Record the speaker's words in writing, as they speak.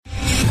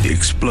The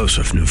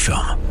explosive new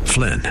film,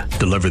 Flynn,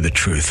 deliver the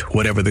truth,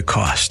 whatever the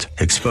cost,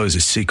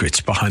 exposes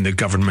secrets behind the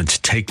government's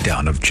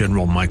takedown of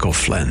General Michael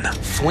Flynn.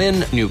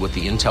 Flynn knew what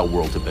the intel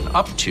world had been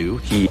up to.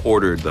 He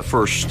ordered the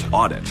first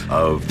audit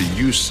of the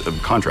use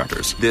of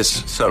contractors.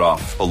 This set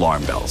off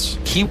alarm bells.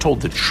 He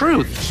told the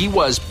truth. He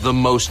was the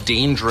most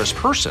dangerous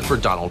person for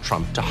Donald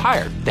Trump to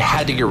hire. They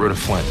had to get rid of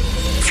Flynn.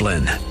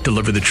 Flynn,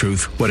 deliver the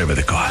truth, whatever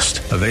the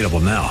cost. Available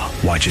now.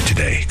 Watch it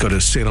today. Go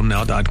to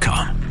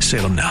salemnow.com.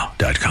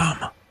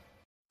 salemnow.com.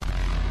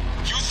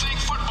 You think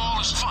football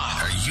is fun?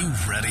 Are you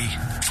ready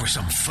for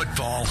some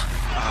football?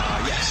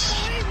 Yes.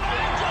 We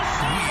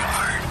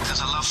are.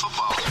 Because I love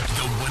football.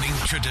 The winning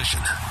tradition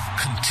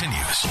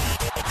continues.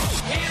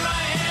 Here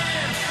I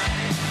am,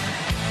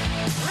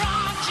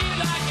 rocked you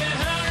like a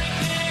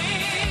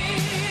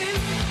hurricane.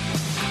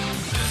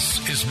 This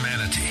is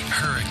Manatee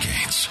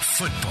Hurricanes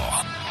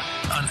football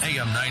on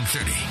AM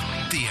 930.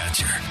 The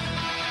Answer.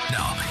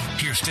 Now,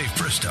 here's Dave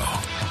Bristow.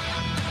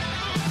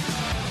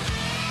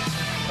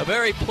 A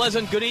very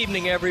pleasant good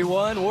evening,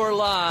 everyone. We're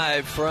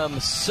live from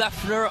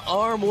Seffner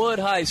Armwood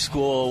High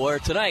School, where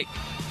tonight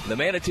the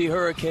Manatee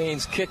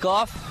Hurricanes kick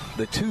off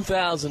the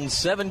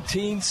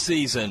 2017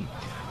 season.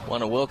 Want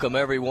to welcome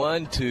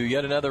everyone to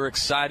yet another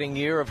exciting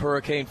year of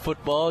Hurricane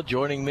football.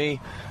 Joining me,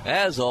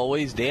 as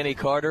always, Danny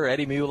Carter,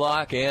 Eddie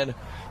Mulock, and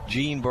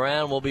Gene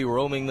Brown will be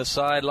roaming the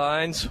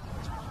sidelines.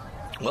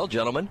 Well,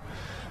 gentlemen,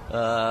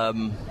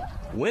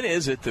 when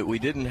is it that we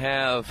didn't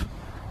have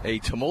a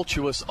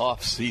tumultuous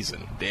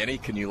off-season? Danny,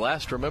 can you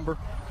last remember?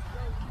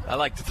 I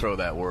like to throw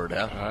that word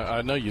out.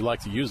 I know you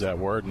like to use that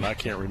word, and I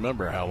can't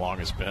remember how long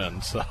it's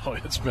been, so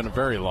it's been a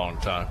very long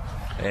time.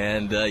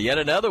 And yet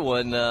another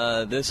one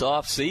this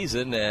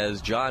off-season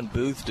as John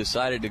Booth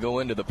decided to go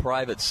into the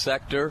private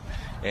sector,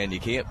 and you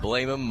can't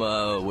blame him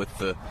with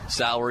the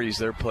salaries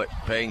they're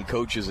paying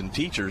coaches and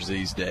teachers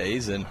these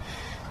days. And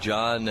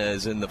John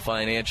is in the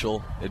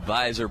financial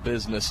advisor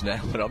business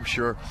now, but I'm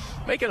sure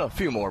making a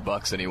few more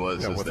bucks than he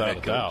was as the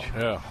head coach. Without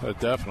a doubt. Yeah,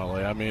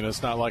 definitely. I mean,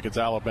 it's not like it's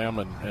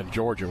Alabama and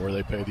Georgia where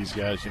they pay these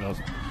guys,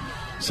 $70,000,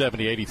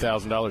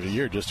 $80,000 a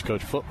year just to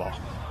coach football.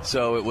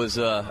 So it was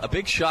a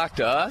big shock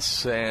to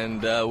us,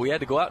 and we had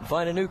to go out and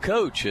find a new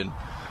coach. And,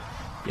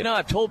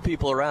 I've told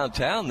people around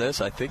town this.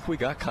 I think we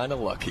got kind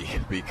of lucky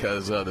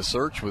because the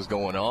search was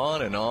going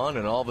on, and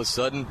all of a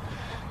sudden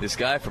this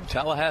guy from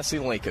Tallahassee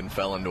Lincoln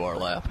fell into our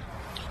lap.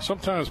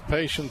 Sometimes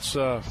patience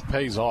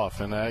pays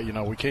off, and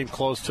we came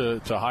close to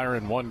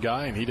hiring one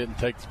guy, and he didn't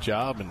take the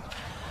job, and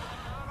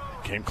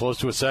came close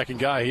to a second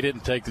guy. He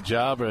didn't take the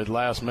job at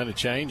last-minute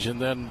change,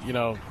 and then,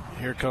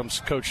 here comes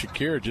Coach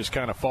Shakir, just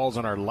kind of falls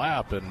in our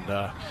lap,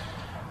 and,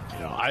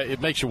 it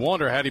makes you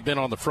wonder, had he been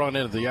on the front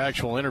end of the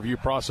actual interview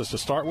process to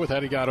start with,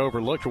 had he got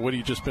overlooked, or would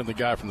he just been the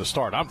guy from the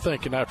start? I'm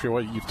thinking after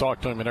what you've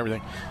talked to him and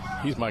everything,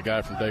 he's my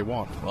guy from day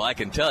one. Well, I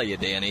can tell you,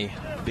 Danny,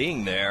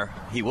 being there,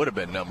 he would have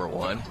been number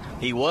one.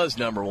 He was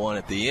number one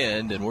at the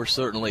end, and we're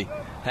certainly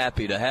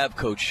happy to have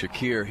Coach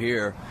Shakir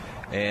here.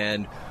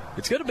 And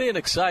it's going to be an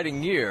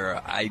exciting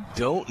year. I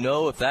don't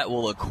know if that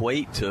will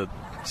equate to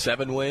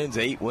 7 wins,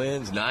 8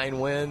 wins, 9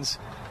 wins,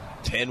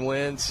 10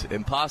 wins.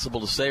 Impossible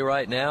to say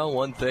right now.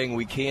 One thing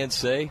we can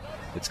say,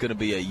 it's going to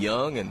be a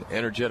young and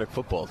energetic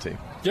football team.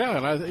 Yeah,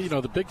 and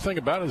the big thing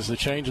about it is the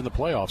change in the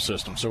playoff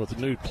system. So with the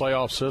new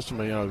playoff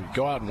system, you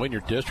go out and win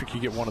your district,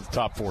 you get one of the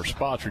top 4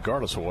 spots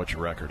regardless of what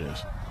your record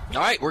is. All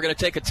right, we're going to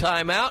take a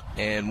timeout,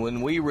 and when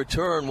we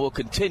return, we'll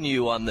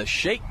continue on the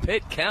Shake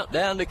Pit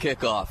Countdown to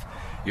Kickoff.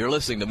 You're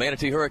listening to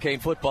Manatee Hurricane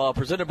Football,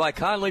 presented by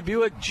Conley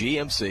Buick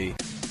GMC.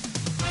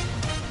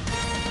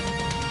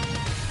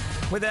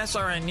 With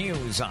SRN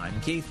News, I'm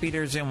Keith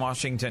Peters in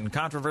Washington.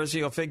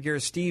 Controversial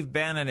figure Steve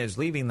Bannon is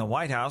leaving the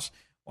White House.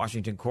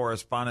 Washington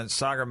correspondent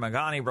Sagar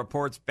Meghani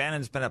reports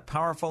Bannon's been a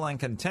powerful and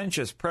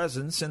contentious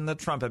presence in the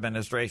Trump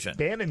administration.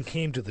 Bannon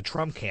came to the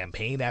Trump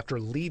campaign after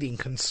leading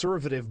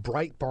conservative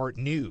Breitbart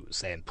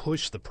News and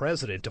pushed the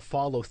president to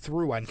follow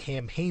through on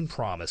campaign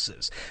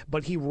promises.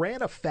 But he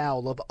ran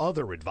afoul of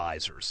other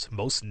advisors,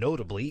 most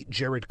notably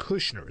Jared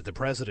Kushner, the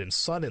president's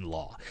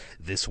son-in-law.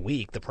 This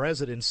week, the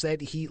president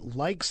said he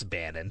likes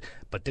Bannon,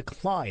 but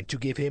declined to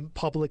give him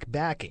public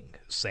backing,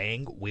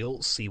 saying,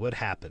 "We'll see what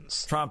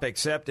happens." Trump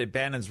accepted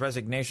Bannon's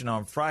resignation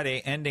on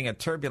Friday, ending a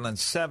turbulent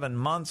 7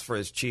 months for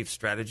his chief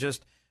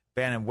strategist.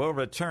 Bannon will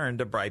return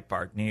to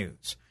Breitbart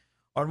News.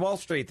 On Wall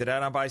Street, the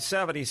Dow by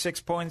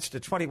 76 points to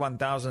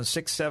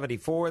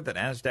 21,674. The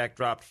Nasdaq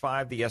dropped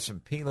 5. The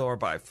S&P lower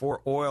by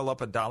 4. Oil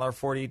up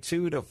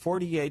 $1.42 to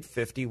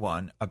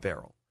 $48.51 a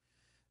barrel.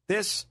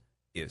 This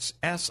is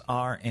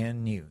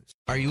SRN News.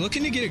 Are you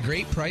looking to get a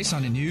great price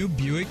on a new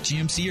Buick,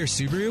 GMC, or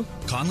Subaru?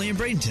 Conley and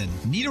Bradenton.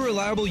 Need a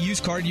reliable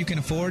used car you can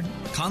afford?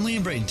 Conley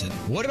and Bradenton.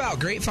 What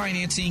about great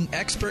financing,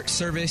 expert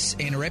service,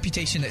 and a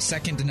reputation that's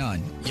second to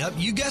none? Yep,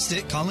 you guessed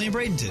it, Conley and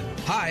Bradenton.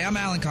 Hi, I'm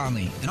Alan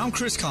Conley. And I'm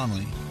Chris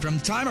Conley. From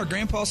the time our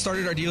grandpa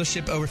started our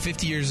dealership over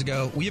 50 years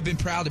ago, we have been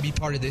proud to be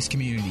part of this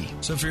community.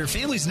 So for your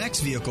family's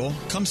next vehicle,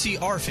 come see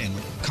our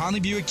family. Conley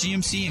Buick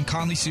GMC and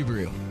Conley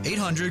Subaru.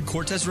 800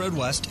 Cortez Road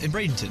West in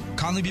Bradenton.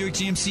 Conley Buick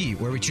GMC,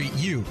 where we treat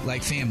you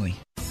like family.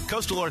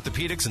 Coastal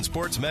Orthopedics and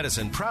Sports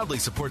Medicine proudly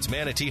supports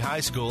Manatee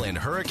High School and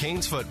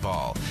Hurricanes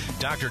football.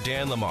 Dr.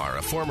 Dan Lamar,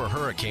 a former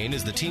Hurricane,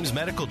 is the team's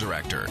medical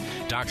director.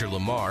 Dr.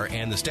 Lamar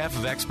and the staff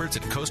of experts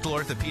at Coastal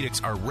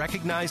Orthopedics are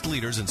recognized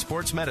leaders in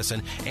sports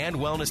medicine and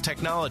wellness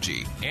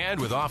technology. And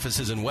with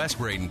offices in West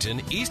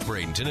Bradenton, East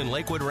Bradenton, and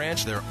Lakewood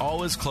Ranch, they're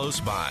always close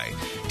by.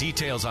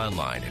 Details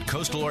online at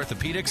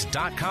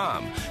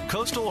coastalorthopedics.com.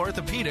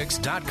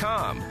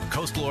 coastalorthopedics.com.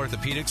 Coastal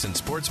Orthopedics and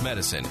Sports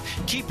Medicine,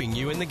 keeping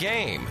you in the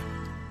game.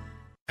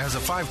 As a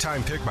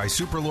 5-time pick by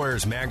Super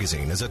Lawyers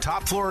Magazine, as a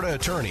top Florida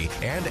attorney,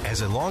 and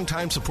as a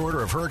longtime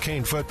supporter of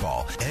Hurricane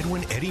football,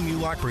 Edwin Eddie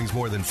Mulock brings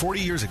more than 40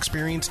 years'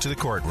 experience to the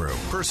courtroom.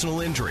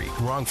 Personal injury,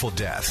 wrongful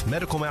death,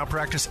 medical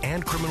malpractice,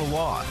 and criminal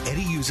law.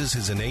 Eddie uses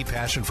his innate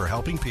passion for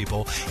helping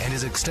people and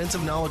his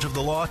extensive knowledge of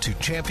the law to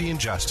champion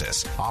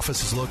justice.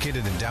 Office is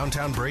located in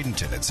downtown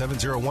Bradenton at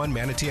 701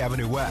 Manatee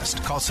Avenue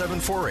West. Call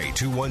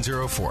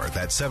 748-2104.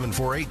 That's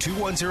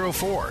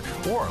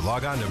 748-2104. Or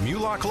log on to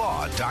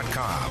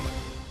mulocklaw.com.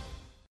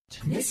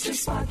 Mr.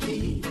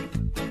 Sparky,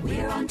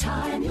 we're on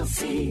time, you'll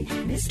see.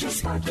 Mr.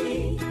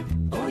 Sparky,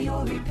 or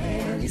your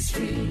repair is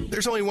free.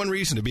 There's only one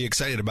reason to be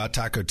excited about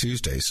Taco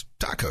Tuesdays.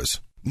 Tacos.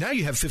 Now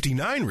you have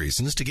 59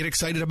 reasons to get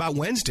excited about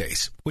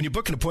Wednesdays. When you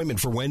book an appointment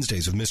for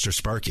Wednesdays with Mr.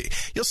 Sparky,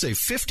 you'll save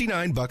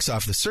 $59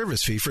 off the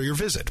service fee for your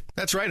visit.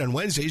 That's right, on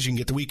Wednesdays you can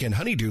get the weekend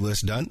honey-do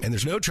list done, and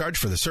there's no charge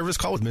for the service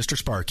call with Mr.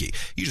 Sparky.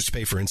 You just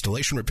pay for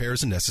installation,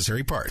 repairs, and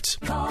necessary parts.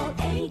 Call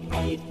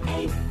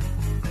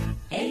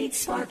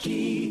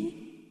 888-8-SPARKY.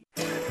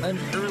 An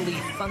early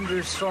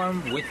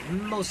thunderstorm with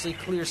mostly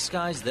clear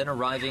skies, then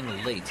arriving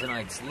late.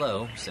 Tonight's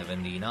low,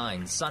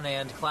 79. Sun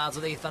and clouds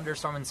with a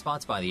thunderstorm in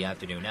spots by the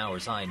afternoon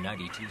hours. High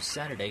 92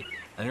 Saturday.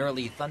 An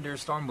early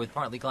thunderstorm with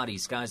partly cloudy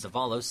skies to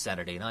follow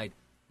Saturday night.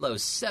 Low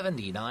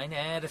 79,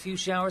 and a few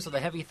showers with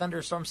a heavy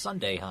thunderstorm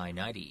Sunday. High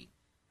 90.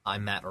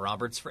 I'm Matt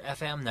Roberts for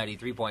FM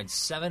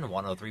 93.7,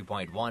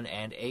 103.1,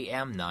 and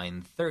AM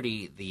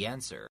 930, The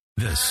Answer.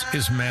 This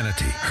is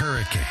Manatee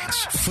Hurricanes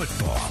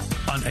football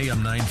on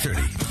AM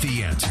 930,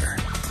 The Answer.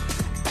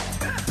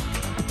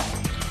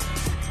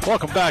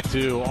 Welcome back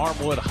to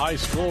Armwood High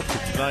School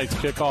for tonight's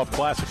kickoff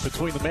classic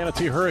between the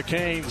Manatee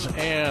Hurricanes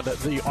and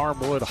the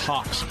Armwood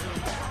Hawks.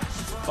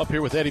 Up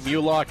here with Eddie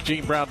Mulock,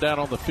 Gene Brown down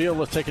on the field.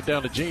 Let's take it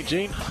down to Gene.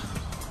 Gene,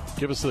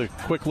 give us a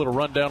quick little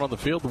rundown on the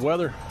field, the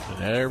weather,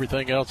 and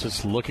everything else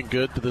is looking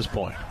good to this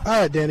point. All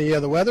right, Danny. Yeah,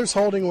 the weather's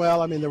holding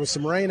well. I mean, there was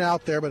some rain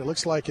out there, but it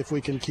looks like if we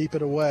can keep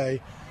it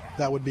away,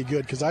 that would be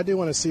good, because I do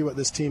want to see what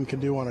this team can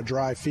do on a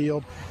dry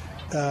field.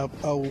 A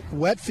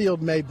wet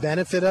field may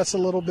benefit us a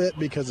little bit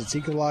because it's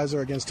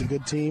equalizer against a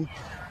good team,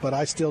 but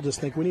I still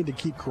just think we need to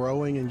keep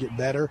growing and get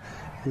better.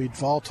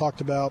 We've all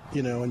talked about,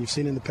 and you've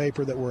seen in the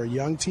paper that we're a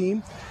young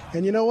team,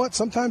 and you know what?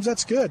 Sometimes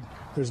that's good.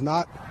 There's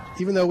not,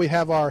 even though we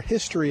have our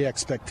history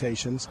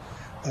expectations,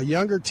 a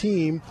younger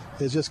team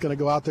is just going to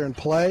go out there and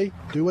play,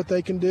 do what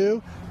they can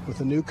do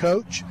with a new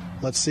coach.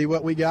 Let's see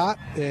what we got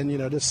and,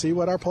 just see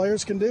what our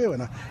players can do.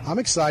 And I'm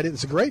excited.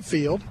 It's a great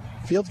field.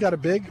 Field's got a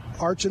big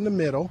arch in the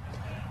middle,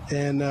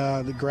 and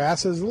the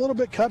grass is a little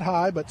bit cut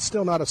high, but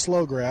still not a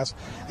slow grass.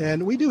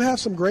 And we do have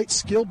some great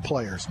skilled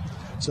players.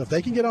 So if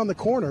they can get on the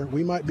corner,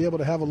 we might be able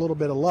to have a little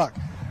bit of luck.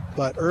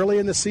 But early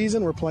in the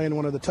season, we're playing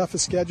one of the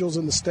toughest schedules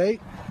in the state,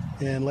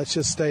 and let's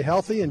just stay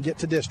healthy and get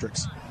to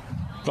districts.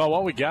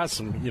 Well, we got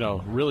some,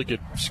 really good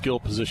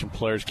skill position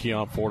players,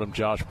 Keon Fordham,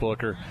 Josh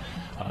Booker,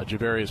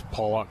 Javarius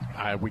Pollock.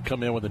 We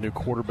come in with a new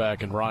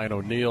quarterback in Ryan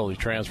O'Neill. He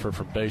transferred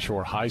from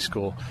Bayshore High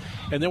School.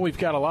 And then we've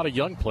got a lot of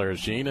young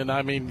players, Gene. And,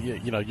 I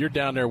mean, you're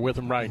down there with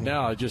them right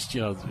now. Just,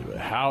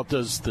 how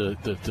does the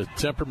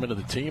temperament of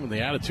the team and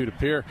the attitude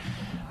appear,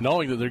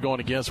 knowing that they're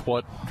going against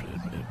what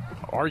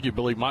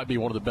arguably might be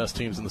one of the best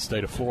teams in the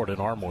state of Florida in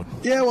Armwood?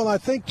 Yeah, well, I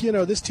think,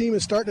 this team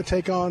is starting to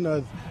take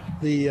on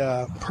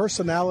the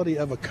personality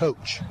of a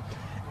coach.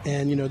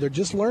 And, they're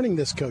just learning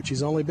this coach.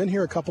 He's only been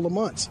here a couple of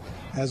months.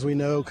 As we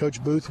know, Coach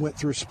Booth went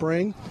through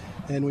spring,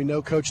 and we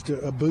know Coach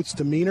Booth's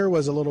demeanor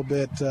was a little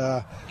bit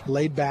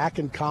laid back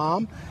and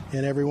calm,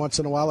 and every once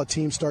in a while a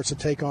team starts to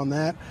take on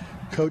that.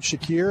 Coach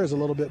Shakir is a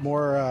little bit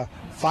more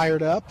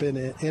fired up and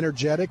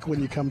energetic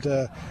when you come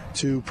to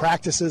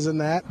practices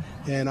and that,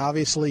 and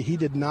obviously he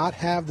did not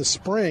have the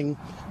spring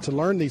to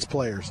learn these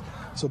players.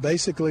 So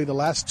basically the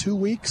last 2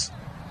 weeks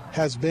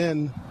has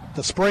been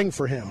the spring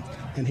for him,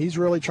 and he's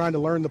really trying to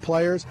learn the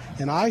players.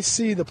 And I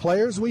see the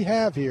players we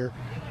have here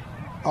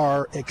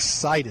are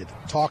excited.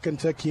 Talking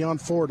to Keon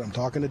Fordham,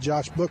 talking to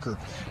Josh Booker,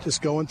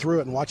 just going through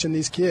it and watching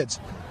these kids.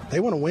 They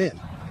want to win,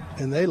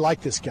 and they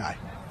like this guy.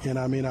 And,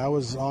 I mean, I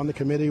was on the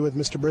committee with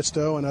Mr.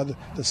 Bristow and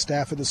the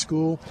staff at the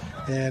school,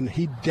 and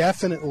he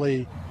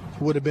definitely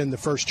would have been the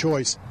first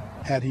choice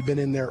had he been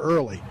in there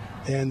early.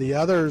 And the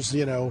others,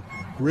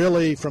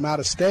 really from out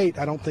of state,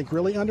 I don't think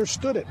really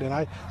understood it. And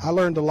I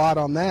learned a lot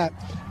on that,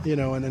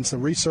 and then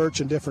some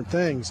research and different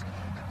things.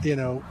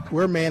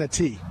 We're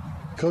Manatee.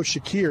 Coach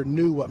Shakir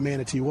knew what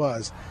Manatee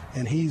was,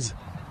 and he's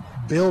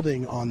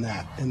building on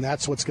that. And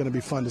that's what's going to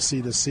be fun to see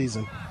this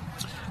season.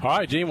 All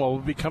right, Gene, well,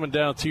 we'll be coming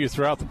down to you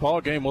throughout the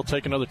ball game. We'll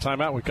take another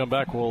timeout. When we come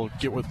back, we'll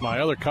get with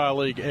my other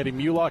colleague, Eddie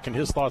Mulock, and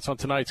his thoughts on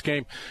tonight's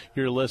game.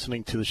 You're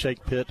listening to the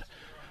Shake Pit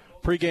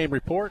pregame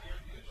report,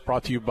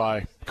 brought to you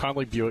by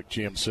Conley Buick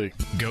GMC.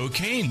 Go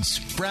Canes!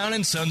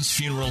 Brown & Sons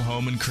Funeral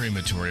Home and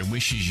Crematory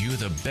wishes you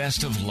the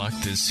best of luck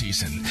this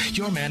season.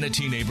 Your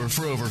Manatee neighbor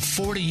for over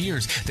 40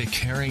 years, the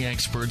caring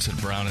experts at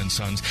Brown &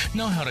 Sons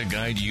know how to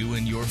guide you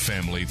and your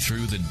family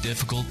through the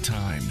difficult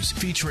times.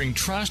 Featuring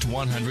Trust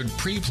 100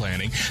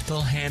 pre-planning,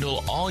 they'll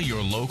handle all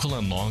your local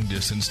and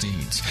long-distance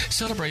needs.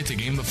 Celebrate the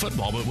game of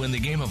football, but when the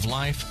game of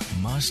life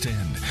must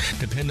end.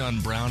 Depend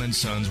on Brown &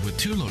 Sons with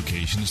 2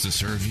 locations to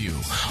serve you.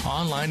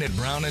 Online at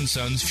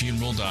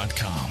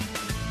brownandsonsfuneral.com.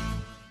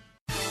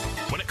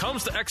 When it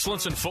comes to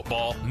excellence in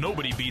football,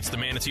 nobody beats the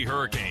Manatee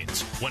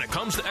Hurricanes. When it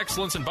comes to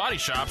excellence in body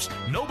shops,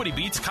 nobody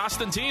beats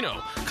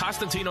Costantino.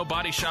 Costantino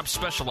Body Shop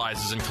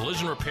specializes in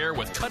collision repair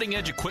with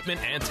cutting-edge equipment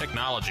and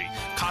technology.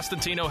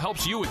 Costantino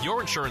helps you with your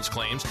insurance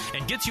claims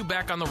and gets you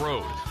back on the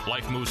road.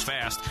 Life moves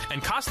fast,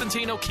 and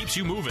Costantino keeps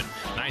you moving.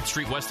 9th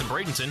Street West in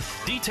Bradenton.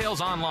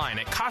 Details online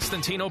at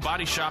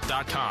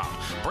CostantinoBodyShop.com.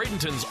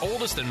 Bradenton's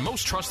oldest and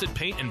most trusted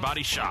paint and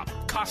body shop.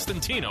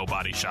 Costantino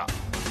Body Shop.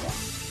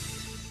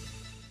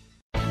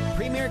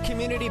 Premier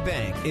Community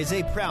Bank is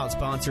a proud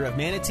sponsor of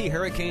Manatee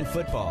Hurricane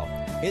football.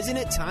 Isn't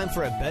it time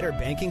for a better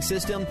banking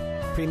system?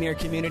 Premier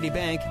Community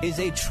Bank is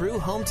a true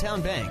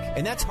hometown bank,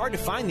 and that's hard to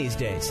find these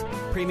days.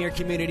 Premier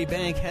Community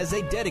Bank has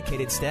a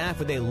dedicated staff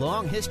with a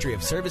long history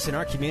of service in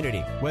our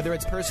community. Whether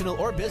it's personal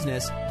or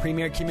business,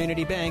 Premier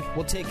Community Bank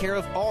will take care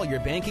of all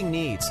your banking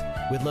needs.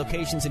 With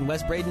locations in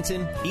West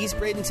Bradenton, East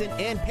Bradenton,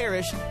 and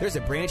Parrish, there's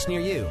a branch near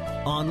you.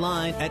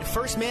 Online at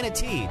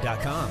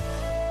firstmanatee.com.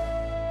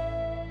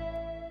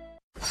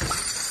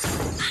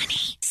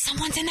 Honey,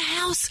 someone's in the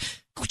house.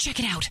 Go check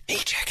it out. Hey,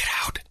 check it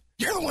out.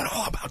 You're the one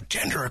all about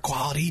gender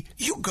equality.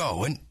 You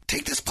go and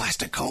take this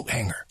plastic coat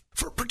hanger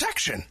for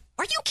protection.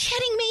 Are you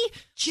kidding me?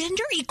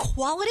 Gender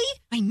equality?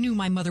 I knew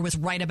my mother was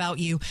right about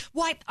you.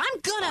 Why, I'm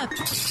gonna...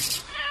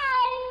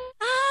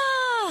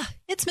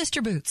 It's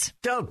Mr. Boots.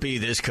 Don't be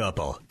this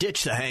couple.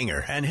 Ditch the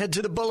hanger and head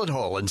to the Bullet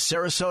Hole in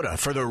Sarasota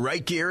for the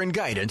right gear and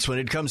guidance when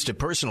it comes to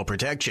personal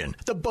protection.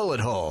 The Bullet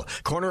Hole,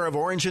 corner of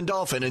Orange and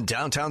Dolphin in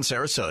downtown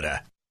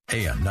Sarasota.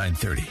 AM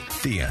 930,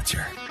 The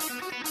Answer.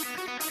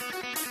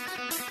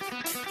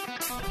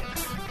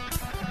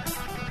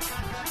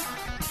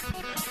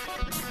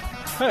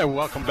 Hey,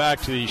 welcome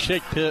back to the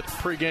Shake Pit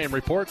pregame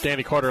report.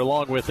 Danny Carter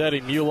along with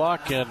Eddie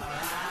Mulock. And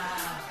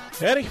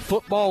Eddie,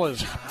 football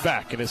is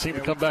back, and it seemed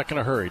to come back in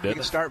a hurry, didn't it? You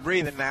can start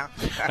breathing now.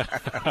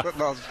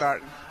 Football's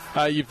starting.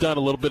 You've done a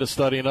little bit of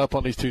studying up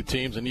on these two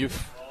teams, and you're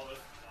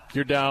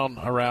down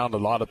around a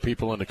lot of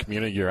people in the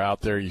community. You're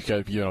out there. You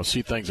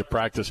see things at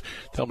practice.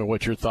 Tell me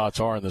what your thoughts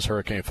are on this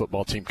Hurricane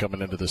football team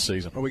coming into this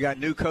season. Well, we got a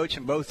new coach,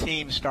 and both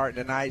teams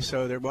starting tonight,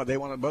 so they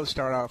want to both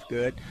start off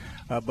good.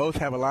 Both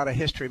have a lot of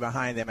history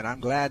behind them, and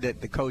I'm glad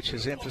that the coach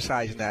is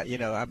emphasizing that.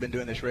 I've been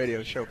doing this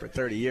radio show for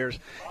 30 years,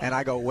 and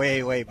I go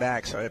way, way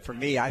back. So for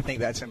me, I think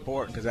that's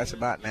important because that's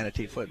about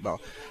Manatee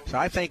football. So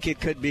I think it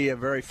could be a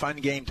very fun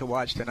game to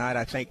watch tonight.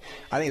 I think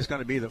it's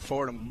going to be the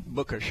Fordham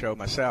Booker show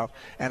myself,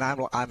 and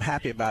I'm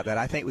happy about that.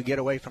 I think we get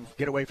away from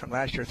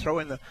last year,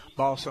 throwing the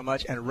ball so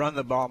much and run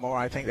the ball more.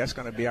 I think that's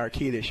going to be our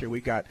key this year. We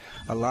got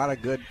a lot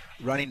of good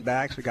running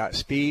backs. We got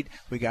speed.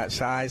 We got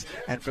size.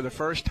 And for the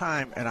first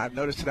time, and I've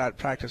noticed it out at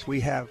practice,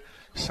 we have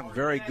some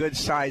very good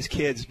size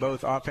kids,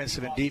 both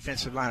offensive and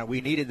defensive line.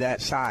 We needed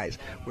that size.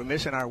 We're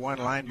missing our one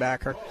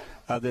linebacker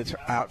that's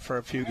out for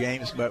a few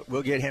games, but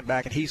we'll get him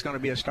back, and he's going to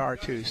be a star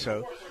too.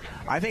 So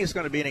I think it's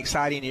going to be an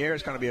exciting year.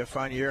 It's going to be a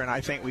fun year, and I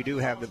think we do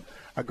have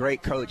a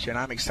great coach, and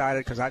I'm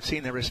excited because I've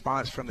seen the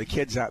response from the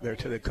kids out there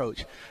to the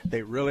coach.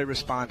 They really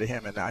respond to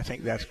him, and I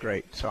think that's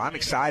great. So I'm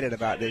excited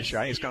about this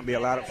year. I think it's going to be a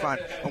lot of fun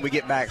when we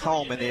get back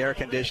home in the air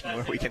conditioning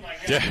where we can.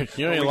 Yeah,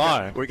 you ain't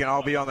lying. We can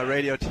all be on the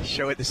radio to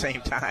show at the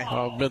same time.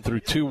 I've been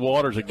through 2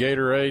 waters of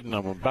Gatorade, and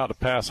I'm about to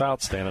pass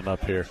out standing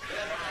up here.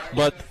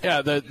 But,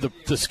 yeah,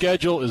 the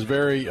schedule is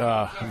very,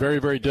 very,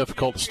 very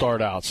difficult to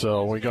start out.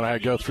 So we're going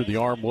to go through the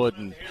Armwood,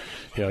 and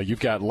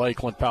you've got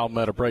Lakeland,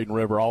 Palmetto, Braden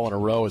River all in a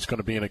row. It's going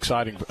to be an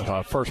exciting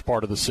first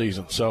part of the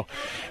season. So,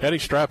 Eddie,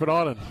 strap it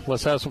on, and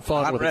let's have some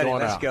fun with it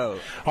going out. Let's go.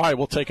 All right,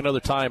 we'll take another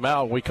time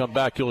out. When we come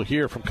back, you'll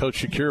hear from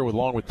Coach Shakir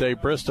along with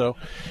Dave Bristow.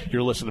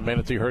 You're listening to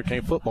Manatee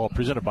Hurricane Football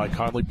presented by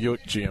Conley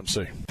Buick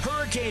GMC.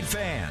 Hurricane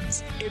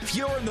fans, if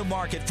you're in the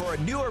market for a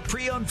new or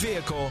pre-owned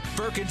vehicle,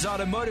 Firkins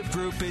Automotive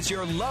Group is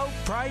your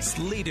low-price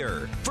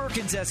leader.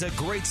 Firkins has a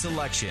great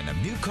selection of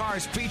new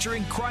cars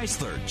featuring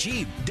Chrysler,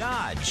 Jeep,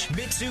 Dodge,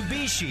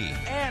 Mitsubishi,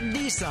 and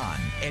Nissan.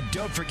 And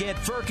don't forget,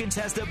 Firkins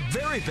has the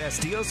very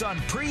best deals on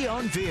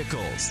pre-owned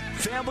vehicles.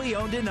 Family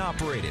owned and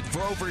operated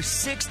for over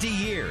 60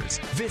 years.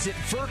 Visit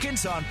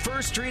Firkins on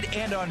 1st Street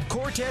and on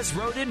Cortez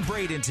Road in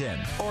Bradenton,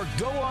 or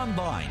go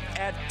online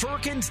at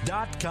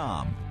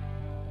Firkins.com.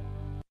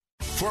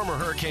 Former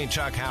Hurricane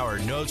Chuck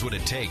Howard knows what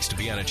it takes to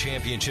be on a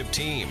championship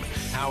team.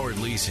 Howard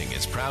Leasing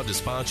is proud to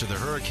sponsor the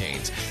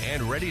Hurricanes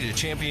and ready to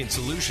champion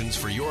solutions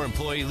for your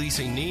employee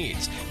leasing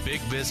needs.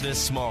 Big business,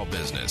 small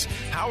business.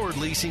 Howard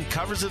Leasing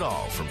covers it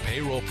all, from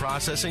payroll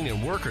processing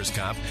and workers'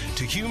 comp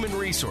to human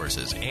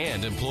resources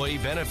and employee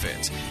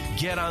benefits.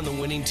 Get on the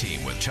winning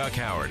team with Chuck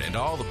Howard and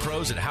all the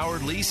pros at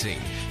Howard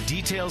Leasing.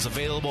 Details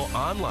available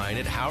online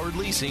at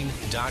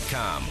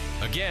howardleasing.com.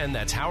 Again,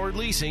 that's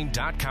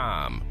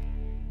howardleasing.com.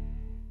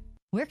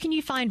 Where can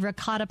you find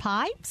ricotta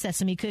pie,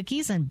 sesame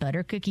cookies, and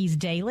butter cookies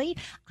daily?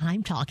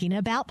 I'm talking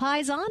about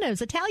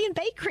Paisano's Italian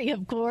Bakery,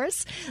 of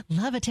course.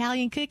 Love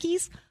Italian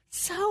cookies?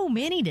 So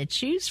many to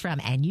choose from,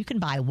 and you can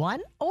buy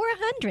 1 or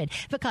 100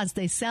 because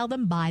they sell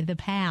them by the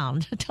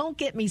pound. Don't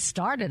get me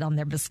started on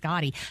their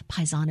biscotti.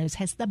 Paisano's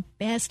has the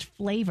best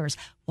flavors: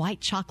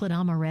 white chocolate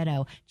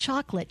amaretto,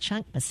 chocolate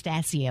chunk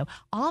pistachio,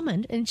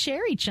 almond and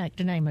cherry chunk,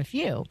 to name a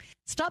few.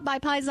 Stop by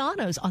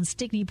Paisano's on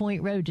Stickney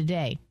Point Road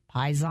today.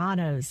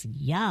 Paisano's,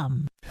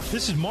 yum.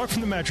 This is Mark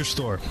from the Mattress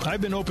Store.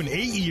 I've been open 8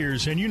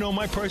 years, and you know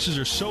my prices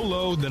are so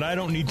low that I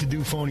don't need to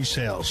do phony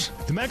sales.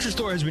 The Mattress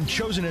Store has been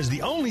chosen as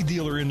the only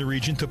dealer in the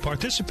region to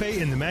participate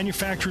in the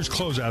manufacturer's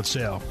closeout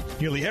sale.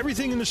 Nearly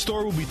everything in the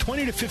store will be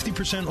 20 to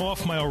 50%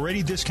 off my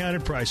already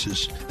discounted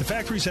prices. The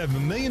factories have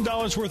 $1 million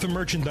worth of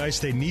merchandise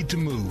they need to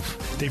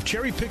move. They've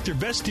cherry-picked their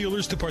best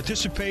dealers to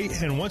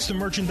participate, and once the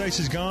merchandise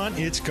is gone,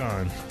 it's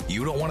gone.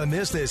 You don't want to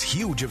miss this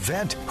huge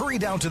event. Hurry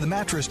down to the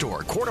Mattress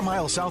Store, quarter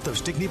mile south of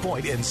Stickney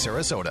Point in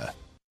Sarasota.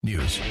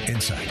 News,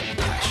 insight,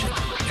 passion.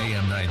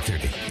 AM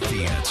 930,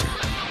 The Answer.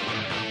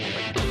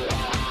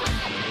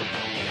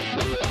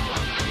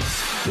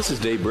 This is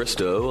Dave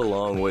Bristow,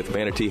 along with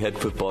Manatee head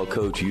football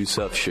coach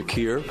Yusuf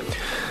Shakir.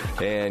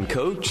 And,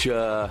 Coach,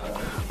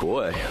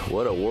 boy,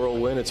 what a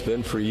whirlwind it's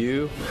been for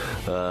you.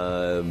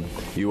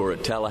 You were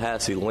at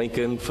Tallahassee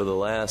Lincoln for the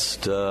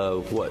last,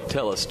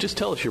 tell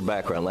us your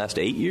background. Last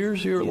 8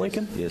 years you were at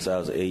Lincoln? Yes, I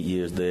was 8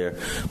 years there.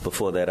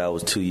 Before that, I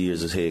was 2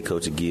 years as head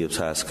coach at Gibbs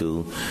High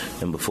School.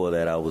 And before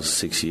that, I was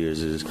 6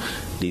 years as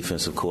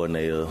defensive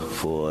coordinator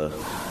for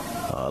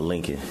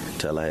Lincoln,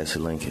 Tallahassee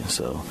Lincoln.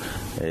 So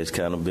it's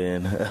kind of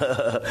been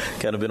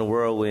a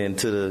whirlwind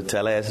to the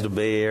Tallahassee, the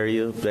Bay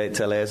Area, back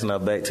Tallahassee, now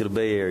back to the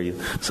Bay Area.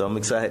 So I'm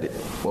excited.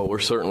 Well, we're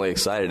certainly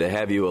excited to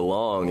have you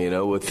along,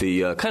 with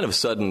the kind of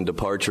sudden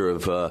departure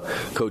of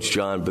Coach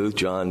John Booth,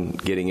 John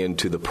getting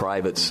into the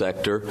private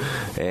sector.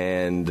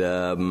 And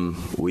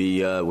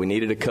we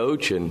needed a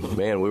coach, and,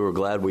 man, we were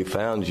glad we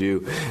found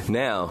you.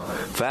 Now,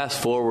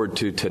 fast forward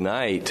to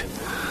tonight.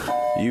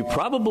 You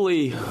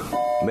probably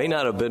may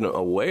not have been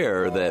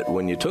aware that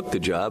when you took the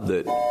job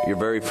that your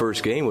very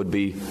first game would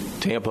be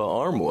Tampa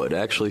Armwood,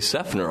 actually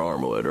Seffner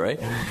Armwood, right?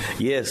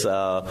 Yes.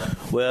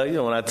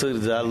 When I took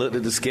the job, I looked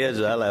at the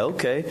schedule. I was like,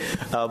 okay.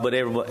 But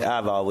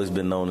I've always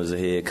been known as a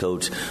head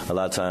coach. A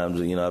lot of times,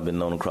 I've been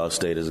known across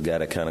state as a guy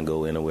that kind of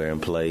go anywhere and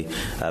play.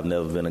 I've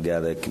never been a guy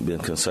that been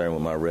concerned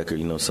with my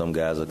record. Some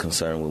guys are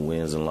concerned with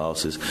wins and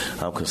losses.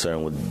 I'm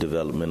concerned with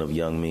development of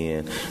young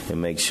men and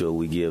make sure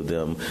we give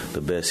them the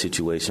best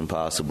situation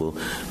possible.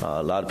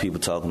 A lot of people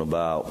talking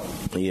about,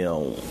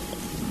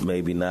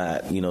 maybe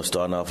not,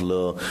 starting off a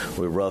little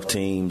with rough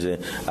teams.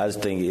 And I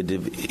just think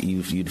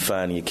you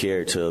define your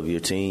character of your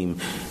team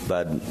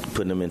by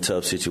putting them in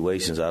tough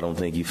situations. I don't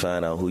think you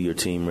find out who your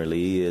team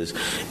really is.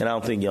 And I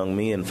don't think young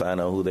men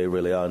find out who they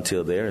really are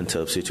until they're in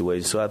tough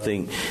situations. So I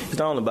think it's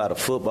not only about a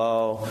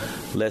football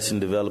lesson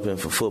developing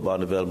for football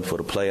development for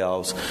the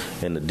playoffs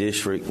and the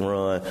district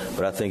run,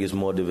 but I think it's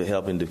more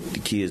helping the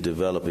kids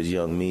develop as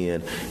young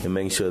men and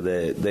making sure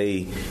that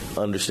they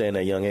understand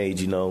at a young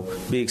age,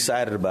 be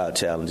excited about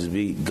challenges,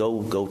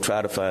 Go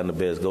try to find the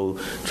best. Go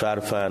try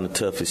to find the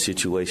toughest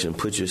situation,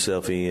 put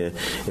yourself in,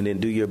 and then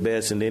do your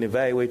best, and then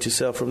evaluate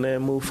yourself from there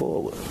and move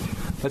forward.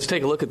 Let's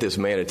take a look at this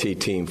Manatee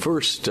team.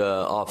 First,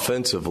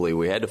 offensively,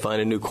 we had to find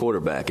a new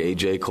quarterback.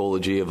 A.J.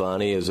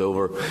 Colagiovanni is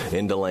over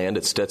in DeLand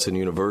at Stetson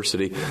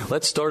University.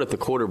 Let's start at the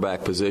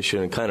quarterback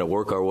position and kind of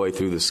work our way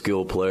through the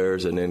skill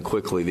players and then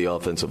quickly the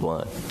offensive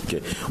line.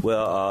 Okay.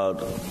 Well,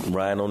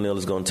 Ryan O'Neal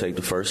is going to take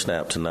the first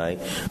snap tonight.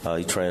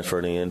 He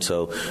transferred in,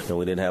 so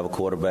we didn't have a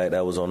quarterback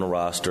that was on the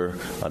roster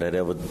that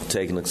ever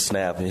taken a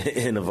snap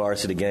in a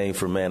varsity game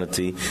for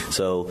Manatee.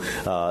 So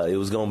it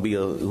was going to be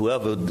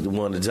whoever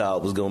won the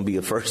job was going to be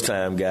a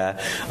first-time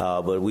guy,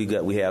 but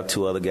we have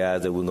two other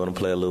guys that we're going to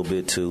play a little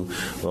bit too.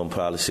 We're going to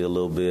probably see a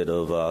little bit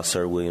of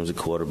Sir Williams at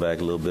quarterback,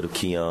 a little bit of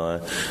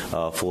Keon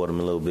Fordham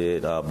a little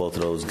bit. Both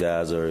of those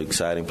guys are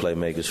exciting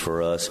playmakers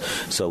for us,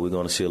 so we're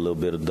going to see a little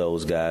bit of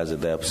those guys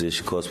at that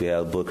position. Of course, we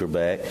have Booker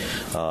back,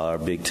 our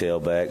big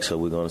tailback, so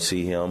we're going to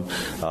see him.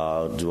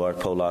 George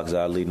Pollock is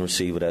our leading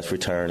receiver that's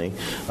returning,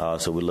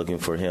 so we're looking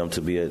for him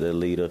to be the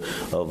leader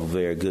of a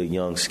very good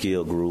young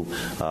skill group.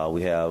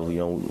 We have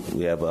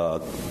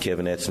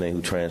Kevin Etzner,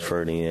 who transferred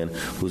third end,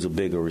 who's a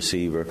bigger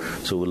receiver.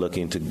 So we're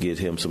looking to get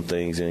him some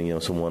things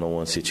in, some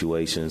one-on-one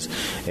situations.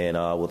 And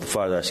with as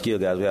far as our skill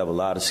guys, we have a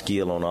lot of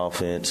skill on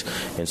offense,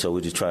 and so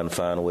we're just trying to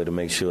find a way to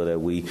make sure that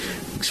we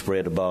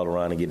spread the ball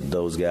around and get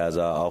those guys.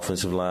 Our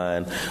offensive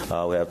line,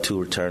 we have 2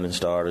 returning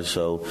starters,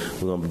 so we're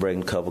going to be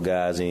bringing a couple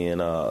guys in.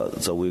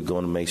 So we're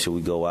going to make sure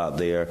we go out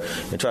there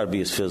and try to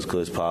be as physical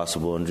as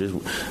possible. And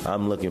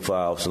I'm looking for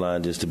our offensive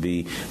line just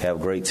to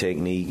have great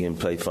technique and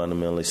play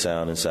fundamentally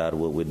sound inside of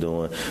what we're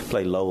doing.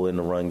 Play low in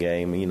the run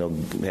game,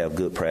 have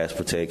good pass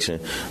protection.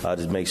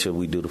 Just make sure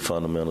we do the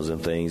fundamentals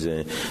and things.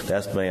 And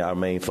that's our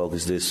main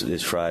focus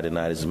this Friday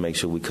night, is to make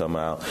sure we come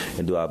out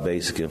and do our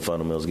basic and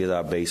fundamentals, get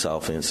our base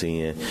offense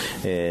in,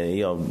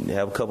 and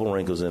have a couple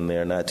wrinkles in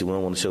there. We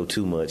don't want to show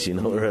too much,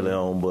 early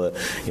on, but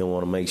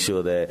want to make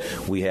sure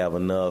that we have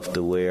enough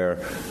to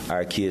where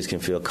our kids can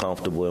feel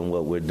comfortable in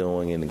what we're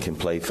doing and can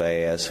play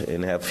fast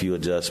and have a few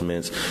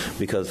adjustments,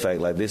 because the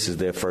fact this is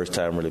their first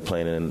time really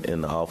playing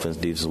in the offense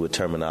defense with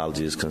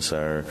terminology is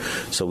concerned.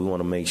 So we want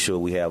to make sure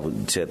we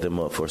set them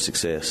up for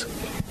success.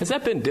 Has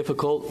that been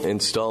difficult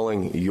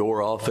installing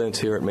your offense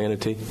here at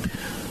Manatee?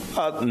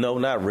 No,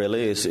 not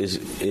really. It's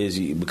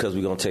because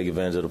we're going to take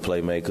advantage of the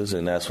playmakers,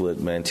 and that's what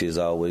Manatee has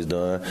always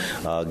done,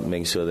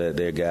 making sure that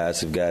their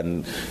guys have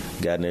gotten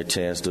their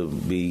chance to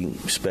be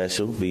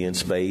special, be in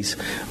space,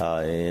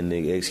 and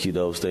they execute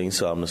those things.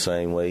 So I'm the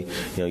same way.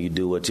 You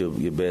do what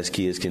your best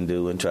kids can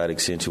do and try to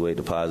accentuate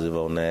the positive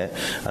on that.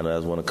 I know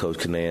that's one of Coach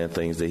Canan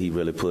things that he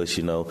really pushed,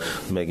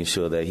 making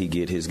sure that he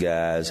get his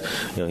guys,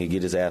 he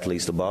get his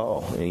athletes the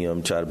ball,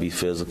 and try to be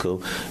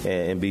physical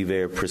and be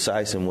very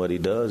precise in what he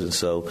does. And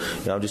so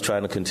I'm just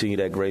trying to continue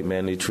that great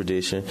Manatee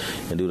tradition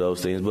and do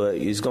those things. But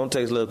it's going to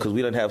take a little, because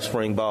we don't have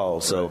spring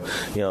ball. So,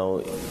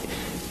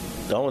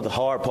 the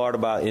hard part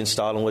about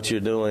installing what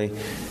you're doing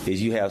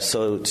is you have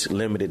such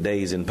limited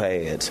days in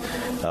pads.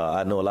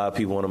 I know a lot of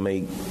people want to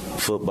make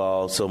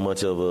football so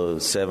much of a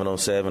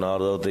 7-on-7, all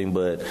the other things,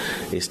 but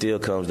it still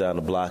comes down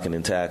to blocking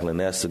and tackling.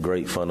 That's the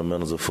great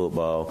fundamentals of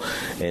football.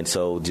 And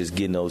so just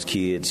getting those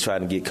kids,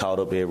 trying to get caught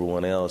up with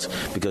everyone else,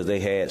 because they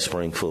had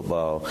spring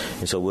football.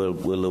 And so we're a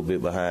little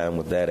bit behind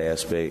with that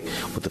aspect,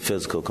 with the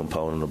physical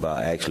component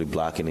about actually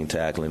blocking and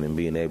tackling and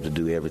being able to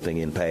do everything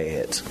in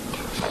pads.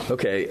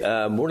 Okay,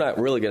 we're not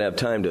really going to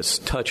have time to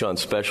touch on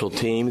special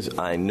teams.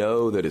 I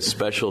know that it's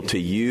special to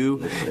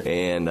you,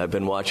 and I've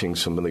been watching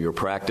some of your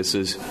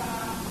practices.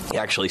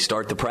 Actually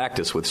start the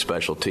practice with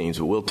special teams,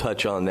 but we'll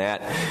touch on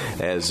that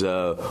as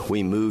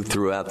we move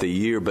throughout the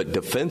year. But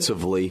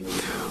defensively,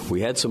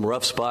 we had some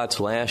rough spots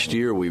last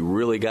year. We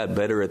really got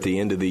better at the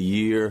end of the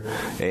year,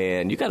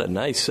 and you got a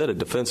nice set of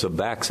defensive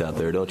backs out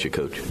there, don't you,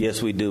 Coach?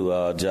 Yes, we do.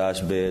 Josh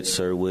Betts,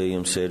 Sir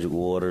Williams, Cedric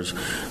Waters,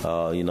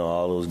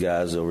 all those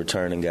guys are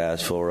returning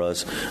guys for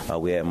us.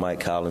 We had Mike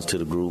Collins to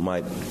the group.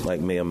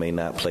 Mike may or may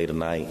not play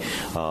tonight,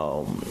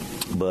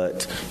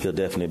 but he'll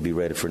definitely be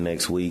ready for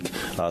next week.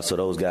 So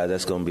those guys,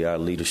 that's going to be our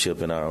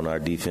leadership on our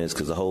defense,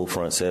 because the whole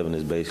front seven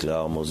is basically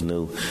almost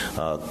new.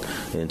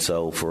 And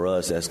so for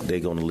us, they're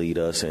going to lead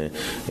us, and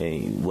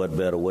what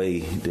better way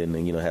than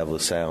have a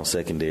sound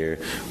secondary.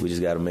 We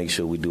just got to make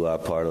sure we do our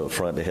part up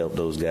front to help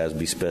those guys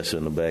be special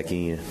in the back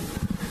end.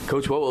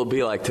 Coach, what will it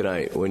be like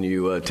tonight when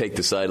you take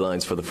the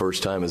sidelines for the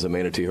first time as a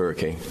Manatee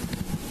Hurricane?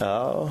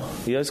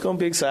 It's going to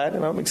be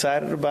exciting. I'm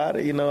excited about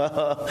it.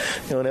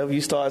 Whenever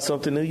you start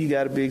something new, you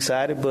got to be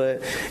excited,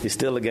 but it's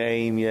still a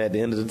game. At the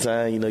end of the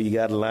time, you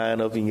got to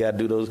line up and you got to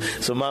do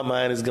those. So my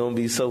mind is going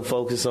to be so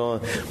focused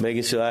on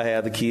making sure I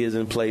have the kids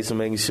in place and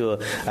making sure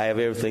I have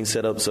everything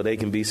set up so they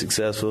can be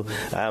successful.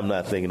 I'm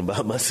not thinking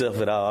about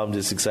myself at all. I'm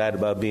just excited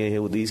about being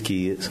here with these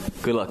kids.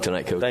 Good luck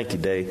tonight, Coach. Thank you,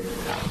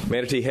 Dave.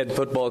 Manatee head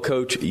football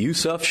coach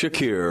Yusuf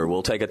Shakir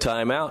will take a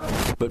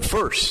timeout. But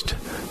first,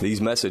 these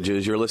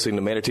messages. You're listening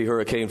to Manatee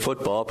Hurricane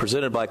Football,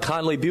 presented by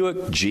Conley Buick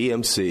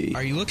GMC.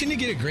 Are you looking to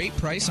get a great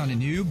price on a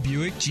new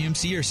Buick,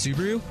 GMC, or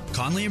Subaru?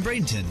 Conley and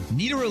Bradenton.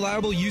 Need a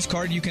reliable used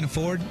car you can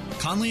afford?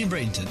 Conley and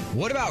Bradenton.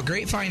 What about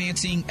great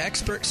financing,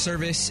 expert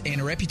service,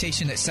 and a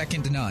reputation that's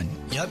second to none?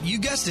 Yep, you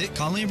guessed it,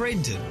 Conley and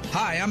Bradenton.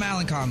 Hi, I'm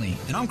Alan Conley.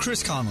 And I'm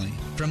Chris Conley.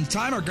 From the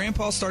time our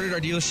grandpa started our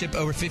dealership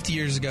over 50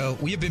 years ago,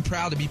 we have been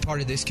proud to be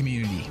part of this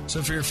community.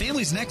 So for your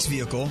family's next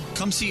vehicle,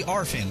 come see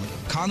our family.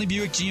 Conley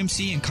Buick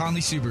GMC and Conley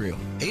Subaru.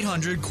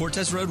 800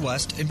 Cortez Road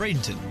West in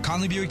Bradenton.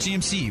 Conley Buick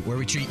GMC, where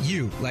we treat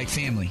you like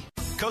family.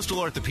 Coastal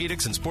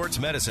Orthopedics and Sports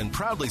Medicine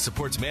proudly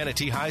supports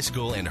Manatee High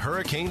School and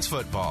Hurricanes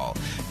football.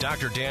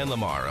 Dr. Dan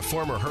Lamar, a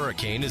former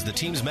Hurricane, is the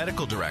team's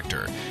medical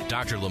director.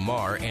 Dr.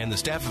 Lamar and the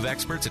staff of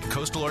experts at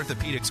Coastal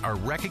Orthopedics are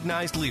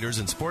recognized leaders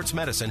in sports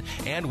medicine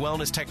and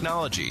wellness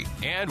technology.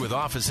 And with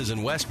offices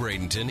in West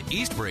Bradenton,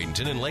 East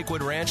Bradenton, and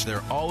Lakewood Ranch,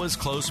 they're always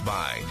close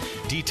by.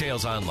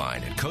 Details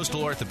online at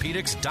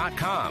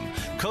coastalorthopedics.com.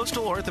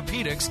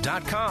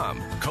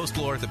 Coastalorthopedics.com.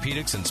 Coastal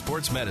Orthopedics and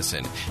Sports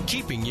Medicine,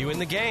 keeping you in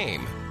the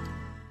game.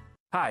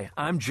 Hi,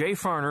 I'm Jay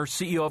Farner,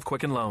 CEO of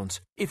Quicken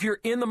Loans. If you're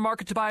in the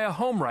market to buy a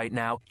home right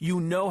now, you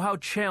know how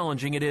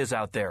challenging it is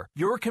out there.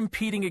 You're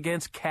competing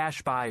against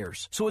cash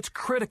buyers, so it's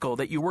critical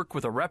that you work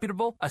with a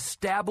reputable,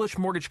 established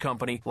mortgage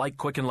company like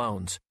Quicken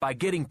Loans. By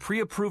getting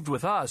pre-approved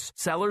with us,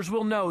 sellers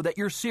will know that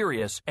you're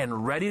serious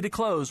and ready to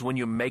close when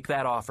you make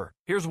that offer.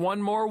 Here's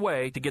one more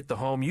way to get the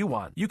home you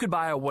want. You could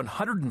buy a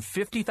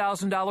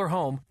 $150,000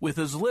 home with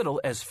as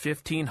little as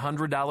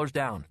 $1,500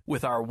 down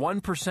with our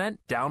 1%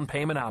 down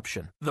payment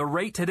option. The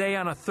rate today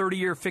on a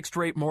 30-year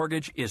fixed-rate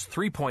mortgage is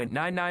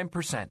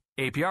 3.99%,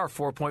 APR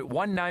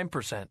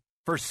 4.19%.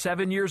 For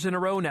 7 years in a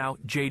row now,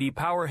 J.D.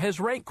 Power has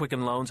ranked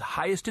Quicken Loans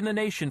highest in the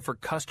nation for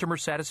customer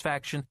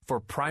satisfaction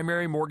for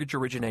primary mortgage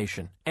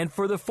origination. And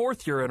for the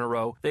 4th year in a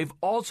row, they've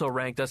also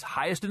ranked us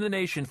highest in the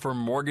nation for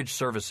mortgage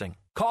servicing.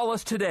 Call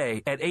us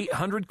today at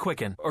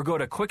 800-QUICKEN or go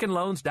to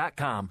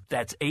QuickenLoans.com.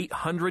 That's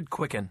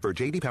 800-QUICKEN. For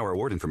J.D. Power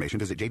award information,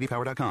 visit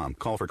jdpower.com.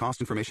 Call for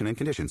cost information and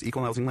conditions.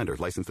 Equal housing lender.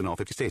 Licensed in all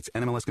 50 states.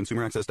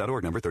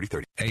 NMLSConsumerAccess.org, number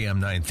 3030. AM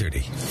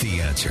 930,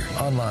 The Answer.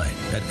 Online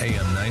at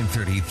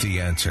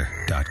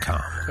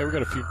am930theanswer.com. Hey, we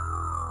got a few.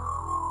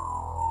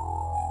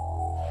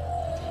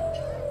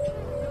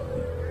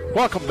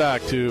 Welcome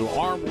back to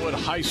Armwood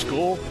High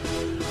School,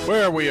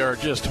 where we are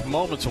just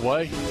moments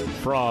away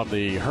from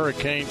the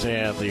Hurricanes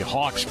and the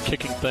Hawks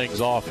kicking things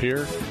off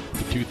here,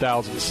 the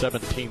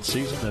 2017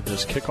 season in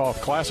this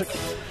kickoff classic.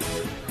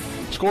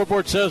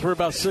 Scoreboard says we're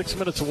about 6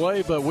 minutes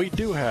away, but we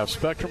do have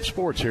Spectrum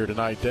Sports here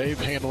tonight,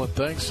 Dave, handling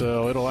things,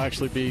 so it'll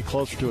actually be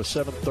closer to a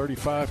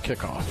 7:35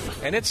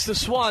 kickoff. And it's the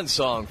swan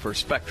song for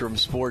Spectrum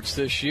Sports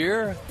this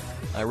year.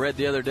 I read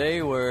the other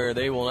day where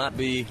they will not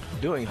be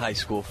doing high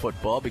school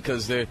football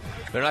because they're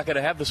not going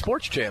to have the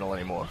sports channel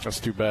anymore. That's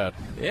too bad.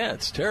 Yeah,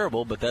 it's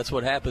terrible, but that's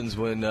what happens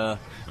when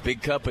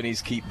big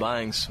companies keep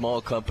buying small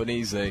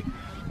companies.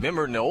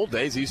 Remember in the old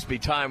days, it used to be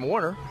Time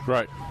Warner.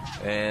 Right.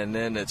 And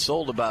then it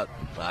sold about,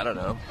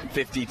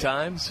 50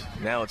 times.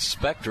 Now it's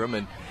Spectrum.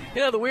 And,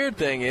 the weird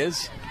thing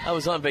is I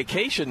was on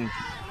vacation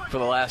for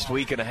the last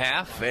week and a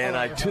half, and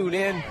I tune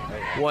in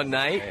one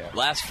night,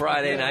 last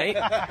Friday night,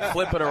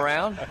 flipping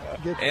around,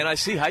 and I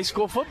see high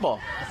school football.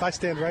 If I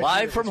stand right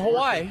live here, from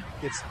Hawaii.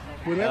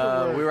 We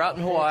were out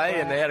in Hawaii,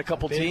 and they had a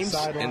couple teams,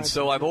 and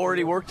so I've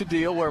already worked a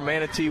deal where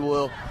Manatee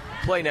will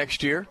play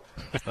next year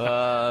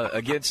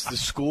against the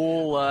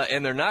school,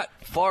 and they're not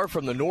far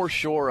from the north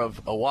shore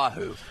of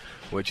Oahu,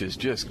 which is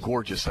just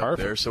gorgeous up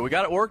there. So we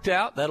got it worked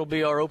out. That'll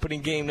be our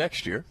opening game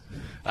next year.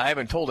 I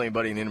haven't told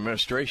anybody in the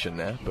administration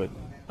that, but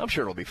I'm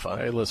sure it'll be fun.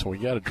 Hey, listen, we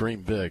got to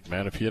dream big,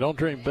 man. If you don't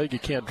dream big, you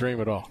can't dream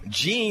at all.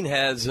 Gene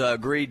has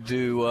agreed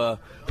to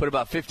put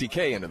about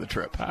 $50K into the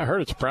trip. I heard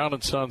it's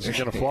Brown & Sons is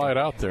going to fly it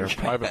out there,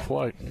 private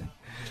flight.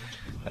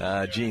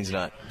 Gene's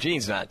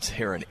not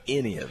hearing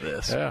any of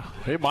this. Yeah,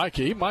 he might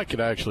could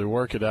actually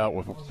work it out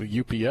with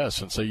UPS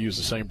since they use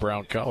the same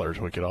brown colors.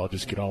 We could all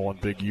just get on one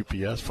big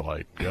UPS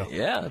flight.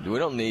 Yeah, we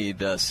don't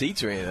need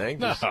seats or anything.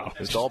 No,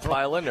 just all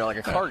pile in there like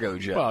a cargo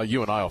jet. Well,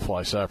 you and I will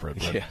fly separate.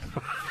 But. Yeah.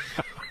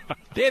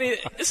 Danny,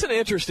 it's an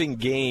interesting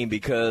game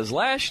because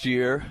last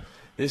year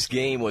this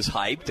game was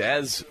hyped,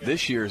 as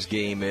this year's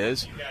game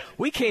is.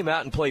 We came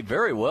out and played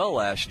very well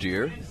last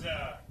year,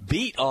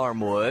 beat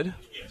Armwood,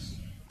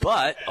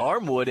 but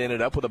Armwood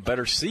ended up with a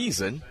better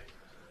season.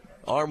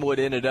 Armwood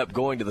ended up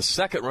going to the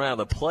second round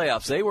of the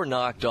playoffs. They were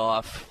knocked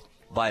off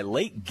by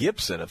Lake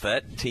Gibson, if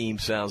that team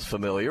sounds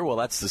familiar. Well,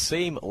 that's the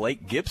same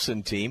Lake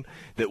Gibson team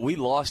that we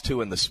lost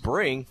to in the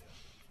spring.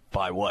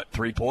 By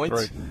 3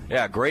 points? 3.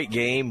 Yeah, great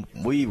game.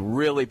 We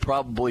really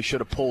probably should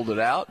have pulled it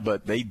out,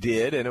 but they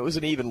did, and it was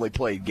an evenly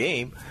played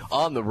game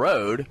on the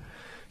road.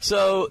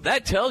 So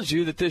that tells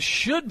you that this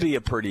should be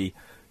a pretty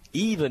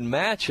even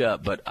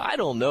matchup, but I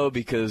don't know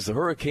because the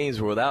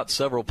Hurricanes were without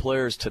several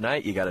players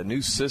tonight. You got a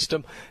new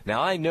system.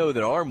 Now, I know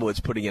that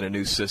Armwood's putting in a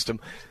new system,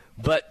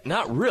 but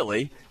not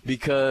really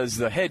because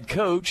the head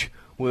coach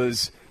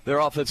was their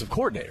offensive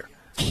coordinator.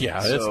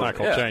 Yeah, it's not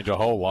going to change a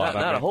whole lot.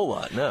 Not a whole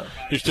lot, no.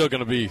 You're still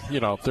going to be,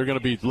 they're going to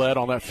be led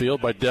on that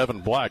field by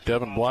Devin Black.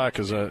 Devin Black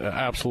is an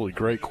absolutely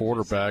great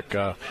quarterback.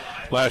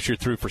 Last year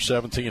threw for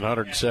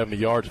 1,770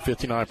 yards,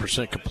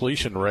 59%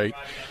 completion rate.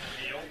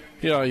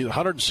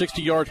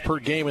 160 yards per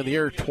game in the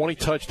air, 20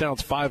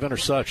 touchdowns, 5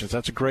 interceptions.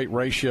 That's a great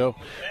ratio.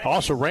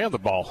 Also ran the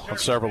ball on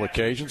several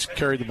occasions,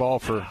 carried the ball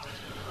for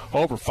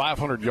over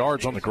 500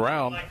 yards on the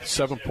ground,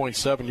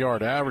 7.7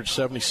 yard average,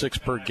 76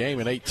 per game,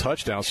 and 8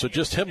 touchdowns. So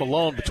just him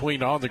alone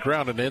between on the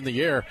ground and in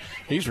the air,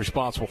 he's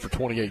responsible for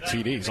 28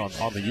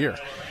 TDs on the year.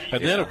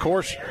 And then, of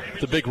course,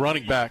 the big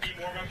running back,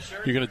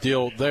 you're going to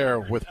deal there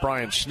with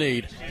Brian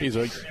Sneed. He's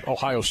a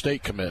Ohio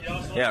State commit.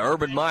 Yeah,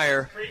 Urban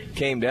Meyer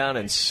came down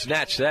and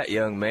snatched that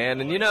young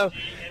man. And,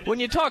 when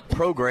you talk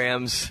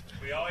programs,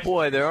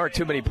 boy, there aren't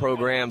too many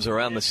programs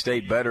around the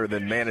state better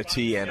than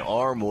Manatee and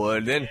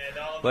Armwood. Then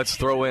let's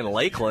throw in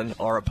Lakeland,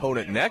 our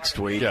opponent next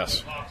week.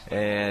 Yes.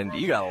 And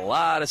you got a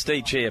lot of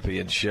state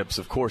championships.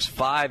 Of course,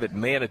 5 at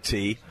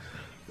Manatee,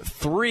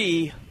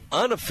 3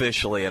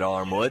 unofficially at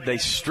Armwood. They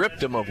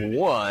stripped him of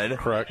 1.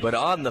 Correct. But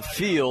on the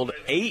field,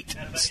 8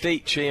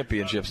 state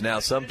championships. Now,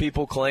 some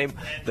people claim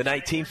the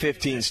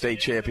 1915 state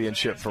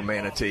championship for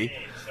Manatee,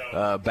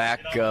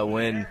 back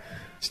when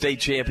state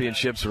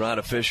championships were not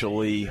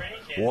officially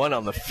won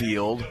on the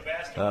field,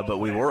 but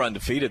we were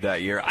undefeated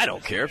that year. I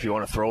don't care if you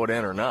want to throw it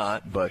in or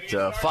not, but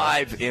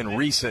 5 in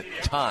recent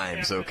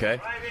times,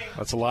 okay?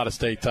 That's a lot of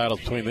state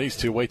titles between these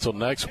two. Wait till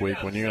next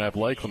week when you're going to have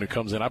Lakeland who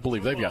comes in. I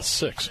believe they've got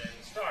 6.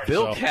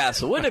 Bill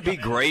Castle. Wouldn't it be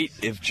great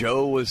if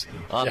Joe was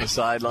on the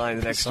sideline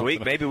next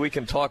week? Maybe we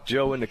can talk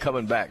Joe into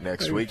coming back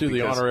next week. Do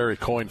the honorary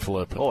coin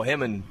flip. Oh,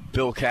 him and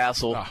Bill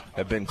Castle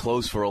have been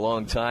close for a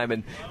long time.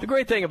 And the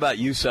great thing about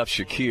Yusuf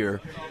Shakir,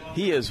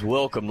 he is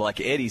welcomed,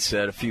 like Eddie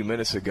said a few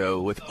minutes ago,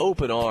 with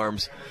open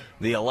arms,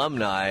 the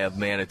alumni of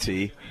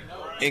Manatee,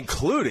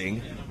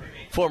 including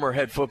former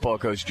head football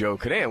coach Joe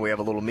Cadan. We have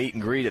a little meet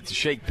and greet at the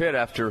Shake Pit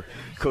after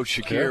Coach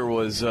Shakir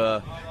was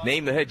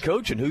named the head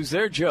coach. And who's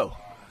there, Joe?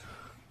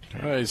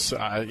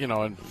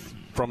 And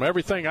from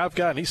everything I've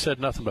gotten, he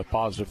said nothing but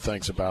positive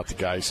things about the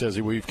guy. He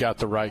says we've got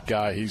the right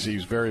guy. He's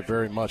very,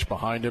 very much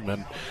behind him,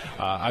 and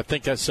I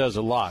think that says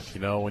a lot.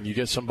 When you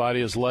get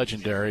somebody as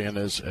legendary and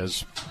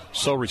as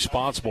so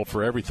responsible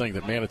for everything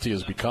that Manatee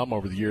has become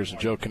over the years, and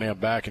Joe Canan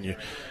back, and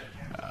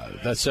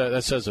that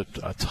says a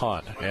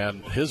ton.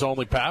 And his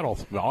only battle,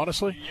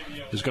 honestly,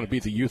 is going to be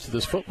the youth of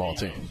this football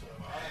team.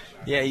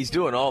 Yeah, he's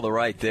doing all the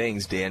right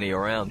things, Danny,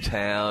 around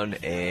town,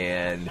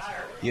 and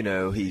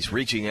he's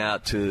reaching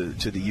out to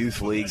the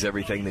youth leagues,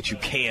 everything that you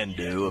can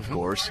do, of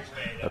course,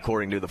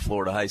 according to the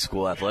Florida High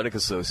School Athletic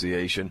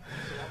Association.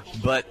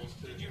 But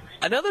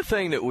another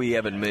thing that we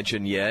haven't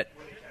mentioned yet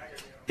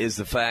is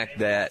the fact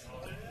that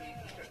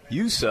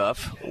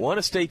Yusuf won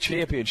a state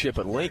championship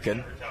at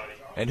Lincoln,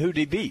 and who did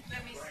he beat?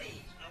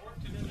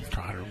 I'm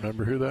trying to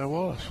remember who that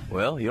was.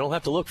 Well, you don't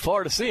have to look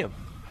far to see him.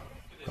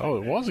 Oh,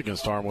 it was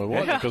against Armwood,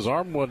 wasn't it? Because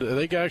Armwood,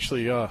 they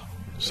actually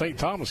St.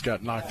 Thomas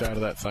got knocked out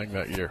of that thing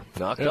that year.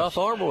 Knocked off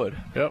Armwood.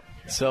 Yep.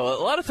 So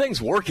a lot of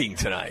things working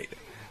tonight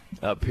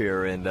up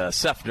here in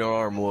Seffner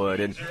Armwood.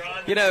 And,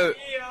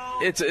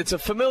 it's a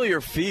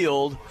familiar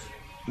field.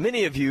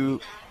 Many of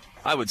you,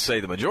 I would say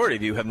the majority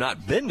of you, have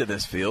not been to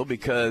this field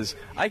because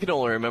I can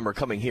only remember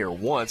coming here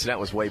once, and that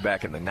was way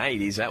back in the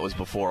 90s. That was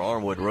before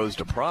Armwood rose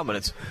to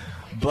prominence.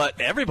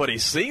 But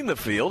everybody's seen the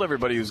field,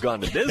 everybody who's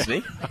gone to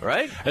Disney,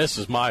 right? This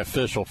is my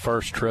official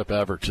first trip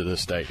ever to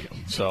this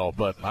stadium.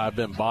 But I've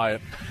been by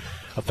it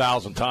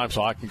 1,000 times,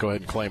 so I can go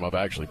ahead and claim I've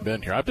actually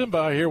been here. I've been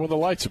by here when the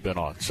lights have been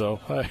on, so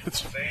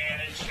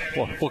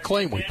we'll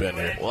claim we've been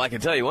here. Well, I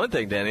can tell you one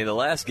thing, Danny. The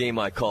last game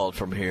I called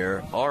from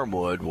here,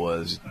 Armwood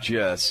was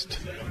just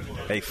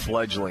a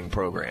fledgling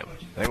program.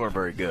 They weren't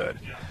very good.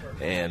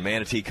 And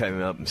Manatee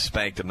came up and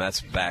spanked them.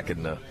 That's back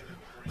in the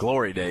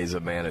glory days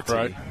of Manatee.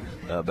 Right.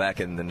 Back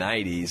in the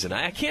 90s, and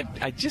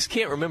I just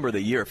can't remember the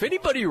year. If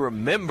anybody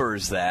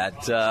remembers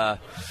that,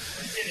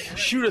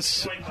 shoot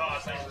us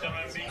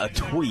a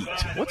tweet.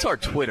 What's our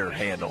Twitter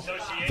handle?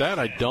 That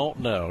I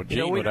don't know.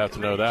 Gene would have to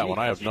know that one.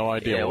 I have no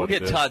idea. Yeah, we'll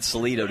get Todd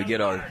Salito to get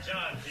our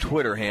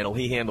Twitter handle.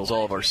 He handles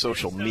all of our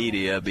social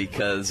media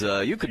because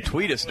you could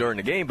tweet us during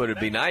the game, but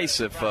it'd be nice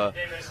if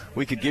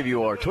we could give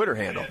you our Twitter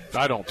handle.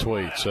 I don't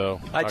tweet,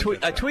 so I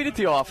tweet at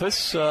the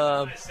office,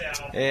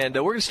 and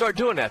we're going to start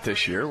doing that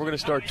this year. We're going to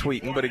start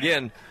tweeting, but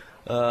again,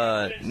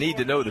 need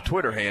to know the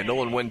Twitter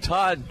handle. And when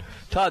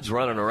Todd's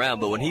running around,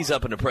 but when he's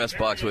up in the press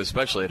box,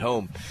 especially at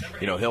home,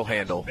 he'll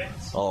handle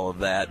all of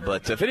that.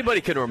 But if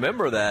anybody can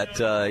remember that,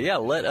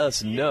 let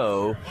us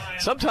know.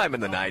 Sometime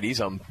in the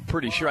 90s, I'm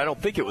pretty sure. I don't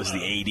think it was the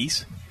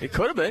 80s. It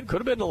could have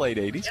been the late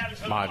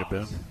 80s. Might have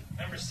been.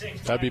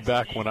 That'd be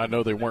back when I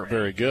know they weren't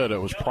very good. It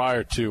was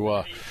prior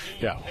to,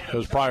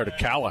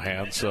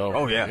 Callahan. So.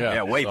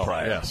 Oh way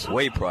prior. Yes,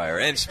 way prior.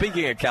 And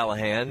speaking of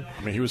Callahan,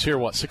 he was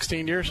here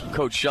 16 years.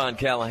 Coach Sean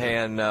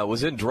Callahan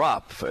was in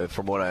drop,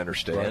 from what I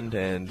understand,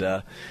 right. And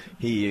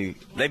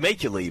they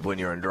make you leave when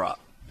you're in drop.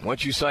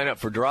 Once you sign up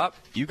for drop,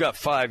 you got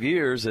 5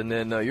 years, and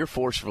then you're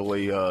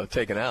forcefully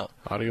taken out.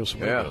 Adios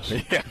amigos.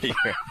 Yeah,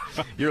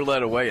 you're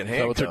led away in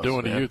handcuffs. Is that what they're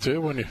doing to you,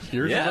 too, when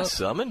you're Yes,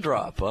 I'm in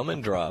drop.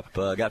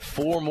 I got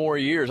 4 more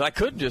years. I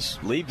could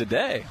just leave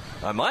today.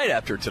 I might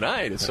after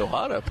tonight. It's so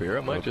hot up here.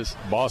 I might just...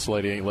 Boss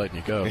lady ain't letting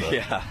you go, though.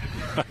 Yeah.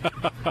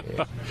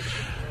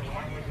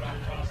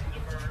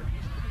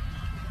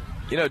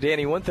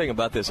 Danny, one thing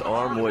about this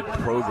Armwood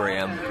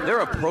program, they're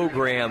a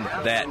program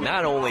that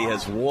not only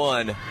has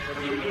won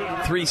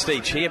 3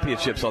 state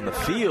championships on the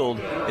field,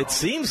 it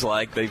seems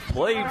like they've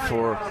played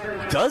for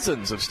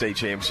dozens of state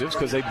championships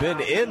because they've been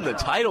in the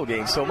title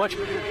game so much.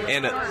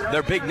 And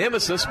their big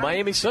nemesis,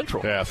 Miami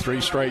Central. Yeah, 3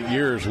 straight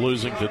years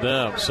losing to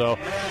them. So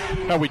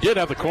we did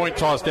have the coin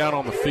toss down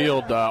on the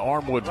field.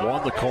 Armwood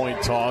won the coin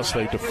toss.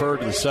 They deferred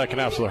to the second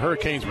half, so the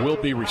Hurricanes will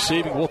be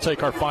receiving. We'll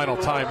take our final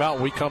timeout.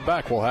 When we come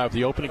back, we'll have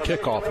the opening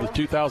kickoff of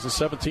the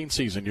 2017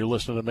 season. You're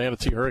listening to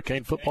Manatee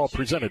Hurricane Football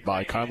presented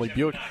by Conley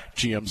Buick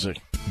GMC.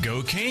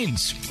 Go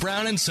Canes!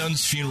 Brown &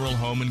 Sons Funeral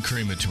Home and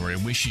Crematory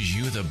wishes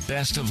you the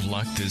best of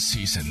luck this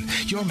season.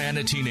 Your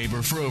Manatee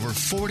neighbor for over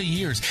 40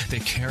 years, the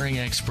caring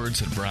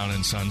experts at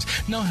Brown & Sons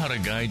know how to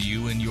guide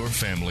you and your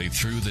family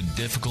through the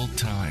difficult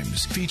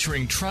times.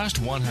 Featuring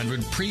Trust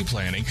 100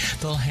 pre-planning,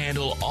 they'll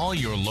handle all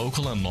your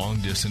local and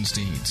long-distance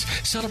needs.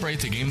 Celebrate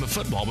the game of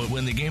football, but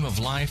when the game of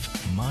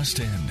life must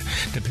end.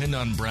 Depend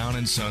on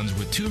Brown & Sons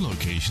with 2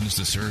 locations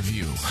to serve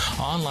you.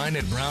 Online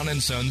at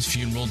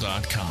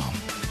brownandsonsfuneral.com.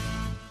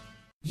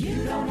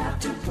 You don't have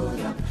to put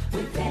up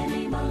with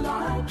any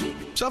malarkey.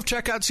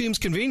 Self-checkout seems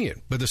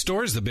convenient, but the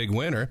store is the big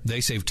winner.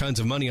 They save tons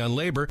of money on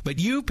labor, but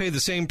you pay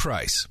the same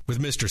price.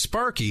 With Mr.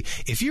 Sparky,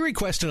 if you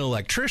request an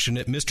electrician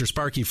at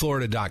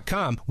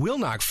MrSparkyFlorida.com, we'll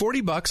knock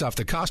 $40 off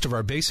the cost of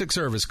our basic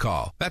service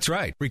call. That's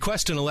right.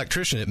 Request an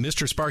electrician at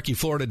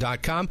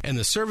MrSparkyFlorida.com, and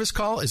the service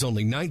call is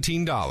only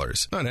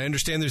 $19. And I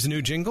understand there's a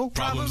new jingle.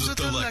 Problems with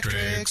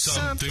electric,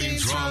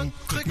 something's wrong.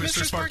 Click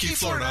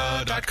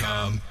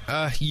MrSparkyFlorida.com.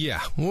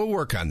 Yeah, we'll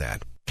work on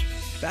that.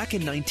 Back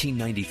in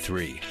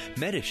 1993,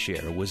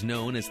 Medi-Share was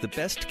known as the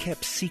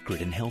best-kept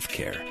secret in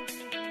healthcare.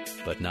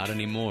 But not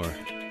anymore.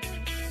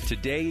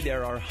 Today,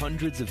 there are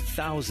hundreds of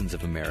thousands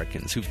of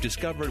Americans who've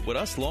discovered what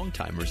us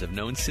long-timers have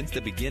known since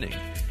the beginning.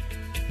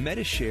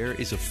 Medi-Share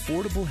is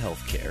affordable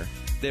healthcare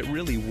that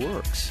really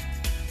works.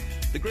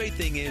 The great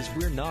thing is,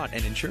 we're not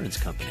an insurance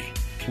company.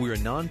 We're a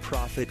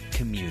nonprofit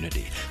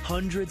community.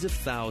 Hundreds of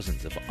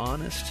thousands of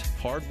honest,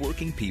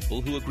 hardworking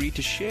people who agree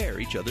to share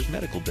each other's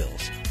medical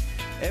bills.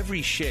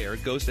 Every share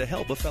goes to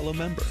help a fellow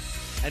member.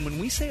 And when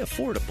we say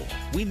affordable,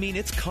 we mean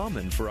it's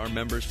common for our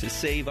members to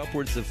save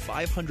upwards of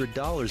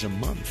 $500 a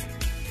month.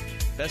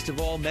 Best of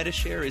all,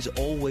 Medi-Share is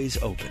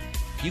always open.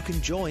 You can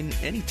join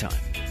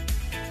anytime.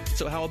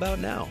 So how about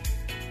now?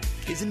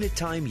 Isn't it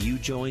time you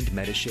joined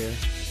Medi-Share?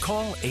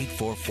 Call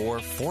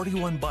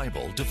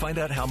 844-41-BIBLE to find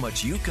out how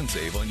much you can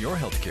save on your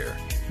health care.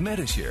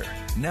 Medi-Share,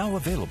 now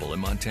available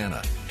in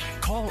Montana.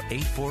 Call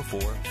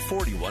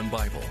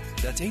 844-41-BIBLE.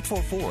 That's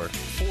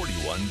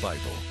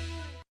 844-41-BIBLE.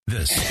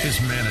 This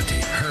is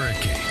Manatee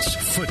Hurricanes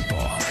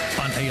football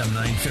on AM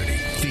 930.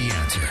 The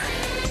Answer.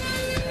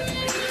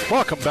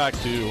 Welcome back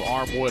to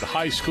Armwood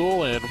High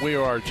School, and we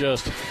are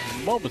just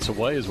moments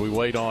away as we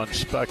wait on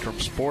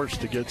Spectrum Sports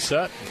to get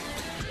set.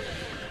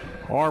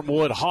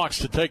 Armwood Hawks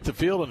to take the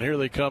field, and here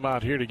they come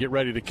out here to get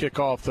ready to kick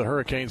off. The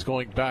Hurricanes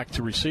going back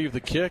to receive the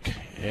kick.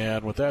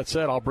 And with that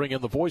said, I'll bring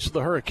in the voice of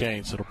the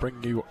Hurricanes. It'll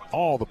bring you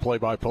all the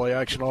play-by-play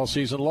action all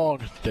season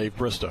long, Dave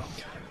Bristow.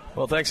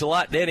 Well, thanks a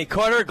lot, Danny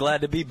Carter.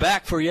 Glad to be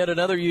back for yet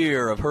another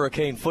year of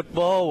Hurricane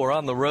football. We're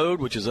on the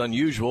road, which is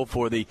unusual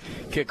for the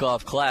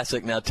Kickoff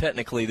Classic. Now,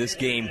 technically, this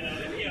game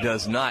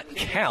does not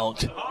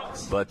count,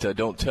 but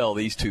don't tell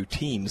these two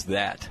teams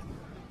that.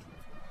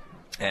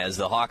 As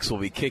the Hawks will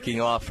be kicking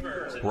off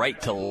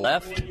right to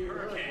left,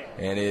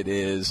 and it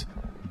is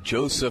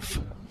Joseph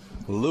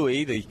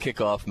Louis, the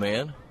kickoff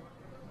man,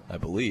 I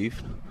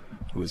believe,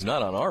 who is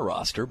not on our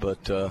roster,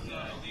 but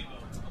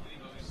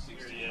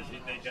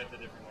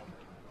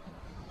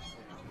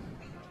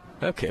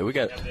okay, we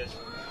got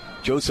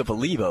Joseph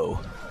Olivo.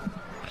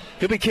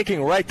 He'll be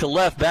kicking right to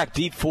left, back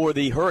deep for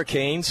the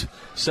Hurricanes.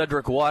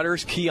 Cedric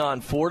Waters, Keon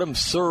Fordham,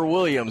 Sir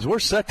Williams. We're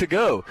set to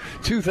go.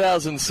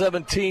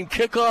 2017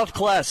 Kickoff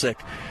Classic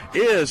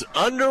is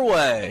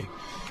underway.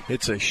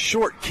 It's a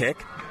short kick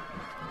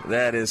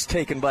that is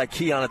taken by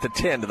Keon at the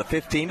 10, to the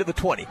 15, to the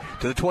 20,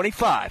 to the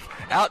 25,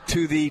 out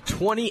to the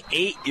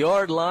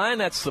 28-yard line.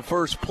 That's the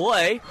first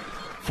play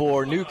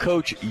for new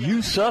coach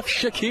Yusuf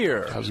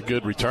Shakir. That was a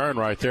good return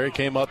right there. He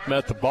came up,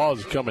 met the ball,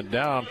 he's coming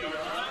down,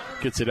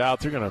 gets it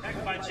out. They're going to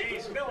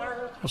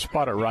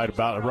spot it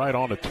right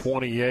on the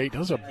 28. That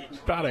was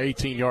about an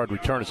 18-yard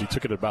return as he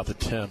took it at about the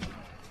 10.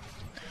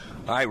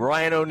 All right,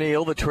 Ryan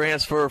O'Neal, the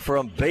transfer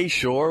from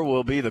Bayshore,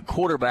 will be the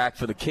quarterback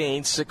for the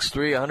Canes,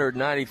 6'3",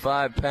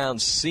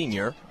 195-pound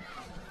senior.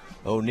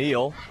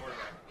 O'Neal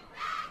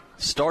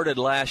started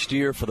last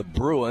year for the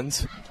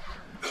Bruins.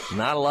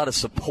 Not a lot of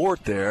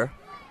support there,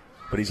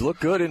 but he's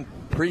looked good in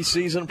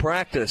preseason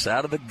practice.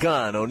 Out of the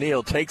gun,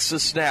 O'Neal takes the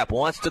snap,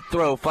 wants to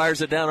throw,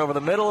 fires it down over the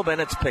middle, and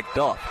it's picked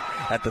off.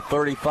 At the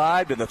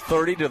 35, to the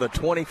 30, to the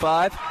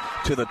 25,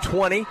 to the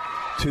 20,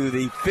 to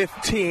the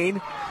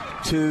 15,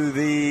 to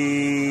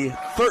the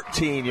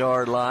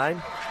 13-yard line.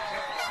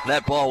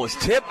 That ball was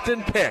tipped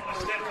and picked.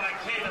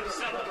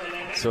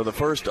 So the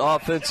first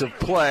offensive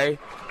play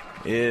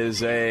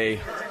is a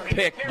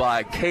pick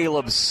by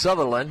Caleb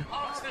Sutherland,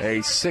 a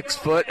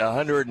 6-foot,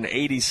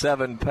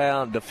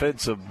 187-pound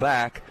defensive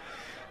back.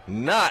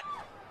 Not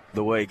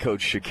the way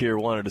Coach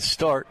Shakir wanted to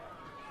start.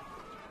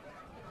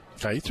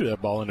 He threw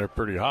that ball in there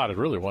pretty hot. It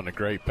really wasn't a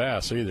great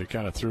pass either.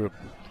 Kind of threw it,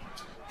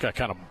 got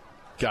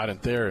in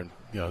there, and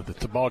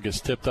the ball gets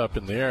tipped up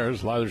in the air.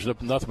 There's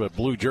nothing but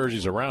blue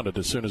jerseys around it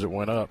as soon as it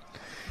went up.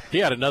 He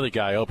had another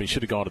guy open. He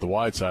should have gone to the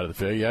wide side of the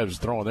field. He was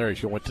throwing there.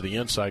 He went to the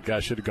inside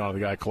guy. Should have gone to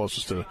the guy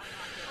closest to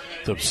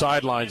the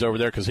sidelines over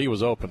there because he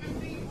was open.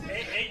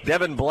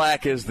 Devin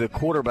Black is the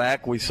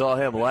quarterback. We saw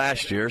him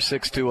last year,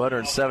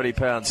 6'2",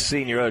 170-pound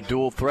senior, a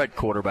dual-threat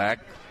quarterback.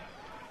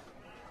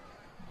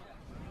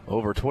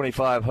 Over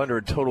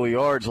 2,500 total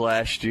yards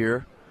last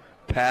year,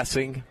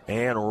 passing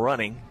and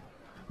running.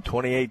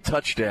 28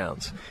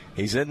 touchdowns.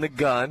 He's in the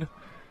gun.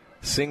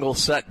 Single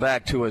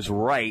setback to his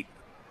right.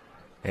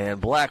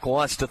 And Black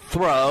wants to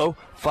throw.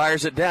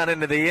 Fires it down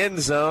into the end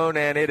zone,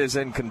 and it is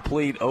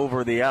incomplete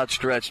over the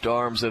outstretched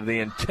arms of the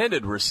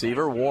intended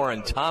receiver,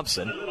 Warren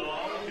Thompson.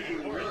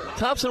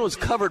 Thompson was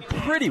covered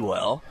pretty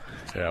well.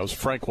 Yeah, it was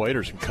Frank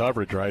Waiters in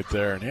coverage right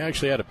there, and he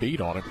actually had a beat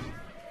on him.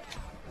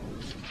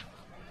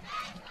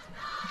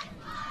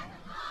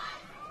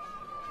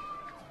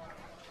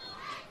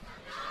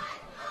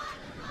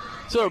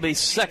 So it'll be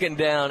 2nd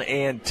down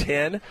and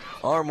 10.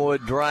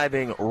 Armwood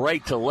driving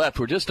right to left.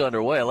 We're just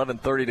underway.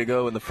 11:30 to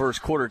go in the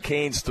first quarter.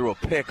 Canes threw a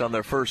pick on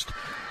their first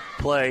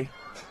play,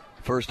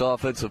 first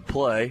offensive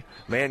play.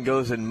 Man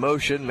goes in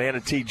motion.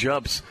 Manatee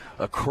jumps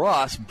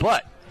across,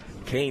 but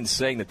Canes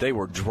saying that they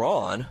were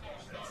drawn.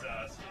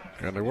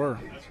 And they were.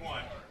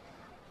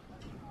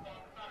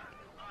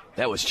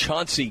 That was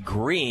Chauncey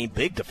Green.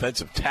 Big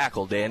defensive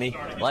tackle, Danny.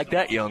 Like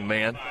that young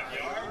man.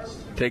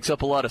 Takes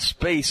up a lot of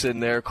space in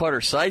there.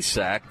 Carter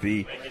Sysak,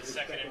 the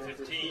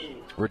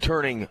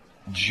returning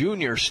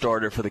junior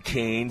starter for the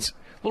Canes,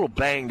 a little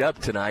banged up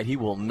tonight. He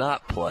will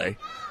not play.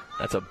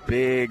 That's a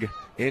big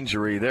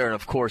injury there. And,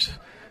 of course,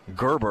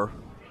 Gerber,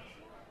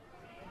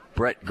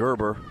 Brett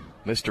Gerber,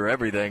 Mr.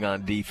 Everything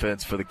on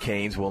defense for the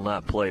Canes, will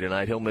not play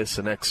tonight. He'll miss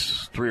the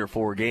next 3 or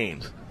 4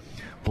 games.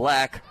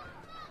 Black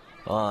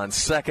on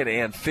 2nd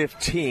and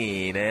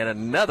 15, and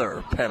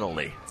another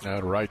penalty.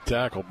 That right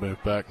tackle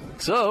moved back.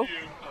 So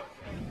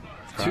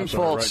 2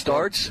 false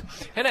starts,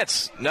 and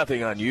that's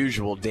nothing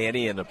unusual,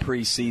 Danny, in a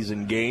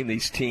preseason game.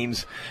 These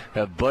teams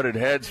have butted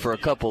heads for a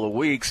couple of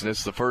weeks, and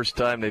it's the first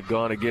time they've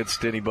gone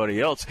against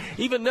anybody else,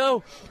 even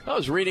though I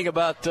was reading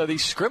about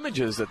these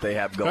scrimmages that they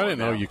have going on. I didn't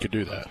know you could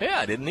do that. Yeah,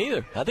 I didn't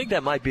either. I think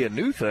that might be a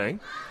new thing.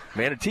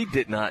 Manatee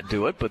did not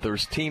do it, but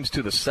there's teams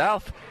to the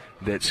south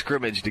that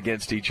scrimmaged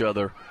against each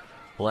other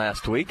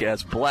last week,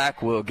 as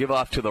Black will give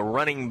off to the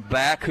running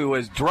back, who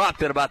has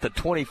dropped at about the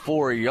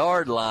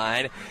 24-yard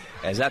line,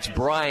 as that's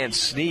Brian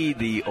Sneed,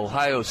 the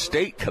Ohio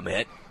State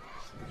commit.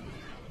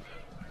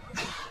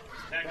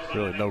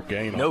 Really no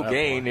gain. No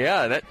gain,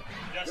 yeah. That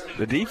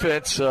the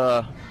defense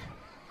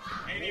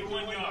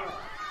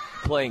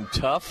playing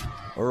tough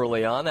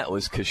early on. That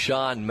was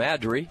Kashawn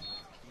Madry.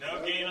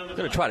 Going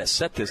to try to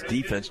set this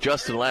defense.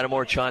 Justin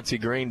Lattimore, Chauncey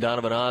Green,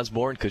 Donovan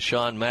Osborne,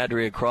 Kashawn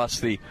Madry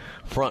across the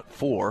front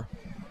 4.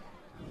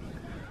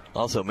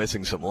 Also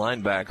missing some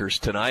linebackers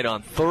tonight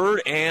on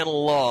 3rd and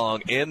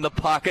long. In the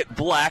pocket,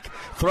 Black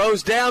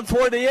throws down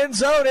for the end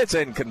zone. It's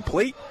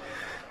incomplete,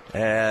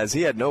 as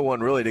he had no one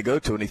really to go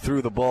to, and he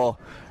threw the ball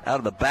out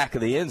of the back of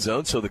the end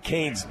zone. So the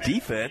Canes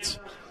defense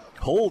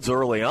holds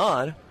early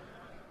on.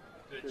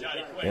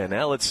 And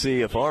now let's see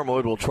if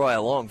Armwood will try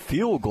a long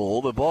field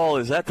goal. The ball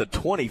is at the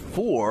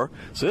 24,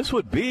 so this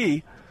would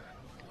be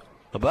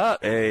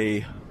about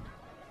a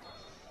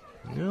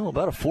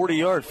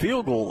 40-yard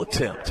field goal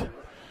attempt.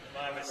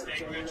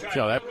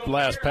 Yeah, that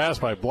last pass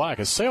by Black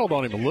has sailed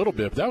on him a little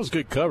bit, but that was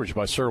good coverage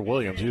by Sir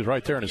Williams. He was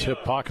right there in his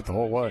hip pocket the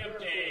whole way.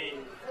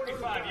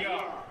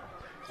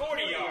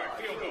 40-yard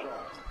field goal.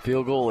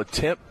 Field goal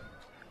attempt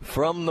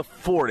from the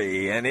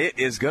 40, and it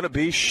is going to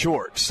be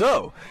short.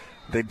 So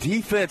the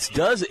defense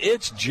does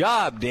its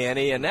job,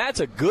 Danny, and that's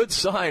a good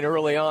sign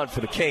early on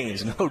for the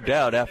Canes, no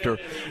doubt. After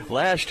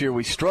last year,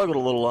 we struggled a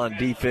little on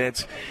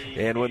defense,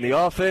 and when the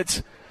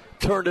offense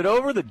turned it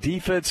over, the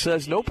defense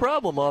says, no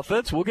problem,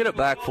 offense, we'll get it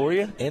back for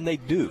you, and they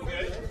do.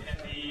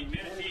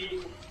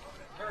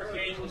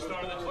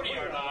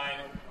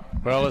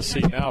 Well, let's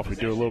see now if we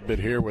do a little bit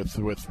here with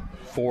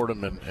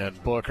Fordham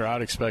and Booker.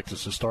 I'd expect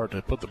us to start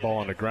to put the ball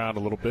on the ground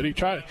a little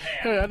bit.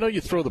 I know you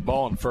throw the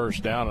ball on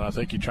 1st down, and I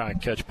think you try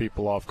and catch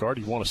people off guard.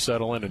 You want to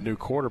settle in a new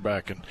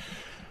quarterback, and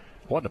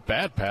it wasn't a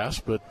bad pass,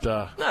 but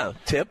no,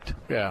 tipped.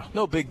 Yeah,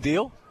 no big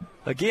deal.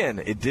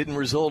 Again, it didn't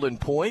result in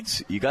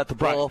points. You got the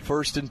ball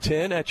 1st and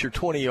 10 at your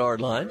 20-yard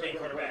line.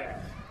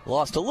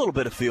 Lost a little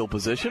bit of field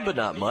position, but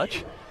not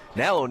much.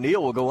 Now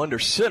O'Neal will go under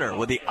center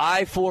with the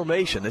I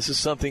formation. This is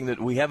something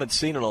that we haven't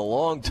seen in a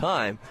long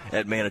time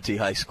at Manatee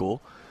High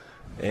School.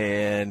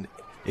 And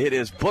it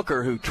is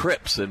Booker who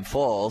trips and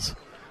falls,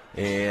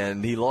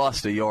 and he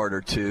lost a yard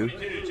or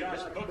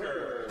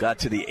 2. Got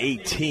to the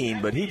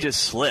 18, but he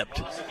just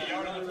slipped.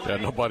 Yeah,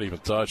 nobody even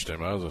touched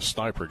him. That was a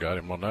sniper got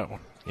him on that one.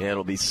 Yeah,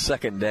 it'll be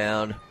 2nd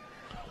down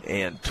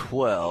and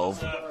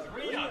 12.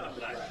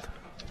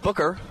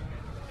 Booker,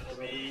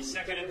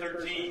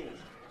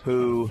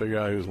 who the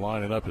guy who's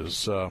lining up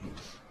is the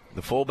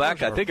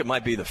fullback. I think it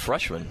might be the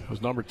freshman. It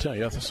was number 10.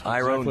 Yeah, that's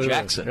Iron exactly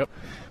Jackson. Yep.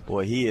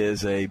 Boy, he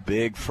is a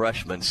big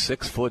freshman,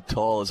 6 foot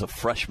tall as a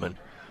freshman.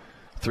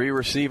 3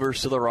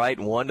 receivers to the right,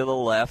 1 to the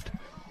left.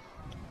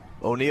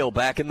 O'Neal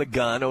back in the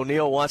gun.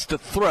 O'Neal wants to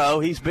throw.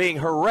 He's being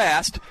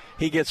harassed.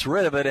 He gets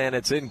rid of it, and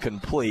it's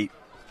incomplete.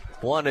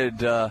 Wanted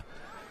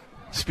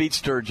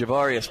speedster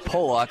Javarius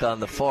Pollock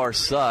on the far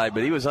side,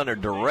 but he was under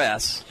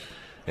duress.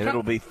 and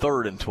it'll be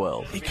 3rd and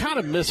 12. He kind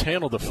of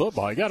mishandled the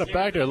football. He got it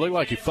back there. It looked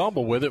like he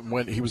fumbled with it. And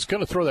when he was going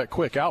to throw that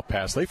quick out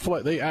pass,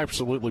 they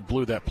absolutely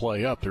blew that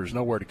play up. There's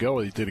nowhere to go.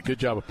 He did a good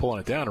job of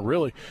pulling it down and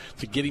really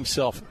to get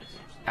himself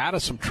out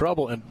of some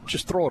trouble and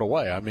just throw it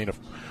away. I mean, if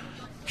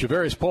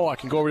Javarius Pollock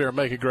can go over there and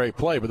make a great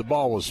play, but the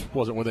ball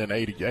wasn't within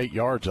 8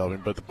 yards of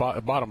him. But the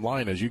bottom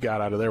line is you got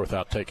out of there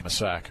without taking a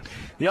sack.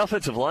 The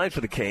offensive line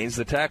for the Canes,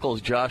 the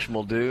tackles Josh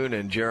Muldoon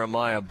and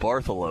Jeremiah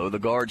Bartholow. The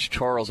guards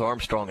Charles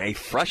Armstrong, a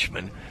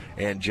freshman,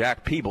 and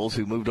Jack Peebles,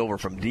 who moved over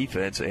from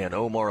defense, and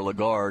Omar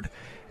Lagarde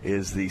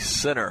is the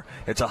center.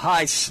 It's a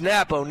high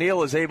snap.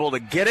 O'Neal is able to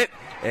get it,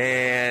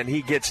 and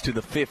he gets to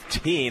the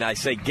 15. I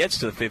say gets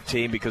to the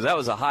 15 because that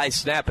was a high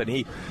snap, and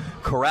he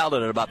corralled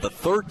it at about the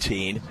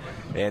 13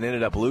 and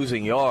ended up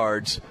losing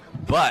yards.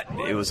 But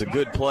it was a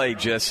good play,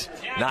 just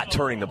not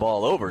turning the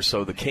ball over.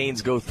 So the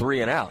Canes go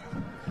 3 and out.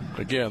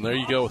 Again, there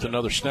you go with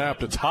another snap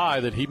that's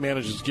high that he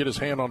manages to get his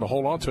hand on to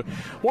hold on to.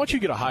 Once you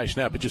get a high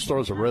snap, it just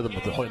throws a rhythm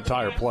of the whole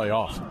entire play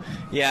off.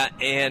 Yeah,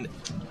 and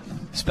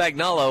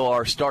Spagnuolo,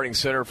 our starting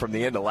center from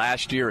the end of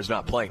last year, is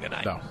not playing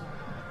tonight. No.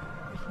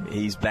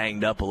 He's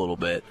banged up a little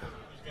bit.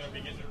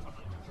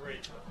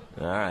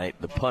 All right,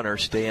 the punter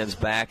stands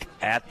back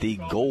at the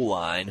goal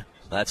line.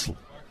 That's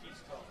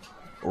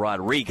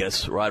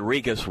Rodriguez.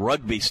 Rodriguez,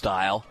 rugby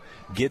style,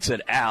 gets it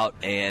out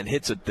and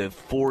hits at the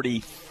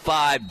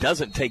 45.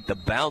 Doesn't take the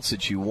bounce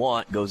that you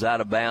want. Goes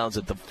out of bounds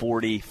at the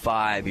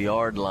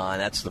 45-yard line.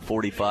 That's the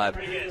 45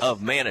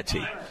 of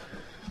Manatee.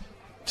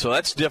 So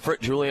that's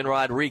different. Julian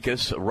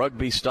Rodriguez, a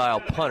rugby-style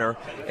punter.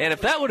 And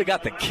if that would have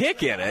got the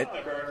kick in it,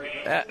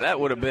 that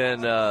would have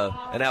been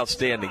an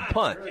outstanding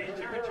punt.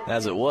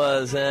 As it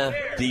was,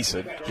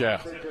 decent.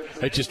 Yeah,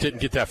 it just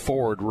didn't get that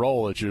forward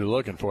roll that you're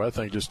looking for. That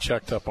thing just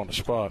checked up on the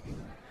spot.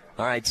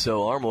 All right,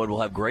 so Armwood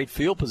will have great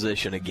field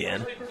position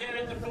again.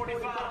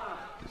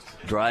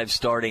 Drive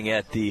starting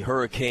at the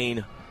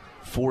Hurricane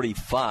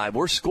 45.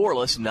 We're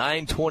scoreless,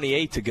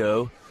 9:28 to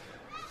go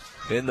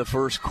in the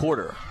first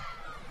quarter.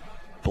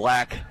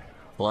 Black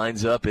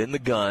lines up in the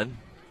gun.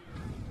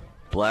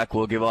 Black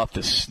will give off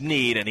to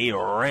Snead, and he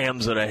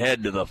rams it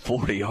ahead to the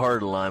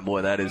 40-yard line.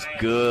 Boy, that is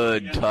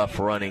good, tough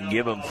running.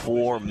 Give him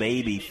 4,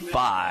 maybe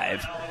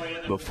 5,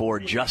 before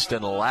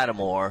Justin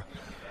Lattimore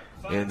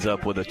ends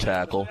up with a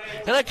tackle.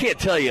 And I can't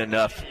tell you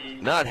enough,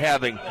 not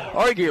having,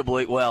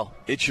 arguably, well,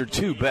 it's your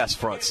 2 best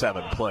front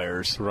 7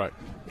 players. Right.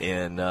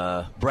 In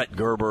Brett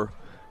Gerber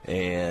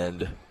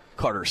and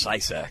Carter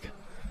Sysak.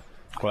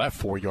 Well, that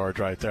 4 yards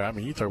right there. I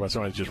mean, you talk about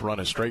somebody just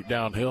running straight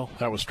downhill.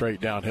 That was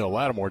straight downhill.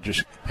 Lattimore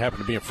just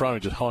happened to be in front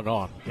and just hung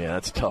on. Yeah,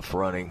 that's tough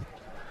running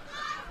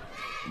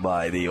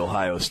by the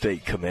Ohio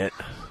State commit.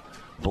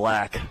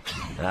 Black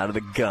out of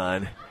the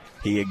gun.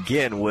 He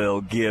again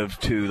will give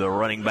to the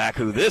running back,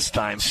 who this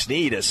time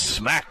Snead is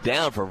smacked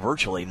down for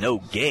virtually no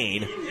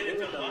gain.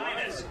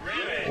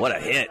 What a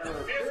hit.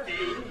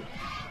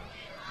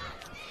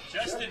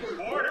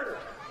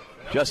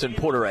 Justin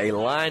Porter, a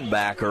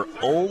linebacker,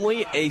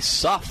 only a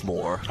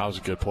sophomore. That was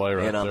a good play right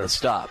there. And on the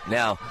stop.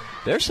 Now,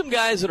 there's some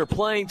guys that are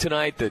playing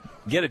tonight that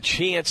get a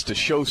chance to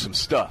show some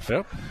stuff.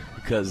 Yep.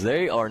 Because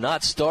they are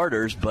not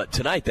starters, but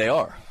tonight they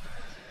are.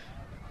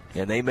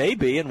 And they may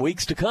be in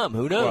weeks to come.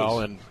 Who knows? Well,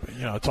 and,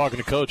 talking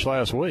to Coach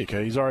last week,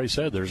 he's already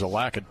said there's a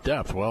lack of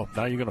depth. Well,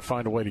 now you're going to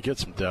find a way to get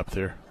some depth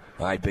here.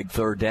 All right, big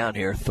third down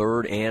here,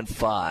 3rd and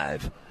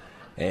 5.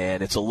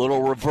 And it's a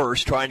little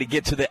reverse, trying to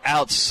get to the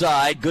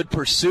outside. Good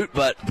pursuit,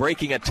 but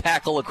breaking a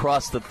tackle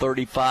across the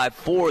 35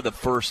 for the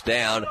first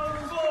down.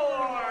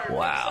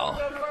 Wow.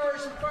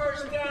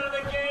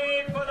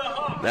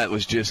 That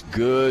was just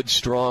good,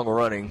 strong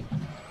running.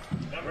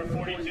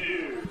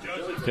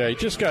 Yeah, he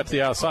just got to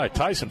the outside.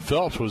 Tyson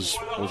Phelps was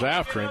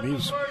after him. He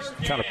was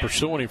kind of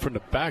pursuing him from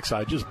the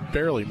backside, just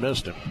barely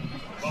missed him.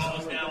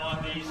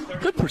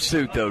 Good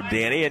pursuit, though,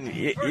 Danny, and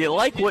you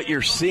like what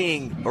you're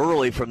seeing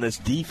early from this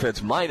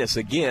defense, minus,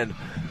 again,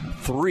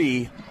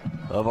 3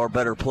 of our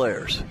better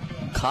players.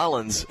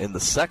 Collins in the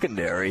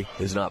secondary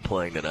is not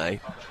playing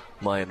tonight.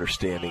 My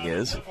understanding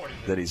is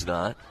that he's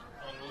not.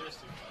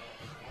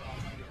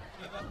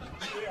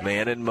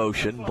 Man in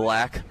motion.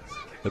 Black,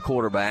 the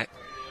quarterback,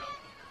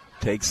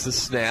 takes the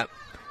snap.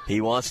 He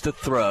wants to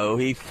throw.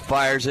 He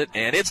fires it,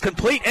 and it's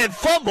complete and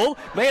fumble.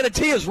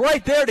 Manatee is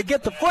right there to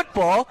get the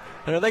football.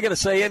 And are they going to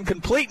say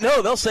incomplete?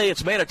 No, they'll say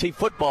it's Manatee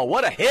football.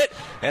 What a hit,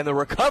 and the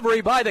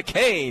recovery by the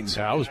Canes.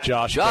 That was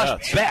Josh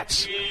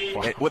Betts.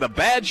 With a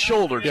bad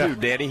shoulder, too,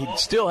 Danny. He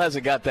still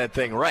hasn't got that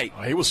thing right.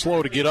 He was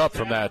slow to get up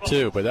from that,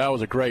 too, but that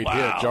was a great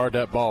hit. Jarred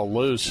that ball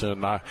loose,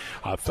 and I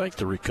think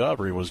the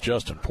recovery was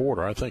Justin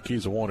Porter. I think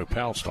he's the one who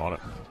pounced on it.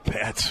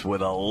 Betts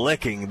with a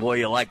licking. Boy,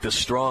 you like the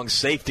strong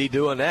safety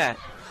doing that.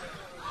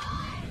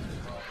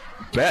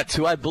 Betts,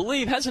 who I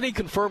believe, hasn't he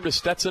confirmed to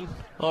Stetson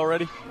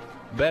already?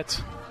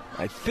 Betts?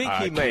 I think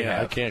he may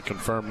have. I can't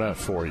confirm that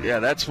for you. Yeah,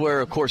 that's where,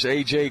 of course,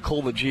 A.J.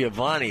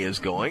 Colma-Giovanni is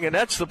going, and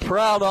that's the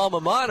proud alma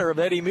mater of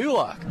Eddie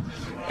Mulock.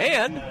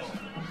 And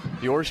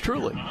yours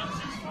truly.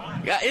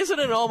 Yeah, isn't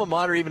it an alma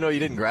mater even though you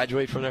didn't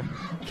graduate from there?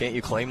 Can't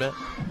you claim that?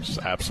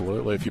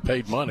 Absolutely. If you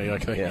paid money, I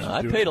think. Yeah,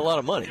 I paid a lot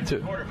of money,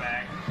 too.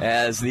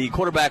 as the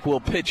quarterback will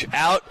pitch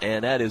out,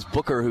 and that is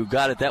Booker who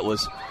got it. That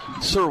was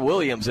Sir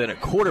Williams in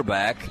at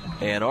quarterback,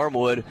 and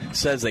Armwood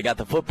says they got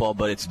the football,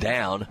 but it's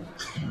down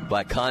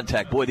by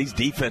contact. Boy, these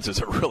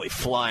defenses are really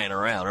flying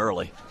around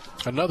early.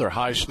 Another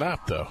high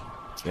snap, though.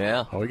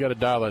 Yeah. Well, we got to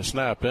dial that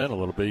snap in a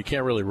little bit. You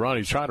can't really run.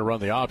 He's trying to run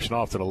the option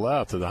off to the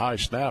left of the high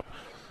snap.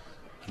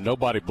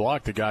 Nobody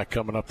blocked the guy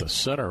coming up the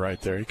center right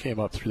there. He came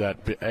up through that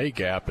A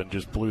gap and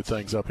just blew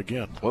things up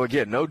again. Well,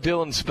 again, no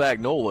Dylan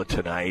Spagnola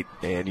tonight,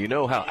 and you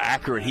know how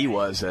accurate he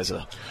was as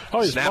a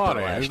he's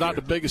snapper. He's not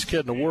the biggest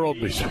kid in the world,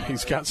 but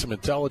he's got some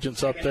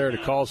intelligence up there to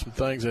call some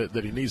things that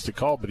he needs to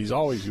call, but he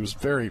was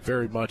very,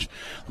 very much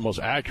the most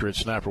accurate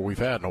snapper we've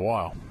had in a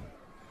while.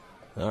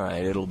 All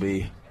right, it'll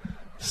be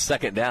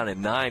 2nd down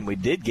and 9. We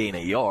did gain a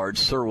yard.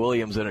 Sir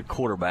Williams in at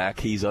quarterback.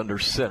 He's under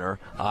center.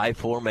 I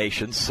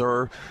formation.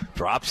 Sir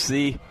drops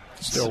the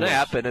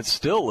snap, loose. And it's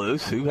still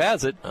loose. Who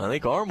has it? I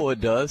think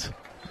Armwood does.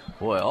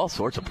 Boy, all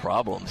sorts of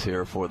problems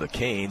here for the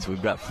Canes.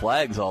 We've got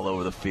flags all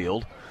over the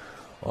field.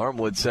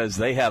 Armwood says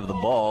they have the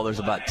ball. There's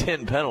about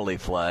 10 penalty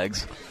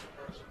flags.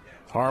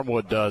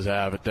 Armwood does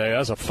have it.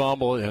 That's a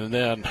fumble, and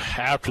then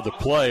after the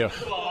play,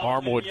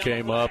 Armwood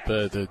came up.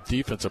 The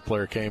defensive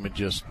player came and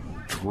just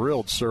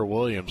drilled Sir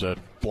Williams a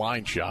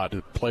blind shot.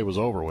 The play was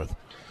over with.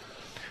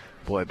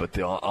 Boy, but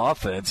the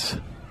offense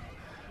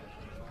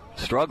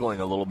struggling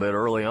a little bit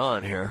early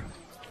on here.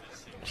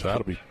 So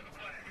that'll be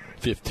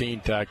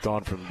 15 tacked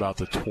on from about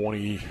the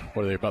 20.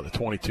 What are they, about the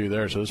 22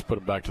 there? So let's put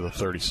them back to the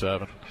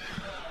 37.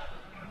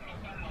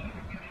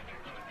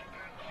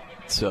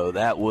 So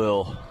that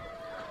will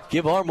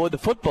give Armwood the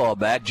football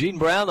back. Gene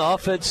Brown, the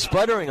offense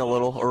sputtering a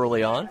little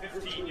early on.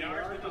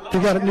 We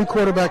got a new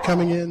quarterback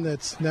coming in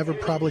that's never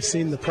probably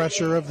seen the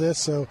pressure of this.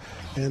 So,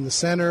 and the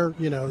center,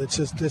 it's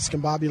just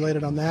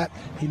discombobulated on that.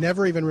 He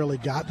never even really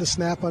got the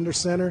snap under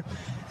center.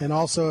 And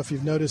also, if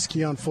you've noticed,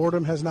 Keon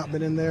Fordham has not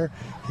been in there.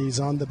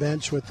 He's on the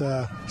bench with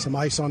some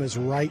ice on his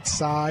right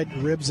side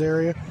ribs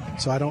area.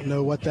 So I don't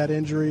know what that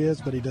injury is,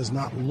 but he does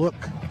not look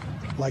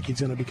like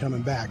he's going to be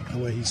coming back the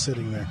way he's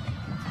sitting there.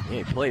 Yeah,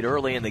 he played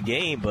early in the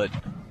game, but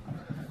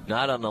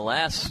not on the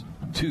last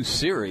 2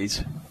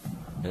 series.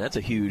 And that's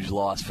a huge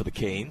loss for the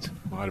Canes.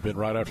 Might have been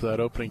right after that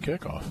opening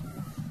kickoff.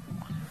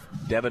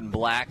 Devin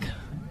Black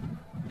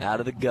out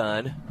of the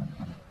gun.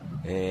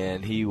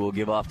 And he will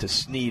give off to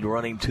Sneed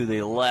running to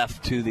the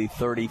left to the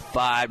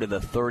 35 to the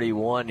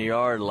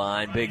 31-yard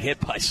line. Big hit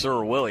by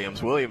Sir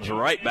Williams. Williams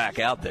right back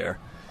out there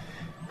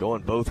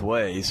going both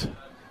ways.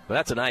 But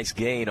that's a nice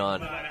gain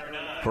on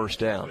 1st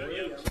down.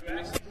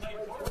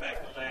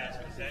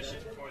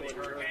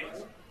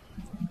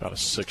 About a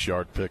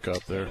 6-yard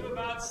pickup there.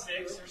 About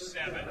 6 or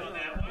 7 on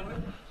that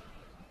one.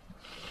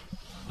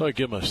 I'll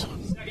give him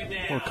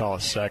we'll call it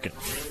 2nd.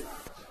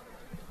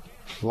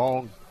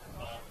 Long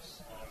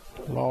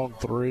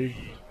 3,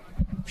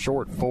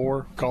 short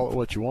 4. Call it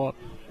what you want.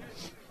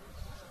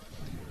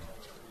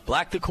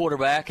 Black, the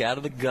quarterback, out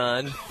of the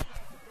gun.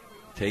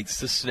 Takes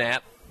the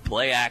snap.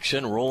 Play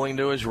action, rolling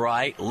to his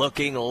right.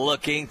 Looking,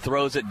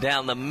 throws it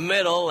down the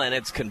middle, and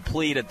it's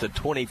complete at the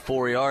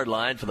 24-yard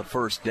line for the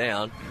 1st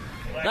down.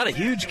 Not a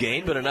huge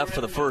gain, but enough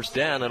for the 1st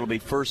down. It'll be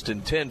 1st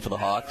and 10 for the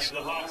Hawks.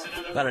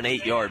 About an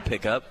 8-yard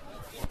pickup.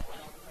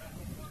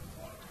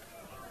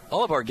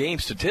 All of our game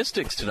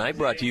statistics tonight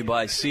brought to you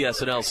by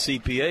CSNL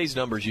CPAs,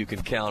 numbers you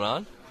can count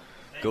on.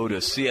 Go to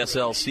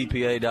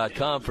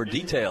CSLCPA.com for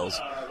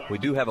details. We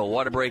do have a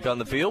water break on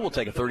the field. We'll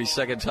take a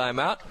 30-second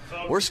timeout.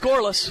 We're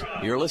scoreless.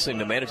 You're listening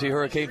to Manatee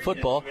Hurricane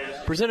Football,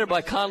 presented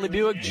by Conley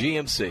Buick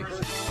GMC.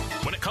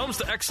 When it comes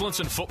to excellence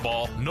in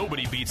football,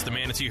 nobody beats the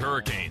Manatee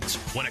Hurricanes.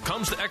 When it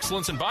comes to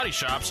excellence in body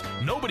shops,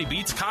 nobody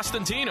beats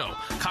Costantino.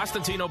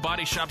 Costantino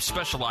Body Shop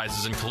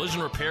specializes in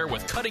collision repair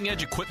with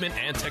cutting-edge equipment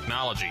and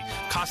technology.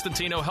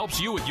 Costantino helps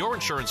you with your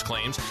insurance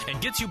claims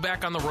and gets you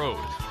back on the road.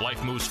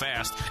 Life moves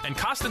fast, and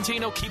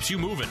Costantino keeps you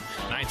moving.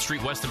 9th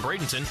Street West in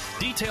Bradenton.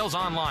 Details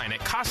online at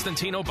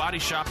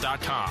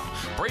CostantinoBodyShop.com.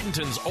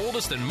 Bradenton's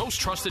oldest and most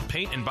trusted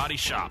paint and body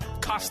shop.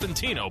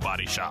 Costantino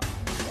Body Shop.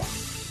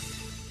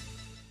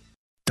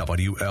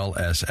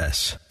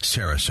 WLSS,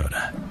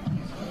 Sarasota.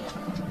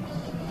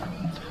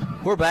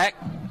 We're back.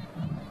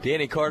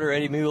 Danny Carter,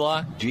 Eddie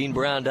Mulock, Gene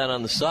Brown down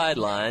on the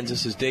sidelines.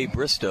 This is Dave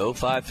Bristow.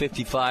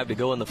 5:55 to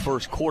go in the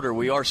 1st quarter.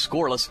 We are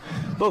scoreless.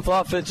 Both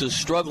offenses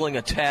struggling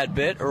a tad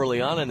bit early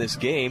on in this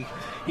game.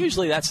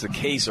 Usually that's the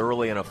case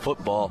early in a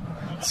football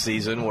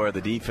season where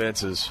the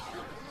defense is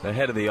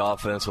ahead of the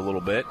offense a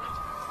little bit.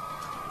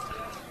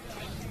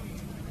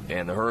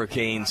 And the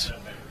Hurricanes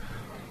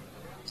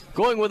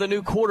going with a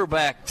new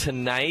quarterback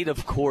tonight,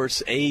 of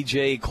course,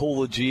 A.J.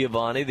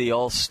 Colagiovanni, the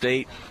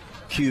All-State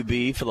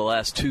QB for the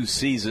last 2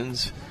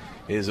 seasons,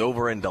 is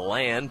over in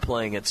DeLand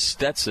playing at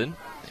Stetson.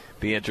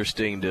 Be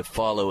interesting to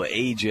follow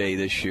A.J.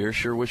 this year.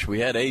 Sure wish we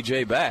had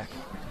A.J. back.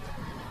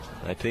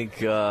 I think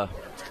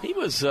he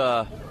was,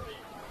 a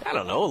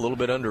little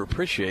bit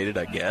underappreciated,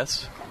 I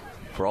guess,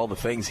 for all the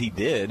things he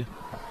did.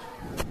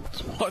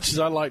 As much as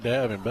I'd like to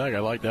have him back, I'd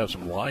like to have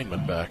some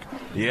linemen back.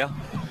 Yeah.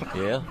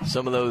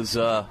 Some of those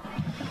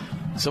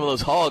some of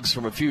those Hogs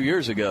from a few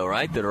years ago,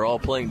 right, that are all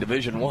playing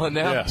Division I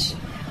now? Yes.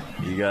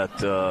 You got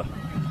the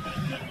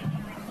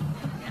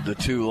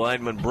two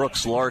linemen,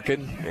 Brooks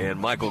Larkin and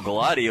Michael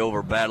Galati,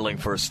 over battling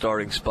for a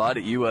starting spot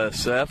at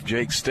USF.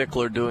 Jake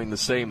Stickler doing the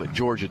same at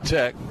Georgia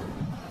Tech.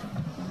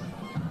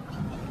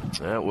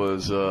 That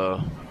was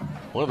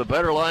one of the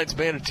better lines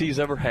Manatee's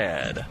ever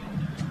had.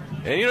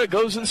 And, it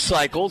goes in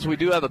cycles. We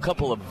do have a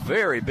couple of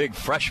very big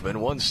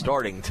freshmen, one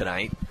starting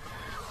tonight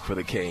for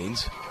the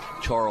Canes,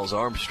 Charles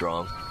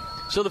Armstrong.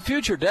 So the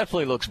future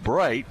definitely looks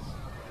bright.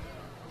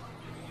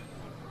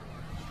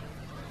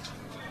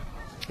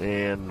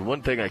 And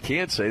one thing I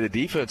can say, the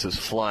defense is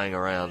flying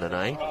around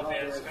tonight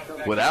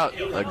without,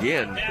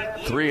 again,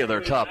 3 of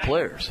their top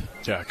players.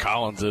 Yeah,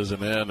 Collins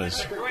isn't in. But,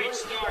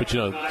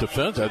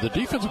 the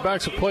defensive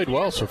backs have played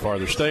well so far.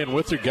 They're staying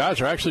with their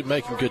guys. Are actually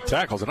making good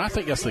tackles, and I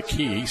think that's the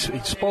key. He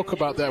spoke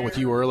about that with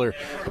you earlier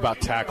about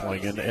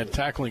tackling, and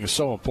tackling is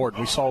so important.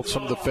 We saw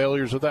some of the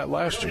failures of that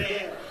last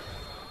year.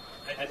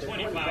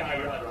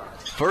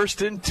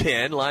 1st and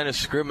 10, line of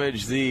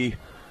scrimmage, the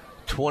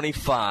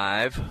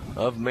 25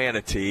 of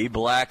Manatee.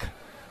 Black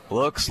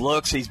looks.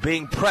 He's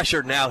being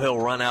pressured now. He'll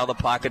run out of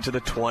the pocket to the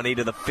 20,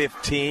 to the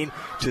 15,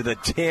 to the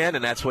 10,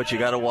 and that's what you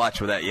got to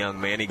watch with that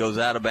young man. He goes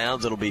out of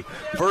bounds. It'll be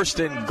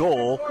 1st and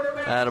goal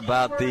at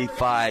about the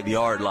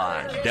 5-yard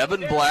line.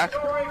 Devin Black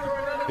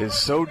is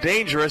so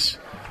dangerous.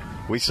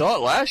 We saw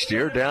it last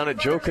year down at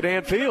Joe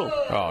Cadan Field.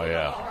 Oh,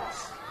 yeah.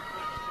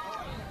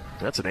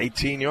 That's an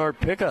 18-yard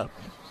pickup.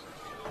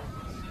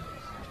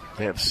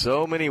 They have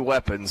so many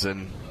weapons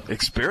and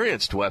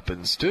experienced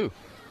weapons, too.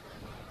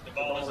 The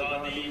ball is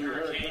on the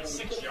Hurricane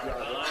 6-yard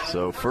line.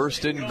 So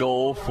 1st and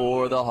goal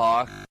for the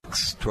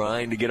Hawks,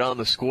 trying to get on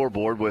the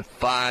scoreboard with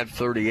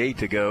 5:38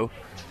 to go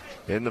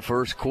in the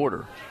first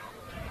quarter.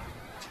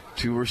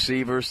 2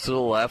 receivers to the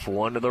left,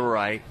 1 to the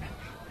right.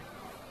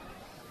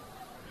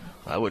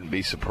 I wouldn't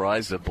be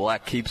surprised if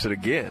Black keeps it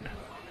again.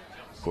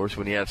 Of course,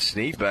 when you have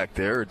Snead back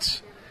there,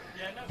 it's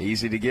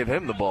easy to give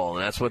him the ball,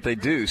 and that's what they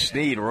do.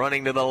 Snead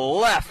running to the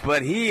left,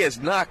 but he is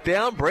knocked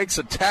down, breaks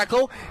a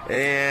tackle,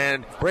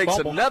 and breaks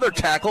another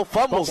tackle,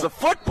 fumbles the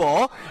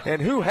football,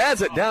 and who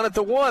has it down at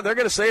the 1? They're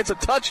going to say it's a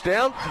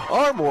touchdown,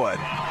 Armwood.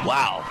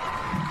 Wow.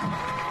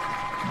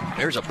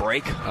 There's a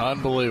break.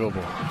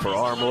 Unbelievable. For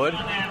Armwood.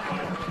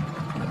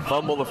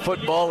 Fumble the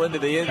football into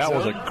the end zone. That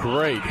was a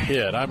great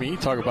hit. I mean, you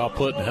talk about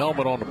putting a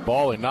helmet on the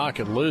ball and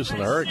knock it loose, and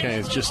the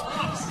Hurricanes just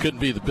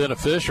couldn't be the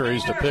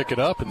beneficiaries to pick it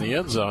up in the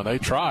end zone. They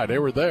tried. They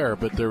were there,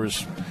 but there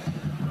was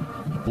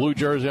a blue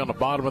jersey on the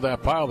bottom of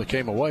that pile that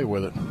came away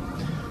with it.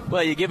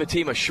 Well, you give a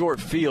team a short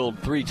field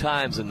 3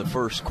 times in the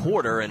first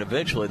quarter, and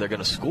eventually they're going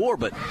to score,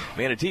 but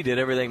Manatee did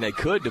everything they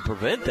could to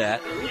prevent that,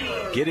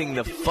 getting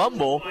the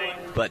fumble,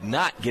 but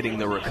not getting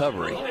the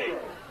recovery.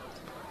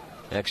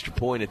 Extra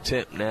point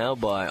attempt now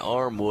by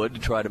Armwood to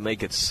try to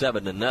make it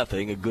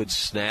 7-0. A good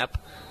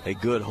snap, a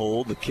good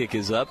hold. The kick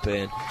is up,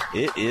 and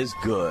it is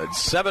good.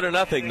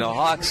 7-0. The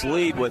Hawks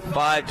lead with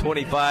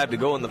 5:25 to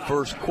go in the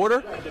first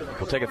quarter.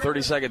 We'll take a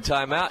 30-second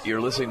timeout.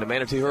 You're listening to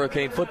Manatee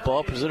Hurricane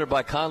Football, presented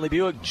by Conley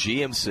Buick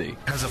GMC.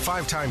 As a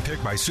 5-time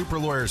pick by Super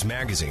Lawyers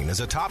Magazine, as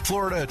a top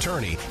Florida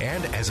attorney,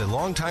 and as a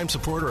longtime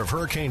supporter of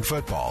Hurricane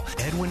football,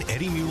 Edwin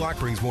Eddie Mulock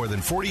brings more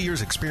than 40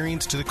 years'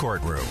 experience to the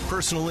courtroom.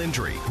 Personal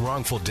injury,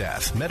 wrongful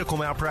death, medical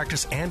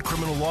malpractice, and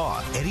criminal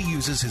law. Eddie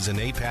uses his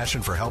innate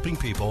passion for helping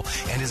people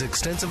and his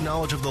extensive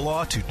knowledge of the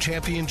law to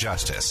champion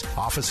justice.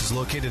 Office is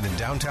located in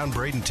downtown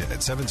Bradenton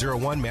at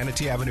 701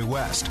 Manatee Avenue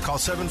West. Call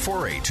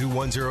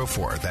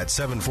 748-2104. That's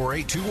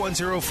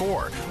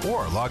 748-2104.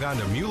 Or log on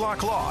to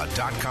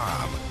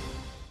MulockLaw.com.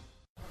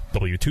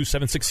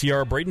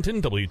 W276CR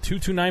Bradenton,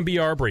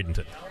 W229BR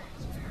Bradenton.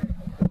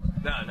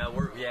 No,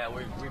 we've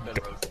been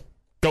rotating.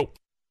 Go.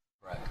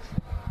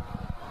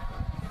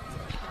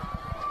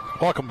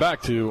 Welcome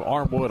back to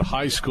Armwood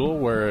High School,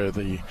 where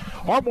the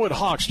Armwood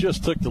Hawks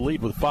just took the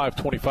lead with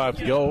 5:25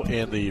 to go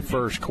in the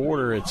first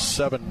quarter. It's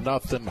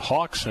 7-0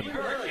 Hawks. And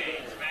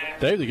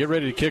Dave, they get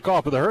ready to kick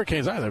off with the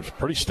Hurricanes. They're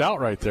pretty stout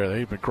right there.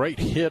 They have a great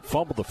hit,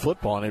 fumbled the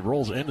football, and it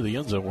rolls into the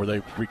end zone where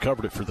they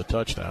recovered it for the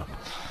touchdown.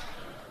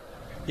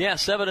 Yeah,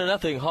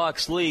 7-0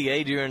 Hawks league.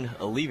 Adrian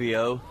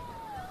Alivio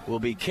will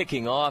be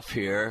kicking off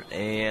here,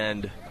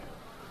 and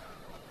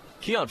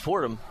Keon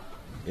Fordham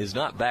is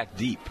not back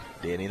deep.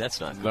 Danny, that's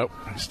not. Nope,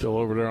 he's still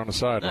over there on the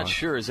sideline. Not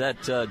sure. Is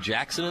that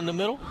Jackson in the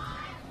middle?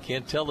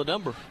 Can't tell the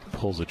number.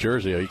 Pulls the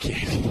jersey out. You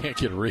can't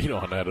get a read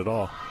on that at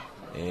all.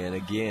 And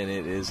again,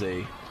 it is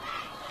a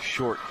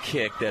short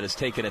kick that is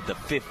taken at the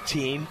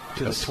 15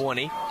 to the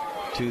 20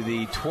 to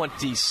the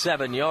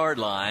 27-yard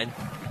line.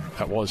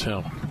 That was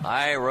him.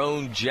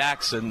 Iron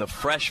Jackson, the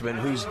freshman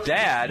whose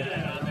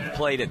dad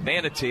played at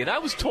Manatee. And I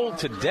was told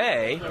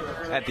today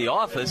at the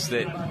office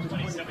that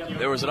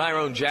there was an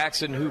Iron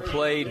Jackson who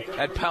played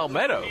at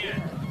Palmetto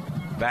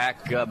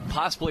back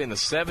possibly in the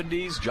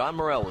 70s. John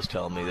Morrell was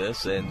telling me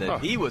this, and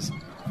that he was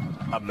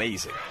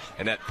amazing.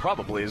 And that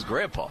probably is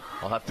Grandpa.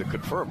 I'll have to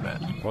confirm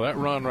that. Well, that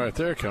run right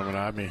there coming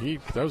out, I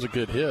mean, that was a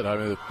good hit. I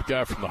mean, the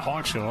guy from the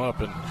Hawks going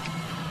up and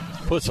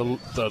puts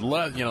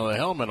the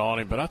helmet on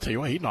him, but I'll tell you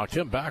what, he knocked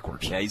him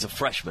backwards. Yeah, he's a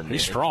freshman.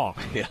 He's strong.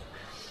 Yeah.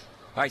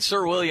 All right,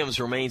 Sir Williams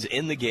remains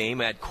in the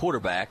game at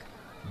quarterback.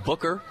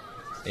 Booker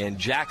and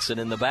Jackson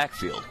in the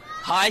backfield.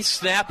 High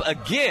snap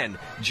again.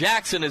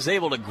 Jackson is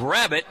able to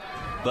grab it,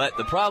 but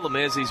the problem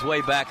is he's way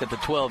back at the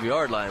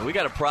 12-yard line. We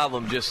got a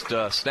problem just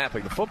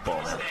snapping the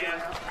football now.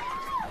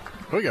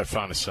 We got to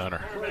find a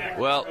center.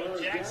 Well,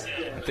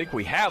 I think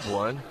we have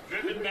one.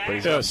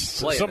 But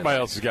somebody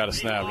else has got to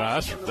snap. Now,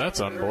 that's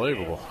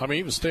unbelievable. I mean,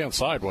 even stand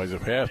sideways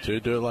if we have to.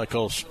 Do it like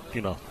those,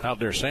 out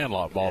there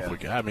Sandlot ball.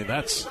 Yeah. I mean,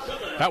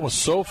 that was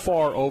so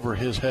far over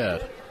his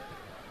head.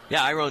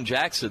 Yeah, Iron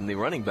Jackson, the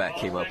running back,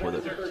 came up with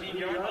it.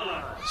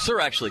 Sir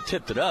actually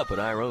tipped it up,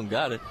 and Iron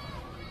got it.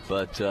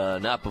 But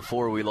not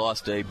before we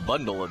lost a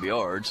bundle of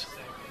yards.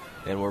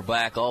 And we're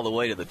back all the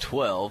way to the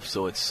 12,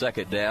 so it's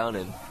second down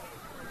and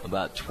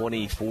about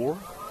 24.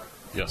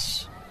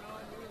 Yes.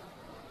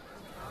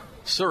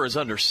 Sir is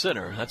under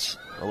center. That's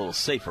a little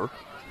safer.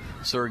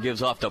 Sir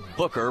gives off to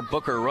Booker.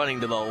 Booker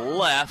running to the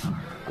left.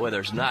 Boy,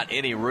 there's not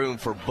any room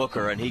for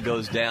Booker, and he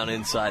goes down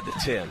inside the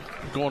 10.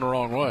 Going the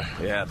wrong way.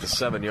 Yeah, at the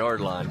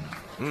 7-yard line.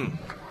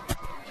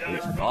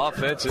 The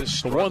offense is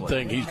struggling. The one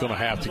thing he's going to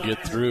have to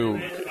get through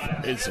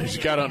is he's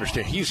got to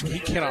understand he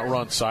cannot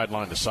run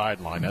sideline to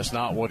sideline. That's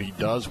not what he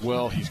does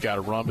well. He's got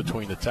to run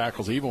between the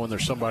tackles. Even when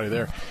there's somebody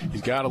there,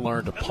 he's got to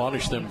learn to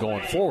punish them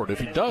going forward. If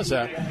he does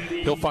that,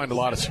 he'll find a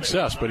lot of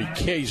success. But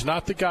he's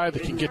not the guy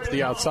that can get to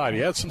the outside. He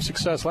had some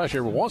success last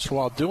year every once in a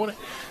while doing it,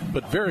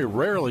 but very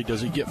rarely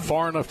does he get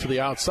far enough to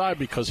the outside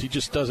because he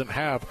just doesn't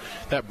have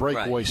that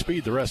breakaway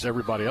speed the rest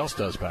everybody else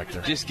does back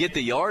there. Just get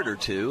the yard or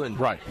two and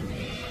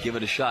give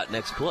it a shot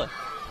next play.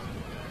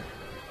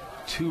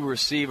 Two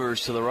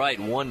receivers to the right,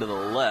 one to the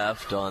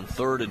left on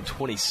 3rd and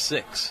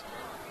 26.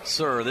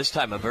 Sir, this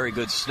time a very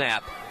good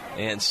snap,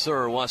 and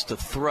Sir wants to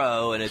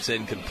throw, and it's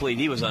incomplete.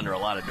 He was under a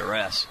lot of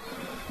duress.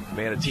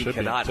 Manatee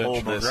cannot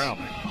hold this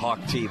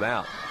Hawk team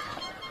out.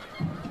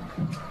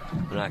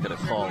 They're not going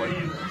to call it.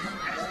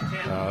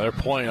 They're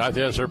pointing. I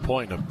guess they're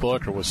pointing to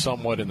Booker was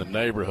somewhat in the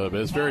neighborhood. But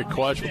it's very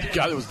questionable. The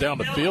guy that was down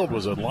the field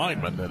was a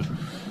lineman that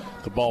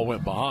the ball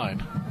went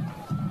behind.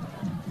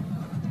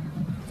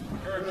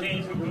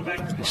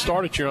 You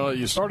started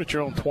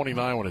your own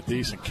 29 with a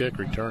decent kick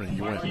return, and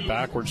you went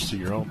backwards to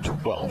your own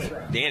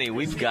 12. Danny,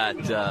 we've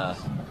got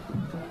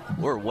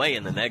we're way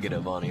in the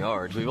negative on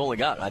yards. We've only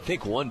got, I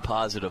think, one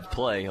positive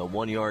play, a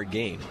 1-yard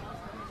gain.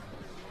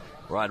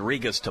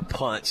 Rodriguez to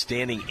punt,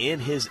 standing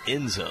in his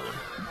end zone.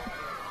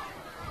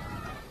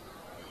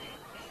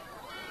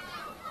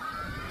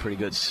 Pretty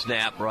good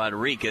snap.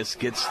 Rodriguez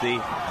gets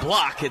the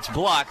block. It's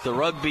blocked. The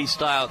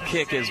rugby-style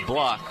kick is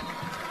blocked.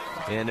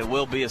 And it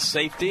will be a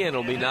safety, and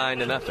it'll be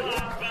 9-0.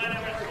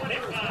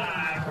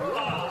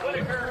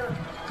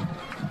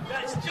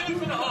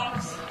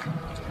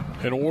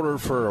 In order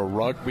for a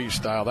rugby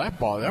style, that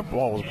ball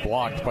was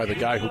blocked by the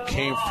guy who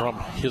came from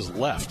his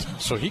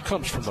left. So he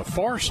comes from the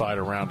far side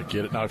around to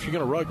get it. Now, if you're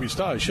going to rugby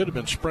style, he should have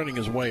been sprinting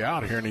his way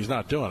out of here, and he's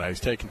not doing that.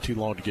 He's taking too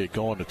long to get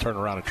going to turn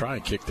around and try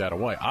and kick that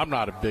away. I'm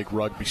not a big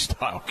rugby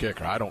style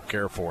kicker. I don't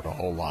care for it a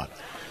whole lot.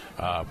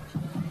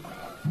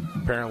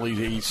 Apparently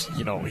he's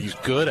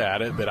good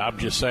at it, but I'm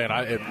just saying,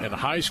 in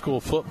high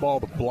school football,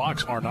 the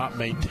blocks are not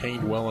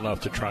maintained well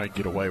enough to try and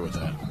get away with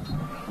that.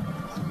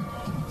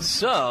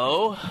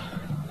 So,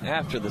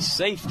 after the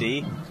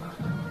safety,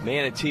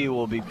 Manatee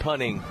will be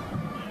punting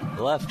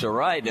left to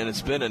right, and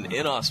it's been an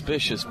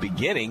inauspicious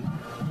beginning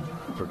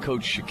for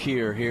Coach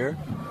Shakir here.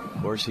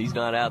 Of course, he's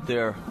not out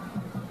there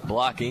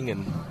blocking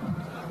and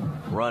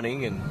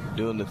running and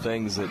doing the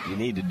things that you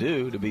need to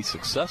do to be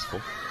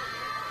successful.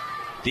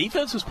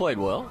 Defense has played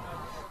well.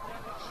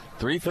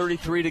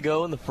 3:33 to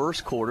go in the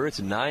first quarter.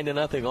 It's 9-0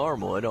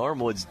 Armwood.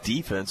 Armwood's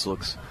defense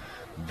looks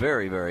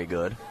very, very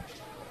good.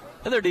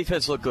 And their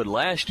defense looked good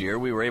last year.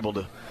 We were able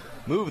to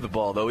move the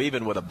ball, though,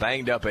 even with a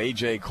banged-up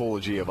A.J.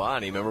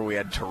 Colagiovanni. Remember, we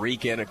had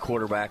Tariq in at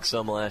quarterback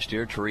some last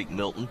year, Tariq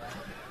Milton,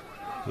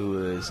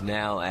 who is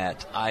now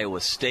at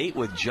Iowa State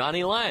with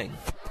Johnny Lang.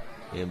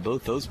 And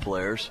both those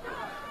players,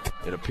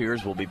 it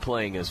appears, will be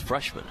playing as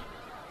freshmen.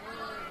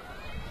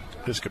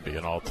 This could be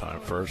an all-time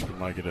first. We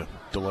might get a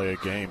delay a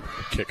game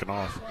kicking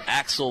off.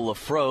 Axel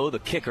Lafro, the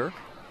kicker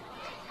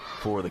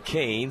for the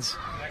Canes.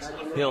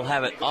 He'll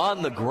have it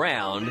on the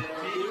ground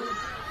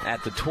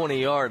at the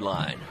 20-yard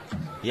line.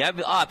 You have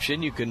the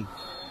option. You can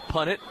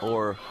punt it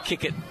or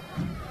kick it.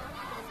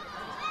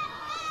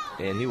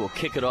 And he will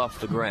kick it off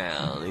the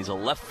ground. He's a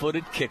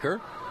left-footed kicker.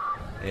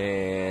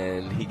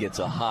 And he gets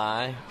a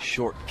high,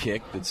 short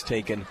kick that's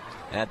taken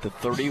at the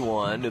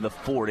 31 to the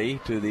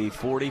 40 to the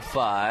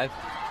 45.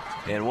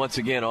 And once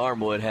again,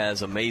 Armwood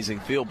has amazing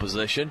field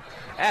position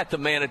at the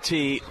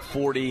Manatee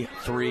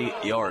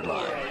 43-yard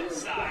line.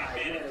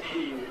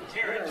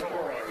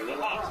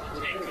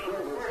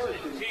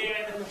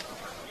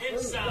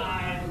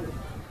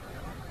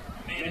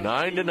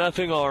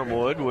 9-0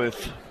 Armwood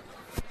with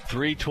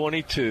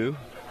 3:22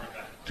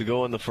 to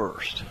go in the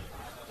first.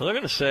 Well, they're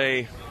going to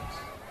say,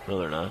 no,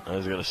 they're not. I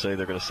was going to say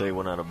they're going to say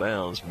went out of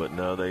bounds, but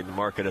no, they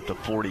mark it at the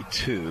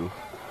 42.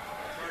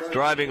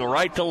 Driving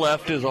right to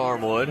left is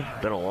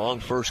Armwood. Been a long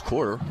first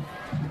quarter.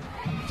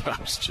 I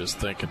was just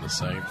thinking the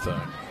same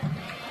thing.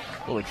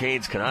 Well, the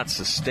Canes cannot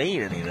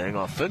sustain anything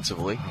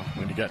offensively.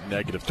 When you got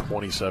negative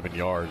 27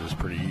 yards, it's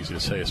pretty easy to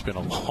say it's been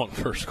a long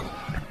first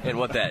quarter. And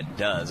what that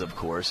does, of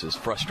course, is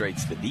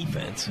frustrates the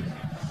defense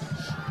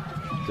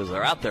because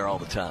they're out there all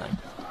the time.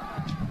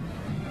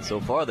 So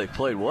far, they've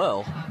played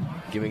well,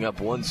 giving up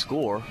one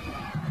score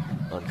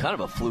on kind of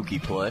a fluky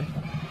play.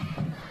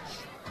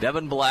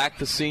 Devin Black,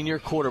 the senior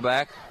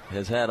quarterback,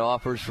 has had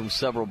offers from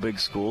several big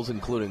schools,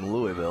 including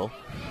Louisville.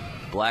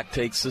 Black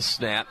takes the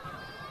snap.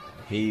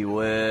 He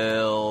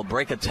will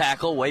break a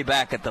tackle way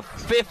back at the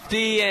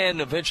 50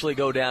 and eventually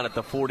go down at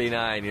the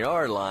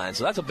 49-yard line.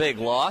 So that's a big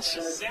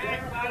loss.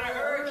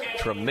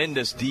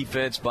 Tremendous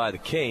defense by the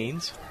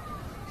Canes.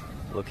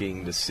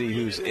 Looking to see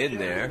who's in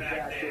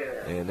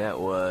there. And that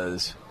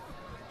was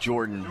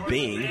Jordan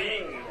Bing.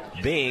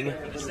 Bing,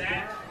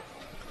 I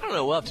don't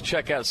know, we'll have to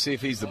check out, see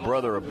if he's the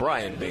brother of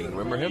Brian Bing.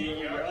 Remember him?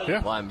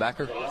 Yeah.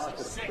 Linebacker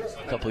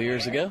a couple of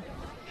years ago.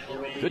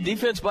 Good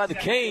defense by the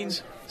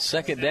Canes.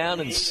 Second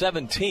down and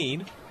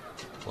 17.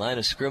 Line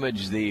of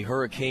scrimmage, the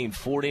Hurricane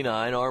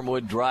 49.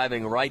 Armwood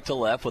driving right to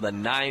left with a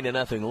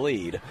 9-0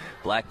 lead.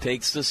 Black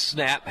takes the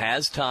snap,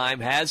 has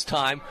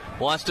time,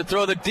 wants to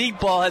throw the deep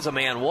ball, has a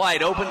man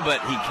wide open, but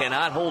he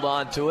cannot hold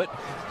on to it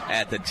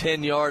at the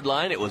 10-yard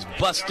line. It was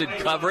busted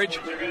coverage,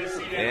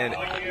 and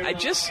I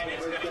just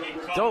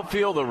don't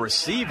feel the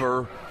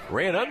receiver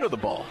ran under the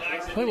ball.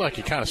 Looked like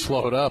he kind of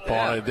slowed up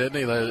on it, didn't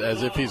he?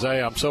 As if he's,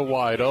 hey, I'm so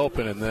wide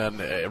open, and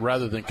then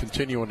rather than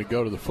continuing to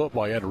go to the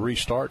football, he had to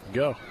restart and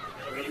go.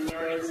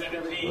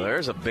 Well,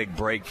 there's a big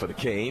break for the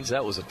Canes.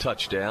 That was a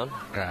touchdown.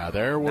 Yeah,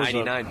 there was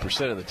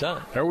 99% of the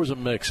time. There was a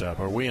mix-up.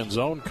 Are we in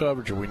zone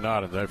coverage or are we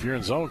not? If you're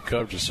in zone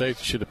coverage, the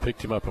safety should have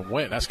picked him up and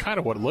went. That's kind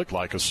of what it looked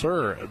like.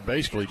 Sir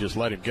basically just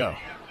let him go.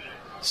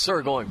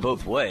 Sir going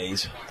both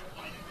ways.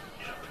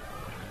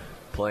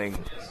 Playing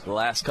the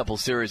last couple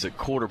series at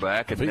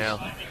quarterback, and now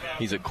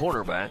he's at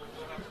cornerback.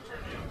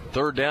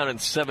 Third down and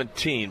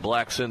 17.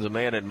 Black sends a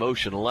man in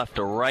motion left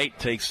to right,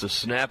 takes the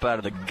snap out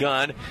of the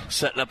gun,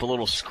 setting up a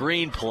little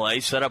screen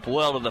play, set up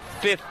well to the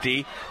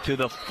 50, to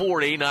the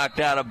 40, knocked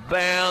out of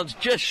bounds,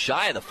 just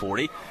shy of the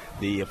 40.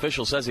 The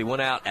official says he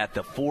went out at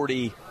the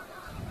 40.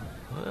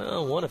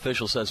 Well, one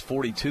official says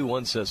 42,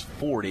 one says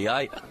 40.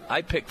 I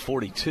picked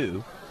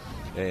 42,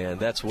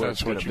 and that's where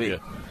it's going to be.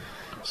 Get.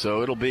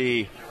 So it'll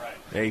be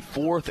a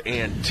 4th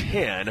and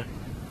 10,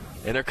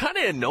 and they're kind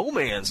of in no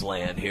man's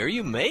land here.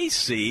 You may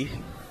see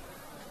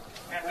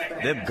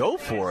them go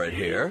for it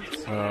here.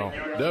 Well,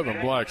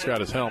 Devin Black's got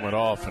his helmet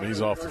off, and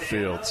he's off the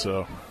field.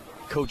 So,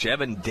 Coach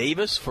Evan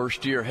Davis,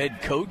 first-year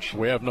head coach.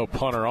 We have no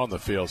punter on the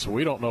field, so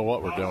we don't know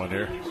what we're doing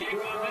here.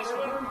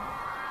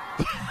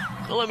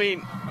 Well, I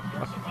mean,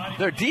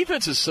 their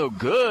defense is so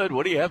good.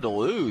 What do you have to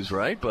lose,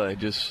 right, by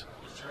just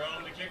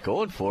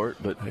going for it?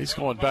 But he's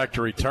going back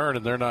to return,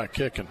 and they're not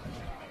kicking.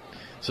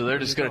 So they're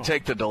just going to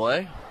take the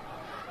delay?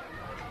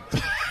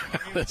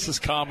 This is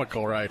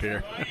comical right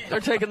here. They're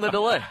taking the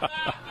delay.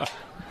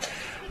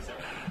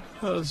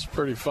 That's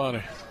pretty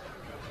funny.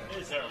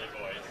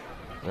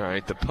 All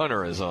right, the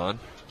punter is on.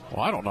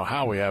 Well, I don't know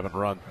how we haven't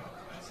run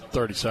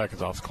 30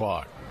 seconds off the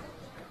clock.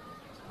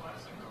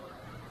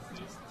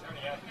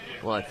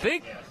 Well, I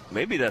think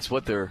maybe that's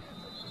what their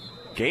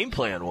game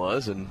plan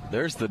was, and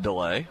there's the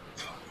delay.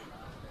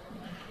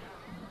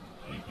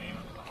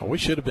 Well, we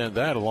should have been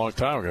that a long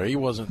time ago. He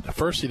wasn't. At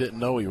first, he didn't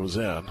know he was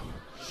in.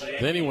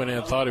 Then he went in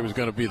and thought he was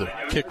going to be the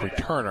kick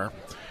returner.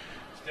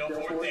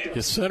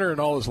 His center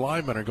and all his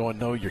linemen are going,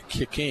 no, you're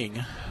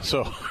kicking.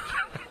 So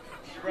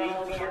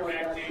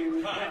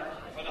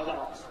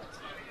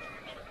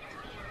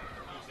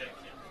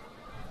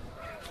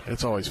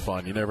it's always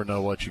fun. You never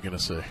know what you're going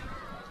to see.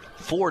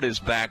 Ford is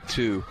back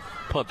to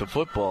punt the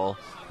football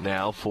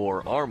now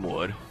for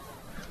Armwood.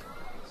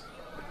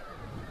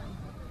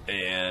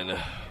 And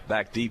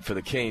back deep for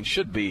the Canes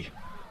should be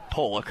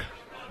Pollock.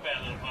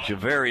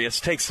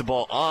 Javarius takes the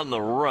ball on the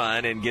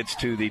run and gets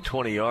to the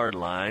 20-yard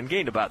line.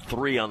 Gained about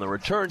 3 on the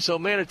return. So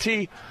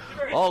Manatee,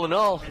 all in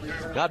all,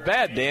 not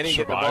bad, Danny.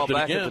 Get the ball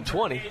back at the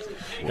 20.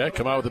 Yeah,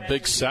 come out with a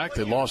big sack.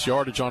 They lost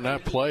yardage on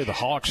that play. The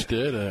Hawks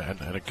did,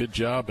 and a good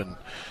job in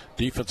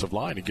defensive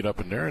line to get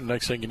up in there. And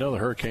next thing you know, the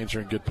Hurricanes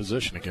are in good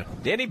position again.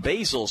 Danny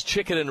Basil's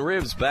Chicken and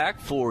Ribs back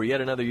for yet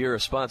another year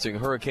of sponsoring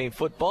Hurricane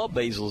football.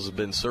 Basil's has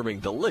been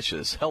serving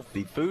delicious,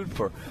 healthy food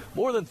for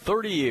more than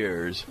 30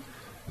 years.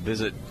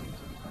 Visit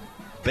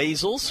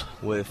Basil's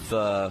with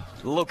the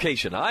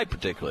location I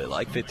particularly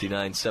like,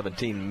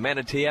 5917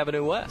 Manatee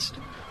Avenue West.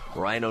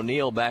 Ryan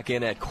O'Neal back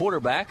in at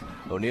quarterback.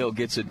 O'Neal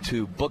gets it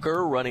to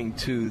Booker, running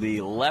to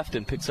the left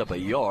and picks up a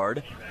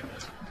yard.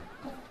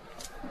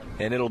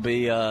 And it'll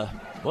be,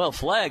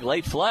 flag,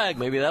 late flag.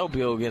 Maybe that'll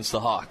be against the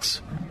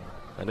Hawks.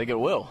 I think it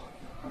will.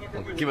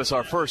 Give us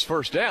our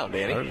first down,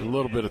 Danny. There's a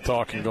little bit of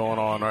talking going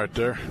on right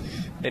there.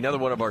 Another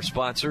one of our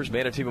sponsors,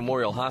 Manatee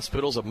Memorial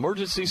Hospital's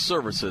Emergency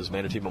Services.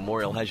 Manatee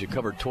Memorial has you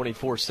covered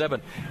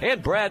 24/7.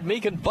 And Brad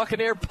Meekin,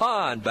 Buccaneer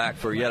Pond, back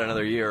for yet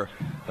another year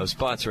of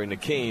sponsoring the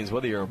Canes.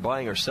 Whether you're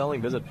buying or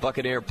selling, visit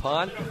Buccaneer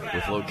Pond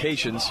with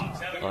locations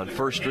on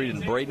 1st Street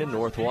in Bradenton,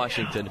 North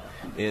Washington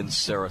in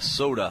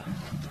Sarasota.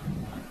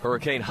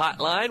 Hurricane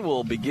Hotline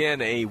will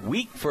begin a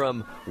week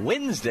from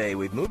Wednesday.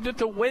 We've moved it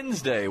to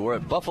Wednesday. We're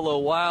at Buffalo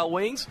Wild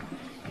Wings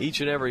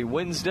each and every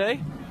Wednesday.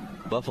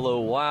 Buffalo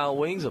Wild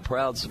Wings, a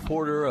proud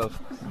supporter of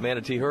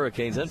Manatee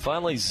Hurricanes. And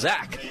finally,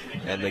 Zach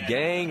and the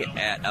gang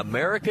at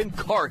American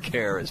Car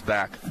Care is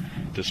back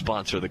to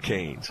sponsor the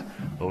Canes.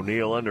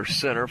 O'Neal under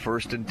center,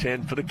 1st and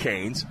 10 for the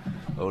Canes.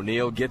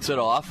 O'Neal gets it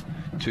off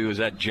to, is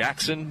that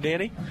Jackson,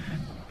 Danny?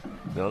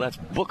 No, that's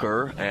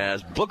Booker,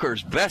 as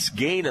Booker's best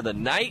gain of the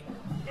night.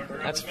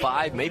 That's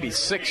 5, maybe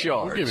 6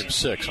 yards. We'll give him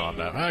 6 on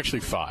that.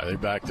 Actually 5. They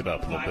backed it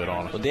up a little bit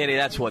on it. Well, Danny,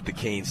 that's what the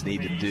Canes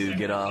need to do.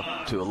 Get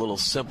off to a little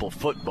simple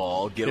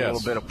football, get a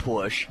little bit of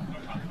push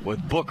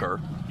with Booker,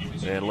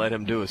 and let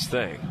him do his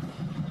thing.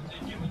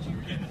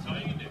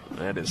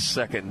 That is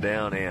 2nd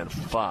down and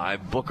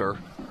 5. Booker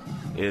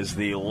is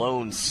the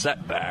lone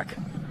setback.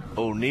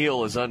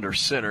 O'Neal is under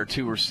center.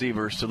 2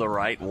 receivers to the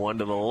right, 1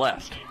 to the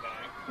left.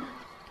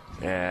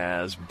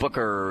 As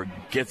Booker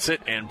gets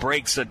it and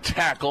breaks a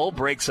tackle,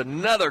 breaks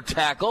another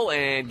tackle,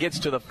 and gets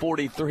to the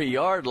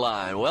 43-yard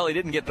line. Well, he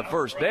didn't get the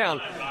first down,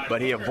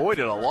 but he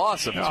avoided a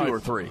loss of 2 or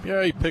 3.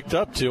 Yeah, he picked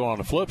up 2 on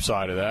the flip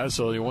side of that,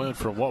 so he went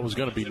from what was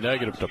going to be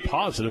negative to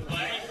positive.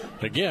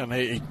 Again,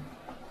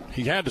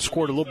 he had to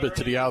squirt a little bit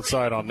to the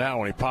outside on that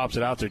one. He pops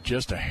it out there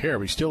just a hair.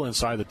 He's still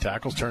inside the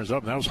tackles, turns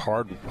up, and that was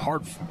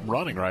hard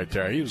running right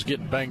there. He was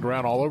getting banged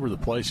around all over the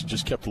place and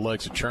just kept the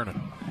legs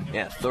a-churning.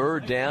 Yeah,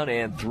 3rd down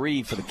and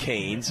 3 for the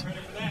Canes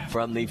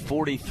from the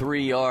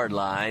 43-yard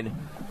line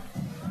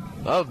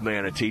of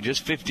Manatee.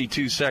 Just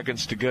 52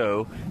 seconds to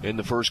go in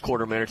the first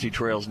quarter. Manatee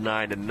trails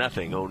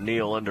 9-0.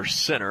 O'Neal under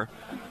center.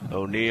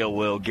 O'Neal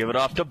will give it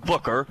off to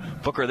Booker.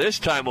 Booker this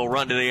time will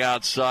run to the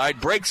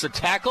outside, breaks a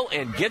tackle,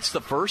 and gets the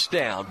first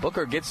down.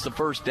 Booker gets the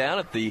first down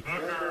at the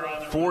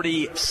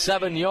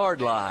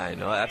 47-yard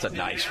line. Oh, that's a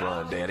nice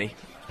run, Danny.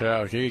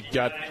 Yeah, he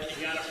got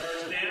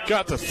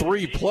the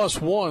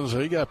 3+1, so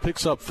he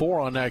picks up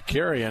 4 on that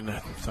carry.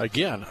 And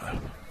again,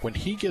 when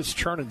he gets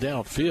churning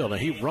downfield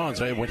and he runs,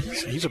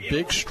 he's a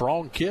big,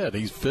 strong kid.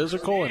 He's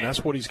physical, and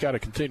that's what he's got to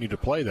continue to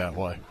play that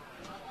way.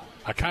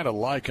 I kind of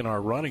like in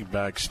our running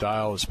back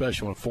style,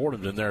 especially when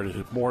Fordham's in there,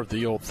 more of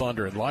the old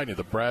Thunder and Lightning,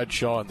 the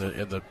Bradshaw and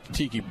the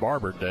Tiki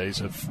Barber days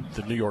of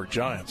the New York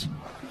Giants.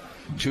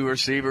 2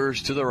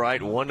 receivers to the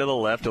right, 1 to the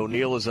left.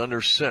 O'Neal is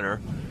under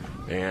center.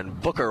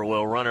 And Booker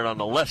will run it on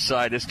the left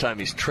side. This time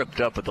he's tripped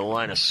up at the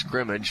line of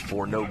scrimmage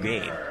for no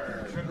gain.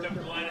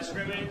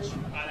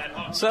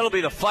 So that'll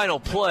be the final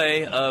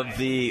play of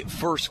the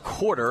first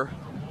quarter.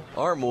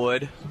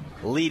 Armwood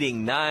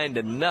leading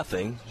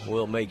 9-0.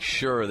 We'll make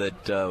sure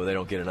that they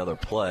don't get another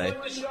play.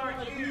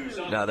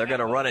 Now they're going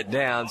to run it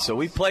down. So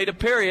we played a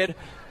period.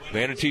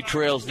 Manatee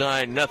trails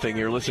 9-0.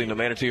 You're listening to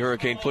Manatee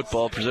Hurricane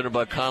Football, presented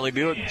by Conley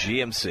Buick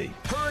GMC.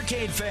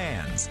 Hurricane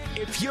fans,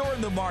 if you're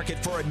in the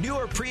market for a new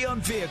or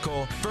pre-owned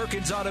vehicle,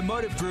 Firkins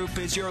Automotive Group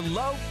is your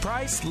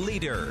low-price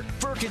leader.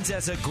 Firkins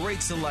has a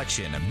great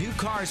selection of new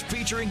cars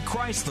featuring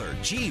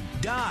Chrysler, Jeep,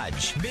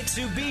 Dodge,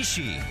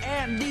 Mitsubishi,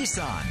 and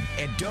Nissan.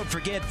 And don't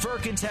forget,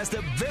 Firkins has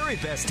the very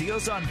best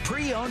deals on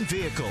pre-owned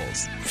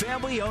vehicles.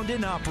 Family-owned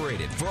and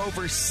operated for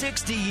over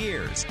 60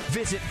 years.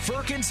 Visit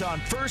Firkins on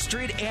 1st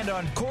Street and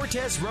on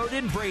Cortez Road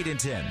in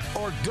Bradenton,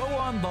 or go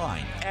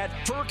online at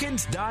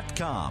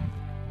Firkins.com.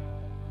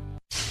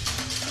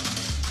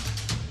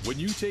 When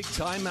you take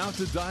time out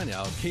to dine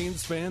out,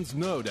 Canes fans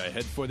know to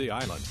head for the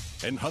island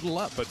and huddle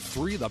up at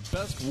 3 of the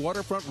best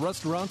waterfront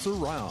restaurants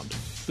around.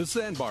 The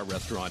Sandbar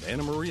Restaurant,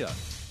 Anna Maria,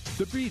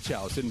 the Beach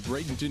House in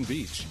Bradenton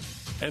Beach,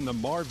 and the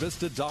Mar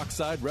Vista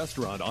Dockside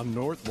Restaurant on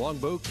North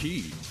Longboat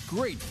Key.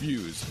 Great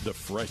views, the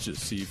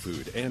freshest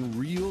seafood, and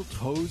real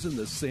toes in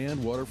the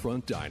sand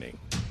waterfront dining.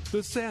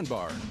 The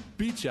Sandbar,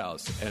 Beach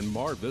House, and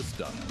Mar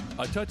Vista.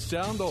 A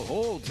touchdown the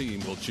whole team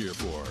will cheer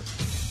for.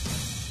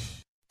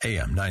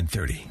 AM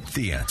 930,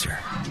 The Answer.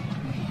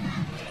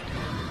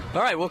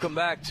 All right, welcome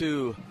back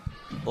to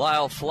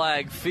Lyle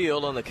Flagg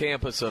Field on the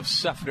campus of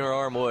Seffner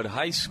Armwood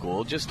High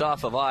School, just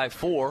off of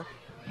I-4.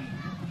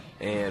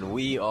 And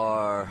we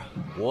are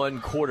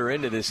 1 quarter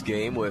into this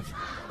game with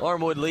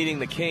Armwood leading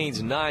the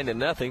Canes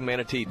 9-0.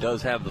 Manatee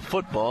does have the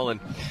football, and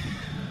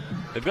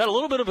they've got a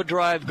little bit of a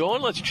drive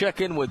going. Let's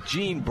check in with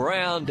Gene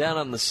Brown down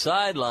on the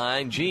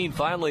sideline. Gene,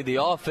 finally the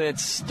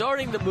offense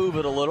starting to move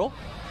it a little.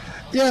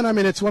 Yeah, and I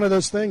mean, it's one of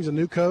those things, a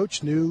new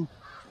coach, new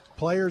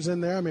players in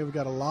there. I mean, we've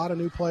got a lot of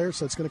new players,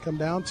 so it's going to come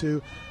down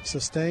to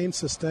sustain,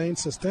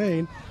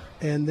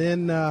 and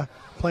then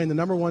playing the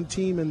number 1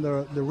 team in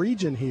the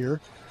region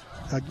here.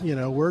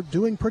 We're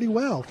doing pretty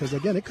well because,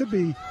 again, it could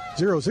be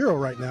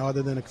 0-0 right now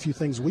other than a few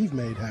things we've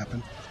made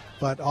happen.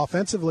 But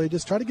offensively,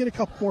 just try to get a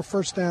couple more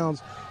first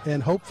downs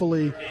and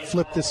hopefully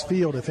flip this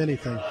field, if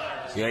anything.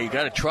 Yeah, you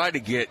got to try to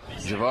get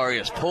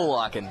Javarius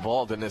Pollock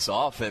involved in this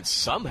offense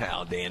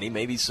somehow, Danny.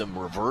 Maybe some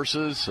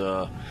reverses,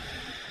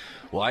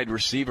 wide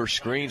receiver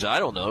screens. I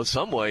don't know.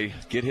 Some way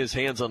get his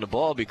hands on the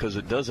ball because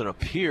it doesn't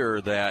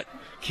appear that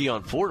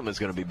Keon Fordham is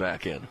going to be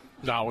back in.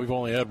 No, we've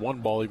only had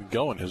one ball even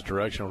go in his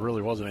direction. It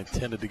really wasn't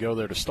intended to go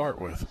there to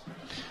start with.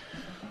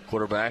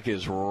 Quarterback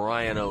is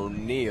Ryan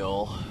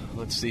O'Neal.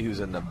 Let's see who's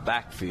in the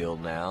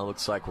backfield now.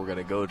 Looks like we're going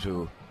to go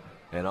to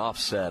an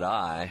offset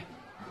eye.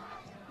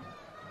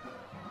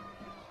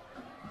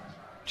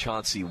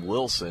 Chauncey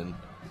Wilson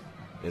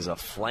is a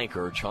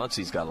flanker.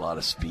 Chauncey's got a lot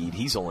of speed.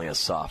 He's only a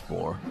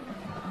sophomore.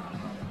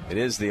 It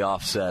is the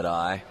offset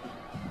eye,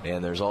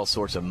 and there's all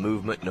sorts of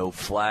movement, no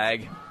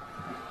flag.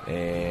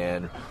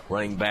 And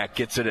running back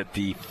gets it at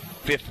the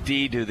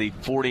 50 to the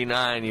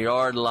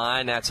 49-yard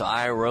line. That's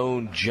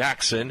Iron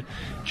Jackson.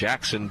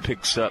 Jackson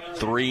picks up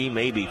 3,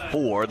 maybe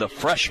 4, the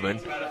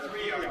freshman.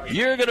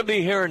 You're going to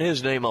be hearing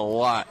his name a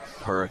lot,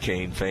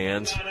 Hurricane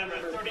fans.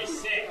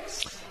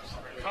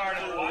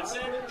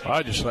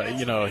 I just,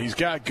 he's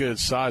got good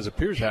size.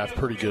 Appears to have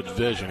pretty good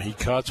vision. He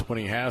cuts when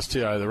he has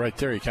to. Right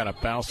there, he kind of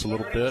bounced a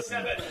little bit.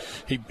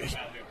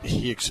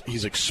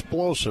 He's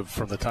explosive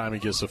from the time he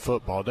gets the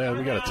football. Dad,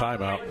 we got a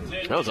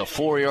timeout. That was a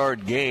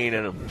 4-yard gain,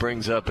 and it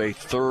brings up a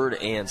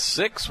 3rd and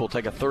 6. We'll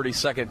take a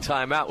 30-second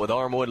timeout with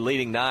Armwood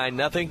leading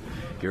 9-0.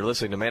 You're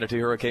listening to Manatee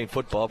Hurricane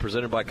Football,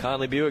 presented by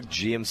Conley Buick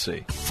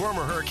GMC.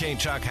 Former Hurricane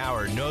Chuck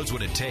Howard knows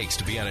what it takes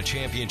to be on a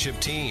championship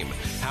team.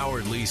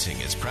 Howard Leasing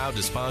is proud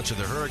to sponsor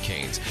the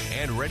Hurricanes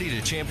and ready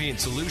to champion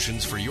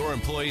solutions for your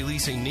employee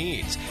leasing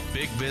needs.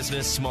 Big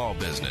business, small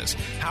business.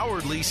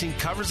 Howard Leasing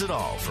covers it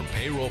all, from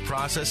payroll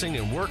processing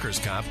and workers'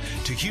 comp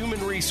to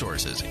human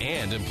resources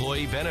and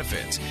employee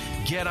benefits.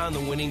 Get on the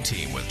winning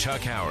team with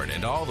Chuck Howard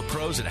and all the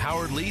pros at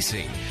Howard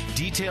Leasing.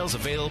 Details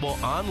available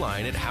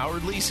online at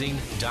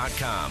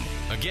howardleasing.com.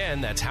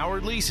 Again, that's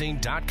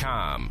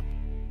howardleasing.com.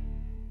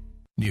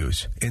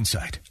 News,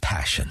 insight,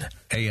 passion.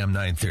 AM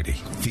 930,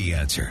 The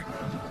Answer.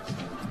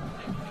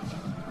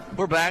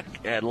 We're back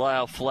at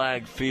Lyle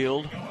Flagg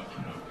Field.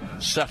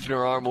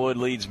 Sefner Armwood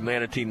leads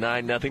Manatee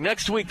 9-0.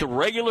 Next week, the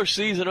regular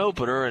season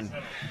opener. And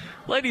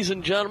ladies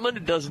and gentlemen,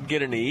 it doesn't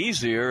get any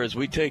easier as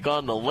we take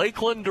on the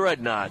Lakeland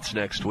Dreadnoughts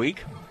next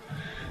week.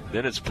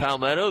 Then it's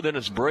Palmetto, then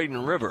it's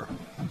Braden River.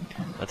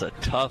 That's a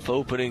tough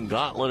opening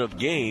gauntlet of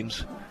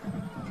games.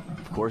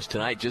 Of course,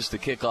 tonight, just the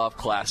kickoff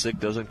classic.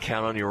 Doesn't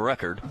count on your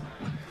record.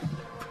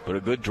 But a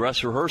good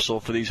dress rehearsal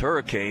for these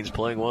Hurricanes,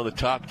 playing one of the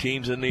top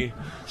teams in the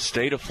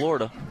state of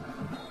Florida.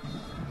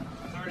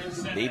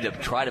 Need to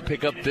try to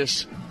pick up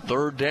this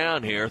 3rd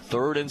down here,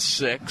 3rd and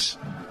 6.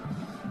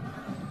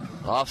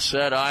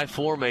 Offset I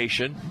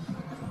formation.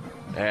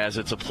 As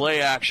it's a play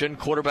action,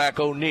 quarterback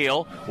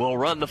O'Neal will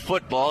run the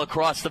football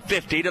across the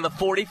 50 to the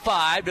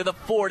 45 to the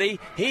 40.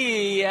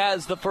 He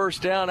has the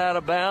first down out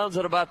of bounds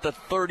at about the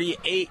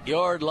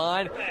 38-yard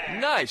line.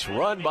 Nice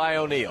run by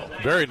O'Neal.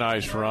 Very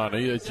nice run.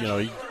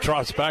 He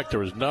trots back. There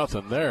was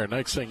nothing there.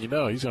 Next thing you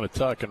know, he's going to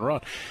tuck and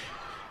run.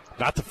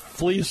 Not the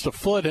fleetest of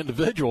foot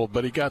individual,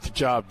 but he got the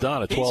job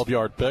done. A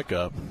 12-yard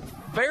pickup.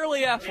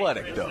 Fairly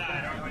athletic, though,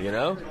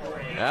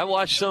 I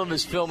watched some of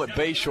his film at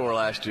Bayshore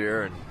last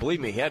year, and believe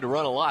me, he had to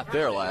run a lot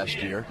there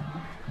last year.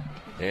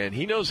 And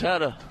he knows how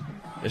to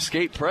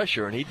escape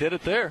pressure, and he did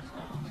it there.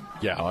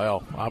 Yeah,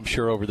 well, I'm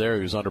sure over there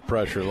he was under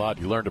pressure a lot.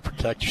 You learn to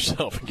protect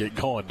yourself and get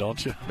going,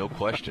 don't you? No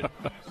question.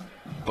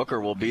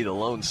 Booker will be the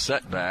lone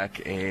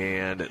setback,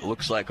 and it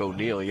looks like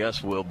O'Neal,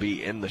 will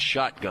be in the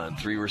shotgun.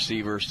 3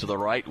 receivers to the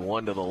right,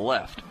 1 to the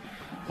left.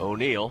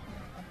 O'Neal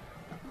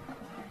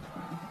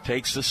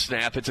takes the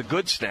snap. It's a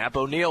good snap.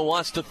 O'Neal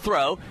wants to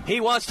throw. He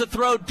wants to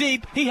throw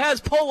deep. He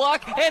has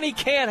Pollock, and he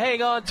can't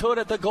hang on to it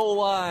at the goal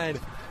line.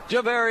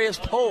 Javarius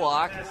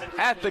Pollock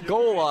at the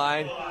goal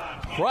line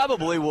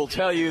probably will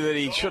tell you that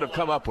he should have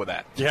come up with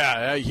that.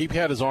 Yeah, he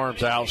had his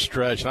arms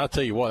outstretched, and I'll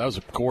tell you what, that was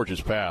a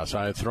gorgeous pass.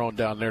 I had thrown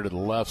down there to the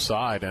left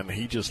side, and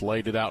he just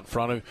laid it out in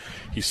front of him.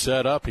 He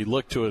set up, he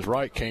looked to his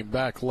right, came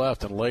back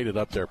left, and laid it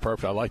up there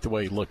perfect. I like the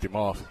way he looked him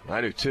off. I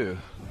do, too.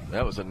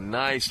 That was a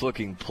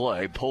nice-looking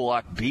play.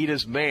 Pollock beat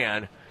his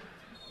man.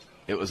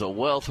 It was a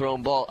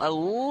well-thrown ball. A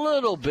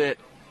little bit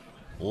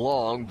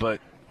long,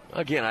 but,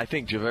 again, I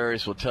think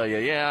Javarius will tell you,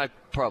 I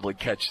probably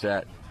catch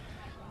that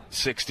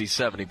 60,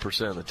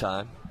 70% of the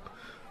time.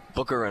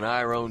 Booker and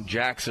Iron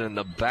Jackson in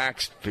the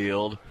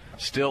backfield,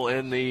 still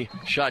in the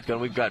shotgun.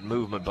 We've got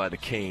movement by the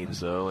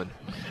Canes, though, and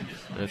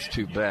that's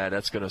too bad.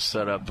 That's going to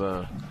set up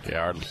our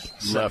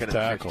left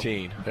tackle.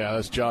 15. Yeah,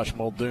 that's Josh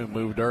Muldoon,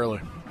 moved early.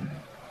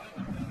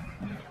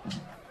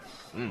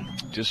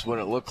 Just when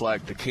it looked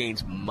like the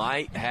Canes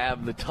might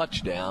have the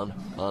touchdown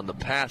on the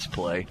pass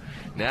play,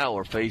 now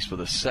we're faced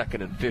with a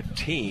 2nd and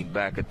 15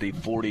 back at the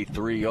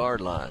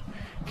 43-yard line.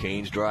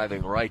 Canes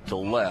driving right to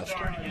left,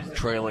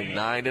 trailing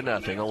 9-0,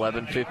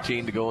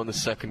 11:15 to go in the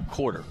second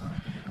quarter.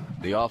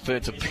 The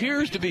offense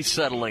appears to be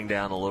settling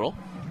down a little.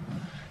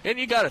 And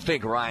you got to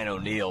think Ryan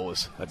O'Neal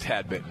was a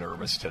tad bit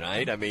nervous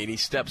tonight. I mean, he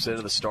steps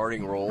into the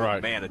starting role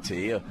at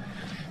Manatee. Of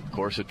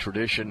course, a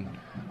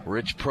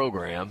tradition-rich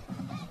program.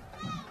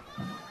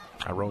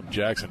 Iron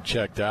Jackson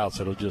checked out,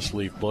 so it'll just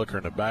leave Booker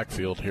in the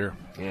backfield here.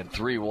 And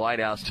 3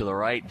 wideouts to the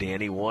right,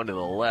 Danny, 1 to the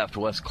left.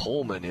 Wes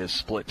Coleman is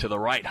split to the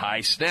right. High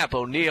snap.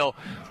 O'Neal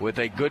with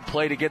a good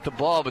play to get the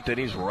ball, but then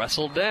he's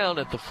wrestled down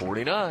at the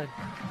 49.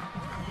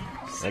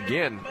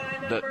 Again,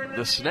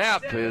 the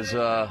snap is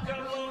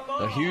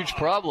a huge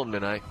problem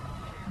tonight.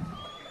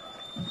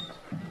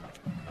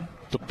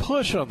 The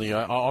push on the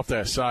off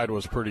that side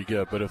was pretty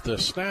good, but if the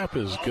snap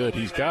is good,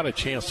 he's got a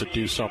chance to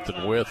do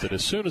something with it.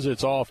 As soon as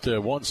it's off to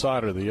one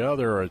side or the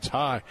other, or it's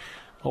high,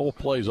 the whole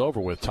play's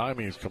over with.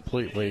 Timing is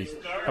completely.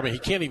 I mean, he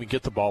can't even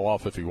get the ball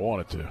off if he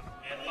wanted to.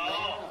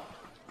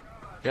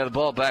 Yeah, the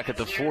ball back at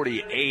the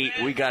 48.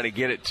 We got to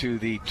get it to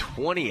the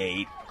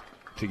 28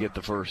 to get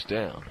the first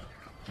down.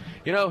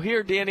 You know,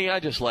 here, Danny, I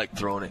just like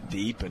throwing it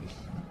deep and,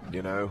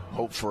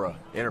 hope for a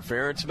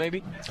interference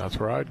maybe. That's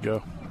where I'd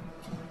go.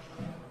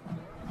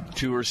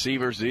 2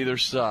 receivers either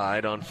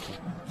side on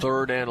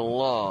 3rd and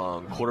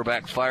long.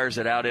 Quarterback fires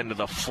it out into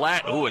the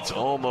flat. Ooh, it's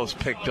almost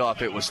picked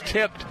off. It was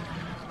tipped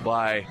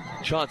by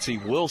Chauncey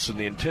Wilson,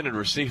 the intended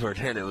receiver,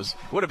 and it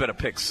would have been a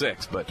pick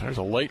 6. But there's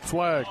a late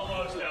flag.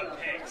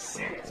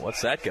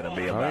 What's that going to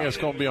be about? I think it's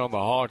going to be on the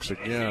Hawks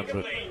again.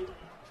 But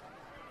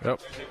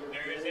yep.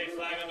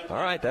 All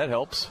right, that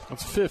helps.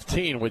 That's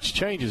 15, which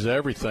changes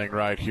everything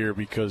right here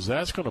because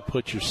that's going to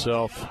put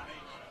yourself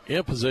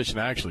in position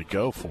to actually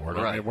go for it.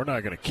 Right. I mean, we're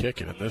not going to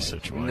kick it in this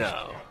situation.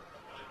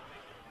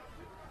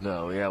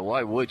 No, yeah,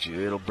 why would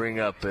you? It'll bring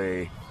up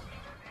a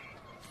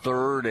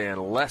 3rd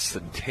and less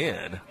than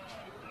 10.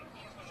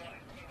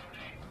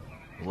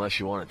 Unless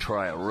you want to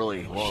try a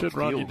really long should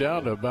run you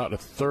down goal. to about the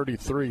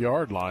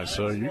 33-yard line,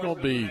 so you're going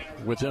to be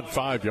within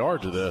 5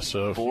 yards of this.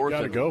 So you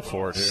got to go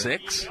for it here.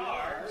 6?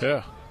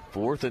 Yeah.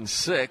 4th and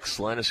 6.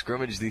 Line of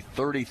scrimmage, the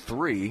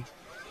 33.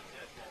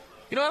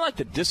 I like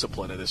the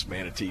discipline of this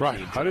Manatee team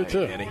tonight, I do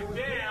too. Danny,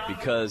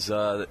 because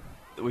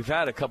we've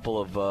had a couple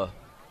of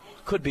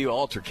could-be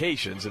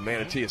altercations, and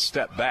Manatee has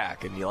stepped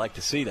back, and you like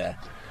to see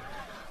that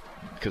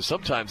because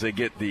sometimes they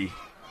get the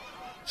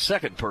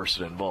second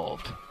person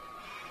involved.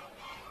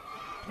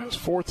 It's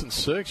 4th and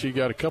 6. You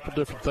got a couple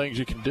different things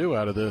you can do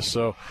out of this.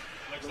 So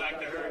looks like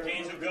the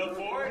Hurricanes will go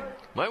for it.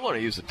 Might want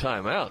to use a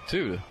timeout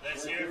too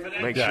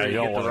to make sure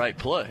you get the right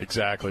play.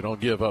 Exactly. Don't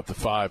give up the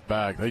 5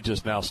 back. They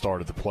just now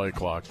started the play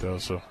clock though.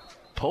 So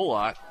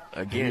Pollock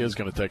again. He is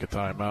going to take a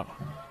timeout.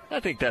 I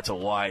think that's a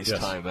wise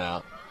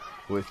timeout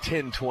with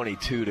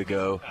 10:22 to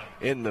go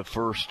in the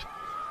first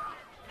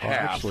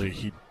half. Actually,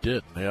 he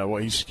didn't. Yeah.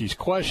 Well, he's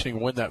questioning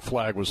when that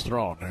flag was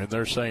thrown, and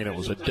they're saying it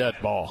was a dead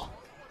ball.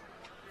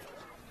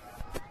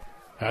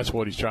 That's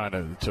what he's trying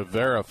to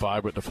verify,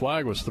 but the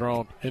flag was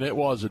thrown, and it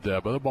was a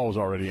dead, but the ball was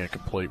already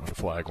incomplete when the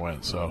flag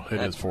went, so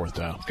it is 4th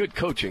down. Good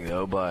coaching,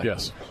 though, by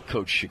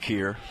Coach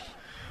Shakir.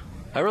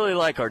 I really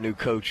like our new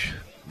coach,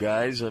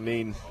 guys. I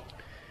mean,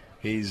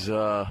 he's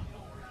has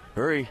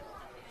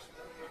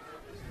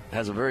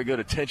a very good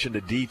attention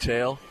to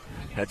detail.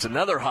 That's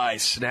another high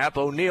snap.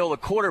 O'Neal, the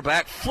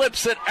quarterback,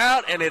 flips it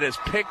out, and it is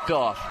picked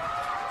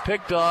off.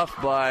 Picked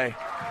off by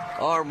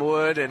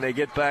Armwood, and they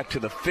get back to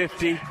the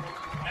 50.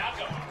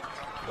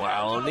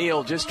 Wow,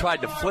 O'Neal just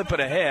tried to flip it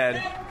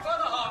ahead,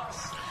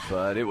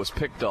 but it was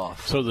picked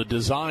off. So the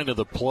design of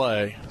the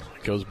play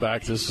goes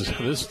back. This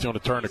is going to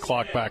turn the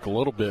clock back a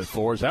little bit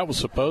for us. That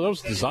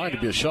was designed to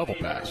be a shovel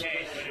pass,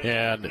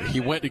 and he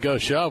went to go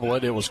shovel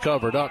it. It was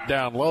covered up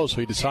down low, so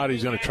he decided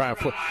he's going to try and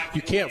flip.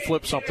 You can't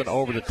flip something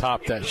over the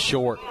top that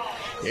short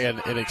and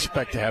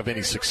expect to have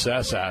any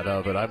success out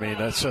of it. I mean,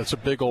 that's a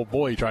big old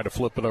boy. He tried to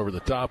flip it over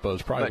the top of.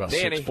 It's probably about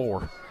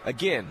 6'4".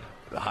 Again.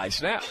 The high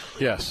snap.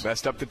 Yes.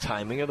 Messed up the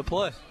timing of the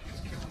play.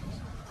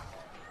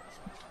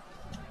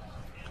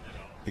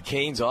 The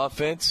Canes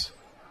offense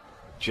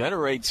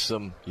generates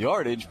some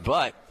yardage,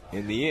 but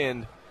in the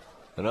end,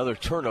 another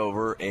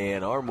turnover,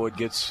 and Armwood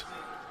gets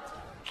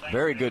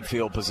very good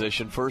field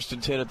position. 1st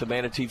and 10 at the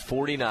Manatee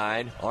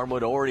 49.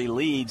 Armwood already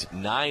leads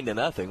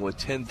 9-0 with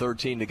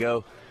 10:13 to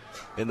go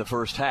in the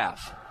first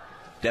half.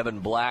 Devin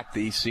Black,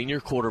 the senior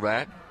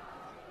quarterback.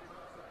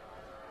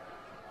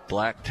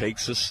 Black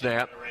takes a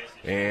snap,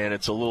 and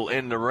it's a little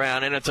end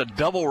around, and it's a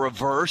double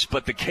reverse,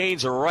 but the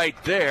Canes are right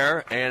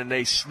there, and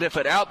they sniff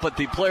it out, but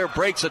the player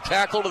breaks a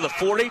tackle to the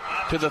 40,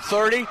 to the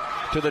 30,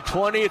 to the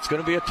 20. It's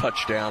going to be a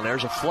touchdown.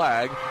 There's a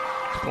flag.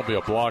 It's going to be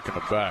a block in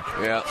the back.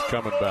 Yeah. It's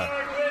coming back.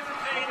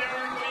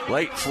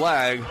 Late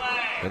flag,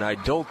 and I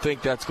don't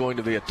think that's going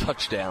to be a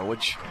touchdown,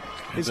 which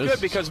is good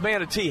because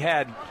Manatee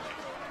had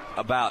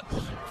about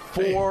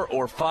 4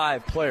 or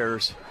 5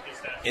 players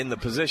in the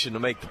position to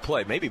make the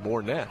play, maybe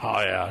more than that. Oh,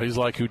 yeah. He's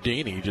like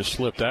Houdini. He just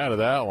slipped out of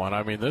that one.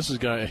 I mean,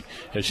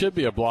 it should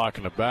be a block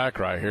in the back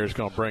right here. It's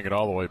going to bring it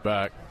all the way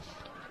back.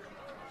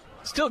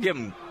 Still give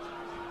him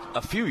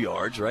a few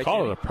yards, right?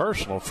 Call it a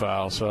personal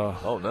foul, so.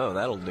 Oh, no,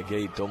 that'll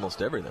negate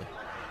almost everything.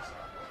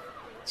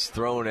 It's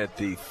thrown at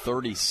the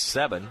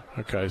 37.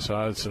 Okay,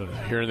 so it's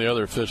hearing the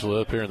other official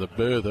up here in the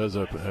booth. There's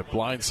a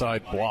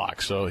blindside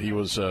block, so he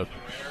was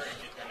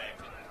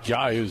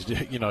guy who's,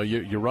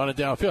 you're running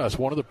downfield. That's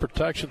one of the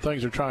protection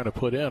things they're trying to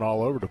put in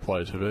all over the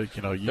place. They're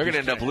going to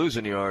end up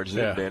losing yards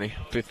there, Danny.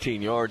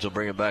 15 yards will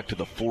bring it back to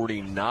the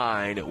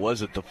 49. It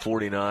was at the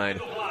 49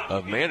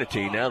 of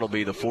Manatee. Now it'll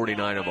be the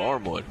 49 of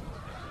Armwood.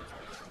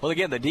 Well,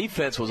 again, the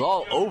defense was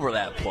all over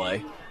that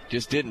play,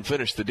 just didn't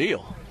finish the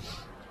deal.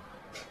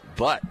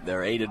 But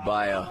they're aided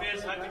by a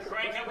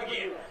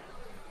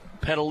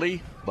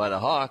penalty by the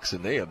Hawks,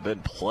 and they have been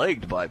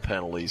plagued by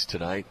penalties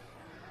tonight.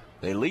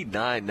 They lead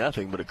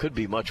 9-0, but it could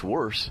be much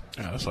worse.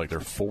 Yeah, that's like their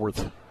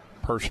 4th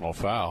personal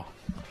foul.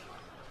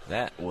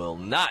 That will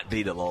not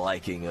be to the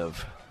liking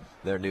of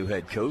their new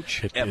head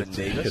coach, Evan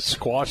Davis. It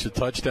squashed a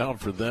touchdown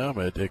for them.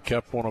 It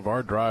kept one of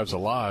our drives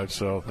alive,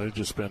 so they've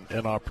just been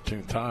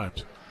inopportune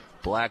times.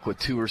 Black with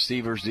 2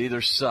 receivers to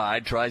either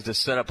side, tries to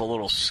set up a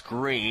little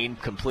screen,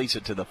 completes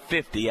it to the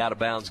 50. Out of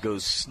bounds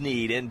goes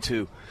Snead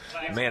into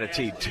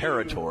Manatee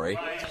territory.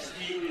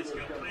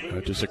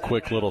 Just a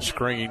quick little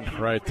screen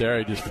right there.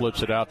 He just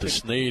flips it out to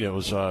Snead. It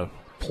was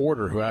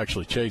Porter who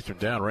actually chased him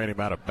down, ran him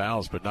out of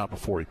bounds, but not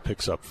before he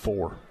picks up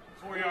 4.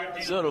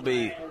 So it'll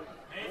be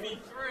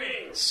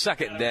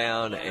 2nd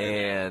down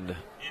and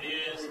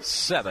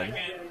 7.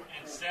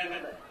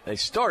 They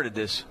started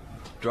this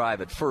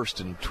drive at 1st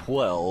and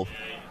 12.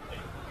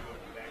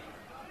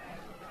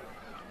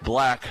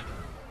 Black,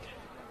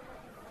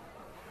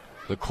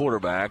 the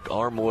quarterback.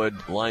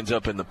 Armwood lines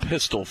up in the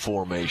pistol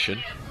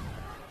formation.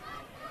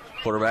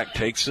 Quarterback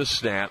takes the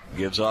snap,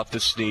 gives off to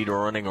Snead,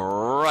 running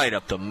right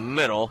up the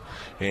middle,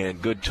 and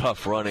good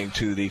tough running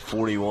to the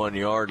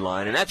 41-yard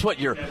line. And that's what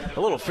you're a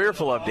little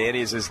fearful of,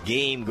 Danny, as this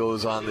game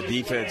goes on, the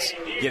defense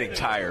getting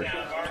tired.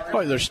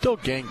 Well, there's still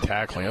gang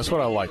tackling. That's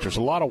what I like. There's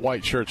a lot of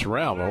white shirts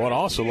around. But what I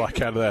also like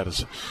out of that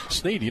is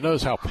Snead, you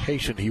notice how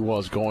patient he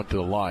was going to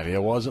the line.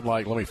 It wasn't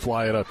like, let me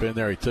fly it up in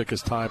there. He took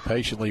his time,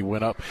 patiently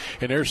went up.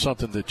 And there's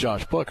something that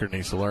Josh Booker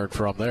needs to learn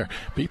from there.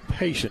 Be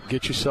patient.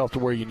 Get yourself to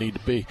where you need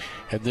to be.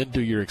 And then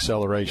do your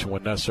acceleration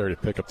when necessary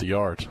to pick up the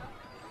yards.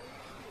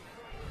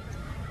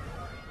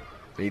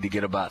 Need to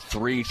get about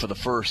 3 for the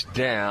first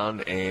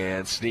down,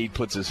 and Snead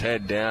puts his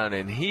head down,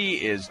 and he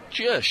is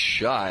just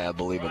shy, I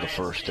believe, of the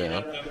first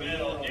down.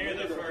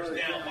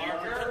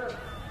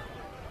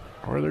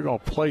 Where they're going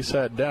to place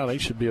that down, he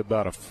should be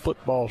about a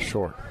football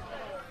short.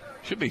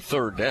 Should be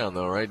 3rd down,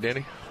 though, right,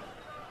 Danny?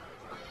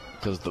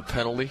 Because of the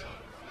penalty.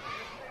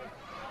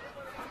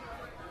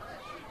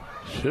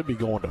 Should be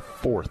going to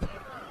 4th.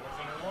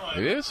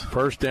 It is?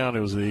 First down,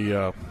 it was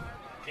the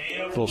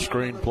little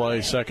screen play.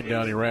 2nd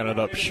down, he ran it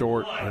up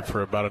short and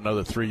for about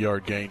another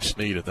 3-yard gain.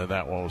 Snead, and then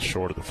that one was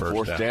short of the first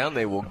down. 4th down,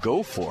 they will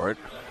go for it.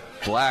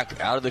 Black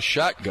out of the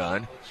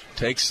shotgun,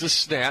 takes the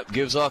snap,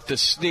 gives off to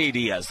Snead.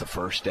 He has the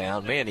first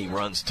down. Man, he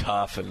runs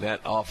tough, and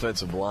that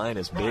offensive line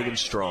is big and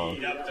strong.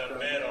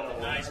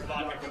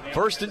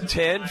 1st and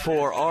 10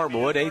 for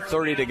Armwood,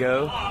 8:30 to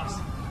go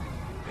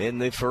in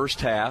the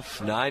first half.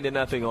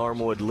 9-0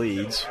 Armwood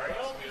leads.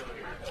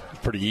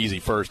 Pretty easy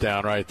first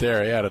down right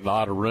there. He had a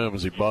lot of room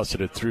as he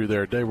busted it through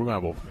there. Dave, I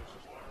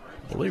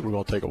believe we're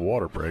going to take a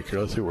water break here.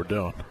 Let's see what we're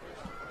doing.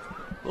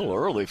 A little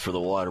early for the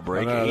water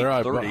break. They're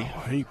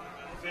 8:30.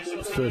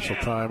 Official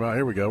timeout.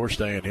 Here we go. We're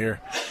staying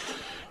here.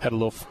 Had a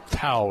little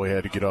towel we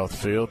had to get off the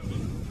field.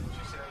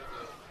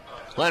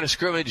 Line of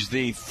scrimmage,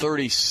 the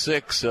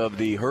 36 of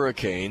the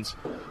Hurricanes.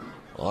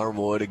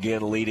 Armwood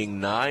again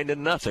leading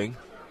 9-0.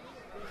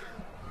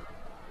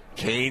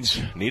 Canes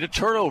need a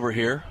turnover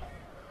here.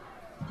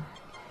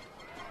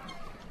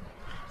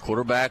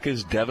 Quarterback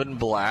is Devin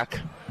Black.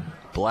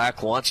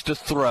 Black wants to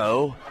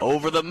throw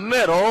over the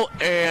middle,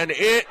 and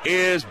it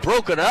is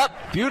broken up.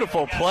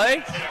 Beautiful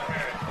play,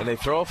 and they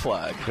throw a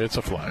flag. It's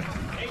a flag.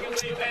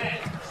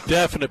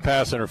 Definite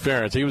pass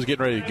interference. He was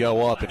getting ready to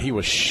go up, and he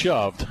was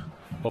shoved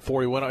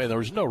before he went up. And there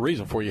was no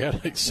reason for it. You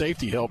had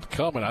safety help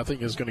coming. I think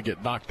he was going to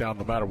get knocked down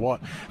no matter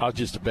what. That was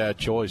just a bad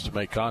choice to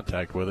make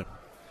contact with him.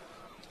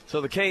 So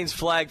the Canes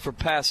flagged for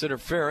pass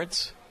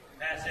interference.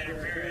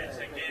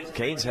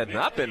 Canes had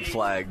not been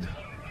flagged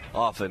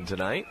often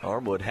tonight.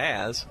 Armwood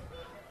has,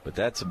 but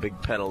that's a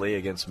big penalty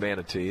against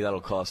Manatee. That'll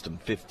cost them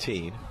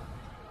 15.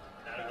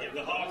 That'll give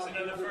the Hawks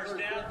another first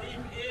down deep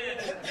in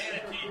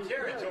Manatee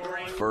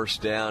territory.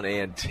 1st down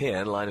and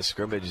 10. Line of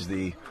scrimmage is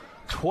the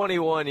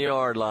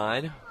 21-yard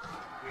line.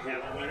 We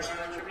have a winner on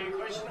our trivia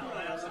question. I'll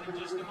announce it in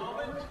just a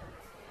moment.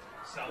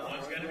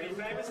 Someone's going to be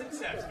famous in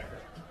Cessna.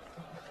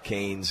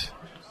 Canes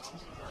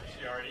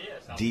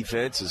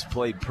defense has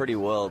played pretty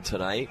well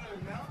tonight.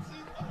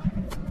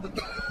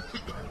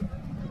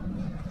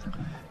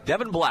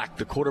 Devin Black,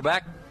 the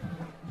quarterback,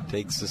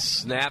 takes the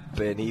snap,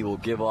 and he will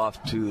give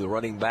off to the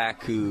running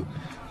back who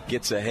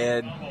gets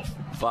ahead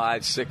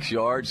 5-6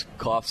 yards,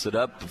 coughs it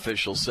up.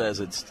 Official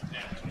says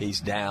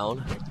he's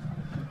down.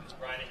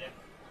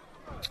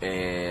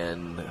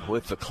 And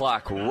with the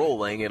clock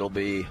rolling, it'll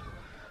be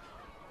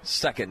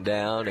 2nd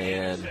down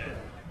and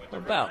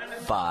about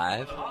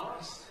 5.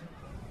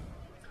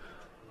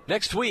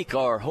 Next week,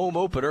 our home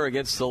opener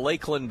against the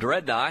Lakeland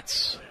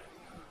Dreadnoughts.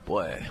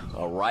 Boy,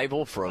 a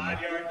rival from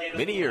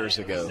many years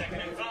ago.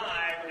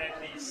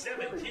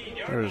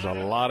 There's a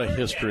lot of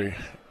history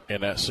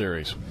in that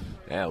series.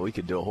 Yeah, we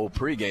could do a whole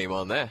pregame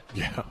on that.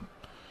 Yeah.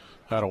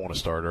 I don't want to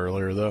start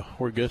earlier, though.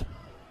 We're good.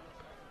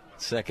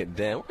 2nd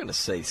down. We're going to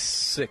say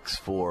 6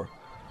 for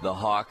the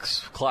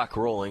Hawks. Clock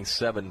rolling,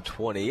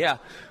 7:20. Yeah,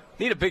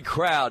 need a big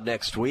crowd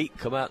next week.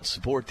 Come out and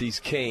support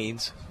these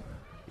Canes.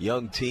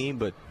 Young team,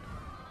 but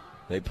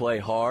they play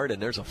hard,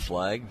 and there's a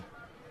flag.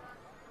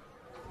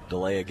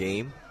 Delay a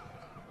game.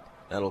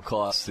 That'll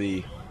cost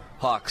the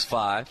Hawks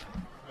 5.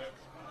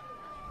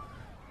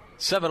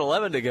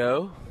 7:11 to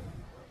go.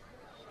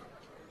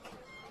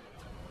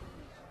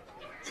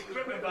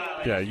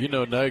 Yeah,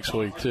 next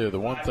week, too, the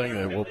one thing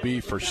that will be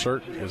for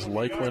certain is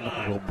Lakeland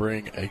will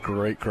bring a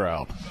great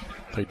crowd.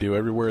 They do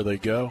everywhere they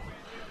go.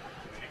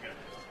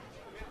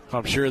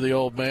 I'm sure the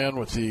old man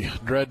with the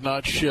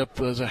Dreadnought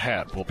ship as a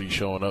hat will be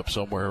showing up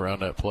somewhere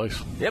around that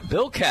place. Yep,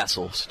 Bill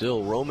Castle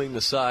still roaming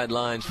the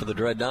sidelines for the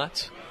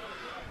Dreadnoughts.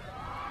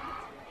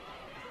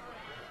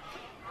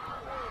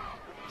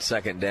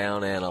 Second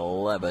down and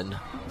 11.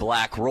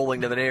 Black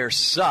rolling to the near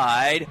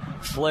side.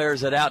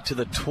 Flares it out to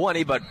the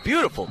 20, but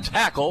beautiful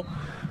tackle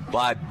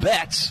by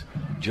Betts.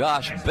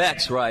 Josh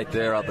Betts right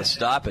there on the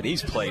stop, and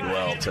he's played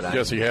well tonight.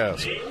 Yes, he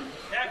has.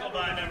 Tackled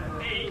by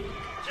number 8,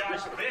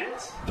 Josh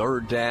Betts.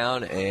 Third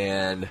down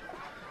and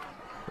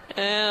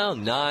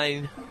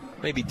 9,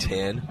 maybe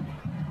 10.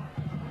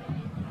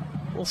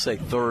 We'll say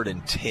 3rd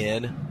and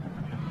 10.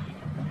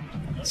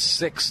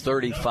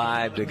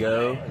 6:35 to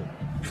go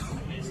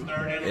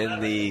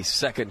in the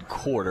second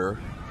quarter.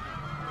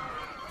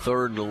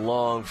 3rd and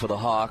long for the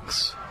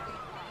Hawks.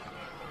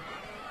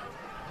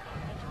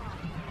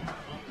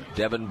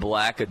 Devin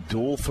Black, a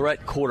dual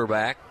threat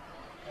quarterback,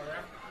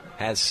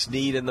 has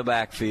Snead in the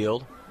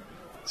backfield.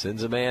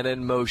 Sends a man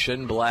in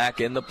motion. Black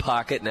in the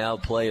pocket. Now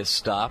play is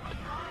stopped.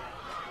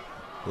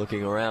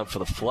 Looking around for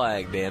the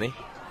flag, Danny.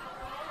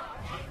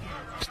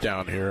 It's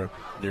down here,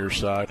 near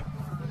side.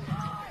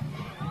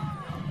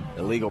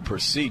 Illegal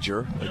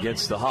procedure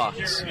against the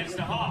Hawks.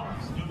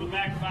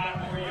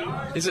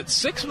 Is it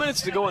 6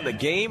 minutes to go in the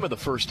game or the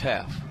first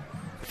half?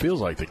 Feels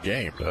like the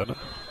game, doesn't it?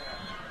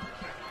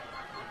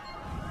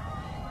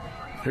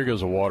 Here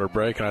goes a water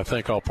break, and I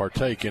think I'll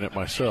partake in it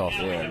myself.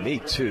 Yeah, me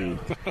too.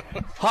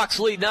 Hawks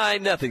lead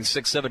 9-0,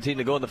 6:17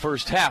 to go in the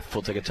first half.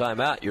 We'll take a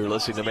timeout. You're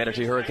listening to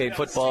Manatee Hurricane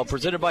Football,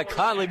 presented by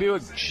Conley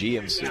Buick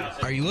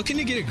GMC. Are you looking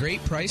to get a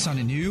great price on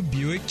a new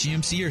Buick,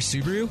 GMC, or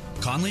Subaru?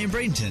 Conley and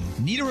Bradenton.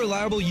 Need a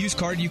reliable used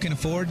car you can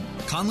afford?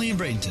 Conley and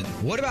Bradenton.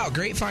 What about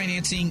great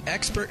financing,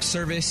 expert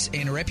service,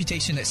 and a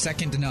reputation that's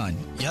second to none?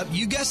 Yep,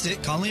 you guessed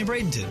it, Conley and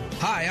Bradenton.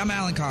 Hi, I'm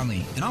Alan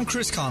Conley. And I'm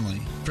Chris Conley.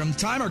 From the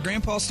time our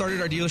grandpa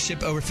started our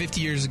dealership over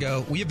 50 years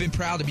ago, we have been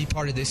proud to be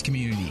part of this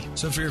community.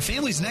 So for your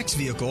family's next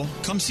vehicle,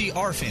 come see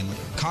our family.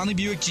 Conley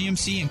Buick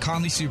GMC and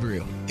Conley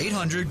Subaru.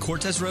 800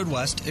 Cortez Road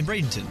West in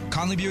Bradenton.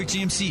 Conley Buick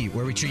GMC,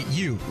 where we treat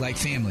you like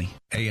family.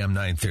 AM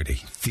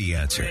 930, The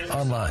Answer.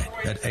 Online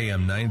at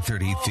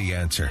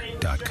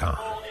am930theanswer.com.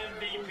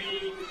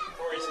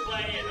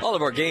 All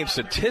of our game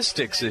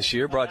statistics this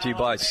year brought to you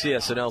by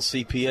CSNL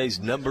CPA's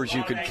numbers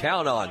you can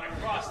count on.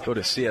 Go to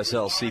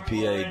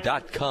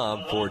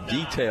CSLCPA.com for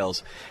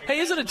details. Hey,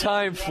 isn't it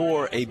time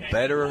for a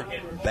better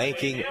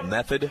banking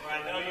method?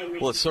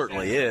 Well, it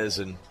certainly is.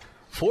 And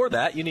for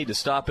that, you need to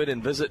stop in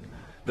and visit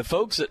the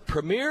folks at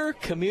Premier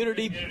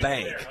Community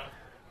Bank.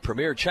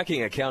 Premier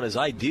checking account is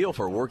ideal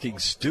for working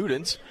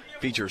students.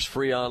 Features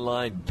free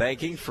online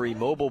banking, free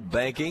mobile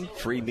banking,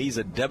 free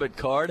Visa debit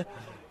card,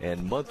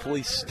 and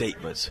monthly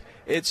statements.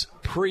 It's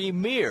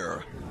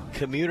Premier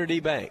Community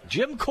Bank.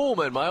 Jim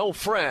Coleman, my old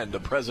friend, the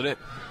president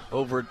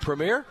over at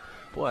Premier.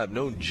 Boy, I've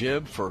known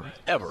Jim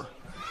forever.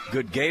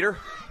 Good Gator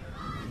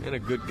and a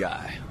good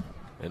guy.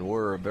 And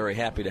we're very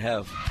happy to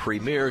have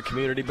Premier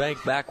Community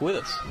Bank back with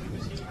us.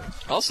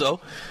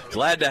 Also,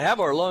 glad to have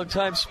our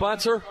longtime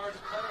sponsor,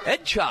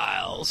 Ed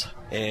Childs,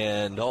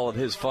 and all of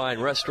his fine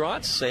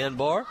restaurants,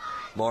 Sandbar,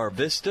 Mar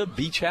Vista,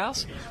 Beach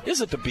House.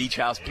 Isn't the Beach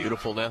House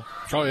beautiful now?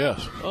 Oh,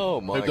 yes.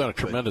 Oh, my They've done a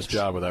goodness. tremendous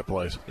job with that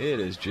place. It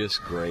is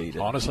just great.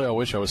 Honestly, I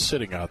wish I was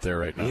sitting out there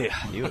right now. Yeah,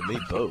 you and me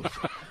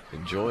both.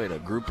 Enjoying a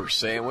grouper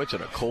sandwich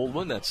and a cold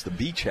one. That's the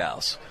Beach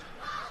House.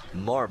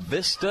 Mar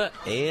Vista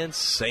and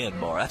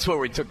Sandbar. That's where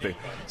we took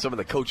some of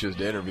the coaches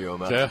to interview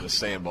them out at the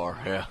Sandbar.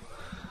 Yeah.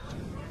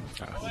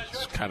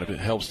 It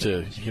helps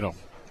to,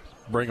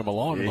 bring them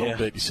along a little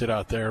bit. You sit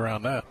out there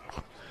around that.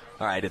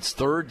 All right, it's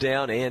 3rd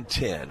down and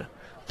 10.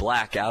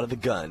 Black out of the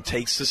gun,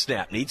 takes the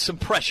snap, needs some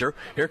pressure.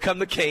 Here come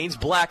the Canes.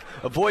 Black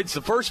avoids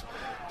the first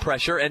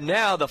pressure, and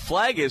now the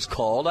flag is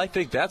called. I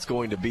think that's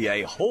going to be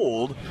a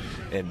hold.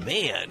 And,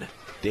 man,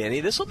 Danny,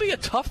 this will be a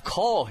tough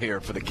call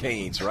here for the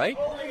Canes, right?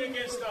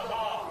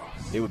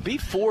 It would be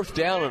 4th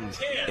down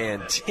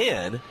and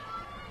 10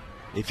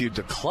 if you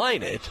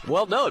decline it.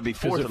 Well, no, it'd be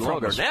 4th and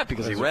longer than that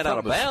because he ran out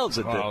of bounds.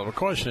 The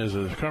question is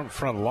it come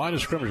from the line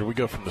of scrimmage or we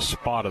go from the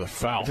spot of the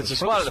foul? If it's a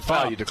spot of the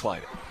foul, you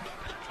decline it.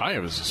 I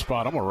think if it's a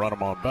spot, I'm going to run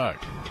them on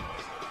back.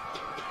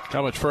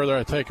 How much further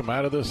I take them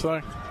out of this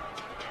thing?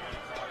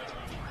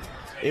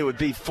 It would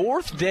be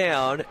 4th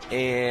down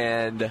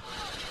and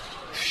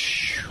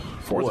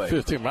 4th and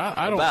 15.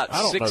 I don't know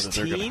that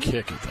they're going to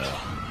kick it, though.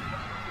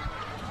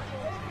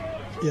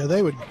 Yeah,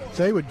 they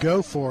would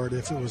go for it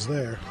if it was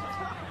there.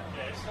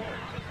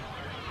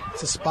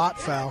 It's a spot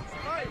foul.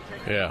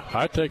 Yeah,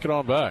 I'd take it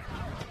on back.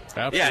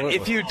 Absolutely.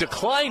 Yeah, if you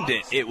declined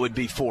it, it would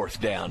be 4th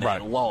down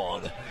and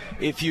long.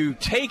 If you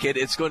take it,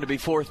 it's going to be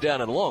 4th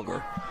down and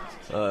longer.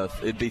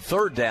 It'd be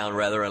 3rd down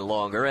rather and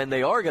longer, and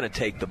they are going to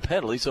take the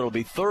penalty, so it'll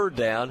be 3rd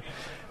down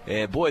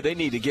And, boy, they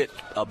need to get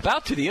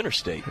about to the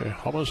interstate. Yeah,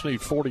 almost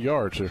need 40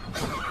 yards here.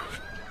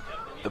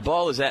 The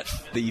ball is at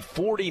the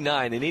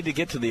 49. They need to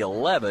get to the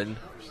 11,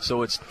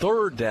 so it's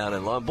third down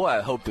and long. Boy,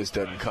 I hope this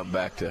doesn't come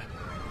back to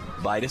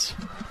bite us.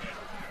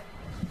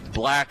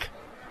 Black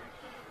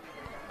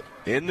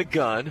in the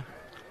gun,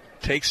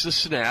 takes the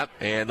snap,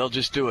 and they'll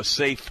just do a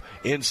safe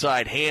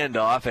inside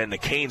handoff, and the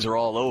Canes are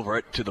all over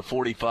it to the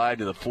 45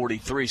 to the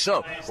 43.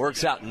 So,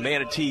 works out in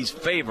Manatee's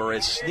favor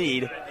as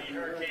Snead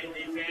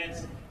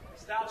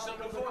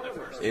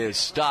is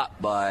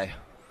stopped by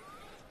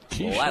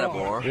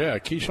Lattimore. Yeah,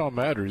 Keyshawn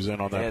Madry's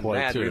in on that and play,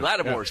 Madry. too.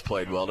 Lattimore's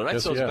played well tonight,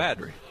 Yes, so's yeah.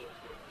 Madry.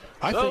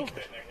 I think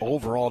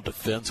overall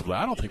defensively,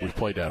 I don't think we've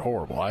played that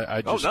horrible.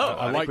 I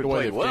like the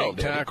way they've taken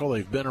tackle.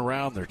 They've been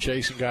around. They're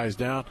chasing guys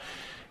down.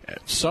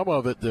 Some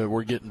of it that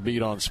we're getting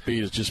beat on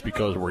speed is just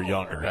because we're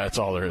younger. That's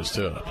all there is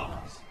to it.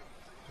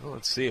 Well,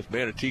 let's see if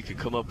Manatee can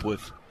come up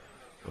with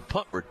a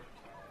punt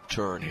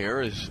return here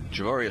as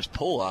Javarius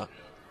Pollock.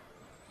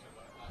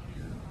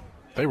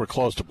 They were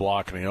close to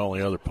blocking the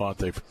only other punt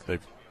they've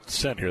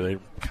sent here. They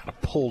kind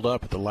of pulled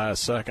up at the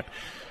last second.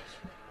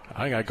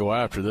 I got to go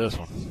after this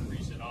one.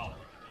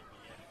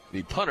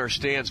 The punter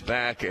stands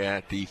back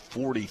at the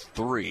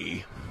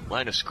 43.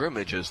 Line of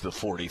scrimmage is the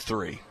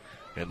 43.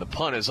 And the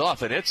punt is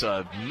off, and it's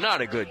not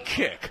a good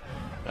kick.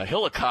 A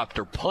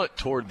helicopter punt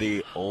toward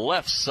the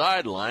left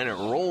sideline. It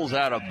rolls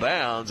out of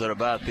bounds at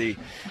about the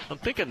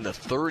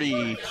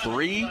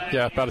 33.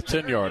 Yeah, about a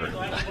 10-yarder.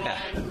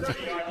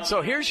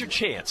 So here's your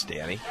chance,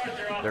 Danny.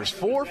 There's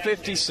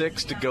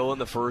 4:56 to go in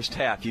the first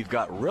half. You've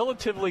got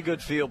relatively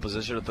good field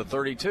position at the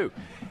 32.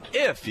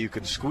 If you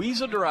can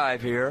squeeze a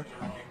drive here,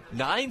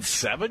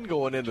 9-7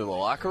 going into the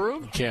locker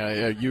room?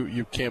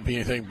 You can't be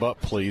anything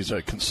but pleased,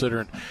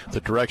 considering the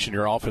direction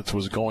your offense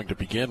was going to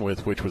begin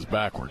with, which was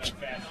backwards.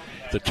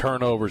 The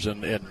turnovers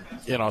in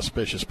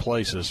inauspicious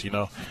places,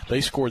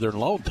 they scored their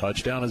lone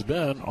touchdown has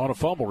been on a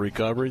fumble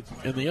recovery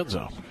in the end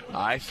zone.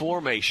 I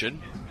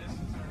formation.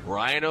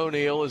 Ryan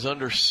O'Neal is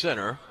under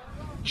center.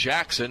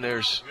 Jackson,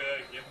 there's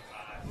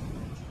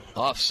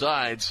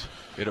offsides,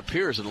 it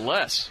appears,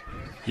 unless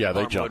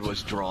they jumped.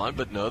 was drawn,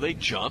 but no, they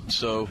jumped,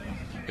 so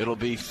it'll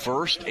be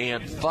 1st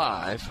and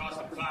 5.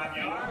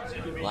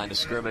 Line of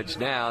scrimmage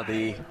now,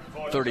 the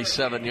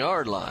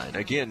 37-yard line.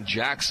 Again,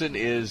 Jackson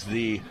is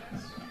the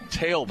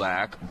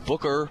tailback,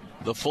 Booker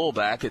the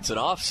fullback. It's an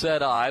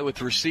offset eye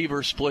with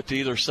receivers split to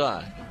either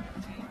side.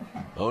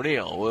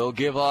 O'Neal will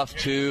give off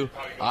to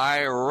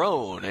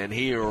Iron, and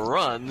he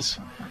runs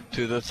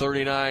to the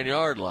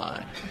 39-yard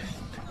line.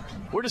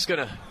 We're just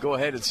going to go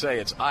ahead and say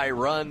it's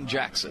Iron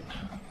Jackson.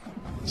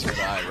 Instead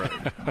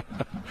of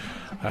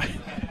Iron.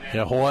 You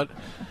know what?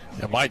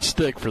 It might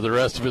stick for the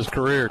rest of his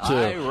career, too.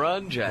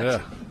 Iron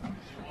Jackson. Yeah.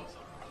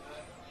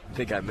 I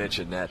think I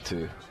mentioned that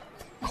to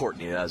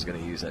Courtney, that I was going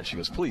to use that. She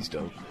goes, please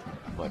don't.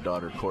 My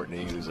daughter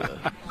Courtney, who's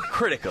a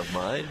critic of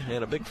mine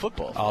and a big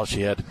football fan. All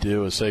she had to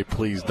do was say,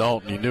 please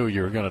don't, and you knew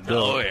you were going to do it.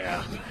 Oh,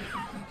 yeah.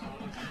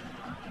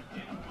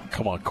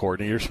 Come on,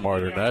 Courtney, you're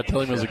smarter than that. Tell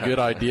him it was a good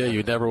idea.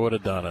 You never would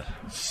have done it.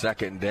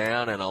 2nd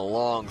down and a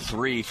long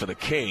 3 for the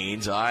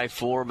Canes. I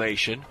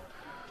formation.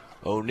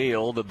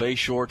 O'Neal, the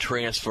Bayshore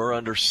transfer,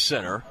 under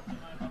center.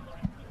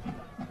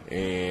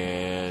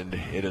 And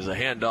it is a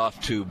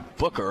handoff to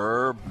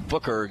Booker.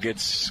 Booker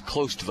gets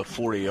close to the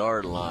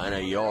 40-yard line, a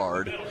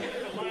yard.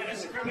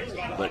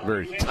 But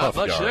very tough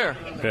not much yard. there.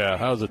 Yeah,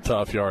 that was a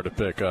tough yard to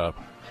pick up.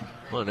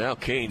 Well, now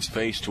Canes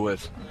faced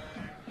with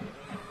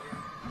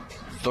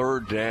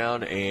 3rd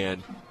down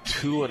and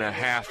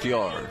 2.5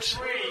 yards.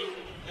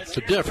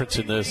 The difference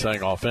in this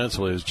thing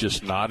offensively is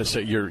just not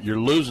you're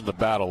losing the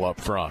battle up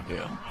front.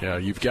 Yeah,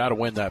 you've got to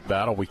win that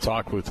battle. We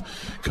talked with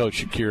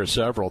Coach Shakira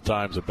several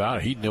times about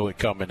it. He knew it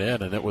coming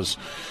in, and it was,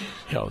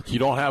 you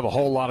don't have a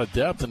whole lot of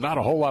depth and not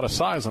a whole lot of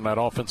size on that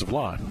offensive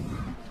line.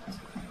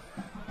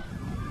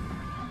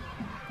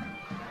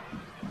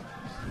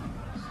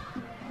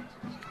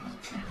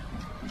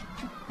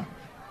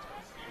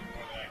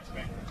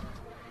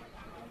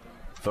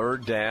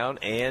 Third down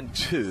and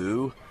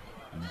 2.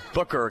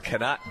 Booker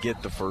cannot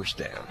get the first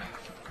down.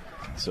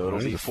 So it'll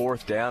be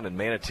 4th down, and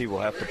Manatee will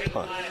have to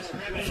punt.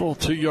 Full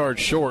 2 yards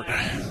short.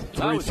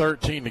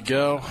 3:13 to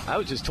go. I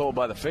was just told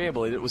by the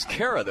family that it was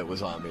Kara that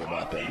was on me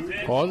about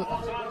that. Was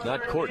it?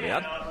 Not Courtney.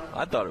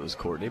 I thought it was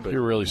Courtney. But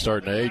you're really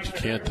starting to age. You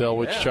can't tell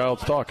which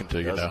child's talking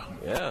to you now.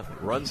 Yeah,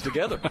 runs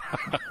together.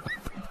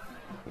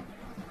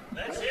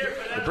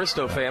 The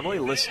Bristow family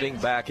listening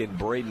back in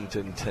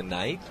Bradenton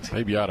tonight.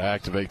 Maybe you ought to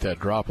activate that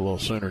drop a little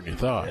sooner than you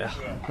thought. Yeah.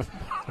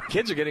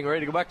 Kids are getting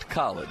ready to go back to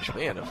college.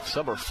 Man,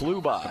 summer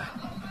flew by.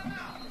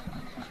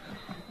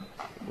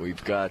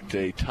 We've got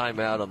a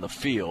timeout on the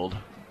field.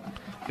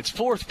 It's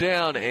 4th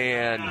down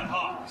and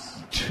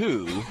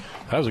 2.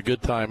 That was a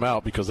good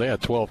timeout because they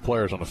had 12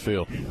 players on the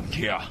field.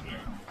 Yeah.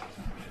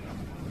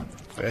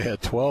 They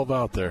had 12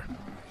 out there.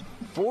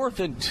 4th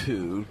and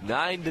 2,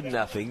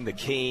 9-0. The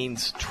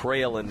Canes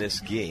trail in this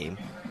game.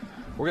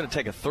 We're going to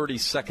take a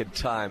 30-second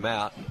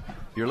timeout.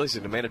 Be You're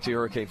listening to Manatee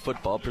Hurricane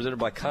Football, presented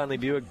by Conley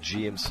Buick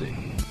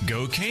GMC.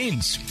 Go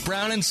Canes!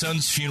 Brown &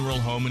 Sons Funeral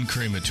Home and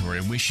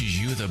Crematory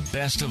wishes you the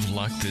best of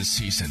luck this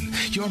season.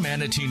 Your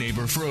Manatee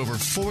neighbor for over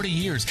 40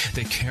 years,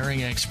 the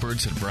caring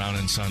experts at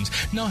Brown & Sons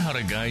know how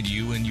to guide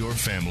you and your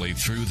family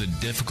through the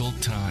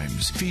difficult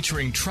times.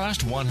 Featuring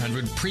Trust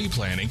 100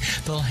 pre-planning,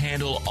 they'll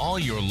handle all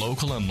your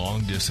local and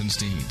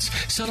long-distance needs.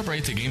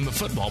 Celebrate the game of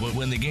football, but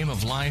when the game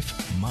of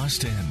life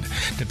must end.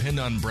 Depend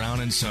on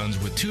Brown & Sons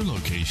with 2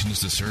 locations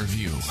to serve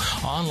you.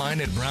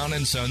 Online at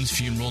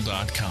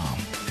brownandsonsfuneral.com.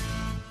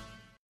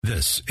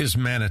 This is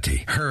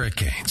Manatee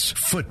Hurricanes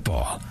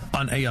Football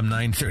on AM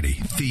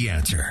 930, The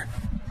Answer.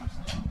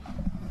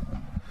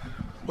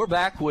 We're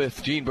back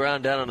with Gene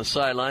Brown down on the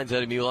sidelines,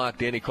 Eddie Mulock,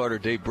 Danny Carter,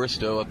 Dave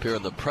Bristow up here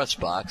in the press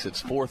box.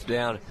 It's 4th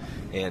down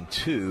and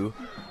 2.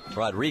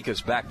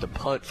 Rodriguez back to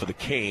punt for the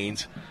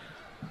Canes.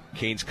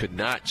 Canes could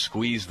not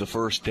squeeze the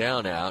first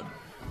down out.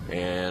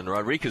 And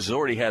Rodriguez has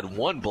already had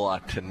 1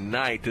 block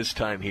tonight. This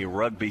time he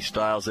rugby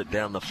styles it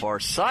down the far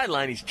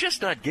sideline. He's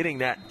just not getting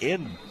that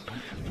in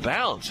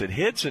bounce. It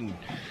hits and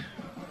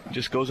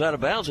just goes out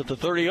of bounds at the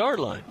 30-yard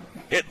line.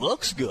 It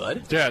looks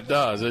good. Yeah, it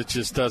does. It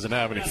just doesn't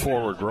have any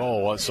forward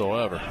roll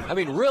whatsoever. I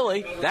mean,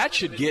 really, that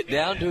should get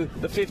down to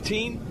the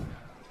 15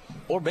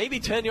 or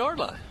maybe 10-yard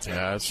line.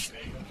 Yeah, that's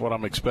what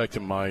I'm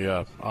expecting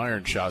my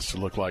iron shots to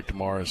look like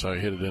tomorrow as I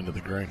hit it into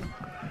the green.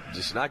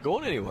 Just not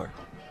going anywhere.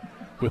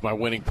 With my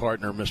winning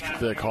partner, Mr.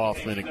 Vic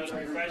Hoffman,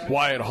 and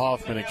Wyatt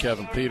Hoffman and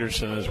Kevin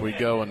Peterson as we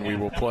go, and we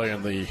will play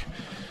in the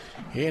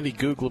Andy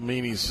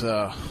Guglielmini's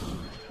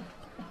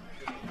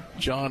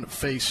John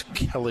Face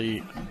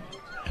Kelly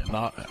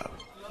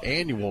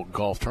annual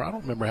golf tour. I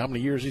don't remember how many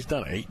years he's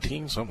done.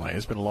 18, something like that.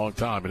 It's been a long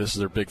time, but this is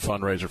their big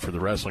fundraiser for the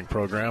wrestling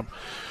program.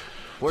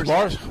 Where's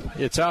that?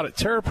 It's out at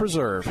Terra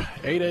Preserve,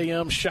 8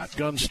 a.m.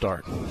 shotgun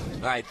start. All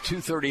right,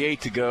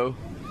 2:38 to go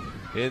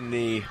in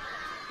the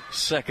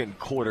second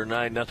quarter.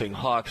 9-0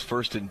 Hawks,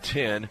 1st and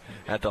 10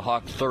 at the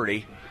Hawk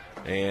 30.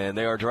 And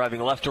they are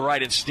driving left to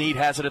right, and Snead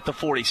has it at the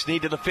 40.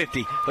 Snead to the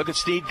 50. Look at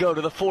Snead go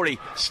to the 40.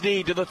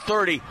 Snead to the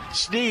 30.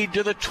 Snead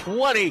to the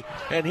 20.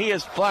 And he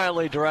is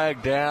finally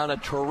dragged down. A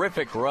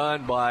terrific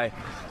run by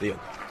the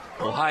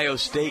Ohio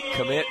State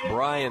commit,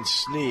 Brian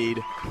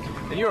Snead.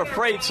 And you're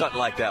afraid something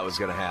like that was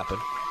going to happen.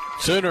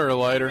 Sooner or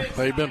later,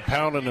 they've been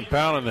pounding and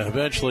pounding, and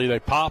eventually they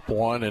pop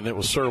one, and it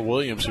was Sir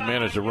Williams who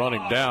managed to run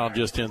him down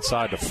just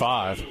inside the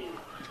 5.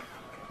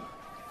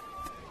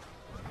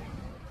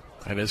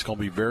 And it's going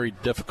to be very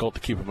difficult to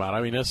keep them out.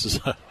 I mean, this is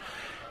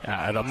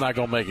and I'm not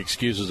going to make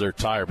excuses they're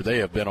tired, but they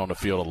have been on the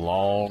field a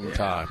long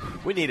time.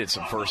 We needed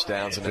some first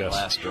downs in that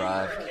last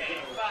drive.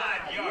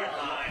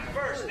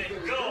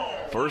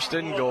 1st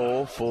and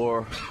goal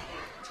for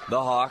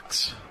the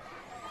Hawks.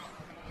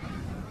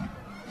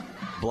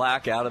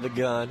 Black out of the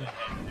gun.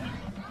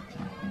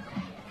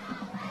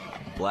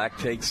 Black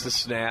takes the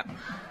snap.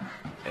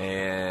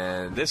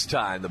 And this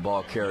time the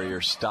ball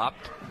carrier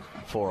stopped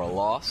for a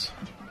loss.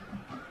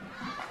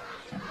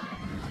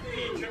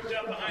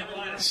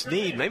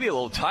 Snead maybe a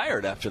little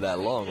tired after that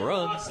long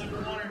run. I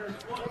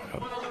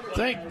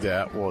think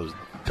that was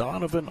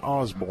Donovan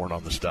Osborne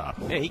on the stop.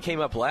 Yeah, he came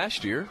up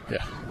last year.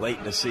 Yeah. Late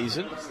in the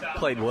season.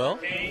 Played well.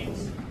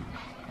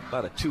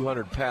 About a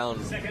 200-pound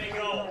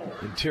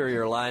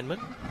interior lineman.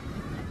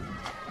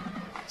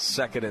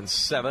 2nd and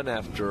 7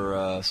 after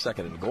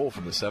 2nd and goal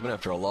from the 7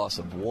 after a loss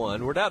of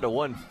 1. We're down to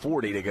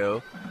 1:40 to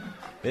go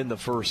in the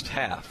first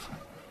half.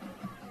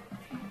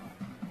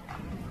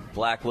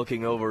 Black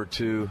looking over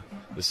to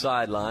the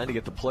sideline to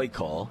get the play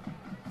call.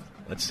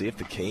 Let's see if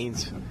the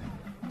Canes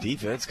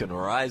defense can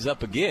rise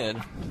up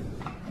again.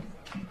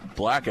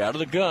 Black out of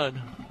the gun.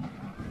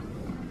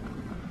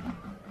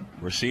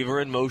 Receiver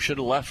in motion,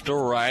 left to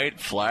right.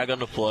 Flag on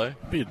the play.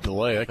 Be a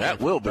delay. That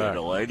will be a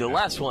delay. The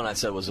last one I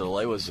said was a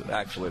delay was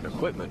actually an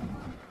equipment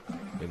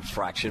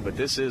infraction, but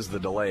this is the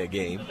delay of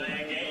game.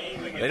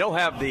 They don't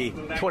have the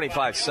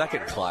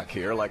 25-second clock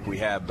here like we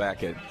have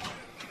back at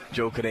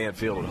Joe Cadan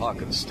Field at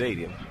Hawkins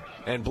Stadium.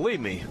 And believe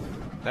me,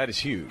 that is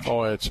huge.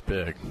 Oh, it's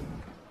big.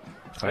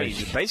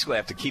 You basically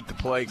have to keep the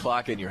play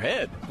clock in your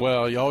head.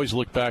 Well, you always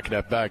look back at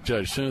that back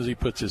judge. As soon as he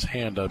puts his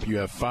hand up, you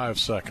have 5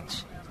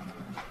 seconds.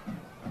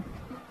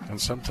 And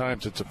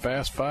sometimes it's a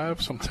fast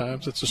 5,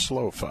 sometimes it's a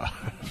slow 5.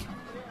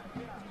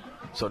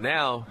 So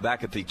now,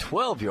 back at the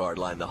 12-yard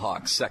line, the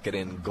Hawks, 2nd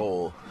and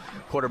goal.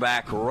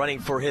 Quarterback running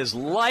for his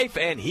life,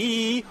 and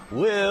he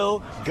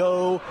will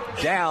go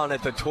down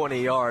at the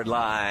 20-yard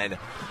line.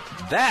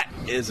 That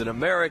is an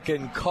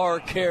American Car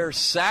Care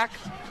sack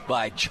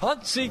by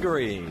Chauncey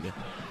Green.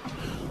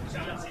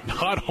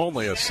 Not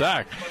only a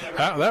sack.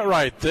 That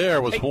right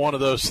there was one of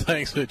those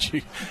things that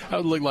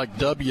would look like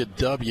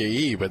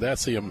WWE, but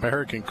that's the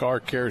American Car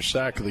Care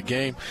sack of the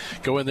game.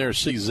 Go in there and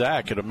see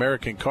Zach at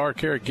American Car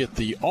Care. Get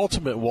the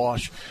ultimate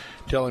wash.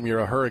 Tell him you're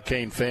a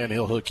Hurricane fan.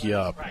 He'll hook you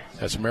up.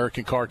 That's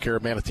American Car Care,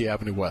 Manatee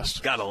Avenue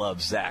West. Gotta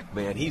love Zach,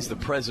 man. He's the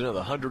president of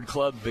the 100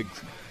 Club, big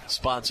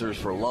sponsors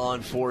for law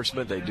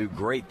enforcement. They do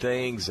great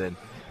things, and,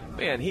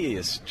 man, he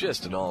is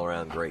just an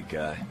all-around great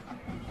guy.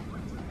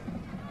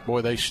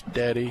 Boy, they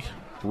steady.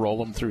 roll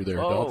them through there,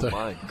 don't they? Oh,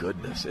 my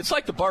goodness. It's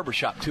like the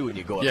barbershop, too, when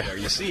you go up there.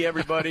 You see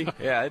everybody.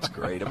 Yeah, it's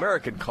great.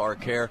 American Car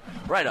Care,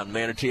 right on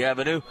Manatee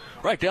Avenue,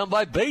 right down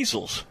by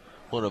Basil's,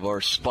 one of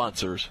our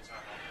sponsors.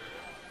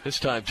 This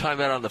time,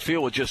 timeout on the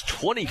field with just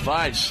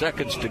 25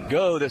 seconds to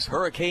go. This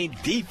Hurricane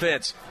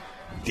defense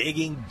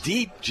digging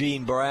deep,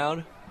 Gene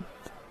Brown.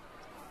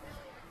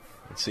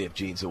 Let's see if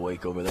Gene's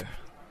awake over there.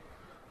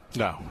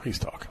 No, he's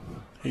talking.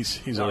 He's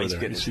over there.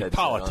 He's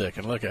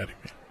politicking. Look at him.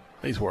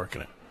 He's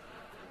working it.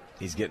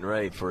 He's getting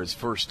ready for his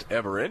first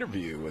ever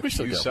interview with We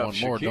still got Yusuf one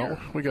more, Shakir.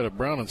 don't we? We got a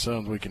Brown and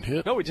Sons we can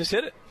hit. No, we just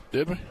hit it.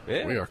 Did we?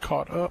 Yeah. We are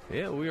caught up.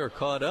 Yeah, we are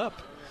caught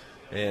up.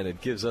 And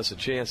it gives us a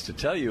chance to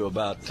tell you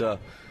about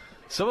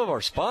some of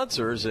our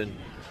sponsors. And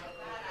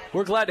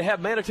we're glad to have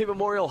Manatee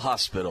Memorial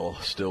Hospital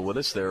still with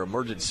us. Their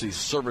emergency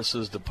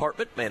services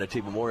department.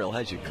 Manatee Memorial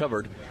has you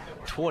covered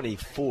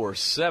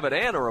 24/7.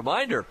 And a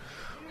reminder,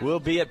 we'll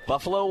be at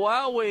Buffalo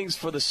Wild Wings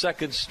for the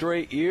second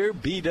straight year.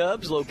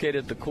 B-Dubs, located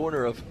at the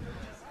corner of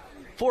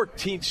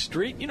 14th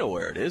Street. You know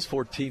where it is,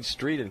 14th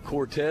Street and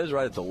Cortez,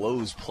 right at the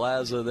Lowe's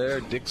Plaza there.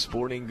 Dick's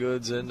Sporting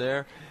Goods in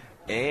there.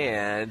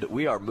 And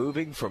we are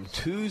moving from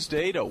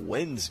Tuesday to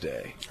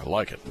Wednesday. I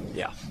like it.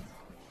 Yeah.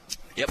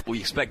 Yep, we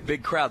expect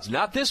big crowds.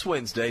 Not this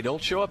Wednesday.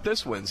 Don't show up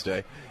this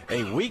Wednesday.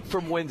 A week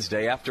from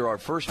Wednesday after our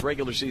first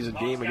regular season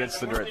game against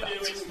the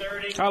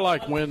Dreadnoughts. I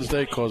like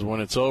Wednesday because when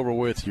it's over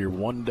with, you're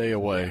one day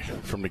away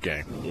from the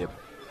game. Yep.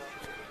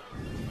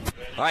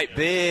 All right,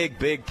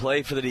 big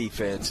play for the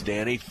defense,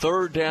 Danny.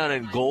 3rd down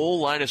and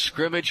goal, line of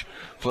scrimmage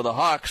for the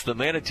Hawks, the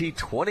Manatee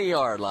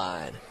 20-yard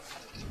line.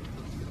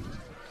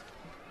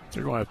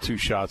 They're going to have 2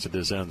 shots at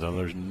this end zone.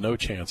 There's no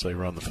chance they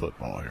run the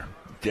football here.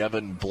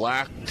 Devin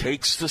Black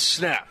takes the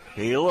snap.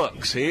 He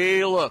looks.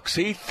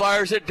 He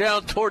fires it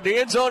down toward the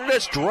end zone, and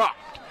it's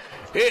dropped.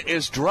 It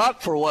is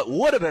dropped for what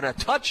would have been a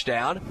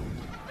touchdown,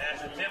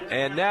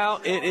 and now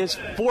it is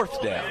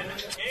 4th down.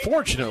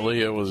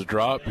 Fortunately, it was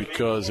dropped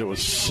because it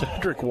was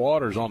Cedric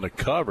Waters on the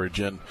coverage,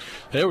 and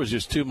there was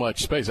just too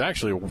much space.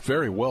 Actually, a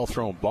very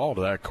well-thrown ball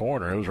to that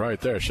corner. It was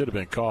right there. It should have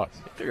been caught.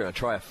 They're going to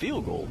try a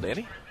field goal,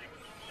 Danny.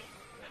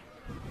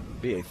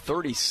 Be a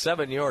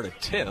 37-yard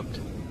attempt.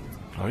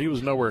 Oh, he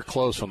was nowhere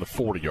close on the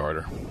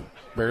 40-yarder.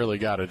 Barely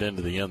got it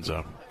into the end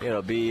zone.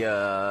 It'll be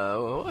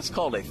what's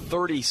called a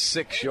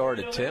 36-yard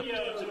attempt.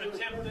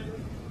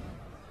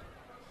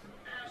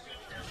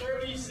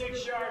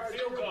 36-yard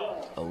field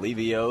goal.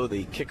 Alivio,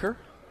 the kicker.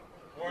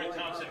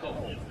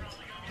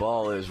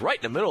 Ball is right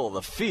in the middle of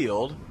the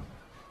field.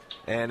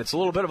 And it's a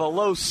little bit of a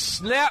low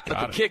snap,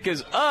 but the kick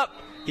is up.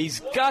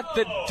 He's got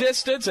the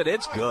distance, and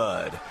it's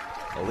good.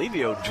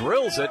 Alivio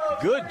drills it.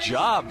 Good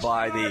job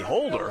by the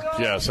holder.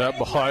 Yes, that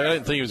ball, I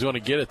didn't think he was going to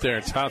get it there.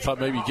 I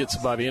thought maybe he'd get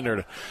somebody in there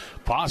to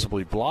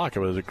possibly block it.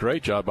 It was a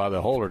great job by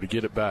the holder to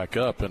get it back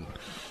up, and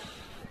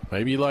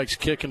maybe he likes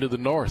kicking to the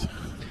north.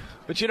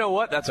 But you know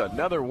what? That's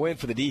another win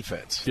for the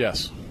defense.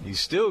 Yes. You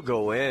still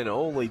go in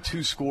only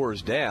 2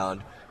 scores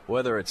down,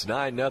 whether it's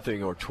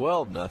 9-0 or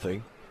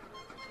 12-0.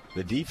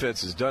 The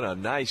defense has done a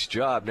nice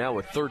job. Now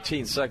with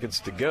 13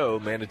 seconds to go,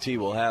 Manatee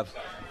will have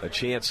a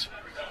chance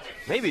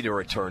maybe to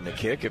return the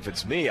kick. If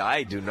it's me,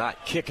 I do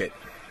not kick it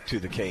to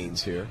the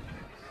Canes here.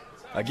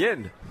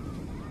 Again,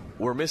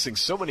 we're missing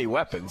so many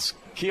weapons.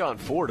 Keon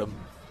Fordham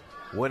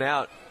went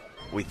out,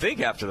 we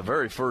think, after the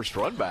very first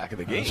run back of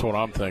the game. That's what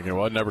I'm thinking.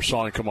 Well, I never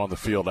saw him come on the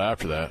field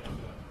after that.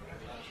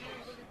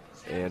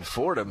 And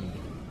Fordham,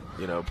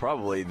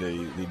 probably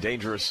the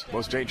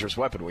most dangerous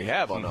weapon we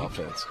have on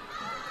offense.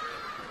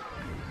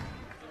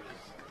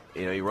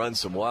 He runs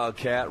some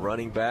wildcat,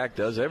 running back,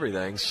 does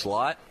everything,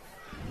 slot.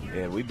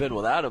 And we've been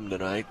without him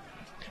tonight,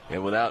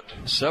 and without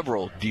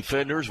several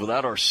defenders,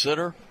 without our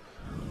center.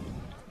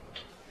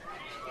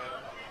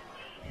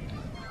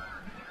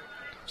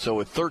 So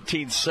with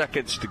 13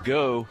 seconds to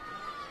go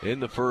in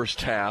the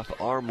first half,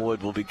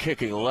 Armwood will be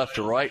kicking left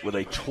to right with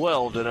a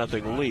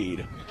 12-0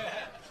 lead.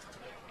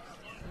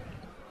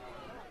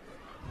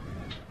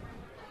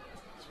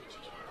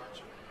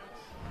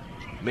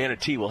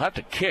 Manatee will have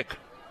to kick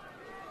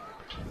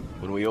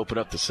when we open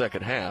up the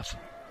second half.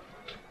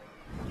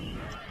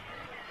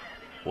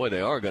 Boy,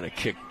 they are going to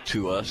kick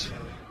to us.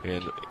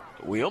 And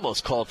we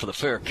almost called for the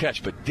fair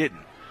catch, but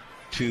didn't.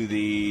 To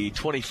the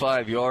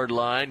 25-yard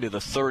line, to the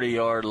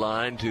 30-yard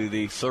line, to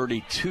the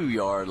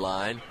 32-yard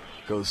line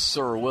goes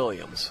Sir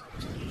Williams.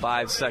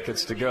 5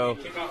 seconds to go.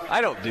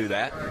 I don't do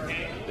that.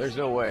 There's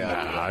no way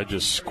I do that. I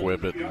just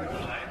squib it.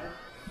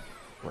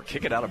 Or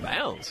kick it out of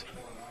bounds.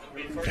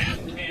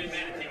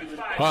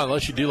 Well,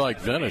 unless you do like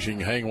Venice, you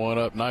can hang one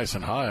up nice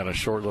and high on a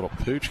short little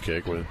pooch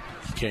kick with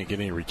you can't get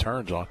any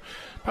returns on.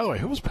 By the way,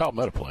 who was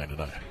Palmetto playing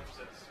tonight?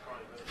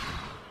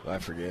 I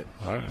forget.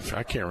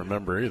 I can't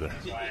remember either.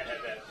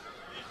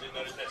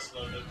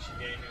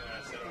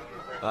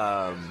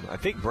 I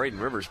think Braden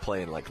Rivers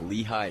playing like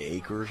Lehigh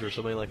Acres or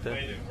something like that.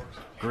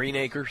 Green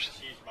Acres.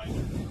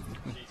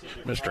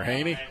 Mr.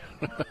 Haney.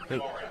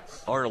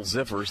 Arnold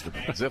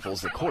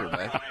Ziffels, the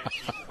quarterback.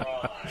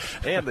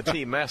 And the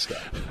team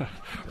mascot.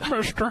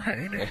 Mr.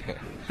 Haney.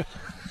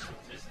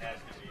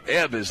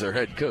 Ebb is their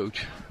head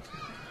coach.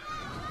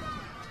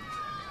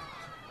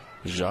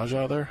 Is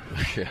Jaja there?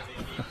 Yeah.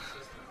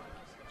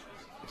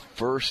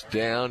 First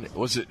down.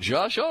 Was it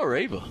Joshua or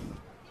Ava?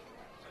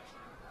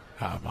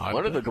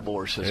 One of the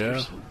Gabor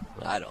sisters.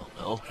 Yeah. I don't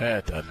know.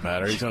 It doesn't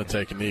matter. He's going to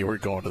take a knee. We're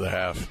going to the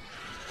half.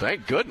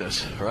 Thank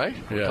goodness, right?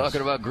 We're Yes.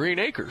 talking about Green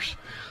Acres.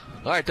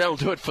 All right, that'll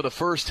do it for the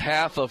first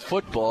half of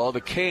football.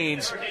 The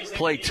Canes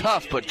play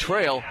tough but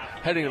trail,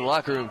 heading in the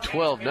locker room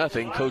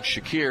 12-0. Coach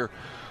Shakir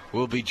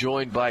will be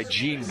joined by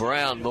Gene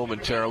Brown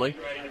momentarily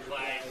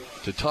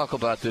to talk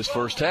about this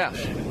first half.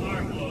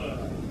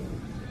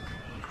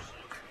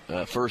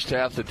 First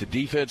half that the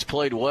defense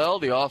played well.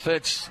 The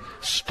offense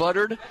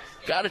sputtered.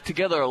 Got it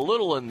together a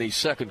little in the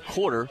second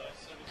quarter,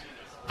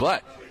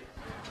 but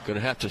going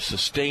to have to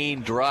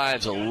sustain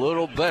drives a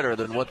little better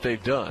than what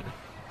they've done.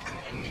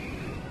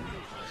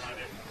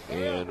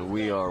 And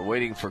we are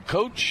waiting for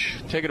Coach.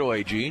 Take it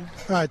away, Gene.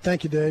 All right,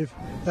 thank you, Dave.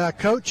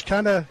 Coach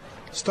kind of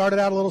started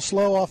out a little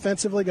slow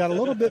offensively, got a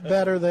little bit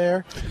better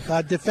there.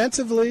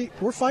 Defensively,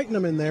 we're fighting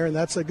them in there, and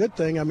that's a good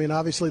thing. I mean,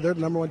 obviously, they're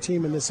the number one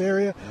team in this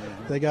area.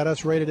 They got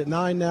us rated at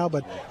 9 now,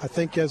 but I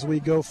think as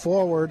we go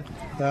forward,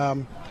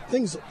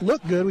 things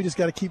look good. We just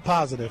got to keep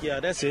positive. Yeah,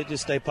 that's it.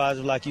 Just stay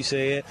positive, like you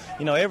said.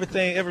 You know,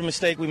 every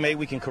mistake we make,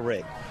 we can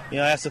correct. You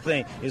know, that's the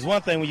thing. It's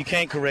one thing when you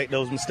can't correct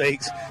those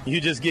mistakes.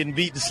 You're just getting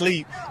beat to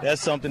sleep.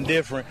 That's something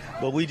different.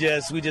 But we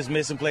just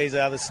missing plays,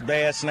 either a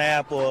bad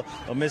snap or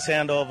a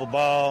mishandle of a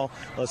ball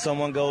or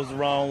someone goes the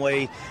wrong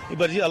way.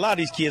 But a lot of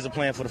these kids are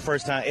playing for the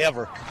first time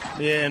ever.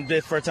 And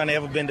the first time they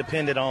ever been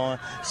depended on.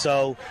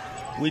 So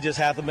we just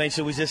have to make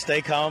sure we just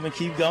stay calm and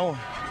keep going.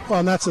 Well,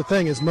 and that's the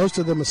thing, is most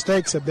of the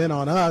mistakes have been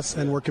on us,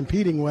 and we're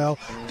competing well.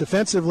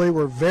 Defensively,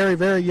 we're very,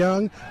 very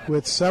young,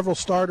 with several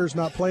starters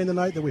not playing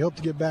tonight that we hope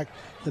to get back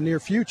in the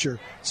near future.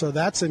 So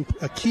that's a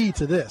key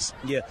to this.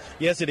 Yeah,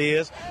 yes, it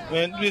is.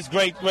 And it's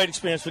great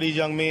experience for these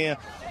young men.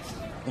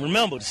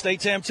 Remember, the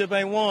state championship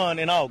ain't won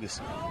in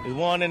August. It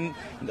won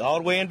all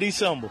the way in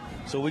December.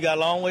 So we got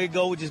a long way to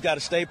go. We just got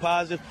to stay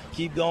positive,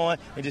 keep going,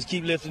 and just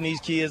keep lifting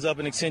these kids up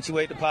and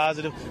accentuate the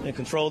positive and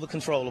control the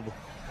controllable.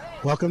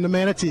 Welcome to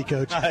Manatee,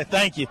 Coach. All right,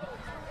 thank you.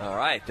 All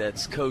right,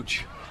 that's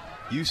Coach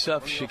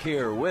Yusuf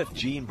Shakir with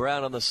Gene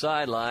Brown on the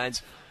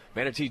sidelines.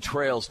 Manatee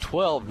trails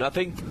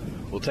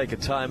 12-0. We'll take a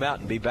timeout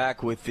and be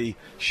back with the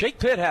Shake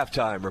Pit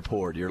halftime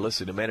report. You're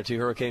listening to Manatee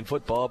Hurricane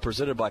Football,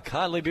 presented by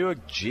Conley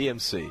Buick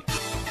GMC.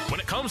 When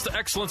it comes to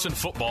excellence in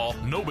football,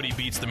 nobody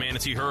beats the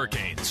Manatee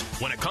Hurricanes.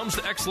 When it comes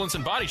to excellence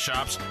in body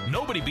shops,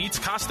 nobody beats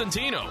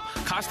Costantino.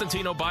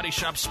 Costantino Body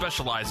Shop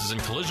specializes in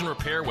collision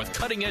repair with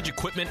cutting-edge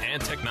equipment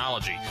and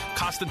technology.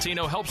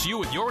 Costantino helps you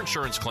with your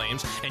insurance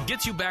claims and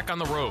gets you back on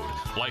the road.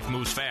 Life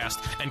moves fast,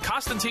 and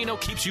Costantino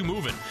keeps you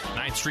moving.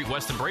 9th Street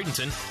West in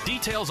Bradenton.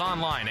 Details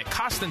online at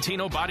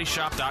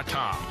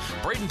CostantinoBodyShop.com.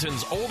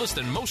 Bradenton's oldest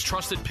and most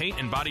trusted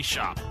paint and body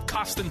shop.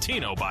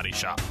 Costantino Body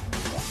Shop.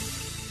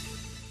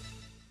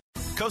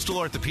 Coastal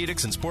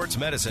Orthopedics and Sports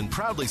Medicine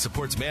proudly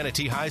supports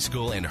Manatee High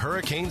School and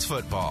Hurricanes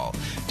football.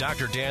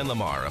 Dr. Dan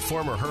Lamar, a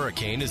former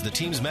Hurricane, is the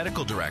team's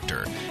medical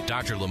director.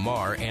 Dr.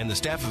 Lamar and the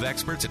staff of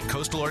experts at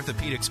Coastal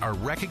Orthopedics are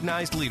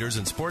recognized leaders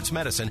in sports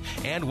medicine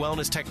and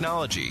wellness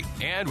technology.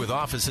 And with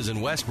offices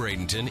in West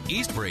Bradenton,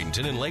 East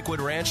Bradenton, and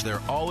Lakewood Ranch,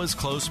 they're always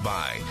close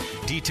by.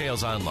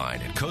 Details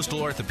online at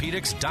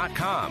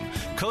coastalorthopedics.com.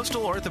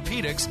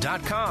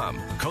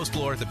 Coastalorthopedics.com.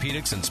 Coastal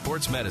Orthopedics and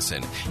Sports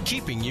Medicine,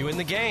 keeping you in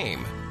the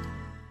game.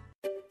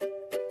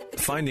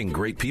 Finding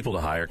great people to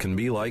hire can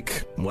be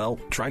like, well,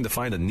 trying to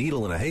find a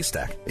needle in a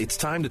haystack. It's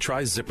time to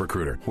try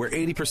ZipRecruiter, where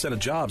 80% of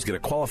jobs get a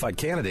qualified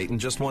candidate in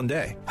just one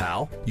day.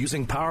 How?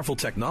 Using powerful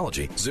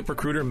technology,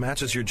 ZipRecruiter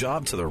matches your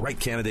job to the right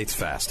candidates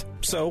fast.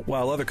 So,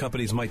 while other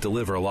companies might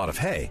deliver a lot of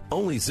hay,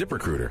 only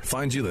ZipRecruiter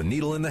finds you the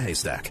needle in the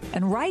haystack.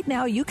 And right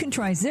now, you can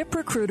try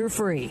ZipRecruiter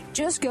free.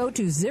 Just go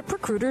to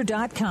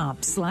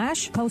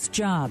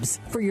ZipRecruiter.com/postjobs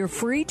for your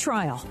free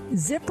trial.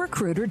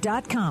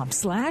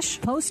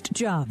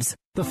 ZipRecruiter.com/postjobs.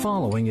 The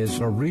following is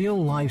a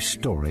real-life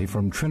story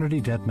from Trinity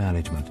Debt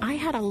Management. I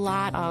had a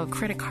lot of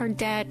credit card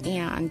debt,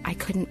 and I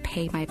couldn't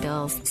pay my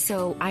bills,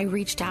 so I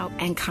reached out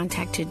and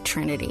contacted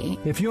Trinity.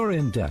 If you're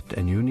in debt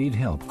and you need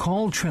help,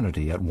 call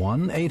Trinity at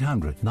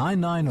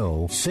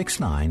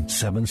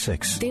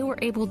 1-800-990-6976. They were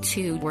able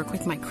to work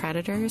with my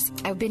creditors.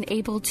 I've been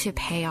able to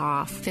pay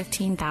off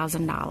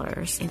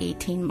 $15,000 in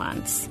 18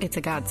 months. It's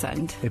a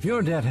godsend. If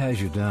your debt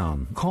has you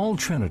down, call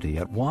Trinity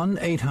at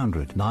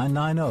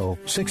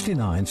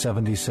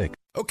 1-800-990-6976.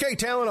 Okay,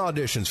 talent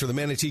auditions for the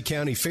Manatee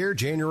County Fair,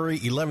 January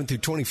 11th through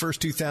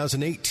 21st,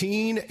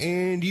 2018,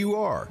 and you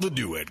are the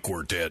Duet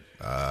Quartet.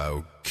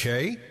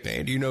 Okay,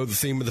 and you know the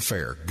theme of the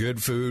fair.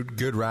 Good food,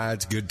 good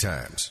rides, good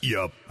times.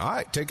 Yup. All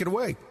right, take it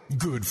away.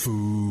 Good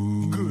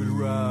food, good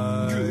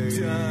rides,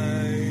 good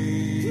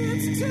times.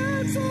 It's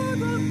time for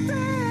the fair.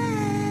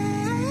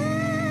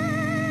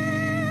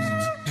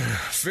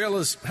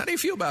 Fellas, how do you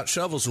feel about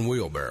shovels and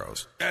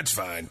wheelbarrows? That's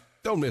fine.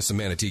 Don't miss the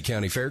Manatee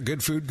County Fair.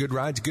 Good food, good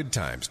rides, good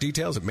times.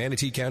 Details at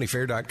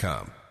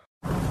ManateeCountyFair.com.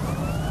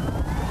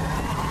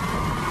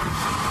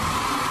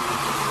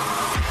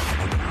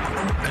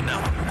 And now,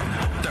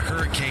 the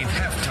Hurricane Hurricane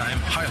Halftime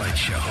Highlight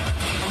Show.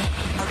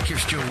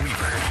 Here's Joe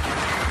Weaver.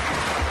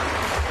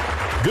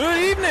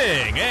 Good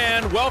evening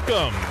and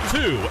welcome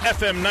to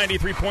FM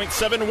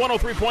 93.7,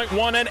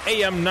 103.1, and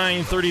AM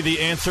 930,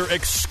 The Answer,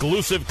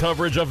 exclusive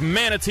coverage of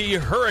Manatee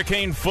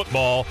Hurricane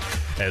football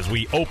as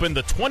we open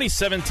the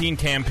 2017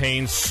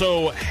 campaign.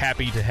 So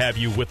happy to have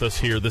you with us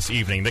here this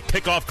evening. The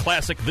Kickoff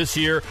Classic this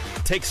year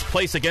takes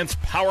place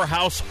against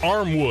powerhouse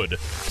Armwood.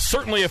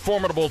 Certainly a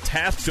formidable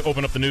task to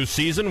open up the new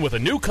season with a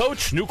new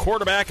coach, new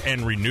quarterback,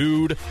 and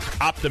renewed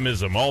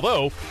optimism.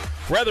 Although,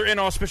 rather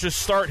inauspicious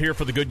start here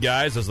for the good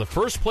guys as the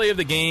first play of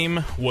the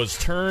game was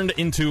turned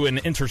into an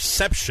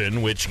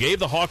interception, which gave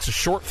the Hawks a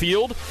short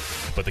field,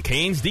 but the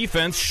Canes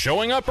defense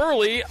showing up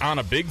early on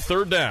a big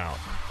third down.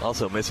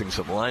 Also missing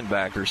some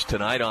linebackers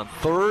tonight on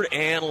 3rd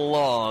and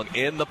long.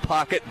 In the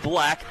pocket,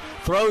 Black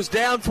throws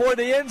down for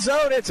the end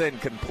zone. It's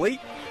incomplete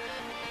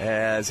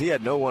as he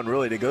had no one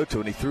really to go to,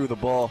 and he threw the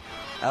ball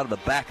out of the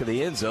back of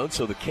the end zone,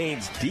 so the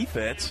Canes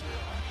defense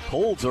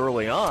holds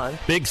early on.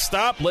 Big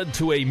stop led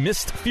to a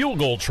missed field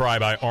goal try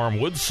by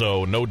Armwood,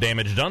 so no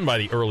damage done by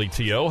the early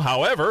TO.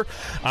 However,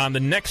 on the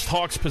next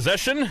Hawks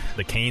possession,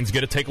 the Canes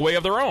get a takeaway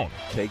of their own.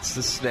 Takes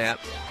the snap.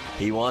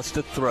 He wants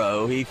to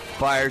throw. He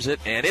fires it,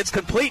 and it's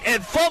complete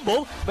and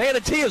fumble.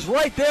 Manatee is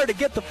right there to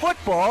get the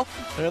football.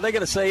 Are they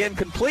going to say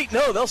incomplete?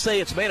 No, they'll say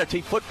it's Manatee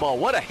football.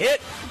 What a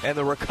hit, and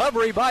the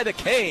recovery by the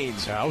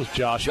Canes. That was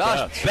Josh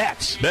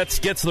Betts. Betts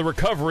gets the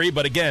recovery,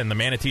 but again, the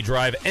Manatee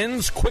drive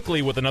ends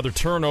quickly with another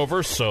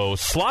turnover, so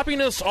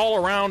sloppiness all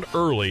around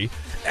early,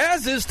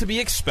 as is to be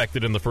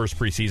expected in the first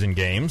preseason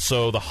game.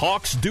 So the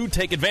Hawks do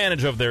take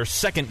advantage of their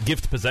second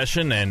gift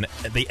possession, and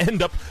they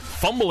end up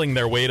fumbling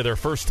their way to their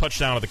first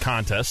touchdown of the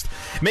contest,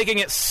 making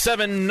it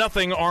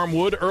 7-0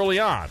 Armwood early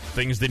on.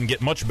 Things didn't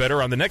get much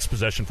better on the next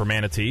possession for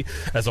Manatee,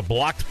 as a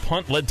blocked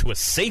punt led to a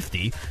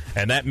safety,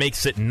 and that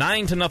makes it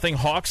 9-0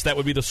 Hawks. That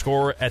would be the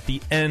score at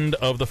the end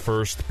of the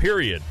first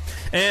period.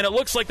 And it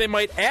looks like they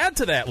might add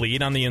to that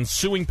lead on the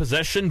ensuing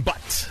possession,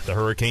 but the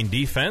Hurricane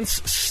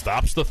defense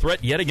stops the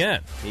threat yet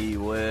again. He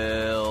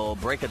will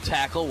break a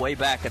tackle way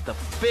back at the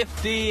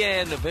 50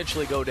 and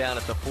eventually go down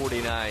at the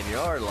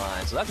 49-yard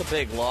line. So that's a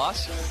big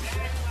loss.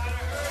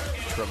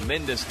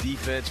 Tremendous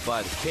defense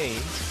by the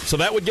Canes. So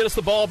that would get us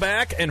the ball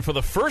back, and for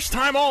the first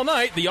time all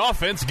night, the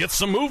offense gets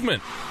some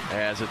movement.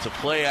 As it's a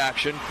play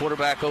action,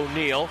 quarterback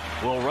O'Neal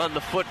will run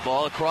the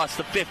football across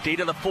the 50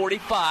 to the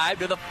 45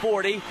 to the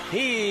 40.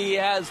 He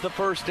has the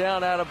first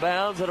down out of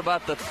bounds at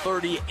about the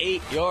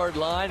 38-yard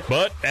line.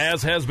 But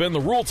as has been the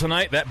rule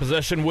tonight, that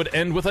possession would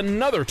end with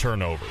another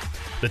turnover.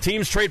 The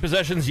teams trade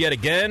possessions yet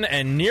again,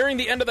 and nearing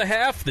the end of the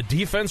half, the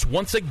defense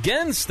once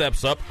again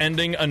steps up,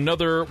 ending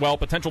another,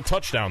 potential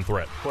touchdown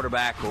threat.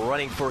 Quarterback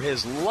running for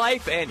his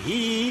life, and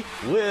he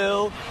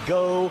will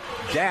go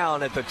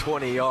down at the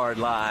 20-yard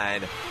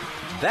line.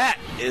 That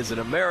is an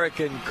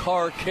American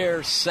Car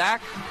Care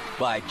sack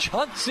by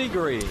Chauncey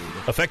Green.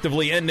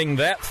 Effectively ending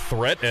that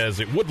threat, as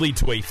it would lead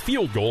to a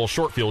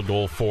short field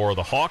goal for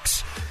the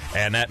Hawks.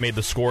 And that made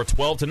the score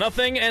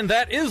 12-0, and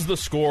that is the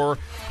score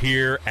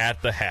here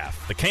at the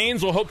half. The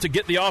Canes will hope to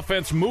get the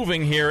offense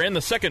moving here in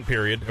the second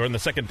period, or in the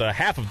second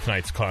half of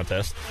tonight's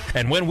contest.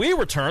 And when we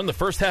return, the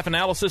first half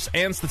analysis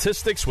and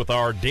statistics with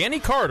our Danny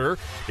Carter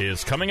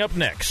is coming up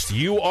next.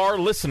 You are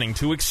listening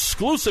to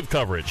exclusive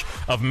coverage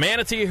of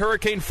Manatee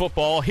Hurricane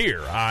football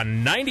here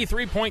on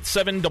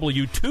 93.7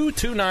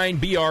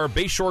 W229BR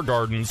Bayshore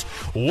Gardens,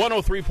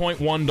 103.1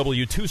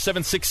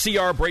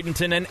 W276CR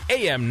Bradenton, and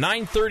AM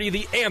 930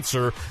 The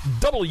Answer,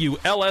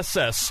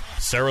 WLSS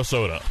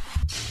Sarasota.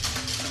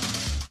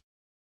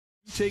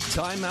 Take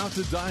time out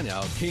to dine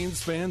out.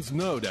 Canes fans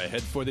know to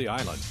head for the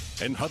island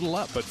and huddle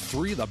up at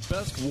 3 of the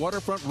best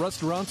waterfront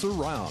restaurants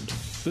around.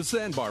 The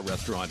Sandbar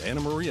Restaurant, Anna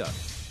Maria,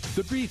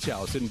 the Beach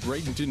House in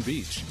Bradenton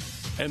Beach,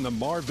 and the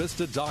Mar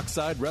Vista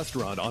Dockside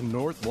Restaurant on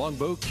North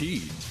Longboat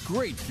Key.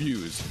 Great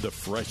views, the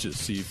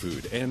freshest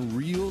seafood, and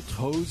real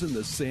toes in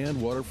the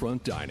sand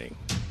waterfront dining.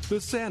 The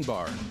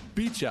Sandbar,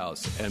 Beach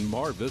House, and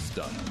Mar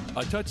Vista.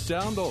 A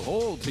touchdown the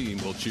whole team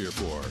will cheer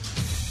for.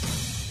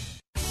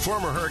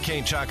 Former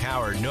Hurricane Chuck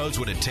Howard knows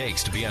what it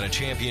takes to be on a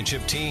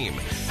championship team.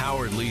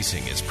 Howard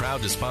Leasing is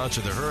proud to sponsor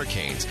the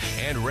Hurricanes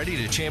and ready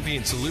to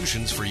champion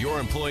solutions for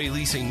your employee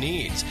leasing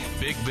needs.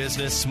 Big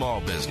business,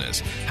 small business.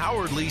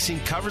 Howard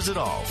Leasing covers it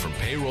all, from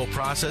payroll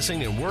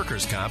processing and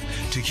workers' comp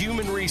to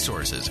human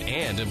resources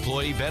and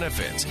employee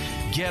benefits.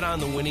 Get on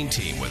the winning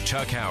team with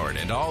Chuck Howard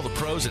and all the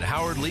pros at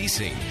Howard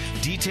Leasing.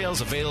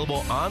 Details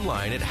available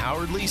online at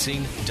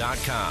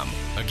howardleasing.com.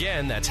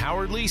 Again, that's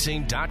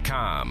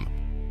howardleasing.com.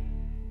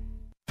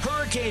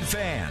 Hurricane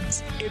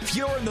fans, if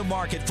you're in the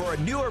market for a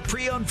newer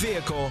pre-owned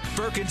vehicle,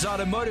 Firkins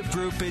Automotive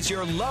Group is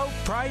your low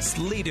price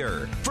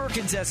leader.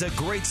 Firkins has a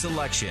great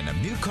selection of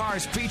new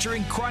cars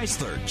featuring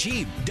Chrysler,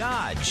 Jeep,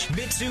 Dodge,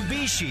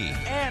 Mitsubishi,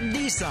 and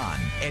Nissan.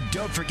 And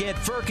don't forget,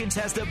 Firkins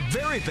has the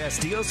very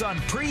best deals on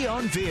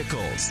pre-owned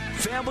vehicles.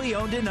 Family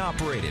owned and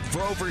operated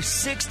for over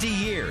 60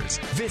 years.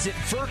 Visit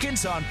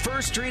Firkins on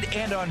 1st Street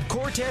and on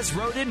Cortez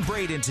Road in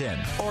Bradenton,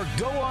 or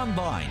go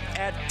online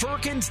at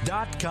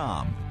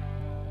Firkins.com.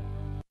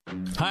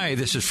 Hi,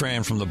 this is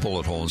Fran from the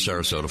Bullet Hole in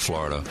Sarasota,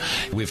 Florida.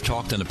 We've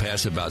talked in the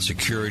past about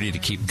security to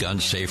keep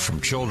guns safe from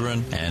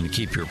children and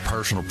keep your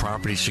personal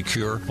property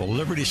secure. Well,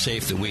 Liberty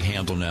Safe that we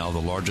handle now, the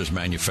largest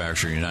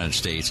manufacturer in the United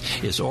States,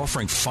 is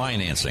offering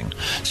financing.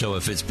 So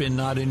if it's been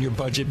not in your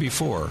budget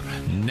before,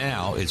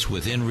 now it's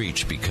within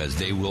reach because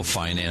they will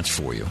finance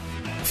for you.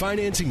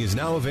 Financing is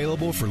now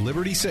available for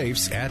Liberty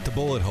Safes at the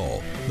Bullet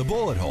Hole. The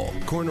Bullet Hole,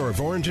 corner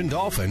of Orange and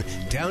Dolphin,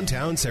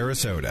 downtown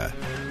Sarasota.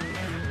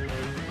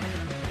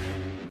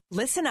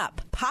 Listen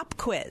up. Pop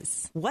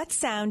quiz. What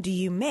sound do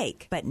you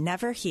make but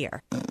never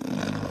hear?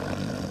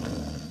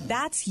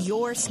 That's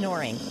your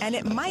snoring, and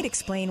it might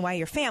explain why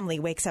your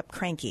family wakes up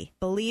cranky.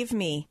 Believe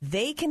me,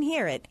 they can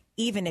hear it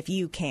even if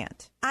you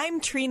can't.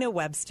 I'm Trina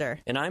Webster.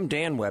 And I'm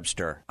Dan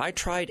Webster. I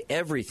tried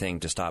everything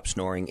to stop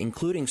snoring,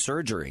 including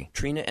surgery.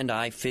 Trina and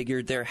I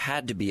figured there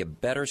had to be a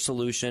better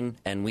solution,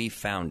 and we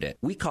found it.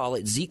 We call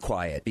it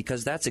Z-Quiet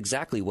because that's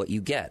exactly what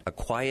you get, a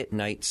quiet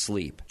night's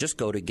sleep. Just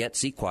go to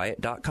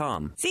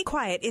GetZQuiet.com.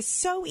 Z-Quiet is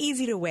so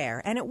easy to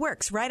wear, and it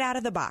works right out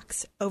of the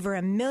box. Over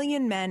 1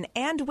 million men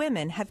and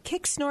women have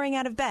kicked snoring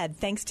out of bed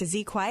thanks to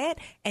Z-Quiet,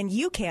 and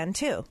you can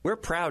too. We're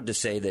proud to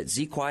say that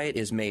Z-Quiet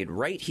is made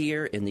right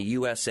here in the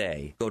USA.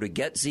 Go to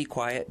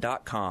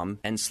GetZQuiet.com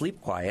and sleep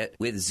quiet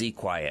with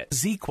Z-Quiet.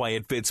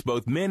 Z-Quiet fits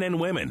both men and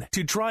women.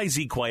 To try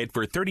Z-Quiet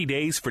for 30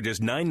 days for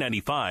just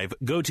 $9.95,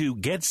 go to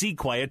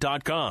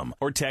GetZQuiet.com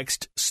or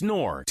text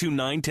SNORE to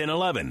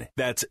 91011.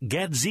 That's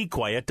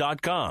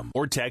GetZQuiet.com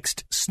or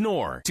text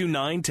SNORE to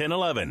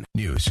 91011.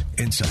 News,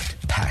 insight,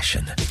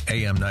 passion.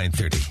 AM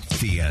 930,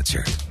 The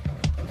Answer.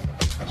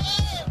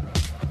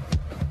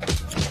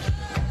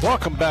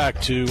 Welcome back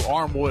to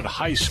Armwood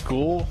High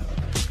School.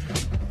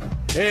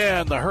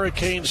 And the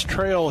Hurricanes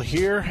trail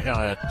here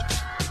at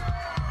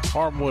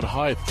Armwood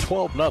High,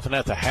 12-0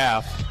 at the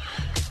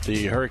half.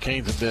 The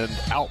Hurricanes have been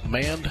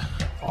outmanned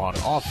on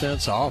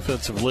offense.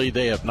 Offensively,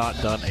 they have not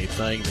done a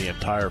thing the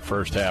entire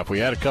first half. We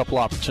had a couple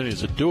opportunities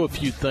to do a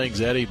few things,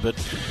 Eddie, but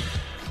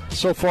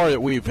so far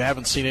we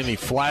haven't seen any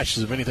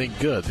flashes of anything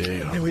good.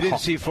 And we didn't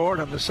see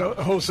Fordham the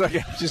whole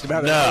second, just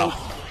about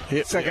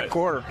second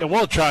quarter. And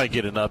we'll try and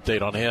get an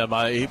update on him.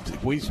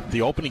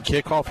 The opening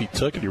kickoff, he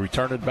took it. He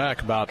returned it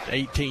back about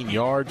 18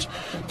 yards.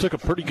 Took a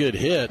pretty good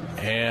hit,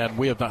 and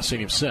we have not seen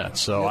him since.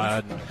 So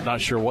I'm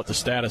not sure what the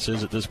status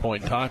is at this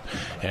point in time.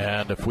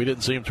 And if we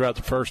didn't see him throughout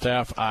the first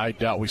half, I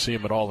doubt we see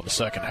him at all in the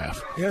second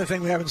half. The other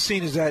thing we haven't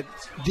seen is that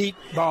deep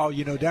ball,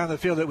 down the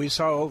field that we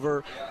saw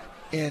over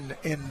in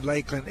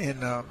Lakeland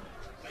in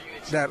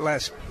that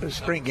last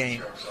spring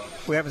game.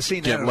 We haven't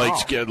seen that at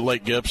all.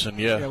 Lake Gibson,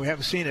 yeah. We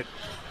haven't seen it.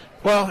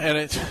 Well,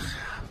 and to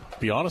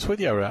be honest with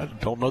you, I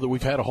don't know that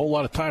we've had a whole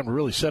lot of time to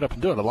really set up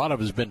and do it. A lot of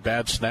it has been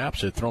bad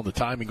snaps. They've thrown the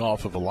timing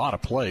off of a lot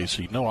of plays,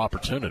 so no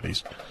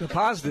opportunities. The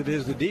positive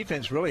is the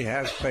defense really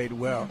has played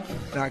well.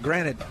 Now,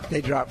 granted,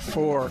 they dropped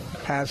 4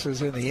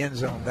 passes in the end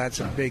zone.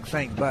 That's a big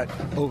thing. But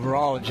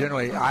overall and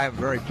generally, I am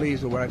very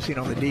pleased with what I've seen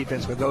on the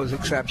defense with those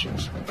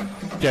exceptions.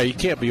 Yeah, you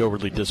can't be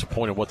overly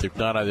disappointed what they've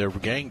done. They're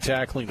gang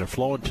tackling. They're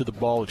flowing to the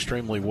ball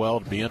extremely well.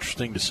 It'll be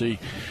interesting to see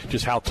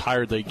just how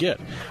tired they get.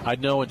 I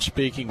know in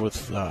speaking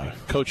with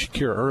Coach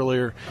Shakir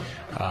earlier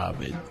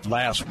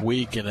last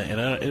week, and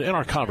in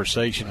our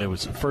conversation, it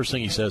was the first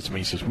thing he says to me.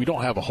 He says, we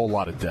don't have a whole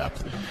lot of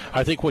depth.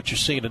 I think what you're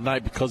seeing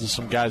tonight, because of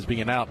some guys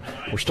being out,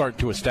 we're starting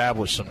to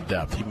establish some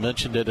depth. He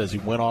mentioned it as he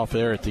went off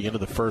there at the end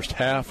of the first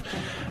half.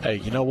 Hey,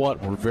 you know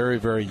what? We're very,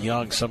 very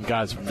young. Some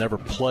guys have never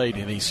played,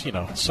 and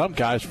some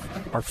guys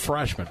are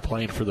freshmen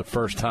playing for the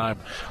first time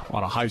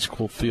on a high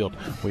school field.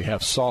 We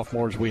have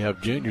sophomores, we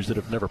have juniors that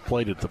have never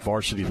played at the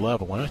varsity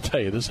level. And I tell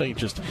you, this ain't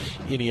just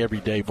any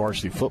everyday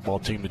varsity football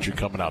team that you're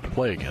coming out to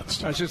play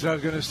against. That's just what I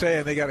was going to say,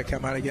 and they got to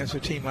come out against a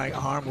team like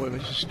Armwood,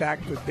 which is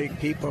stacked with big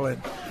people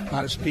and a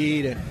lot of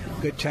speed and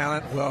good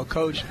talent, well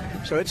coached.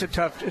 So it's a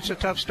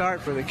tough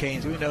start for the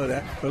Canes. We know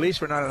that. But at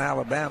least we're not in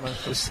Alabama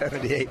with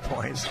 78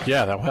 points.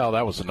 Yeah,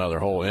 that was another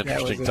whole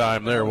interesting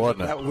time there,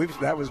 wasn't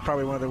it? That was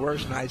probably one of the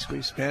worst nights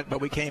we spent,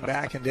 but we came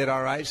back and did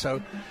all right.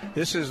 So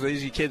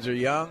these kids are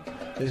young.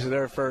 This is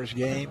their first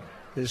game.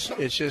 It's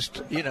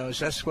just,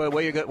 that's the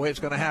way it's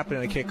going to happen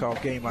in a kickoff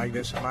game like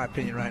this, in my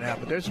opinion, right now.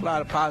 But there's a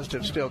lot of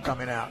positives still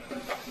coming out.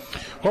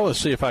 Well, let's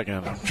see if I'm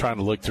trying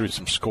to look through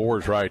some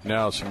scores right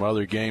now, some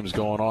other games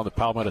going on. The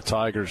Palmetto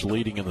Tigers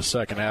leading in the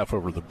second half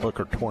over the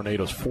Booker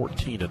Tornadoes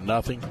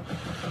 14-0.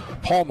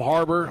 Palm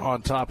Harbor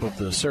on top of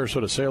the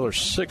Sarasota Sailors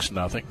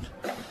 6-0.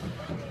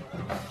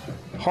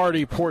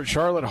 Hardy, Port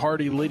Charlotte,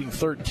 Hardy leading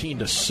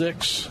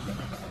 13-6.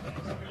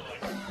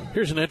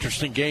 Here's an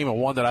interesting game, and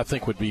one that I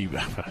think would be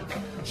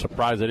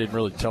surprised they didn't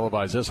really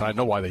televise this. I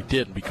know why they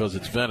didn't, because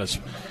it's Venice,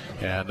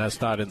 and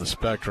that's not in the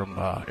Spectrum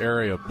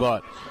area.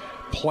 But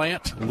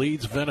Plant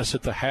leads Venice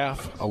at the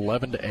half,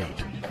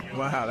 11-8.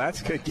 Wow,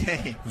 that's a good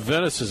game.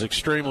 Venice is an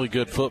extremely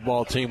good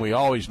football team. We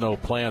always know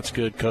Plant's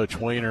good, Coach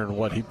Weiner, and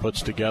what he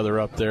puts together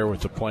up there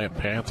with the Plant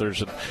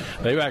Panthers. And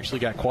they've actually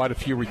got quite a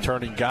few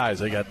returning guys.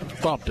 They got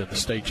thumped in the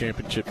state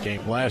championship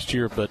game last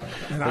year, but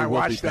and I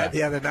watched that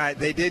the other night.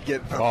 They did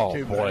get thumped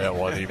too. Oh, boy, that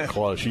wasn't even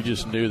close. You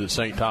just knew that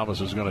St. Thomas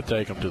was going to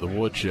take them to the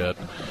woodshed.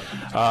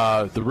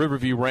 The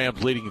Riverview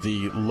Rams leading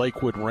the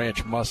Lakewood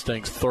Ranch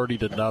Mustangs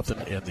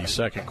 30-0 in the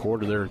second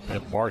quarter. They're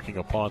embarking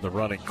upon the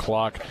running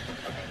clock.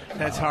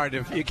 That's hard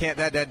to. You can't.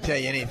 That doesn't tell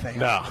you anything.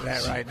 No, about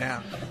that right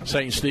now.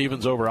 St.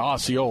 Stephen's over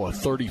Osceola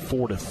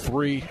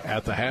 34-3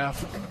 at the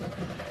half,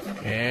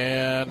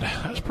 and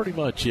that's pretty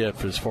much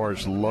it as far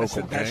as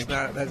local games.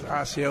 That's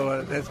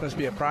Osceola. That must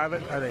be a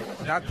private. Are they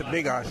not the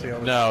big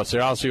Osceola? No, it's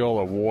the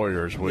Osceola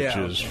Warriors, which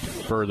is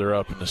further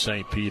up in the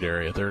St. Pete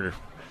area. They're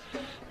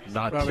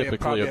not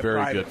typically a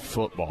very good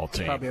football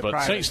team,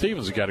 but St.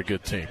 Stephen's has got a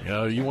good team.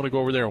 You want to go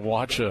over there and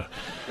watch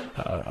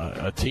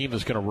a team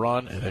that's going to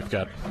run, and they've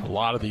got a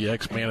lot of the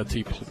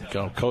ex-Manatee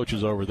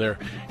coaches over there,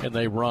 and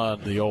they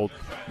run the old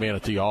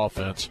Manatee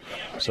offense.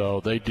 So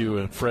they do,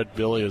 and Fred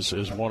Billy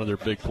is one of their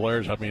big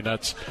players. I mean,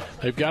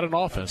 they've got an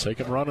offense. They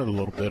can run it a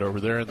little bit over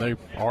there, and they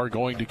are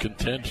going to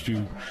contend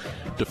to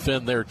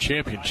defend their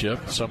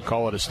championship. Some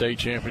call it a state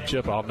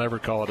championship. I'll never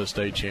call it a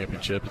state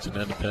championship. It's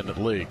an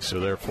independent league, so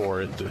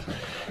therefore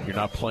you're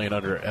not playing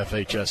under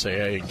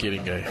FHSAA and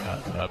getting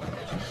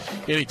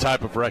any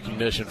type of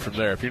recognition from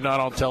there. If you're not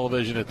on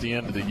television at the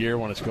end of the year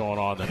when it's going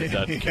on, then it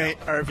doesn't count.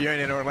 Or if you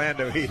ain't in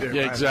Orlando either.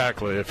 Yeah,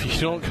 exactly. If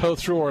you don't go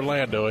through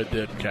Orlando, it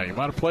didn't count. You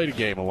might have played a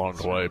game along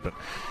the way, but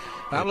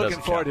I'm looking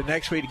forward to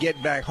next week to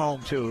getting back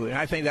home, too. And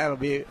I think that'll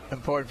be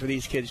important for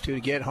these kids, too, to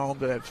get home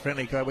to that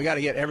friendly club. We got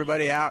to get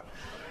everybody out,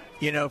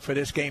 for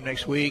this game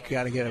next week.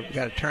 Got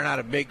to turn out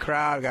a big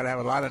crowd. Got to have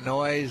a lot of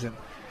noise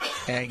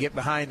and get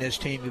behind this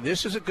team.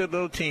 This is a good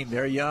little team.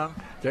 They're young.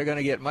 They're going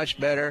to get much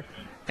better.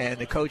 And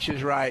the coach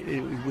is right.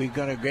 We're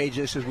going to gauge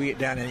this as we get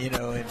down in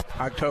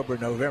October,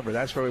 November.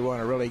 That's where we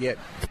want to really get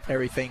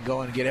everything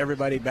going, get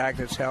everybody back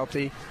that's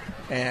healthy.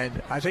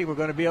 And I think we're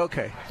going to be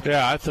okay.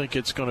 Yeah, I think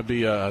it's going to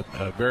be a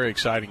very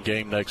exciting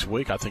game next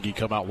week. I think you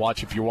come out and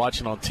watch. If you're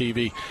watching on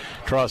TV,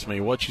 trust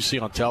me, what you see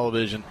on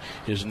television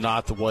is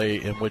not the way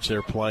in which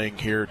they're playing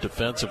here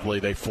defensively.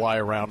 They fly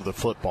around the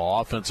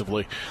football.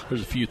 Offensively,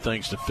 there's a few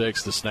things to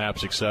fix, the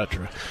snaps,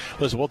 etc.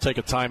 Listen, we'll take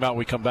a timeout. When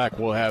we come back,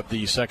 we'll have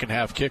the second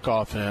half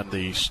kickoff and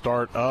the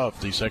start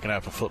of the second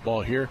half of football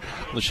here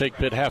on the Shake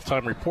Pit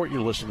Halftime Report. You're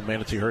listening to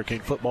Manatee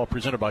Hurricane Football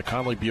presented by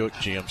Conley Buick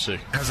GMC.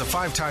 As a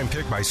 5-time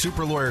pick by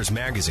Super Lawyers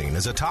Magazine,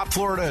 as a top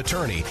Florida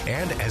attorney,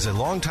 and as a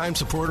longtime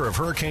supporter of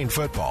Hurricane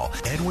football,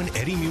 Edwin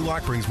Eddie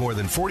Mulock brings more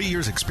than 40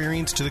 years'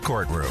 experience to the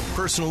courtroom.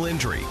 Personal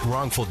injury,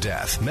 wrongful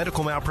death,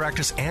 medical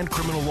malpractice, and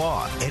criminal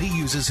law. Eddie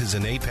uses his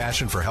innate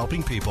passion for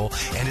helping people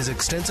and his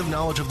extensive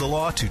knowledge of the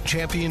law to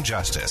champion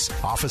justice.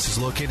 Office is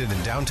located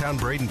in downtown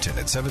Bradenton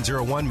at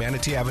 701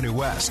 Manatee Avenue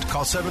West.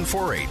 Call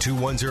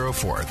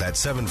 748-2104.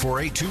 That's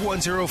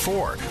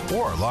 748-2104.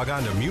 Or log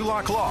on to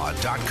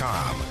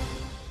MulockLaw.com.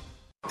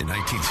 In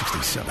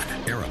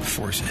 1967, Arab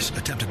forces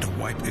attempted to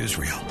wipe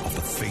Israel off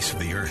the face of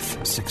the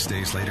earth. 6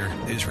 days later,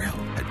 Israel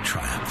had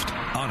triumphed.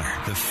 Honor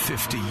the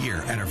 50-year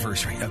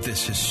anniversary of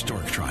this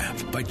historic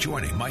triumph by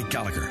joining Mike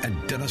Gallagher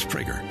and Dennis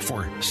Prager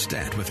for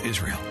Stand With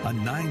Israel, a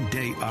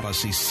 9-day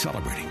odyssey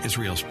celebrating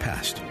Israel's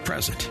past,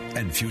 present,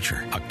 and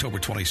future. October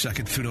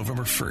 22nd through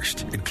November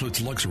 1st includes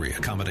luxury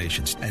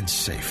accommodations and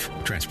safe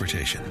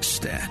transportation.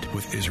 Stand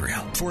With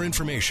Israel. For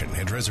information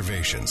and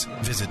reservations,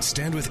 visit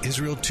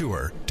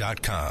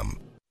StandWithIsraelTour.com.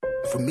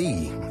 For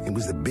me, it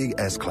was the big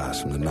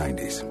S-Class from the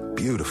 90s.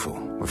 Beautiful.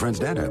 My friend's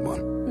dad had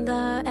one.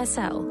 The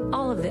SL.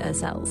 All of the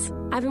SLs.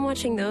 I've been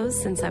watching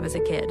those since I was a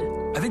kid.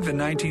 I think the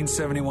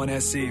 1971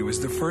 SC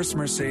was the first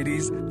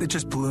Mercedes that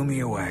just blew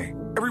me away.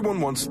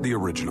 Everyone wants the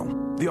original,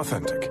 the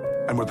authentic.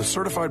 And with a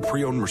certified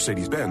pre-owned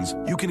Mercedes-Benz,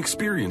 you can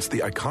experience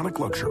the iconic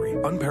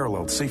luxury,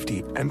 unparalleled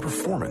safety, and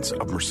performance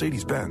of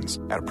Mercedes-Benz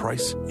at a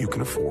price you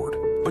can afford.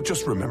 But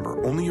just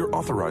remember, only your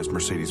authorized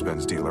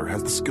Mercedes-Benz dealer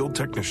has the skilled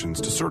technicians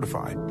to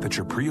certify that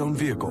your pre-owned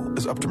vehicle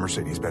is up to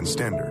Mercedes-Benz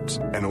standards.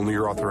 And only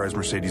your authorized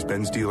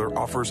Mercedes-Benz dealer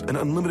offers an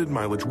unlimited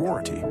mileage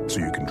warranty, so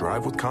you can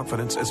drive with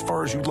confidence as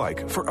far as you'd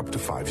like for up to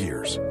 5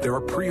 years. There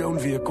are pre-owned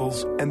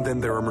vehicles, and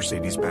then there are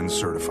Mercedes-Benz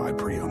certified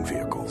pre-owned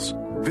vehicles.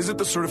 Visit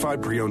the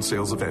certified pre-owned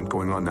sales event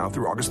going on now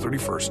through August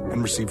 31st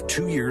and receive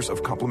 2 years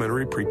of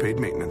complimentary prepaid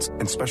maintenance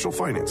and special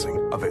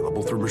financing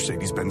available through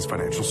Mercedes-Benz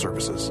Financial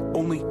Services.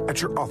 Only at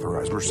your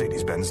authorized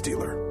Mercedes-Benz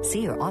dealer.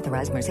 See your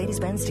authorized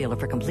Mercedes-Benz dealer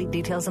for complete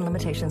details and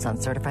limitations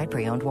on certified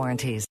pre-owned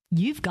warranties.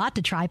 You've got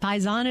to try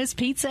Paisano's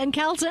Pizza and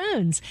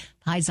Calzones.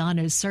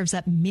 Paisanos serves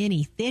up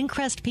many thin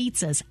crust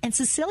pizzas and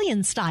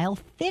Sicilian-style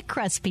thick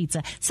crust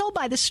pizza sold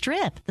by the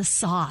strip. The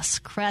sauce,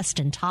 crust,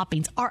 and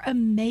toppings are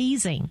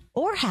amazing.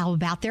 Or how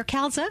about their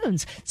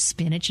calzones?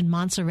 Spinach and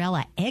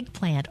mozzarella,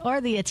 eggplant,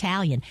 or the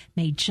Italian,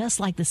 made just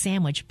like the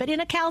sandwich, but in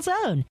a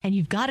calzone. And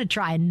you've got to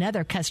try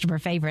another customer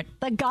favorite,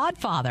 the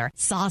Godfather.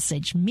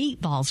 Sausage,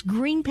 meatballs,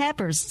 green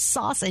peppers,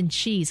 sauce, and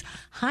cheese.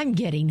 I'm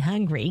getting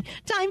hungry.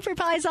 Time for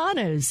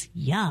Paisanos.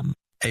 Yum.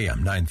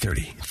 AM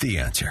 930, The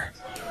Answer.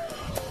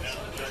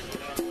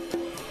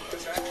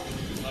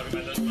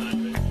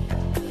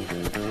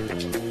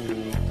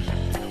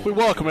 We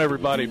welcome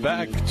everybody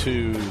back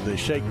to the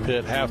Shake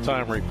Pit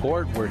Halftime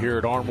Report. We're here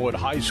at Armwood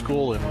High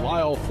School in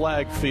Lyle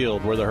Flagg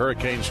Field, where the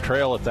Hurricanes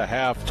trail at the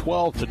half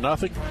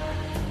 12-0.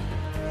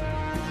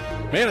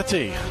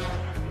 Manatee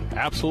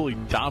absolutely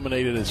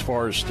dominated as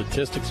far as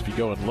statistics. If you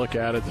go and look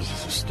at it,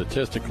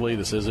 statistically,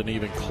 this isn't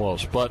even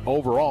close. But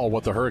overall,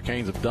 what the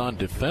Hurricanes have done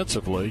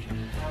defensively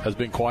has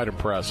been quite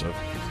impressive.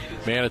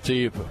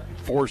 Manatee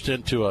forced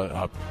into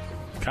a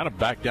kind of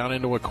back down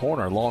into a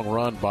corner. Long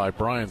run by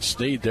Brian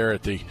Sneed there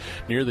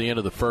near the end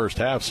of the first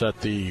half set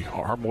the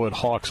Armwood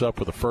Hawks up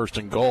with a 1st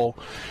and goal.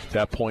 At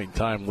that point in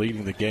time,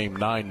 leading the game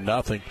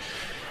 9-0.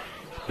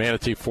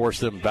 Manatee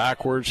forced them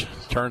backwards,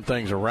 turned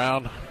things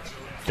around,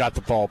 got the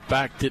ball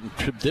back,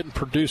 didn't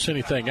produce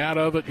anything out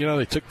of it. You know,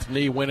 they took the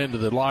knee, went into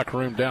the locker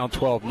room down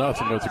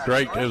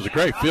 12-0. It was a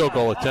great field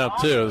goal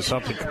attempt too. It was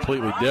something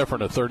completely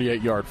different, a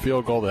 38-yard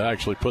field goal that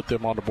actually put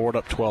them on the board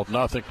up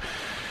 12-0.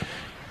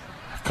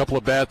 A couple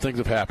of bad things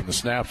have happened. The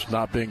snaps have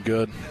not been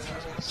good.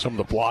 Some of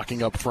the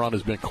blocking up front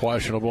has been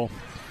questionable.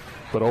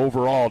 But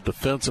overall,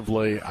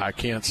 defensively, I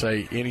can't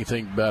say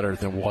anything better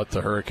than what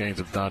the Hurricanes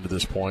have done to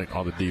this point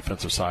on the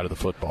defensive side of the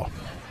football.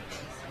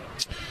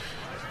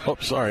 Oh,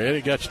 sorry,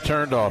 Eddie got you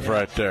turned off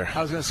right there.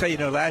 I was going to say,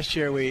 last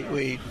year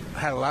we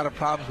had a lot of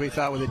problems, we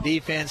thought, with the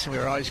defense, and we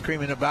were always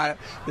screaming about it.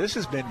 This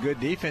has been good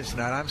defense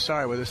tonight. I'm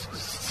sorry, with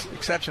the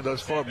exception of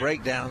those 4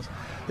 breakdowns,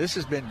 this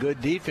has been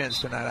good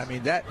defense tonight. I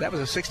mean, that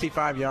was a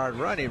 65-yard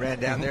run he ran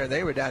down there.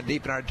 They were down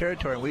deep in our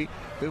territory, and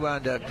we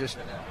wound up just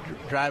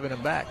driving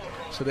them back.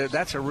 So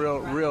that's a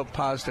real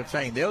positive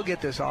thing. They'll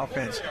get this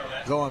offense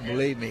going,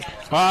 believe me.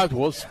 All right,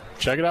 we'll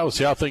check it out. We'll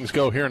see how things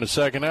go here in the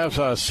second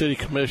half. City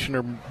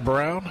Commissioner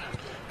Brown,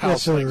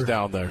 how's things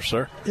down there,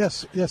 sir?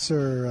 Yes,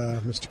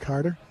 sir, Mr.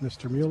 Carter,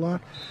 Mr.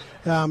 Mueller.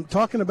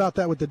 Talking about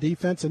that with the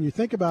defense, and you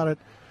think about it,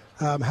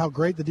 how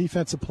great the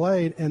defense have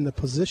played and the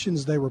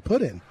positions they were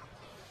put in.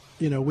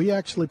 We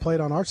actually played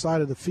on our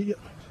side of the field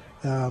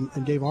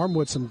and gave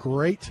Armwood some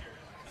great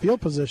field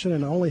position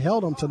and only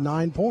held them to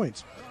 9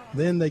 points.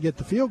 Then they get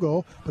the field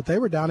goal, but they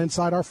were down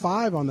inside our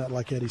 5 on that,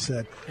 like Eddie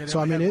said. So,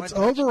 I mean, it's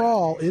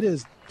overall, it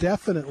is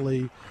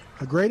definitely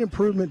a great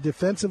improvement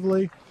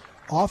defensively.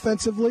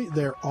 Offensively,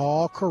 they're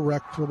all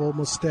correctable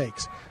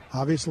mistakes.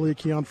 Obviously,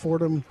 Keon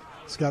Fordham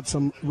has got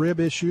some rib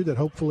issue that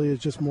hopefully is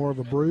just more of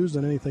a bruise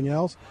than anything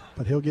else,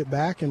 but he'll get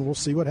back, and we'll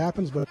see what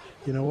happens. But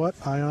you know what?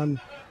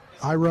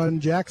 I run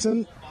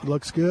Jackson,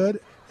 looks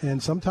good,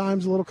 and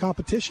sometimes a little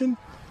competition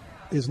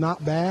is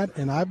not bad,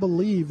 and I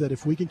believe that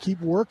if we can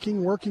keep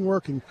working,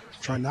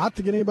 try not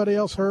to get anybody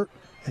else hurt,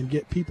 and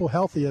get people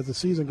healthy as the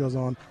season goes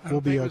on,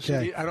 we'll be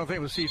okay. I don't think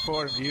we'll see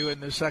Fordham, do you,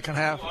 in the second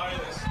half?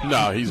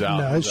 No, he's out.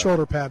 No, his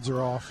shoulder pads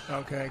are off.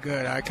 Okay,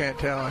 good. I can't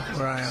tell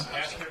where I am.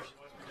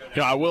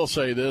 I will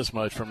say this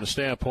much from the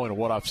standpoint of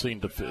what I've seen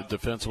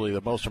defensively.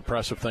 The most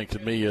impressive thing to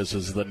me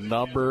is the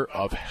number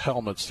of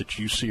helmets that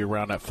you see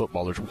around that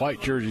football. There's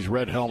white jerseys,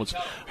 red helmets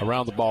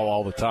around the ball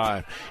all the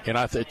time. And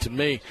to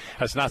me,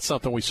 that's not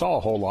something we saw a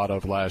whole lot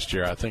of last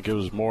year. I think it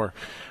was more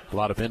a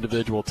lot of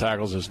individual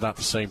tackles. It's not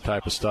the same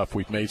type of stuff.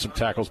 We've made some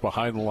tackles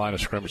behind the line of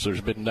scrimmage.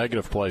 There's been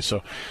negative play.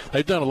 So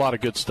they've done a lot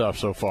of good stuff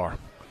so far.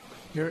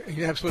 You're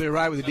absolutely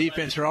right with the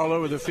defense. They're all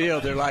over the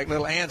field. They're like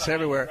little ants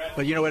everywhere.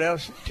 But you know what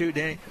else, too,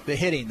 Danny? The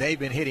hitting. They've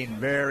been hitting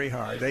very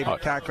hard. They've been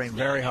tackling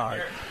very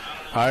hard.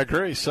 I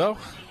agree. So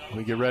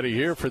we get ready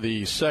here for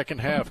the second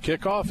half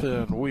kickoff,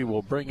 and we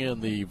will bring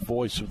in the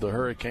voice of the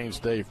Hurricanes,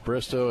 Dave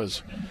Bristow,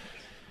 as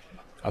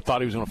I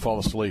thought he was going to fall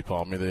asleep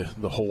on me.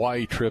 The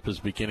Hawaii trip is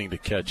beginning to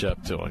catch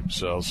up to him.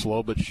 So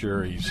slow but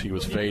sure, he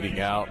was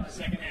fading out.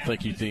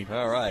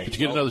 All right. Did you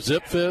get another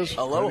Zip Fizz?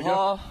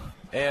 Aloha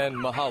and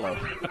mahalo.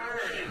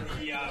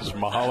 Is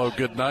mahalo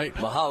good night?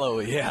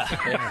 Mahalo, yeah.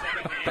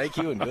 Thank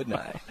you and good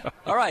night.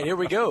 All right, here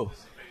we go.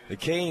 The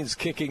Canes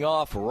kicking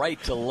off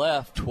right to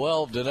left,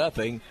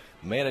 12-0.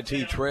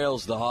 Manatee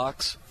trails the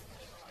Hawks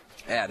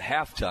at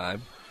halftime.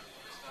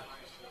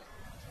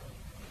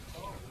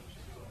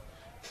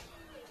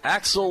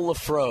 Axel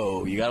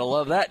Lafro, you got to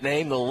love that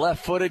name, the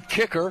left-footed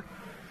kicker.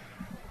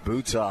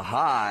 Boots a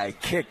high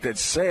kick that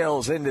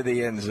sails into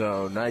the end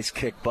zone. Nice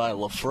kick by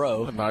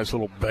Lafro. A nice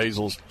little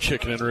Basil's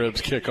chicken and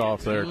ribs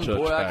kickoff there.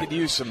 Boy, I could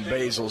use some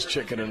Basil's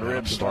chicken and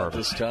ribs about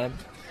this time.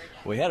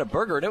 We had a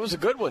burger, and it was a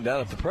good one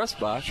down at the press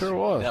box. Sure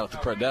was.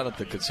 Down at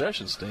the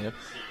concession stand.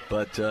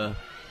 But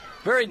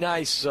very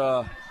nice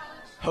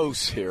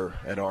hosts here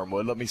at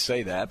Armwood. Let me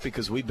say that,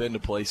 because we've been to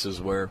places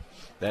where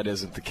that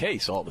isn't the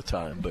case all the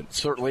time. But it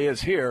certainly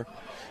is here.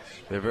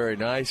 They're very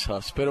nice,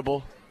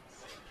 hospitable.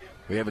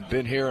 We haven't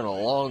been here in a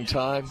long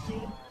time.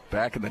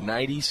 Back in the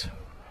 90s.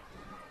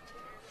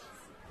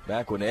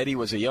 Back when Eddie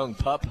was a young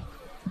pup.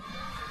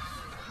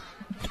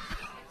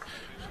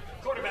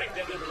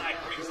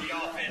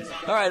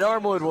 All right,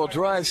 Armwood will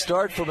drive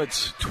start from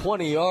its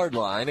 20-yard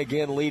line.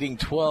 Again, leading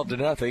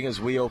 12-0 as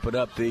we open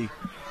up the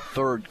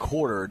third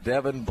quarter.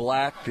 Devin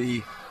Black,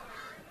 the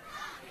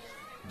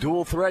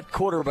dual-threat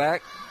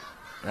quarterback,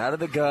 out of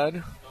the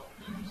gun.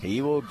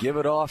 He will give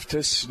it off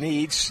to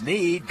Sneed.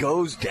 Sneed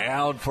goes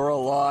down for a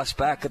loss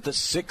back at the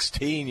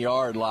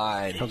 16-yard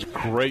line. That was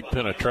great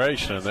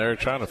penetration in there,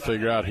 trying to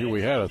figure out who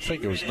we had. I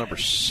think it was number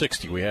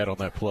 60 we had on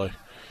that play.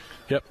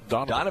 Yep,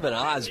 Donovan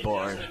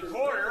Osborne.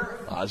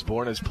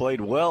 Osborne has played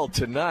well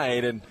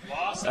tonight. And,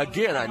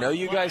 again, I know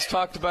you guys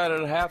talked about it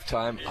at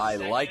halftime. I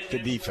like the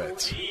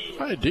defense.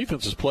 The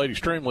defense has played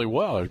extremely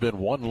well. There's been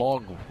one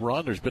long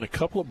run. There's been a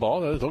couple of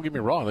balls. Don't get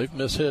me wrong. They've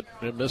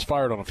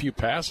misfired on a few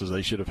passes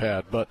they should have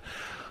had. But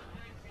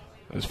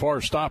as far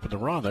as stopping the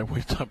run,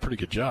 we've done a pretty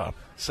good job.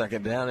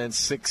 Second down and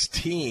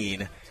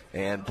 16.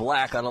 And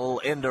Black on a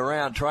little end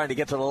around trying to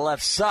get to the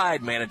left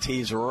side.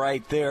 Manatees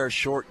right there.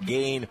 Short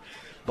gain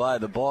by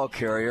the ball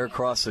carrier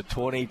across the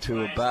 20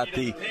 to about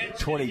the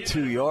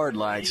 22-yard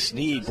line.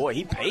 Sneed, boy,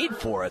 he paid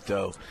for it,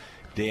 though,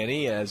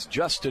 Danny, as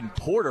Justin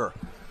Porter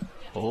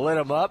lit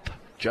him up.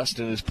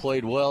 Justin has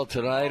played well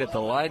tonight at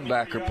the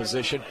linebacker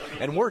position,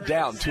 and we're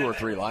down 2 or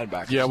 3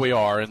 linebackers. Yeah, we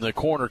are, and the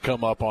corner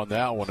come up on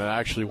that one and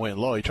actually went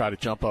low. He tried to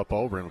jump up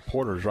over him.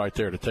 Porter's right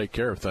there to take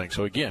care of things.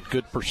 So, again,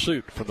 good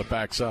pursuit from the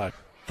backside.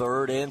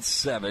 3rd and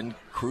 7,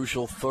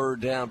 crucial third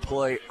down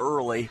play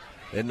early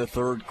in the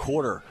third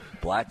quarter.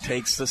 Black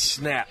takes the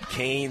snap.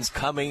 Canes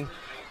coming,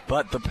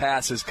 but the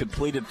pass is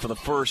completed for the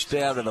first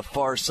down to the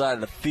far side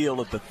of the field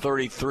at the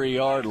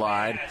 33-yard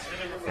line.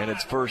 And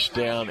it's first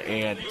down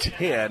and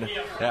 10.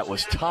 That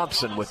was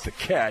Thompson with the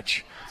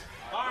catch.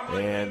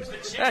 And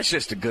that's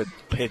just a good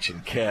pitch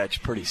and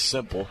catch. Pretty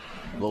simple.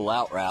 Little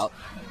out route.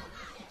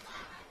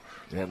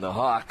 And the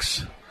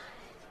Hawks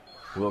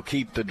will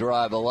keep the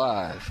drive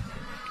alive.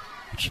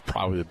 Which is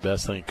probably the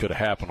best thing that could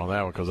have happened on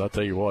that one, because I'll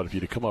tell you what, if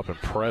you'd have come up and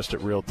pressed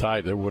it real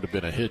tight, there would have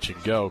been a hitch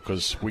and go,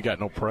 because we got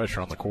no pressure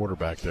on the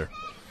quarterback there.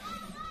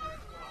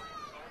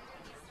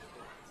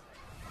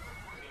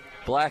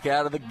 Black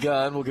out of the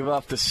gun. We'll give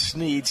off to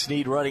Sneed.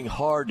 Sneed running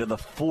hard to the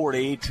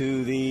 40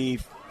 to the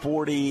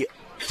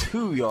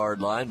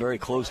 42-yard line, very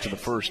close to the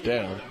first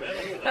down.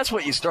 That's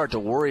what you start to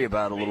worry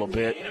about a little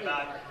bit.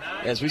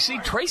 As we see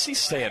Tracy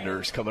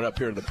Sanders coming up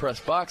here in the press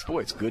box, boy,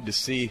 it's good to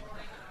see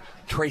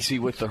Tracy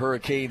with the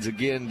Hurricanes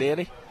again,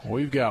 Danny.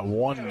 We've got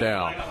one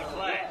down.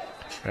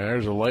 And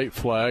there's a late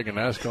flag, and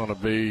that's going to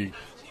be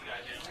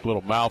a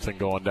little mouthing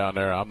going down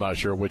there. I'm not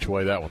sure which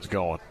way that one's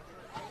going.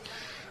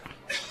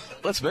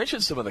 Let's mention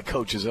some of the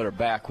coaches that are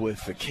back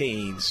with the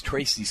Canes.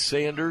 Tracy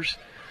Sanders,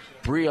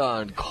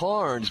 Breon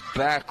Carnes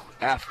back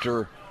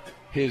after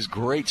his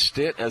great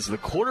stint as the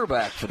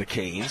quarterback for the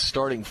Canes,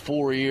 starting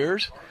 4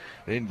 years.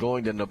 Then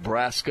going to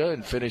Nebraska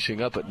and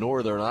finishing up at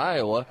Northern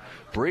Iowa.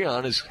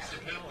 Breon is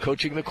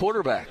coaching the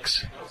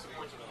quarterbacks.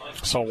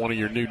 Saw one of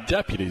your new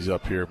deputies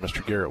up here,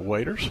 Mr. Garrett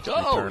Waiters.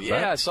 Oh,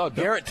 yeah, I saw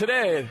Garrett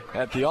today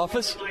at the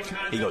office.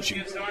 He goes,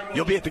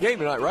 you'll be at the game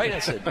tonight, right? I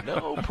said,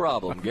 no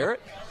problem,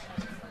 Garrett.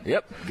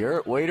 Yep,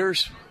 Garrett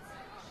Waiters,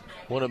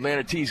 one of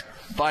Manatee's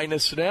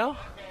finest now,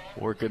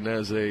 working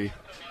as a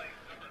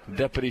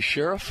deputy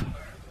sheriff.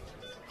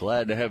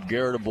 Glad to have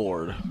Garrett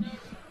aboard.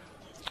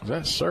 Is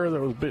that Sir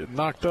that was a bit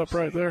knocked up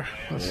right there?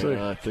 Let's see.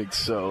 I think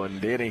so. And,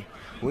 Danny,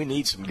 we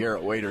need some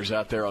Garrett Waiters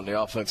out there on the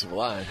offensive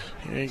line.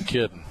 You ain't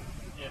kidding.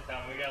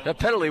 That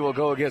penalty will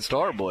go against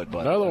Armwood.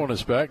 Another one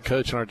is back,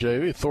 coaching our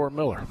JV, Thor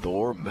Miller.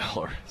 Thor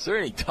Miller. Is there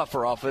any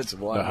tougher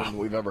offensive lineman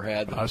we've ever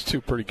had? That's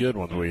 2 pretty good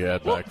ones we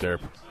had back there.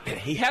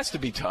 He has to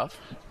be tough.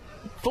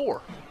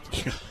 Thor.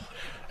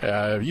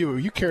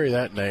 You carry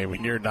that name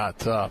and you're not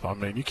tough. I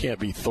mean, you can't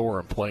be Thor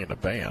and play in a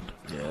band.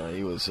 Yeah,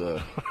 he was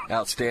an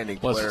outstanding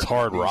player. Unless it's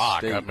hard rock.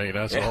 State. I mean,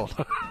 that's all.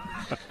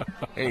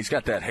 And he's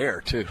got that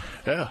hair, too.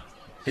 Yeah.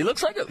 He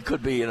looks like it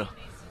could be in a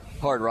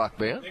hard rock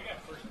band.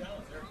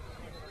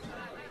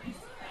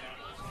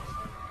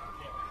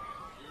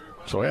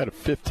 So he had a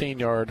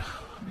 15-yard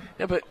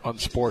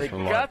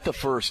unsportsmanlike. They got the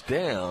first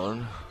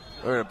down,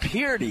 or it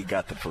appeared he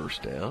got the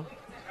first down.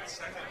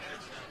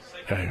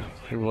 Okay.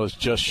 He was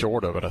just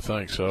short of it, I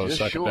think. So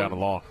second down and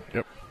long.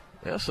 Yep.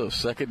 Yeah, so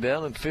second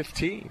down and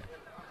 15.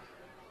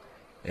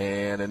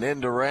 And an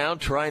end around,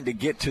 trying to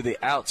get to the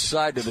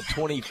outside to the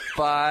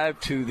 25,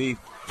 to the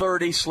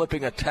 30,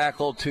 slipping a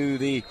tackle to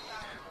the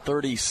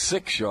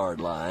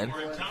 36-yard line.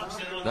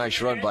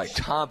 Nice run by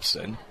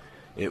Thompson.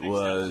 It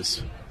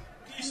was...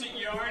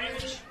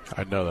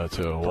 I know that's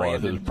who it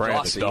was. Brandon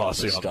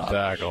Dawsey on the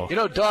tackle. You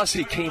know,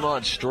 Dawsey came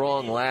on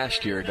strong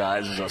last year,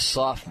 guys, as a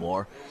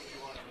sophomore.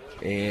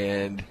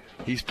 And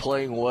he's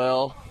playing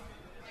well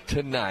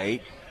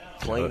tonight,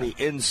 playing the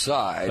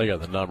inside. They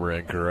got the number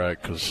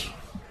incorrect because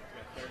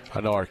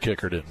I know our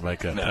kicker didn't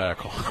make that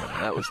tackle.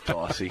 That was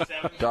Dawsey.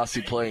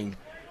 Dawsey playing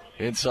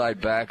inside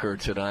backer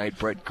tonight.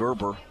 Brett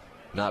Gerber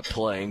not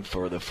playing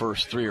for the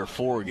first 3 or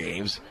 4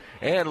 games.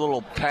 And a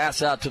little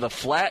pass out to the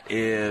flat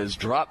is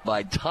dropped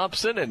by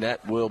Thompson, and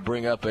that will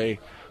bring up a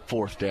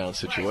 4th down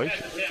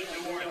situation.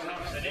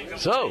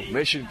 So,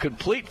 mission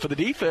complete for the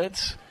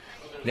defense.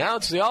 Now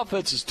it's the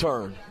offense's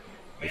turn.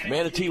 If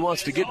Manatee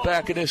wants to get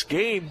back in this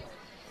game,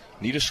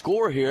 need a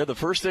score here. The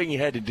first thing you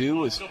had to do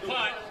was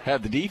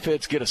have the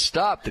defense get a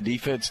stop. The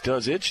defense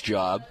does its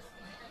job.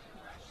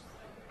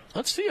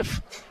 Let's see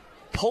if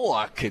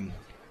Pollock can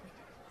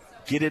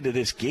get into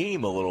this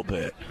game a little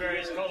bit.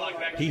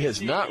 He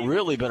has not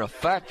really been a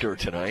factor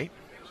tonight.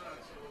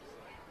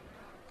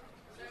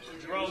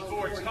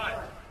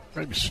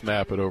 Maybe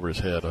snap it over his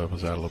head. Up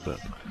was that a little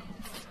bit.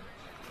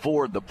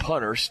 Ford, the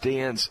punter,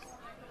 stands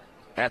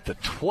at the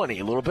 20.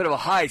 A little bit of a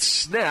high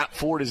snap.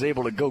 Ford is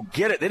able to go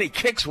get it. Then he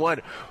kicks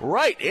one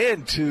right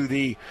into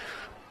the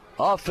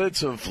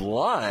offensive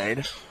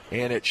line,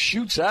 and it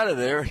shoots out of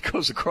there. It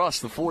goes across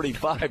the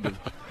 45 to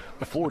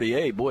the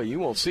 48. Boy, you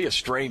won't see a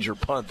stranger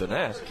punt than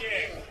that.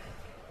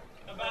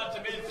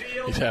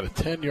 He's had a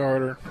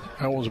 10-yarder.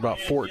 That one was about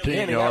 14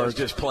 and yards. Was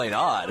just plain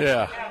odd.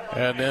 Yeah,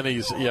 and then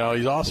he's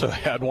also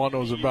had one that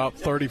was about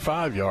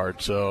 35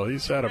 yards. So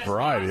he's had a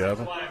variety of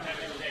them.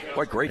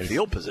 What great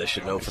field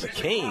position, though, for the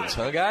Canes,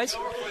 huh, guys?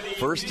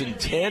 1st and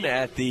 10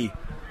 at the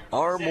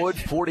Armwood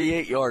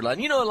 48-yard line.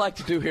 You know what I like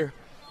to do here?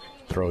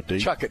 Throw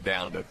deep. Chuck it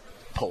down to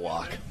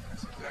Pollock.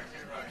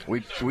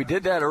 We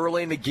did that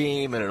early in the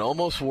game, and it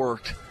almost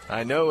worked.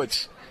 I know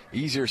it's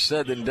easier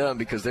said than done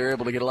because they're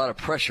able to get a lot of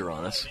pressure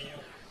on us.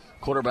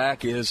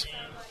 Quarterback is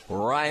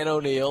Ryan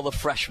O'Neill, the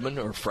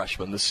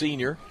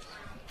senior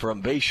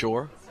from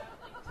Bayshore.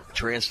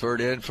 Transferred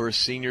in for his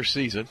senior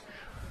season.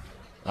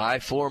 I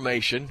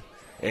formation.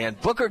 And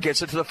Booker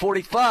gets it to the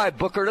 45.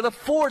 Booker to the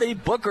 40.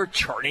 Booker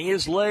turning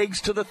his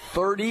legs to the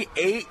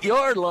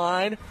 38-yard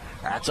line.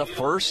 That's a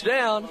 1st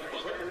down.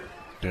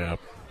 Yeah,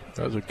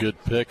 that was a good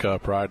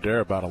pickup right there.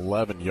 About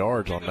 11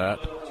 yards on that.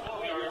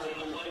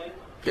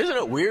 Isn't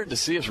it weird to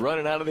see us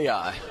running out of the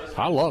I?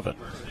 I love it.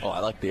 Oh, I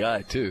like the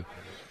I, too.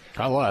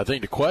 I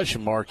think the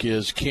question mark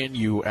is, can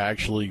you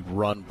actually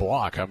run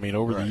block? I mean,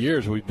 over the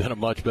years, we've been a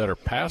much better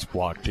pass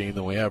block team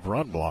than we have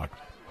run block.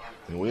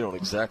 And we don't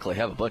exactly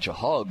have a bunch of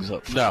hogs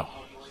up front. No.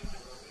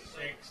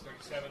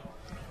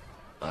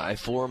 I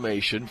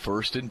formation,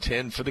 1st and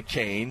 10 for the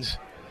Canes.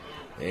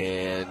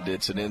 And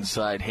it's an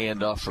inside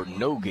handoff for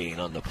no gain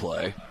on the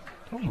play.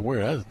 That was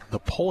weird.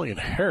 Napoleon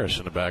Harris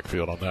in the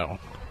backfield on that one.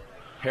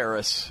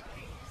 Harris,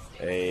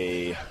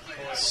 a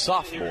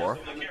sophomore.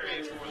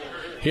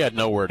 He had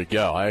nowhere to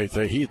go.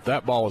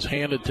 That ball was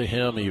handed to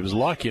him. He was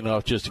lucky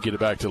enough just to get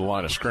it back to the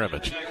line of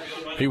scrimmage.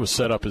 He was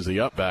set up as the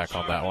up back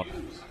on that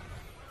one.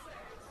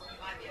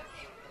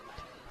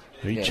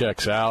 He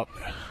checks out.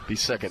 Be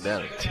 2nd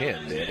down at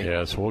 10, Danny.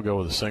 Yeah, so we'll go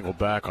with a single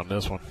back on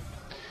this one.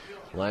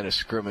 Line of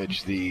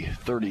scrimmage, the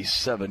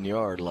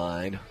 37-yard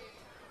line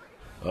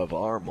of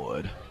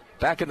Armwood.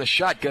 Back in the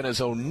shotgun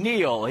is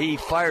O'Neill. He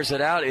fires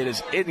it out. It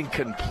is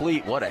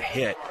incomplete. What a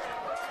hit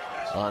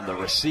on the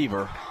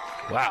receiver.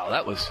 Wow,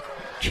 that was...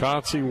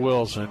 Chauncey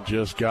Wilson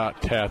just got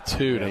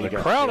tattooed, and the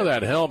crown of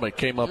that helmet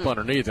came up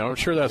underneath him. I'm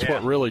sure that's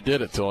what really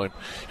did it to him.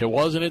 It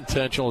wasn't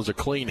intentional. It was a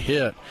clean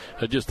hit.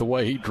 Just the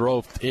way he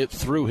drove it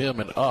through him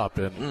and up.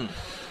 And,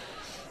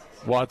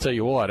 well, I'll tell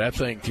you what, that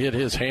thing hit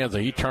his hands,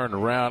 and he turned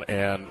around,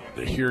 and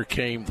here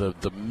came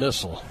the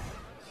missile.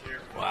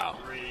 Wow.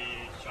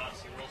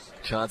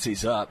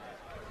 Chauncey's up.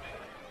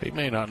 He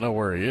may not know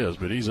where he is,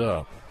 but he's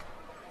up.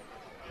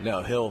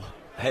 No, he'll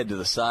head to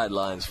the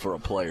sidelines for a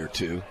play or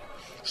two.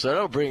 So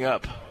that'll bring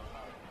up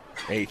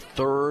a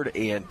 3rd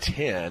and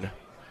 10.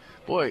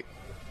 Boy,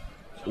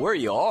 where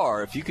you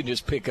are, if you can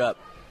just pick up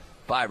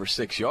 5 or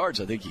 6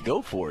 yards, I think you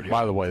go for it here.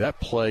 By the way,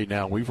 that play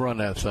now, we've run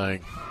that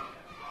thing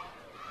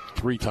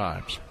 3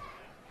 times.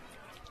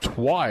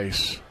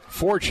 Twice.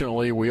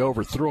 Fortunately, we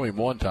overthrew him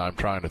one time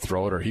trying to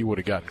throw it, or he would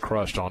have gotten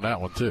crushed on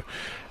that one too.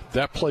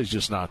 That play's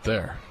just not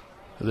there.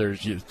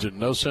 There's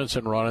no sense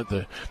in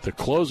running. The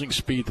closing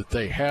speed that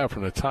they have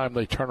from the time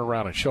they turn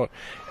around and show it,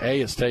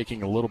 it's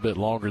taking a little bit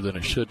longer than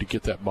it should to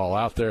get that ball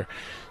out there.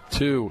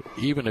 2,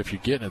 even if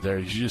you're getting it there,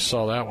 you just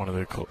saw that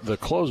one. The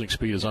closing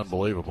speed is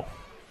unbelievable.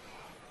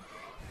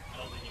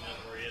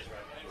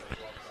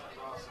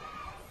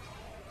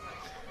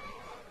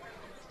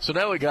 So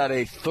now we got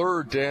a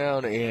 3rd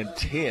down and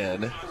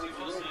 10.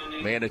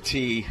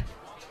 Manatee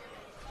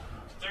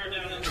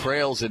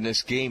trails in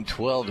this game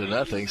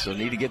 12-0, so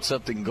need to get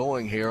something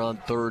going here on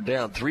 3rd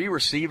down. 3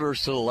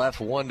 receivers to the left,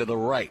 1 to the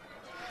right.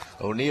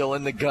 O'Neill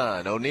in the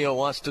gun. O'Neill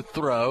wants to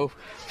throw,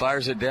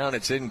 fires it down.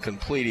 It's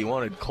incomplete. He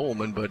wanted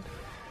Coleman, but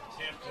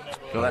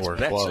that's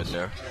Betts in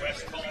there.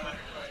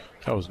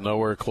 That was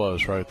nowhere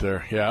close right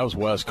there. Yeah, that was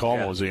Wes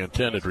Coleman was the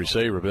intended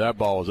receiver, but that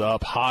ball was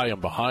up high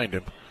and behind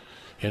him.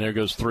 And there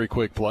goes 3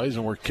 quick plays,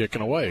 and we're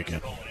kicking away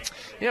again.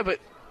 Yeah, but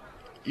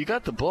you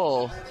got the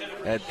ball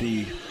at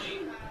the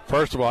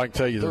First of all, I can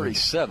tell you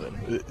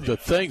 37. The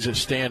things that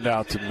stand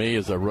out to me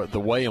is the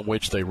way in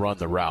which they run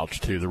the routes,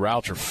 too. The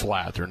routes are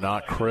flat. They're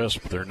not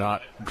crisp. They're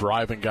not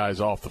driving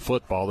guys off the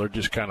football. They're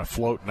just kind of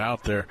floating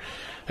out there.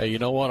 Hey, you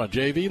know what? On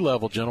JV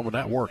level, gentlemen,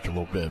 that worked a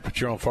little bit. But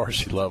you're on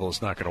varsity level,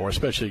 it's not going to work,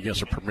 especially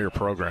against a premier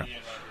program.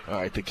 All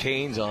right, the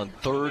Canes on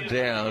fourth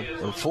down,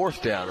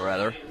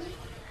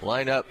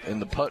 line up in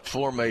the punt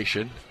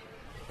formation.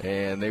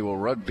 And they will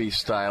rugby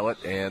style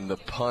it, and the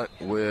punt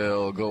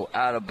will go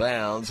out of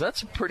bounds.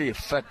 That's a pretty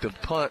effective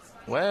punt.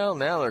 Well,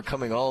 now they're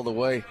coming all the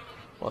way.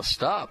 Well,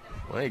 stop.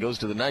 Well, he goes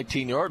to the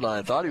 19-yard line.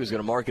 I thought he was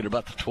going to mark it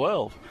about the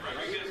 12.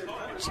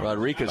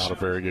 Rodriguez. Not a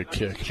very good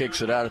kick.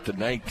 Kicks it out at the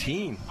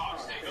 19.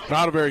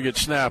 Not a very good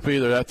snap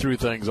either. That threw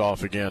things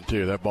off again,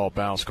 too. That ball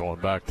bounced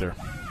going back there.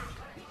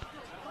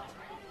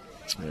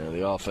 Yeah,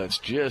 the offense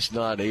just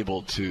not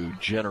able to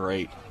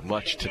generate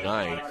much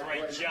tonight.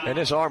 And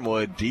this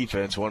Armwood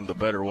defense, one of the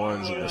better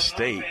ones in the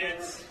state.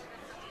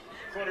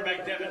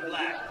 Quarterback Devin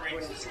Black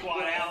brings the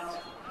squad out.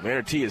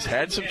 Manatee has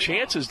had some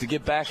chances to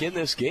get back in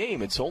this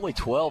game. It's only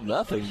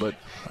 12-0, but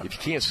if you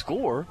can't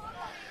score,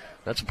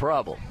 that's a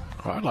problem.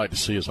 Well, I'd like to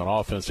see us on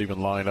offense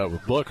even line up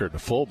with Booker at the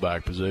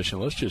fullback position.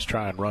 Let's just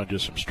try and run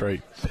just some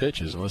straight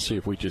pitches, and let's see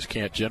if we just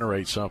can't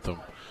generate something.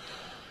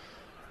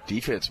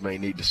 Defense may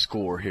need to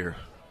score here.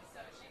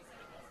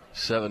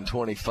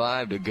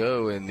 7:25 to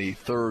go in the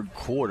third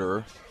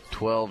quarter.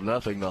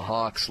 12-0, the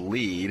Hawks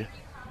lead.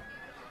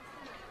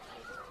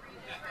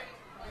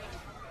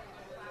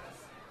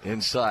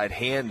 Inside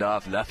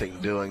handoff,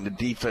 nothing doing. The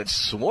defense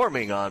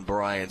swarming on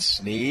Brian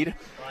Sneed.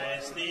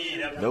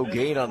 No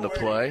gain on the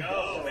play.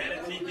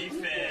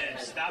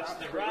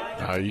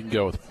 You can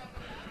go with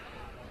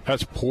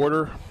that's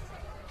Porter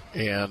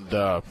and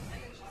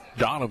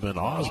Donovan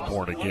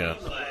Osborne again.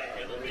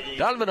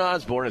 Donovan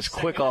Osborne is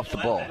quick off the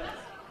ball.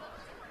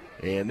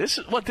 And this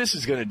is what this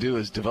is going to do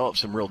is develop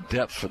some real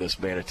depth for this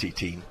Manatee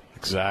team.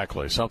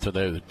 Exactly. Something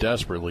they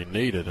desperately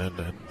needed, and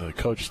the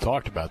coach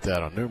talked about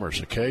that on numerous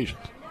occasions.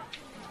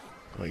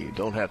 Well, you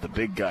don't have the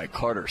big guy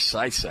Carter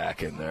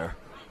Sysak in there.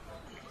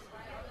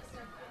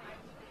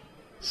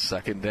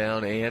 2nd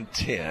down and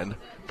 10.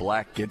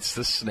 Black gets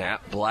the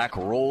snap. Black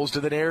rolls to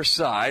the near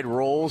side.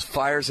 Rolls,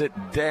 fires it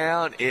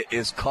down. It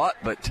is caught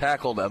but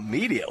tackled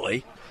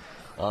immediately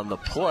on the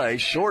play,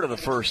 short of the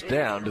first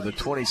down to the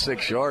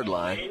 26-yard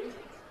line.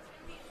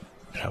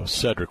 That was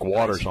Cedric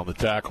Waters on the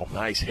tackle.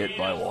 Nice hit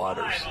by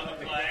Waters.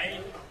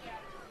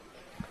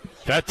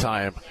 That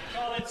time,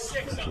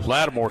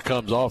 Lattimore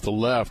comes off the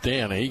left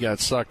end, and he got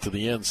sucked to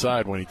the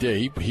inside when he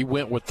did. He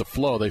went with the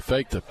flow. They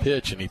faked the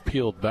pitch, and he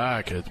peeled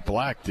back, as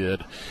Black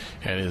did.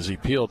 And as he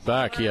peeled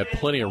back, he had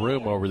plenty of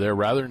room over there.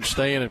 Rather than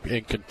staying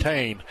and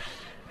contain,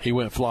 he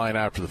went flying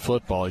after the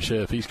football. He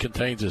said if he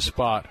contains his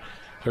spot,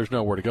 there's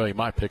nowhere to go. He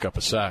might pick up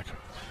a sack.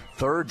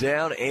 3rd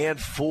down and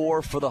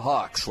 4 for the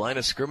Hawks. Line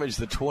of scrimmage,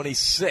 the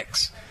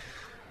 26.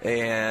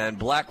 And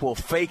Black will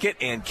fake it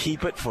and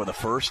keep it for the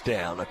first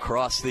down.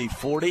 Across the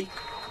 40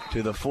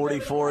 to the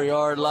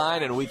 44-yard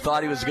line. And we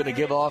thought he was going to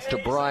give off to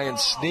Brian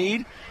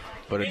Sneed.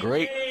 But a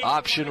great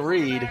option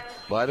read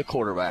by the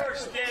quarterback.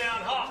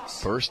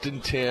 1st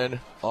and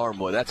 10,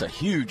 Armwood. That's a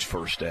huge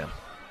first down.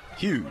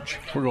 Huge.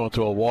 We're going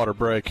to a water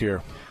break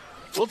here.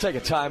 We'll take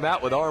a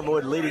timeout with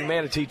Armwood leading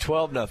Manatee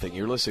 12-0.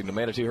 You're listening to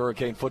Manatee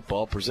Hurricane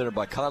Football presented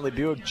by Conley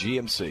Buick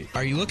GMC.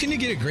 Are you looking to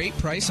get a great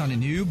price on a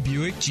new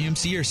Buick,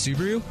 GMC, or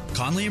Subaru?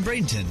 Conley and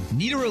Bradenton.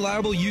 Need a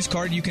reliable used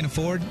car you can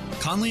afford?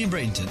 Conley and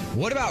Bradenton.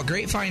 What about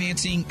great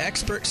financing,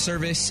 expert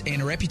service,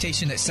 and a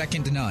reputation that's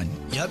second to none?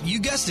 Yep, you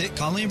guessed it,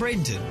 Conley and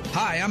Bradenton.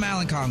 Hi, I'm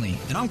Alan Conley.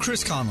 And I'm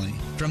Chris Conley.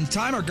 From the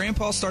time our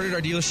grandpa started our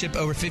dealership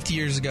over 50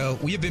 years ago,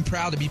 we have been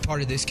proud to be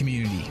part of this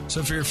community.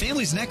 So for your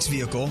family's next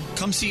vehicle,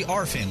 come see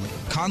our family.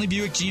 Conley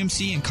Buick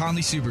GMC and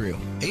Conley Subaru.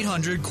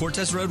 800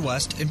 Cortez Road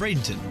West in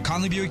Bradenton.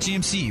 Conley Buick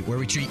GMC, where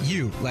we treat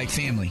you like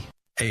family.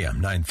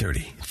 AM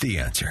 930, The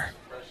Answer.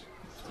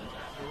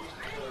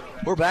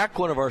 We're back.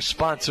 One of our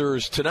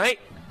sponsors tonight,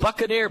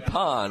 Buccaneer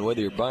Pond.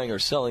 Whether you're buying or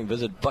selling,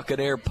 visit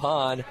Buccaneer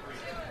Pond.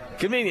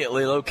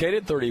 Conveniently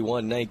located,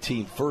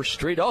 3119 1st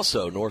Street,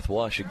 also North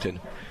Washington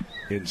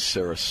in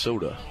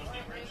Sarasota.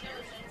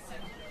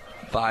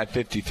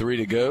 5:53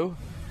 to go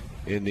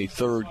in the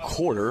third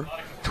quarter.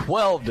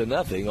 12-0,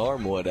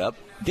 Armwood up.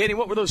 Danny,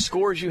 what were those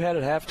scores you had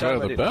at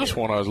halftime? The best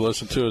one I was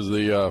listening to is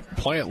the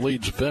Plant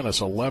leads Venice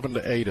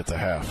 11-8 at the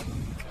half.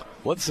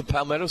 What's the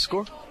Palmetto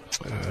score?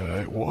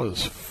 It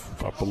was,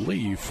 I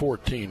believe,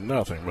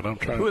 14-0, but I'm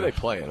trying Who are they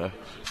playing?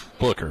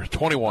 Booker,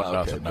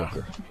 21-0 okay, now.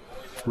 Booker.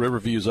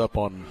 Riverview's up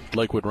on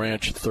Lakewood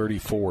Ranch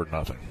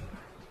 34-0.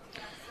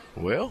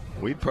 Well,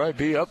 we'd probably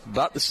be up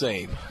about the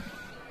same.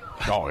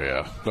 Oh,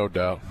 yeah, no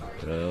doubt.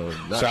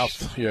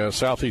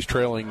 Southeast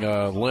trailing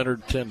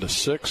Leonard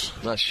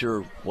 10-6. Not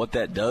sure what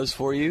that does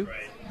for you.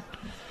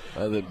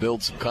 Other than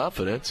build some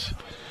confidence.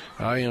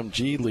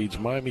 IMG leads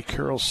Miami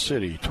Carroll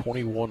City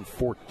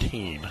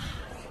 21-14.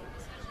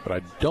 But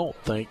I don't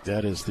think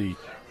that is the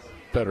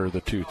better of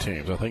the two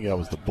teams. I think that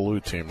was the blue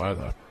team.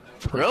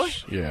 Really?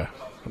 Yeah.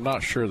 I'm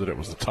not sure that it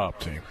was the top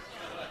team.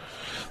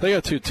 They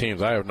got two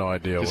teams. I have no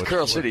idea. Because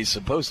Carroll City's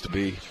supposed to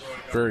be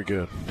very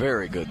good.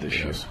 Very good this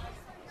year.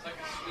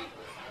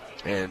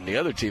 And the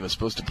other team is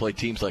supposed to play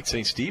teams like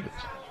St. Stephen's.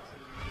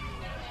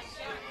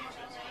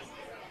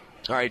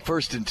 All right,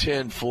 1st and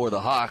 10 for the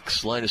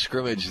Hawks. Line of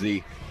scrimmage,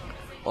 the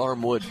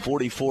Armwood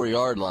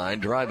 44-yard line,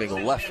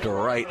 driving left to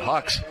right.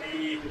 Hawks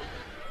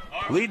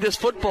lead this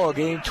football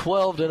game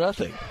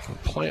 12-0.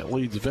 Plant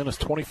leads Venice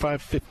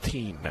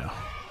 25-15 now.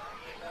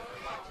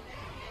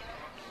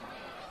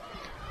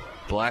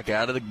 Black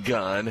out of the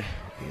gun,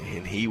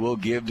 and he will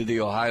give to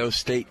the Ohio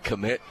State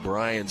commit,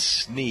 Brian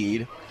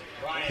Sneed,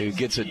 who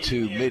gets it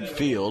to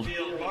midfield.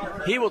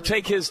 He will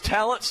take his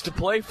talents to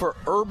play for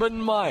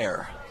Urban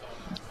Meyer.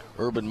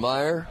 Urban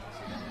Meyer,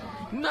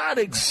 not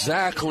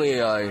exactly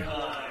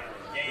a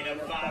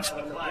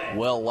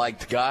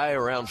well-liked guy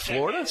around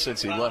Florida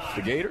since he left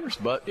the Gators,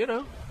 but, you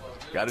know,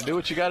 got to do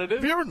what you got to do.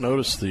 Have you ever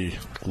noticed the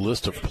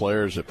list of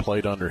players that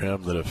played under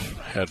him that have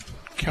had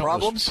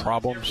countless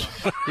problems?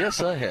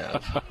 Yes, I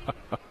have.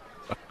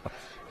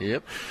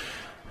 Yep.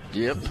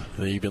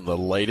 Even the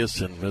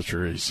latest in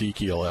Mr.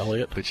 Ezekiel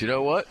Elliott. But you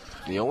know what?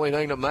 The only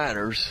thing that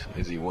matters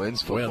is he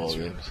wins football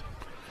games.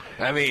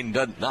 I mean,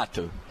 not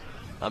to.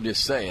 I'm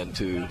just saying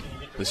to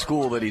the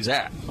school that he's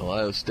at,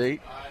 Ohio State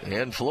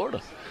and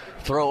Florida.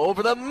 Throw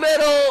over the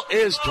middle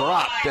is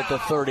dropped at the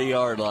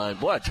 30-yard line.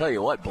 Boy, I tell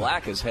you what,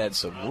 Black has had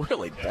some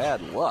really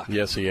bad luck.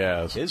 Yes, he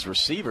has. His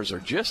receivers are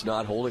just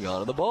not holding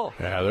on to the ball.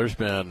 Yeah, there's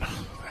been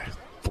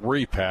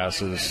 3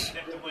 passes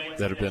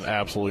that have been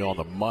absolutely on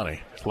the money.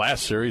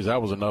 Last series,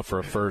 that was enough for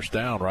a first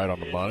down right on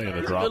the money and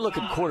a drop.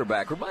 Good-looking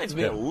quarterback. Reminds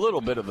me a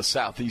little bit of the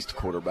Southeast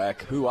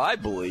quarterback, who I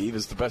believe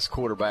is the best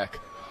quarterback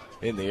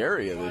in the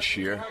area this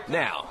year.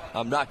 Now,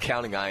 I'm not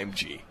counting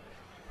IMG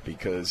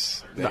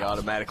because they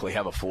automatically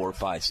have a 4 or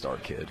 5-star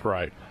kid.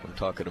 Right. I'm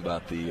talking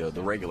about the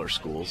regular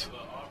schools.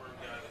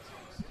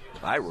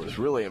 I was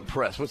really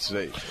impressed. What's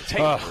the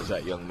Taylor was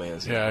that young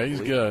man's name? Yeah,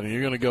 he's good.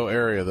 You're going to go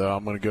area, though.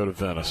 I'm going to go to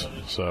Venice.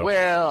 So.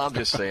 Well, I'm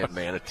just saying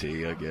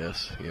Manatee, I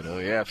guess. You know,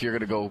 yeah, if you're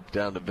going to go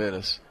down to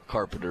Venice,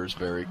 Carpenter's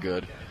very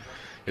good.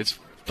 It's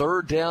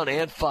 3rd down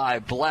and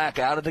 5. Black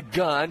out of the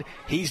gun.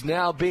 He's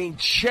now being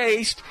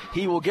chased.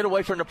 He will get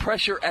away from the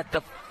pressure at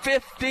the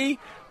 50,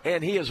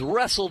 and he is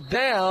wrestled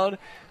down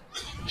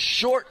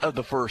short of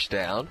the first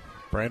down.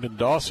 Brandon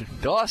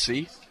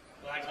Dawsey.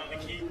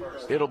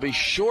 It'll be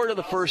short of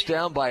the first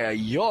down by a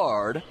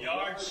yard.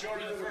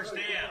 Short of the first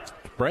down.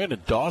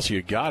 Brandon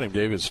Dawsey got him,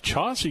 David.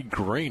 Chauncey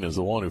Green is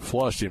the one who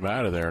flushed him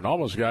out of there and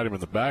almost got him in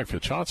the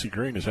backfield. Chauncey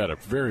Green has had a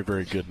very,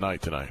 very good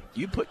night tonight.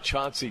 You put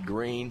Chauncey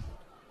Green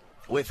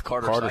with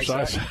Carter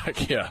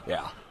Sysak?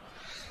 Yeah.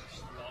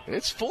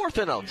 It's 4th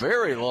and a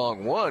very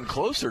long one,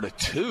 closer to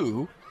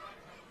 2.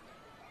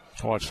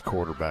 Watch the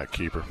quarterback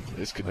keeper.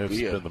 This could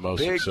be been the most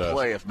big success.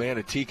 Play if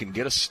Manatee can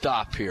get a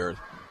stop here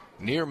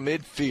near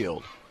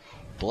midfield.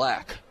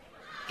 Black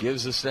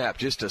gives the snap.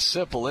 Just a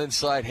simple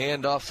inside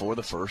handoff for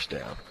the first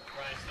down.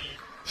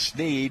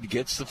 Sneed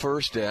gets the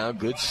first down.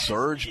 Good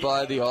surge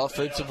by the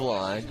offensive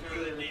line.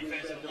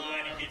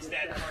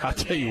 I'll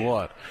tell you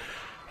what.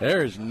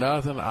 There is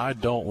nothing I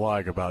don't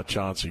like about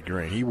Chauncey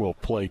Green. He will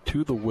play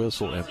to the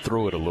whistle and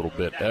throw it a little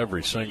bit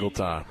every single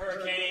time.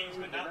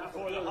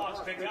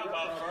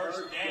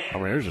 I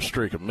mean, there's a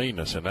streak of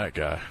meanness in that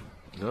guy.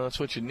 No, that's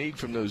what you need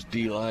from those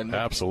D-linemen.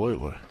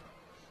 Absolutely.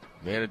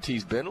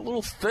 Manatee's been a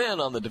little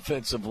thin on the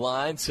defensive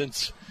line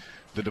since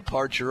the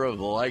departure of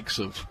the likes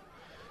of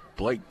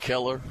Blake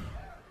Keller,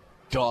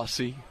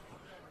 Dawsey,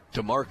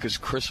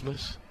 DeMarcus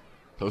Christmas.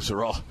 Those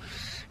are all,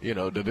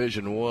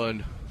 Division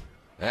I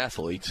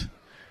athletes.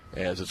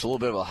 As it's a little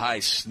bit of a high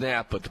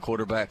snap, but the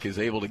quarterback is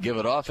able to give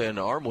it off, and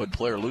the Armwood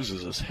player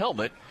loses his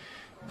helmet,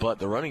 but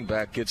the running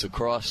back gets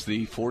across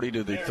the 40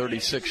 to the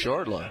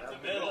 36-yard line.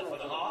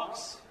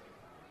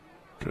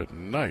 Good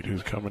night.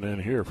 Who's coming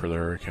in here for the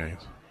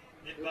Hurricanes?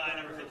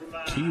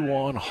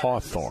 Kewan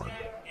Hawthorne,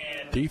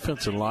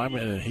 defensive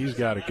lineman, and he's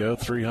got to go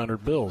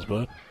 300 bills,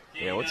 bud.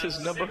 Yeah, what's his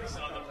number?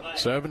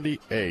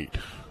 78.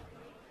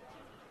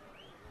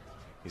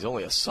 He's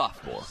only a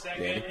sophomore,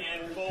 Danny.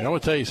 I'm going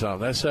to tell you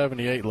something. That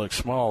 78 looks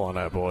small on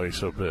that boy. He's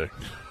so big.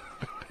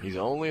 He's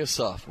only a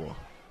sophomore.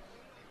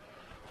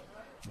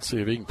 Let's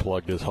see if he can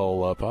plug this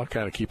hole up. I'll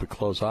kind of keep a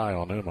close eye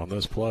on him on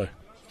this play.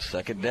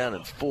 2nd down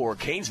and 4.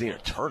 Canes need a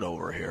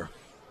turnover here.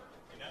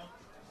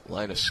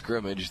 Line of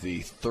scrimmage,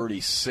 the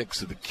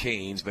 36 of the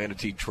Canes.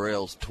 Manatee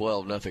trails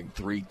 12-0,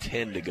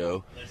 3:10 to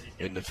go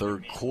in the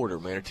 3rd quarter.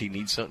 Manatee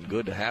needs something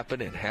good to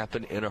happen and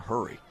happen in a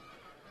hurry.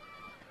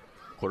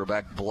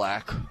 Quarterback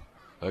Black,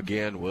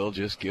 again, will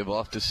just give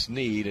off to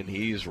Sneed, and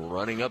he's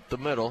running up the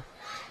middle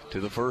to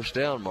the first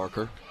down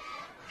marker.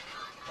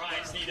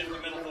 Brian Sneed up the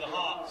middle for the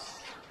Hawks.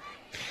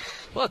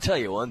 Well, I'll tell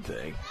you one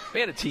thing.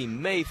 Manatee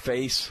may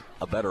face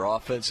a better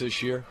offense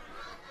this year,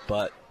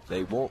 but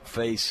they won't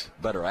face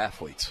better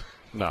athletes.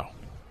 No.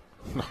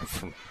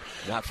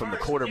 Not from the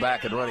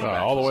quarterback and running back.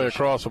 All the way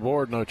across the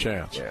board, no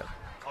chance. Yeah.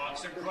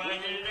 Hawks are grinding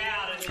it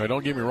out. Hey,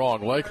 don't get me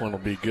wrong. Lakeland will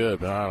be good,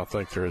 but I don't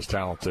think they're as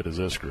talented as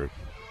this group.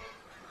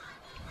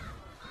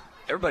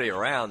 everybody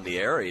around the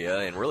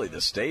area and really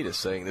the state is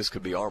saying this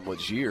could be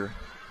Armwood's year.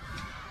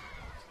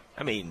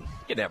 I mean,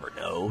 you never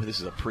know. This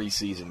is a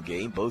preseason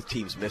game. Both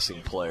teams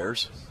missing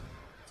players.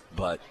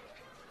 But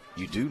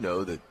you do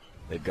know that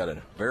they've got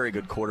a very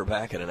good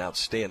quarterback and an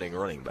outstanding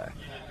running back.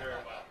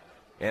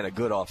 And a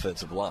good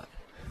offensive line.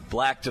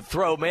 Black to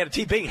throw.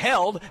 Manatee being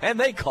held, and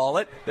they call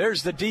it.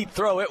 There's the deep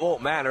throw. It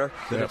won't matter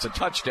that it's a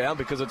touchdown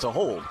because it's a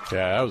hold.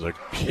 Yeah, that was a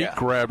he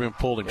grabbed him,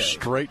 pulled him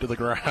straight to the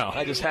ground.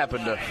 I just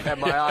happened to have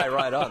my eye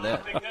right on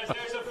that.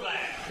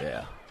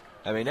 Yeah.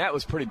 I mean, that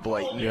was pretty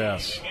blatant.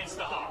 Yes.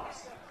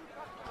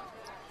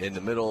 Right in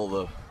the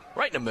middle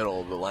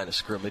of the line of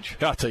scrimmage.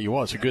 I'll tell you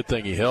what, it's a good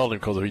thing he held him,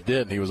 because if he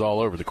didn't, he was all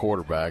over the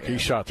quarterback. He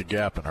shot the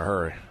gap in a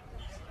hurry.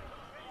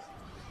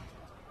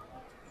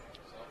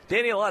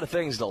 Danny, a lot of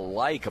things to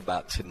like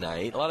about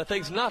tonight, a lot of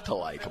things not to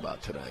like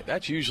about tonight.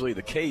 That's usually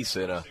the case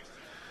in a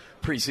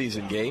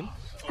preseason game.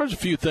 There's a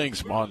few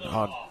things on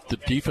the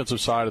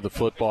defensive side of the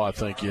football. I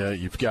think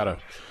you've got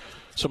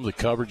some of the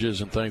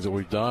coverages and things that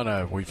we've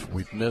done.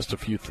 We've missed a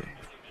few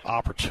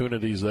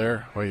opportunities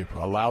there. We've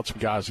allowed some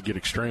guys to get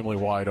extremely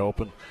wide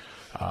open.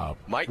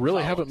 Mike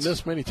really Collins, haven't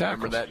missed many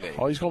tackles. remember that name.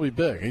 Oh, he's going to be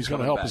big. He's going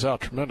to help us out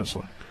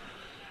tremendously.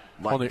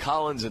 Mike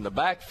Collins in the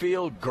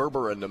backfield,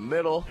 Gerber in the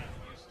middle.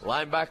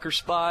 Linebacker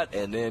spot,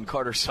 and then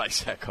Carter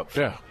Sysak up front.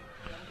 Yeah.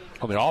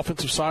 On the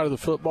offensive side of the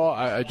football,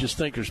 I just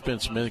think there's been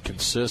some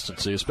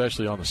inconsistency,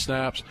 especially on the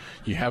snaps.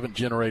 You haven't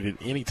generated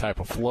any type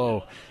of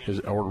flow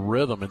or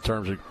rhythm in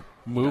terms of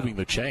moving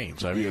the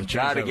chains. I mean, you've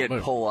got to get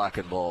Pollock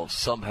involved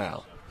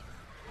somehow.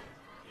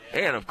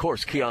 And, of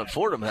course, Keon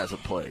Fordham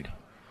hasn't played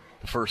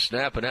the first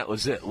snap, and that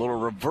was it. A little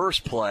reverse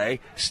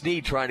play.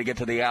 Snead trying to get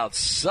to the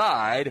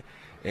outside,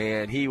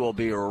 and he will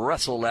be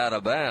wrestled out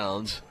of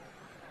bounds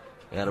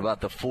at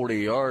about the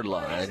 40-yard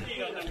line.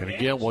 And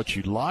again, what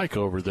you like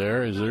over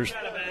there is there's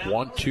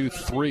 1, 2,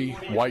 3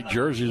 white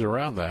jerseys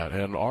around that,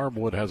 and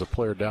Armwood has a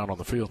player down on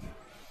the field.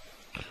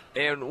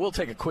 And we'll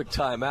take a quick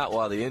timeout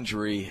while the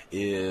injury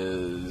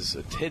is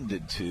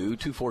attended to.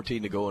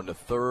 2:14 to go in the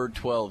third.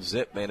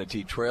 12-zip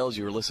Manatee Trails.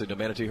 You're listening to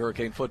Manatee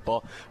Hurricane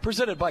Football,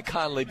 presented by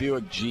Conley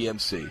Buick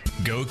GMC.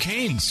 Go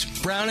Canes!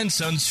 Brown &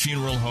 Sons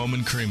Funeral Home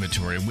and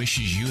Crematory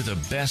wishes you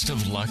the best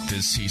of luck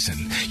this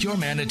season. Your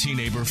Manatee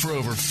neighbor for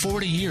over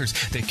 40 years,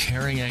 the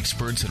caring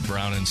experts at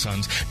Brown &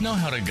 Sons know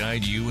how to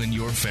guide you and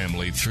your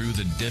family through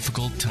the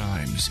difficult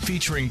times.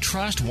 Featuring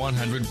Trust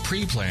 100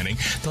 pre-planning,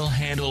 they'll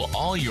handle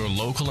all your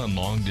local and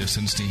long-distance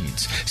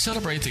needs.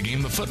 Celebrate the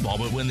game of football,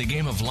 but when the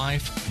game of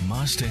life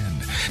must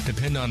end.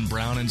 Depend on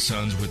Brown &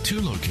 Sons with 2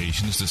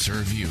 locations to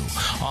serve you.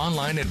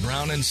 Online at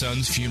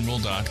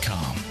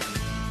brownandsonsfuneral.com.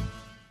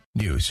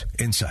 News,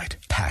 insight,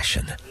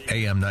 passion.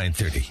 AM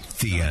 930,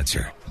 The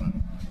Answer.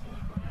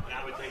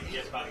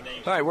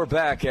 All right, we're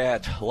back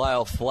at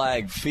Lyle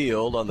Flagg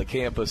Field on the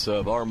campus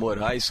of Armwood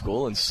High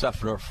School in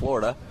Seffner,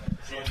 Florida.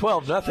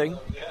 12-0,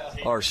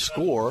 our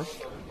score.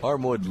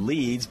 Armwood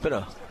leads. Been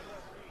a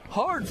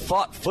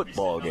hard-fought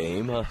football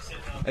game.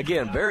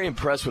 Again, very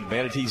impressed with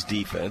Manatee's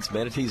defense.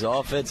 Manatee's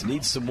offense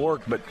needs some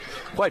work, but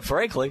quite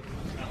frankly,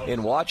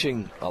 in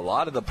watching a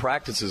lot of the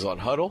practices on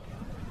Huddle,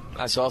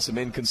 I saw some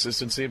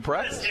inconsistency in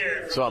practice.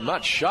 So I'm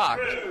not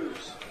shocked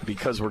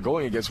because we're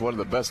going against one of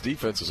the best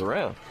defenses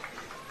around.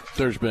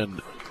 There's been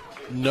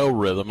no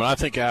rhythm, and I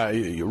think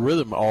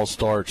rhythm all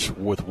starts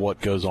with what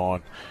goes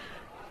on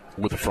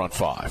with the front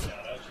five.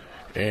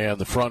 And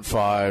the front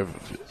five,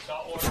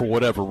 for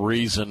whatever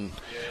reason,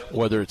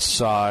 whether it's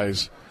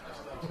size,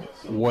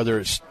 whether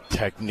it's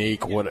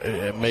technique,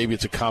 maybe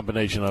it's a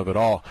combination of it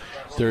all,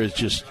 there is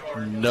just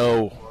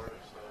no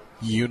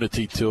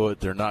unity to it.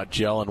 They're not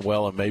gelling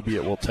well, and maybe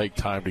it will take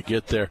time to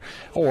get there.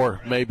 Or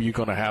maybe you're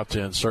going to have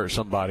to insert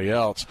somebody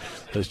else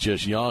that's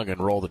just young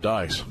and roll the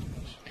dice.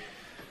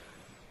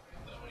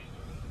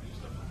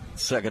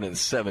 2nd and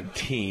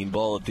 17,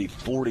 ball at the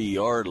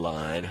 40-yard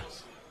line.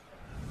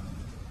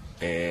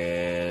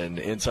 And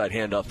inside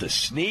handoff to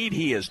Snead.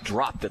 He is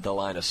dropped at the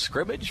line of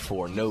scrimmage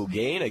for no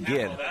gain.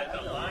 Again,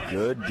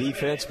 good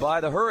defense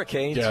by the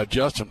Hurricanes. Yeah,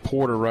 Justin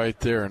Porter right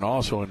there, and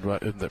also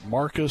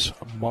Marcus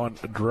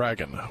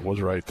Mondragon was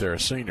right there, a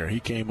senior. He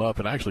came up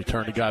and actually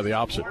turned the guy the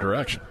opposite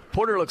direction.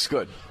 Porter looks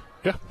good.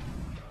 Yeah.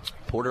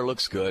 Porter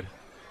looks good.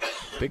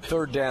 Big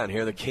third down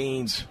here. The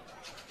Canes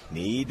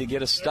need to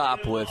get a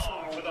stop with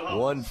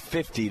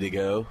 1:50 to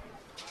go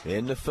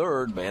in the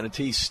third.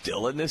 Manatee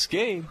still in this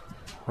game.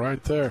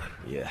 Right there.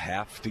 You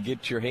have to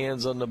get your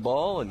hands on the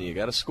ball, and you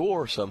got to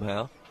score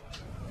somehow.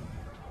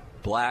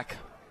 Black.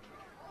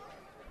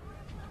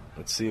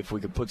 Let's see if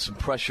we can put some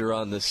pressure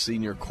on this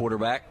senior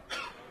quarterback.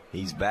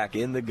 He's back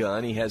in the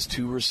gun. He has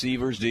 2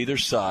 receivers to either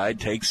side.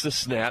 Takes the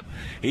snap.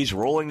 He's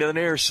rolling to the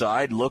near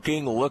side.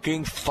 Looking,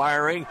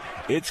 firing.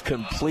 It's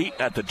complete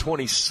at the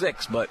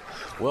 26, but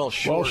well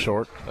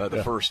short.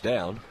 The first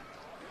down.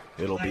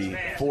 It'll be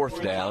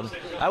 4th down.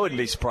 I wouldn't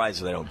be surprised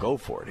if they don't go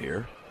for it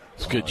here.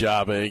 It's a good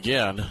job.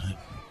 Again,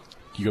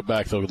 you go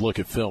back, though, look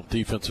at film,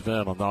 defensive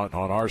end on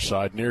our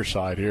side, near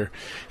side here.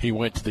 He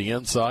went to the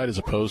inside as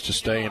opposed to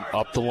staying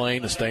up the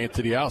lane and staying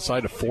to the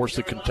outside to force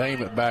the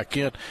containment back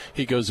in.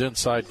 He goes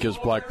inside, gives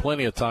Black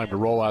plenty of time to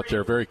roll out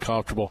there, very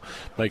comfortable,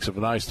 makes a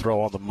nice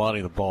throw on the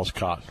money. The ball's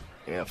caught.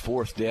 Yeah,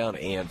 4th down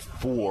and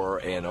 4,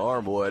 and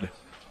Armwood.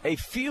 A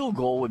field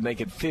goal would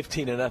make it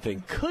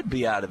 15-0. Could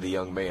be out of the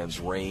young man's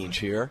range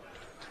here.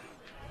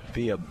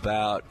 Be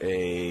about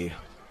a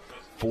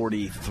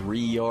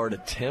 43-yard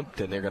attempt,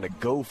 and they're going to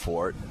go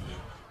for it.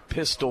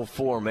 Pistol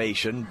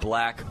formation.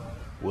 Black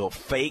will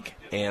fake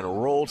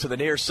and roll to the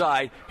near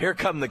side. Here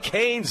come the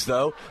Canes,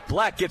 though.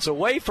 Black gets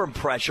away from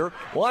pressure,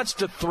 wants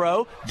to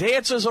throw,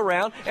 dances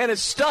around, and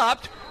is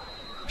stopped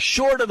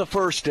short of the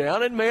first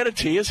down, and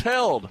Manatee is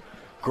held.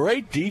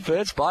 Great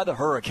defense by the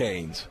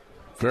Hurricanes.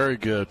 Very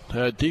good.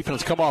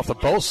 Defense come off the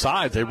both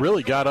sides. They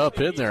really got up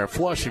in there and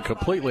flushed him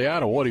completely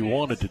out of what he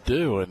wanted to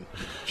do. And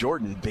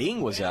Jordan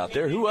Bing was out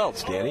there. Who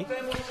else, Danny?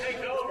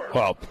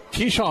 Well,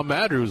 Keyshawn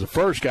Madry was the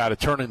first guy to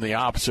turn in the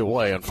opposite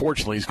way.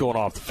 Unfortunately, he's going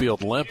off the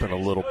field limping a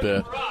little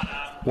bit.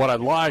 What I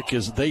like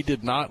is they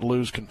did not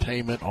lose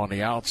containment on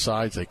the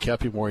outsides. They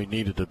kept him where he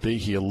needed to be.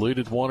 He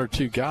eluded one or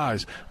two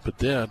guys, but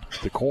then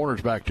the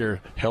corners back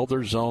there held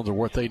their zones or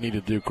what they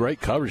needed to do.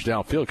 Great coverage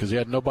downfield because he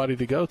had nobody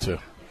to go to.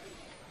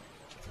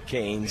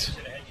 Canes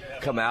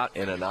come out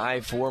in an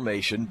I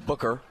formation.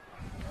 Booker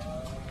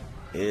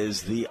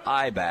is the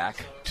I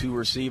back. 2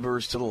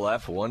 receivers to the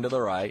left, 1 to the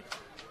right.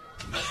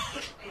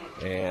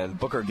 And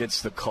Booker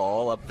gets the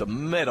call up the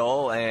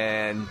middle,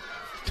 and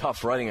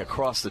tough running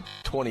across the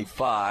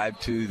 25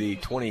 to the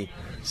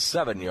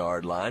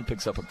 27-yard line.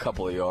 Picks up a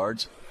couple of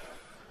yards.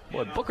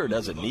 Boy, Booker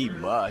doesn't need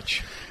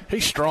much.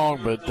 He's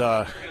strong,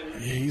 but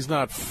he's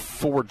not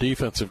 4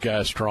 defensive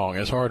guys strong.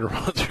 It's hard to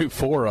run through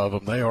 4 of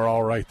them. They are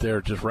all right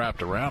there just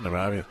wrapped around him.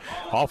 I mean,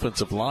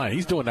 offensive line,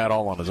 he's doing that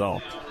all on his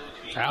own.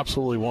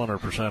 Absolutely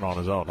 100% on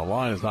his own. The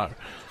line is not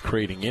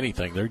creating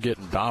anything. They're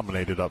getting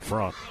dominated up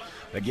front.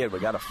 Again, we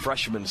got a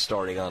freshman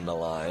starting on the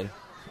line.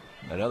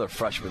 Another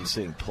freshman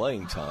seeing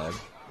playing time.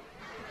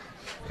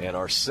 And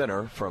our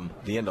center from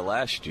the end of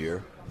last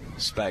year,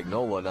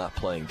 Spagnola, not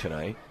playing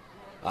tonight.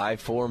 I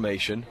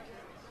formation.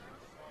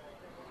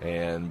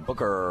 And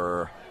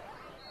Booker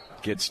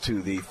gets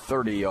to the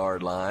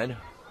 30-yard line.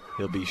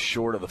 He'll be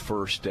short of the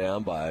first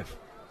down by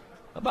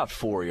about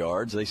 4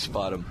 yards. They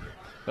spot him,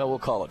 well, we'll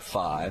call it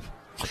 5.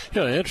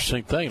 Yeah, an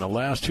interesting thing, the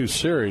last 2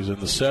 series in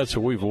the sets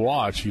that we've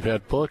watched, you've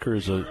had Booker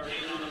as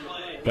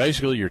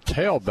basically your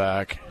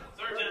tailback,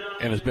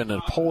 and it's been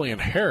Napoleon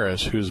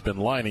Harris who's been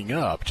lining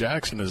up.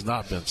 Jackson has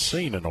not been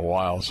seen in a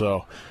while,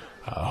 so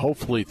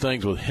hopefully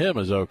things with him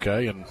is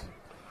okay, and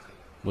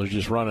we're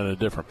just running a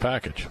different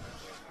package.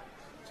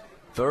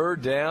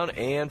 3rd down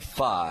and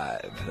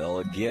 5. They'll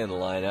again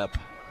line up.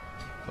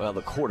 Well,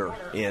 the quarter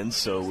ends,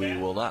 so we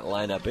will not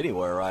line up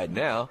anywhere right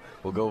now.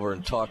 We'll go over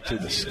and talk to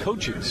the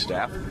coaching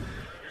staff.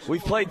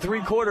 We've played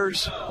 3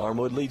 quarters.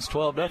 Armwood leads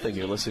 12-0.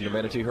 You're listening to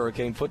Manatee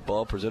Hurricane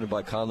Football, presented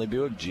by Conley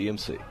Buick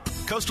GMC.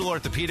 Coastal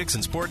Orthopedics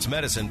and Sports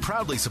Medicine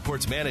proudly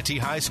supports Manatee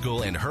High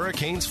School and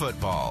Hurricanes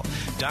football.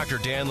 Dr.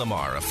 Dan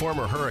Lamar, a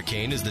former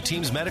Hurricane, is the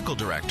team's medical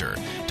director.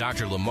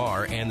 Dr.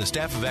 Lamar and the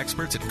staff of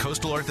experts at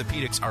Coastal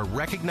Orthopedics are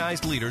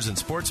recognized leaders in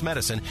sports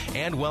medicine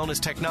and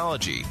wellness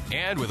technology.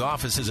 And with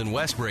offices in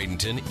West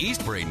Bradenton,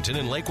 East Bradenton,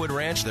 and Lakewood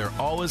Ranch, they're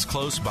always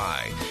close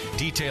by.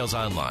 Details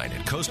online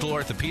at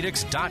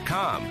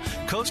coastalorthopedics.com.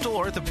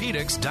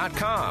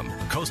 coastalorthopedics.com.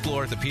 Coastal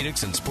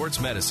Orthopedics and Sports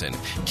Medicine,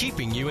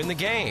 keeping you in the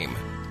game.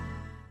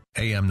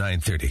 AM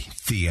 930,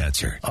 The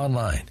Answer.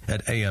 Online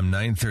at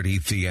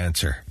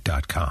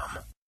am930theanswer.com.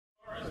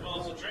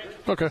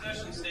 Okay.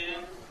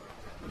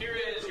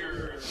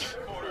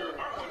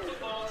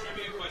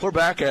 We're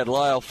back at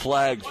Lyle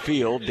Flagg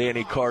Field.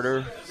 Danny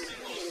Carter,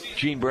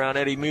 Gene Brown,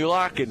 Eddie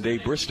Mulock, and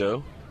Dave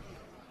Bristow.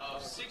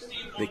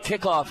 The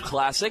kickoff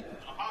classic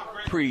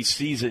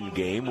preseason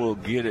game. We'll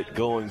get it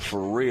going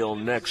for real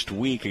next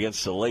week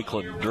against the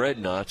Lakeland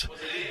Dreadnoughts.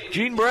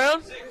 Gene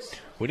Brown,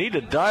 we need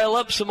to dial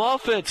up some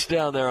offense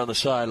down there on the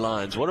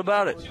sidelines. What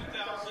about it?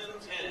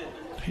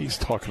 He's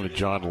talking to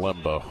John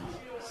Lembo.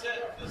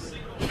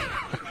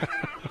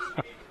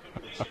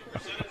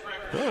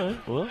 All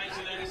right, well.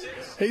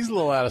 He's a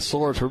little out of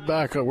sorts. We're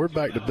back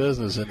to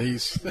business, and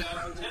he's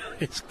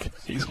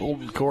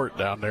holding court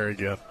down there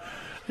again.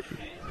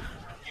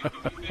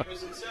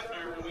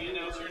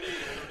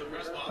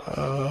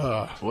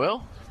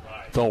 Well,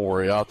 don't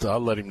worry. I'll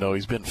let him know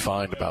he's been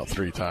fined about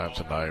 3 times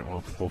tonight.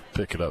 We'll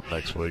pick it up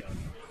next week.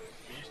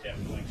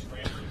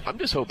 I'm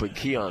just hoping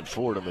Keon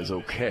Fordham is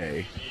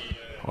okay.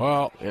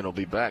 Well, and he'll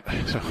be back.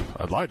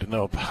 I'd like to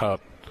know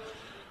about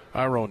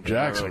Iron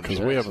Jackson because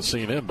we haven't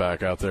seen him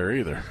back out there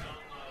either.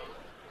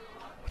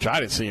 Which I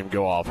didn't see him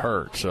go off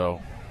hurt.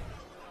 So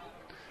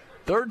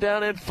 3rd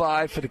down and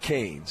 5 for the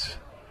Canes.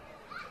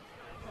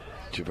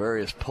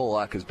 Javarius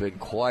Pollock has been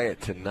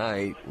quiet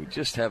tonight. We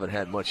just haven't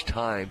had much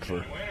time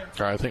for.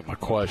 I think my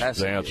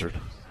question's answered.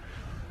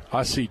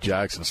 I see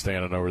Jackson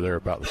standing over there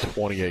about the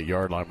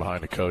 28-yard line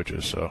behind the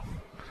coaches. So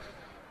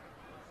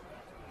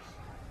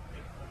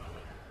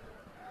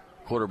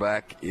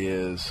Quarterback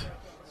is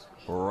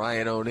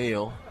Ryan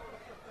O'Neal.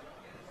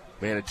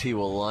 Manatee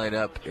will line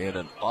up in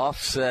an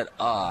offset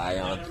I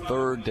on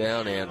 3rd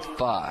down and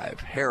 5.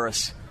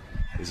 Harris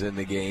is in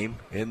the game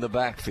in the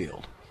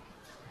backfield.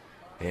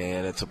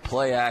 And it's a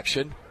play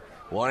action.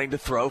 Wanting to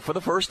throw for the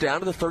first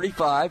down to the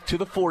 35, to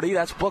the 40.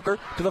 That's Booker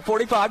to the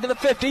 45, to the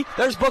 50.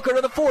 There's Booker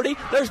to the 40.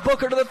 There's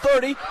Booker to the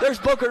 30. There's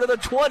Booker to the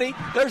 20.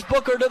 There's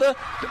Booker to the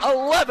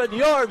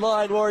 11-yard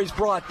line where he's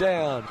brought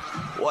down.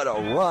 What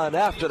a run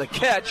after the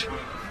catch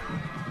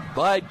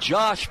by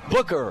Josh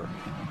Booker.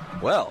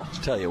 Well,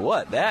 I'll tell you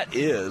what, that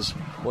is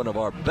one of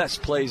our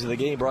best plays of the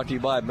game, brought to you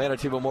by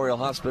Manatee Memorial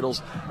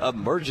Hospital's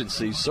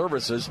Emergency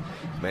Services.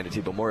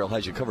 Manatee Memorial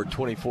has you covered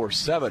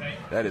 24/7.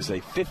 That is a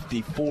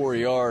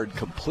 54-yard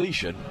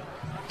completion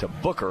to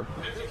Booker.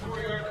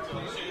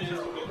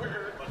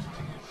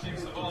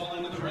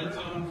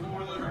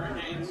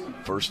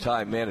 First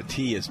time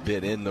Manatee has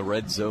been in the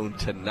red zone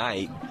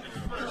tonight.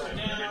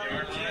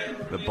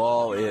 The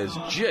ball is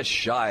just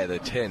shy of the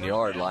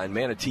 10-yard line.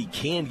 Manatee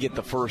can get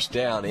the first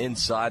down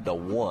inside the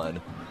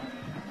 1.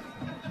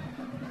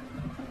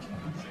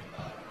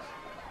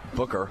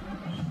 Booker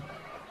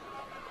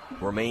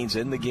remains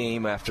in the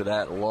game after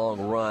that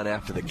long run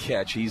after the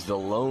catch. He's the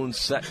lone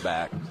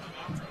setback.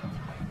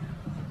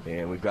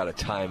 And we've got a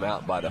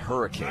timeout by the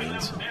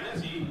Hurricanes.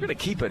 We're going to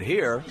keep it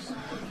here.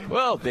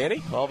 Well,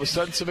 Danny, all of a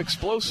sudden some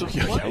explosive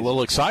plays. A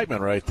little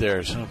excitement right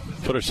there. So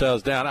put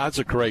ourselves down. That's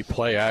a great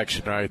play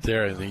action right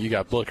there. And then you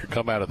got Booker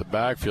come out of the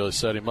backfield,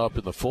 set him up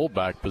in the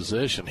fullback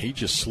position. He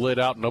just slid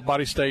out.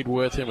 Nobody stayed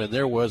with him, and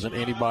there wasn't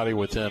anybody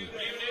within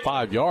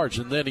 5 yards.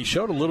 And then he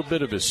showed a little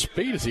bit of his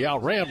speed as he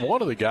outran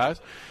one of the guys.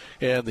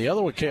 And the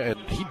other one, and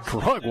he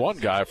drug one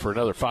guy for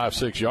another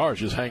 5-6 yards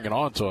just hanging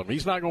on to him.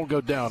 He's not going to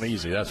go down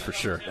easy, that's for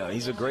sure. No,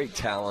 he's a great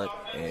talent,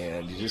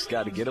 and you just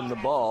got to get him the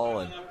ball.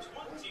 And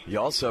you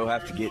also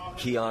have to get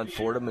Keon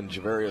Fordham and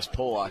Javarius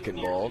Pollock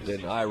involved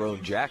and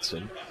Iron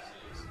Jackson.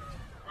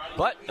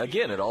 But,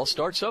 again, it all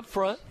starts up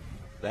front.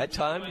 That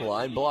time, the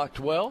line blocked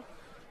well.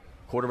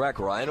 Quarterback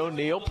Ryan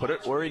O'Neal put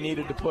it where he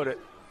needed to put it.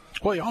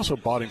 Well, he also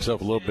bought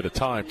himself a little bit of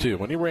time, too.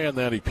 When he ran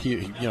that, he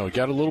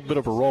got a little bit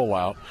of a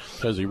rollout.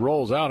 As he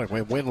rolls out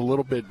and went a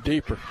little bit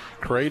deeper,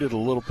 created a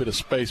little bit of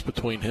space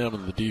between him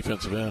and the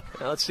defensive end.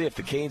 Now let's see if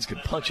the Canes can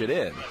punch it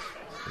in.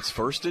 It's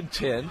 1st and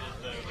 10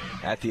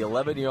 at the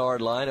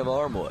 11-yard line of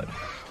Armwood.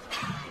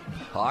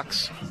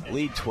 Hawks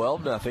lead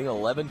 12-0,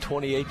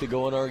 11:28 to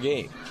go in our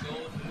game.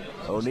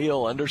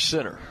 O'Neal under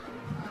center.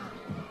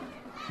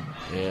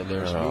 And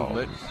there's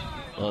movement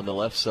on the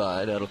left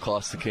side. That'll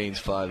cost the Canes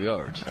 5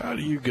 yards. How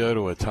do you go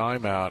to a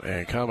timeout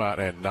and come out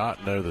and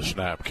not know the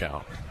snap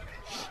count?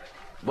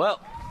 Well,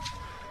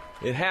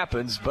 it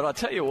happens, but I'll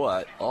tell you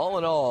what, all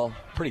in all,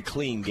 pretty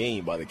clean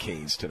game by the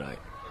Canes tonight,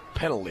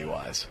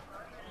 penalty-wise.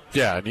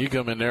 Yeah, and you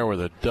come in there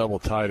with a double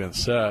tight end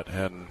set,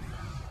 and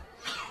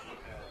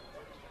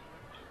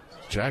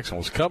Jackson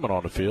was coming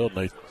on the field,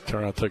 and they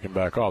turned out took him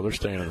back off. They're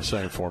staying in the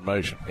same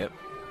formation. Yep,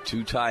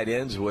 2 tight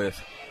ends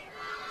with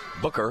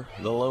Booker,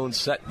 the lone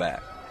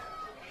setback.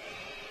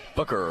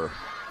 Booker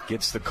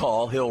gets the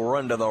call. He'll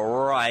run to the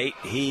right.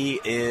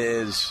 He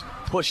is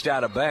pushed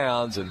out of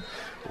bounds, and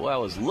I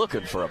was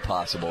looking for a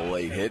possible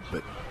late hit,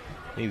 but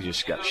he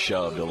just got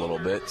shoved a little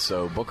bit.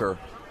 So Booker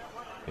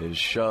is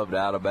shoved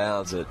out of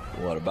bounds at,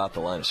 about the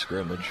line of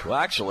scrimmage. Well,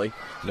 actually,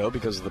 no,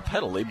 because of the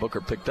penalty,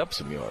 Booker picked up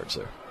some yards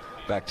there.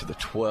 Back to the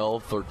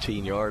 12,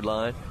 13-yard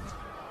line,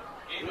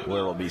 where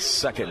it'll be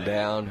 2nd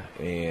down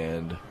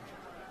and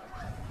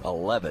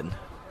 11.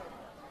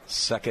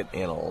 2nd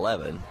and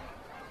 11.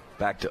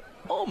 Back to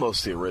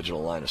almost the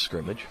original line of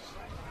scrimmage.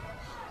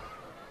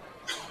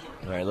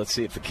 All right, let's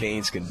see if the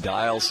Canes can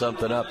dial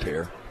something up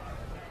here.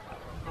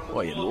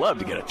 Boy, you'd love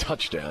to get a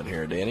touchdown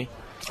here, Danny.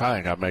 I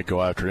think I may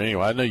go after it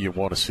anyway. I know you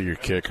want to see your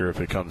kicker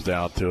if it comes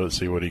down to it,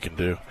 see what he can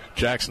do.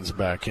 Jackson's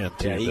back in,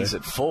 too. Yeah, he's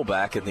at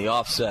fullback in the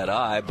offset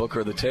I.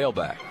 Booker the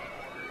tailback.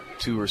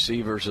 2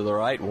 receivers to the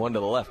right, 1 to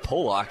the left.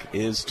 Pollock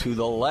is to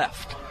the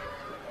left.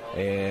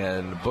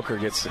 And Booker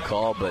gets the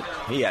call, but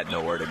he had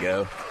nowhere to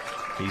go.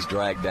 He's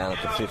dragged down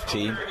at the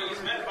 15.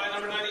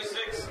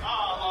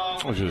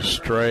 It was a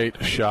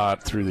straight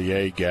shot through the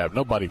A gap.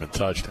 Nobody even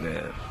touched him.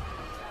 Yeah.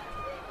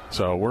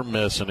 So we're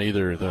missing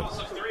either the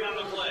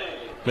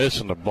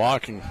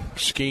blocking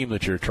scheme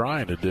that you're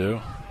trying to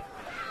do,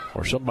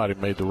 or somebody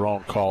made the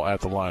wrong call at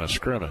the line of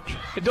scrimmage.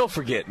 And don't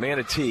forget,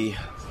 Manatee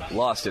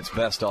lost its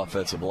best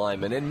offensive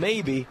lineman, and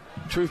maybe,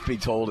 truth be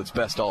told, its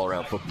best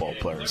all-around football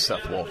player,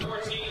 Seth Walter.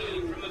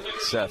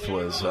 Seth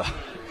was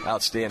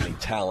outstanding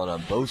talent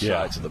on both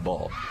sides of the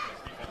ball.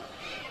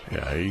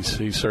 Yeah,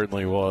 he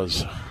certainly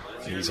was.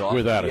 He's off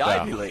without a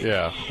doubt. Ivy League.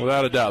 Yeah,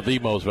 without a doubt, the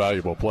most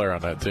valuable player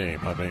on that team.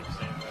 I mean,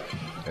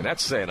 and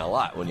that's saying a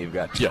lot when you've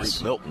got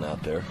Tariq Milton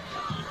out there.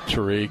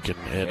 Tariq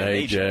and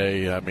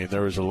AJ. I mean,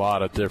 there was a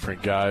lot of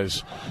different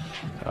guys.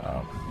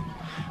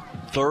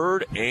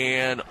 3rd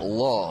and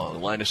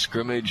long. Line of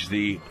scrimmage,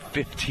 the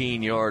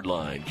 15-yard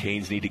line.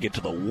 Canes need to get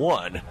to the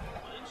 1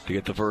 to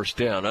get the first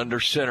down. Under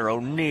center,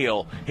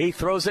 O'Neal. He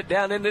throws it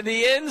down into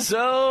the end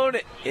zone.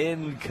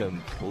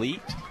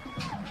 Incomplete.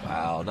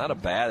 Wow, not a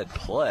bad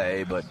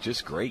play, but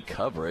just great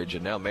coverage.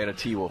 And now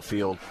Manatee will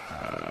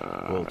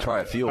try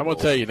a field goal. I'm going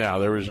to tell you now,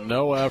 there was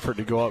no effort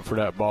to go up for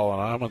that ball,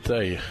 and I'm going to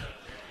tell you,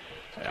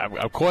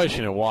 I'm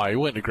questioning why. He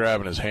went to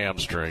grabbing his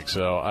hamstring,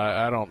 so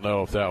I don't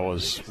know if that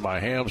was my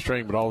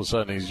hamstring, but all of a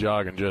sudden he's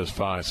jogging just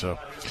fine. So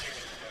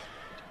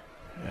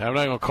I'm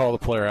not going to call the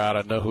player out.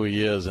 I know who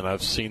he is, and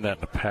I've seen that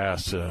in the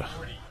past at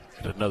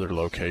another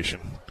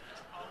location.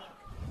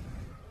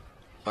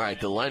 All right,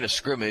 the line of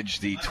scrimmage,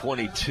 the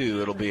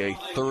 22. It'll be a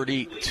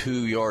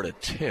 32-yard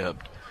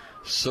attempt.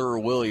 Sir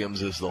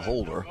Williams is the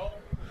holder.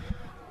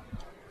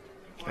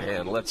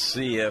 And let's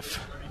see if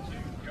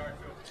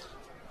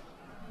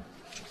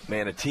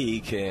Manatee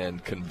can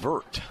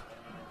convert.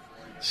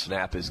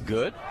 Snap is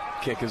good.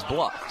 Kick is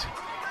blocked.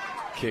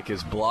 Kick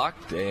is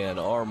blocked, and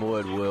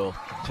Armwood will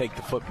take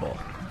the football.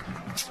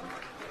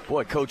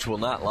 Boy, Coach will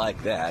not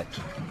like that.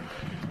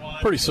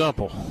 Pretty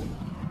simple.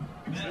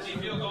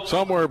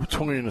 Somewhere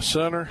between the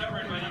center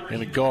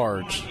and the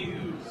guards,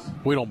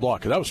 we don't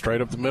block it. That was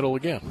straight up the middle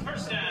again.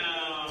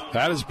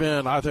 That has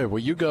been, I think,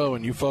 when you go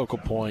and you focal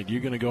point,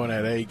 you're going to go in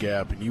that A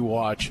gap and you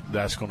watch,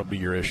 that's going to be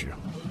your issue.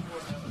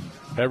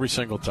 Every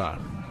single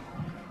time.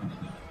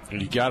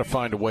 And you got to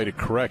find a way to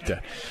correct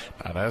that.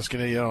 Now, that's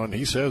going to, and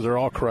he says they're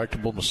all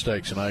correctable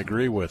mistakes, and I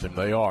agree with him.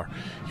 They are.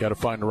 You got to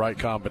find the right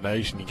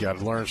combination. You got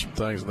to learn some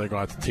things, and they're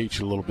going to have to teach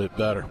you a little bit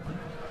better.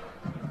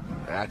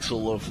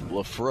 Axel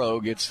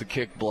Lafro gets the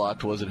kick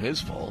blocked. Wasn't his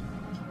fault.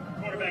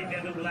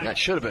 That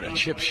should have been a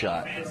chip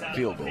shot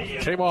field goal.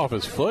 Came off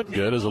his foot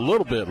good. Is a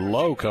little bit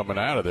low coming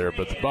out of there,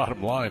 but the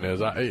bottom line is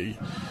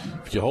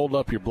if you hold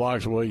up your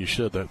blocks the way you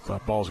should,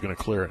 that ball's going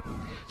to clear it.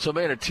 So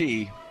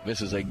Manatee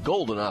misses a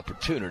golden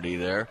opportunity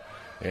there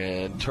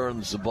and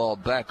turns the ball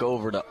back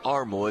over to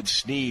Armwood.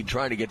 Sneed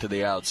trying to get to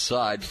the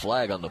outside.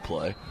 Flag on the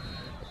play.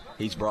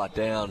 He's brought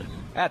down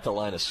at the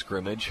line of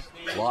scrimmage.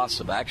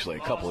 Loss of actually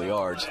a couple of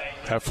yards.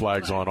 That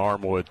flag's on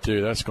Armwood,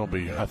 too. That's going to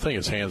be, I think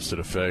it's hands to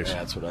the face. Yeah,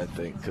 that's what I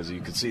think, because you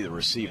can see the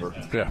receiver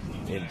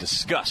in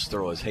disgust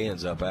throw his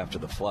hands up after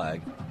the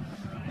flag.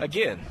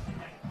 Again,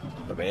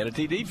 the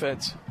Manatee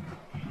defense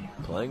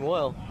playing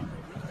well.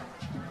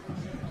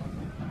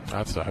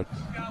 I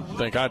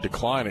think I'd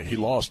decline it. He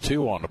lost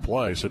 2 on the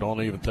play, so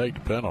don't even take the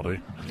penalty.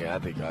 Yeah, I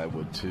think I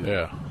would, too.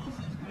 Yeah.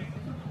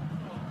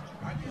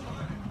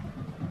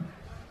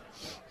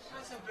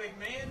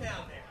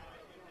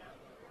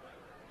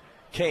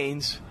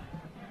 Canes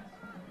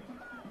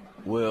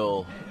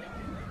will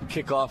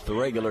kick off the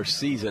regular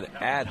season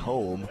at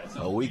home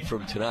a week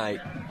from tonight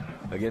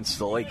against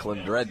the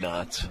Lakeland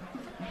Dreadnoughts.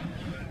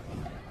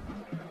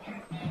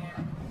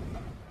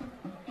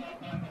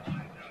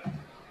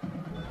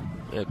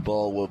 That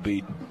ball will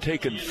be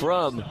taken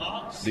from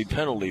the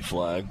penalty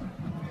flag.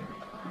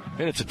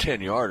 And it's a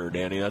 10-yarder,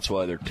 Danny. That's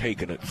why they're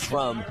taking it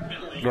from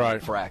the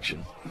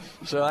infraction.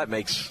 So that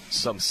makes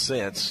some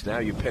sense. Now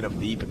you pin them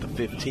deep at the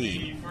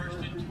 15.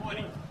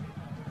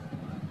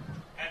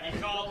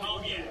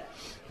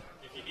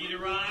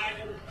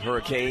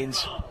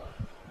 Hurricanes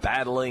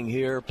battling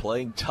here,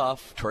 playing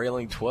tough,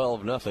 trailing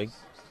 12-0.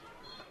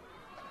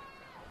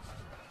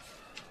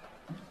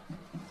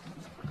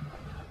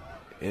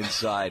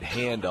 Inside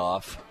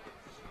handoff,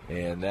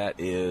 and that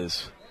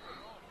is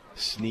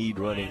Sneed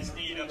running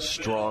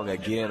strong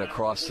again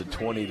across the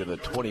 20 to the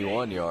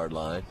 21-yard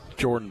line.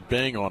 Jordan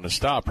Bing on the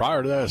stop.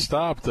 Prior to that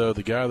stop, though,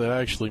 the guy that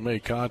actually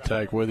made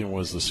contact with him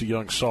was the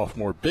young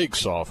sophomore, big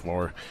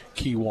sophomore,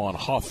 Keywan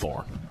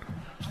Hawthorne.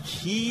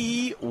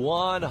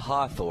 Keywan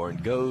Hawthorne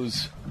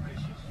goes,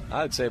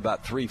 I would say,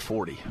 about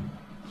 340.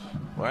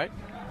 Right?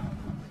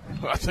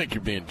 I think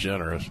you're being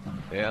generous.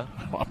 Yeah?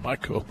 I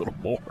might go a little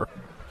more.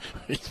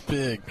 He's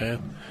big,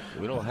 man.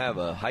 We don't have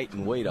a height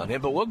and weight on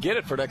him, but we'll get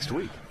it for next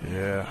week.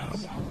 Yeah.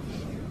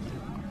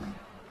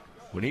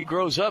 When he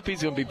grows up,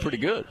 he's going to be pretty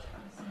good.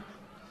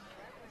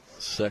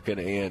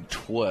 2nd and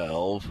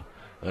 12.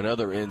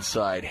 Another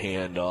inside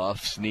handoff.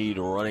 Sneed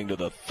running to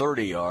the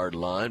 30-yard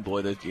line.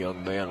 Boy, that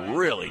young man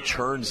really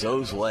churns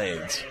those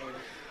legs.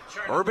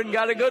 Urban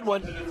got a good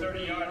one.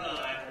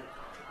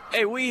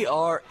 Hey, we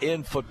are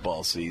in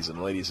football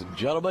season, ladies and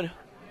gentlemen.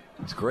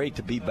 It's great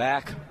to be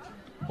back.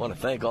 I want to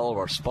thank all of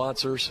our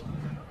sponsors.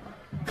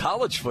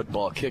 College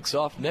football kicks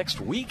off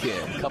next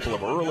weekend. A couple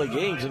of early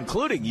games,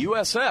 including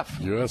USF.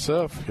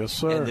 USF, yes,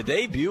 sir. And the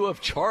debut of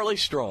Charlie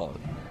Strong.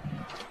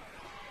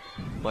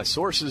 My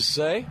sources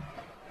say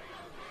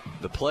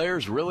the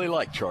players really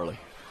like Charlie.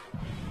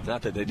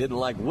 Not that they didn't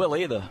like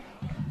Willie, the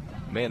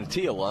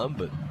Manatee alum,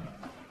 but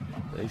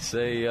they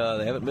say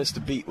they haven't missed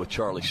a beat with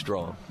Charlie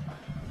Strong.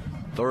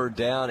 3rd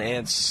down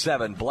and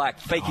 7. Black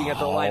faking at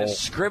the line of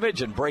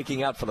scrimmage and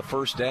breaking out for the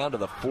first down to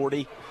the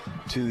 40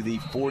 to the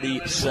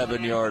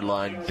 47-yard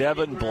line.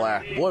 Devin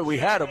Black. Boy, we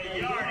had him.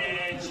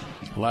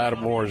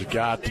 Lattimore's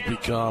got to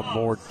become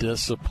more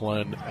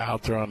disciplined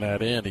out there on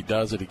that end. He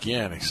does it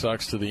again. He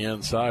sucks to the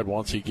inside.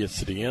 Once he gets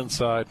to the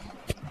inside,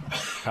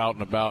 out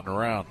and about and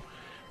around.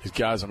 These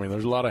guys, I mean,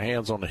 there's a lot of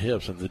hands on the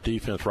hips, and the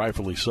defense,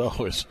 rightfully so,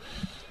 is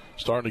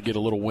starting to get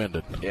a little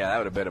winded. Yeah, that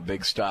would have been a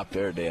big stop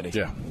there, Danny.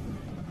 Yeah.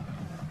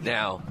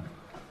 Now,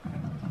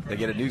 They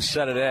get a new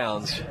set of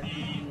downs.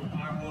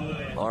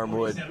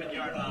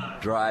 Armwood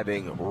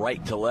driving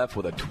right to left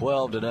with a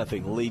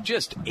 12-0 lead.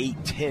 Just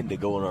 8:10 to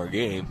go in our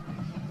game.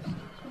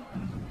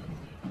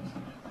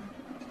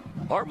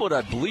 Armwood,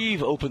 I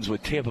believe, opens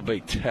with Tampa Bay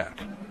Tech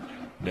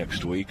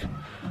next week.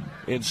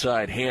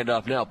 Inside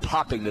handoff now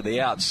popping to the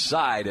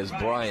outside as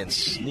Brian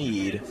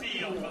Sneed.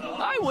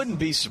 I wouldn't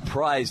be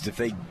surprised if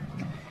they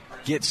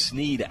get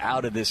Sneed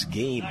out of this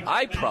game.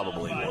 I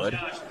probably would.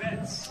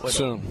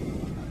 Soon.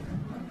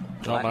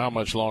 Don't know how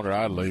much longer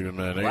I'd leave him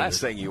in.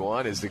 Last thing you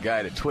want is the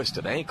guy to twist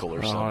an ankle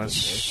or something.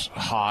 It's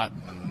hot.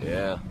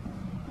 Yeah.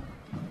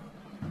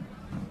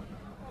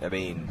 I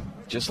mean,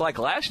 just like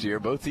last year,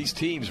 both these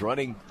teams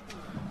running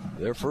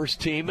their first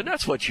team, and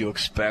that's what you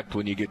expect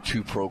when you get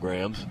two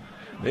programs.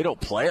 They don't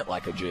play it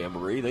like a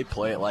jamboree. They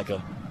play it like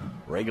a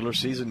regular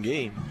season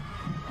game.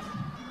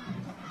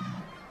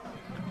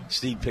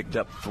 Sneed picked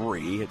up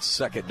 3. It's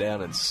 2nd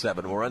down and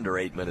 7. We're under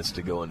 8 minutes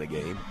to go in the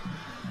game.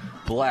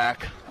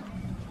 Black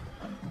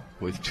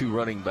with 2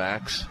 running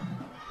backs.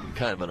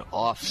 Kind of an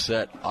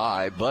offset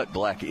eye, but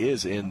Black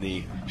is in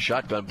the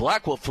shotgun.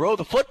 Black will throw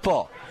the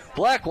football.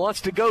 Black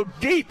wants to go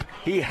deep.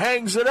 He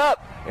hangs it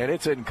up, and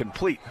it's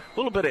incomplete. A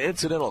little bit of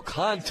incidental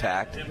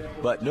contact,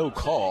 but no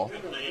call.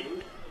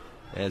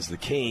 As the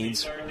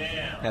Canes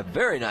have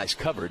very nice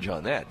coverage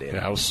on that, Danny.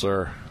 Yeah,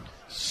 sir.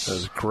 That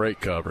was great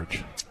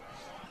coverage.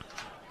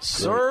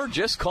 Sir,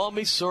 just call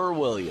me Sir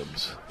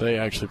Williams. They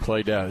actually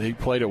played that. He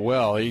played it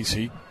well.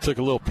 He took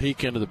a little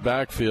peek into the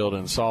backfield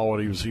and saw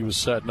what he was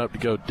setting up to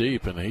go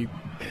deep, and he.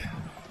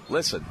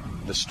 Listen,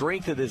 the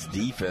strength of this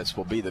defense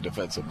will be the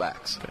defensive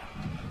backs,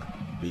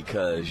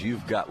 because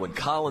you've got, when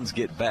Collins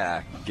gets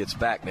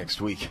back next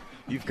week,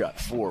 you've got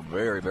 4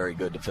 very, very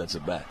good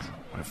defensive backs.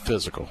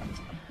 Physical.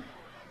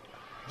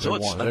 So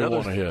it's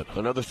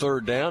another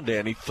 3rd down,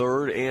 Danny.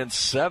 3rd and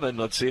 7.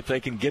 Let's see if they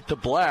can get to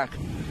Black.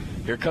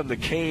 Here come the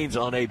Canes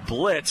on a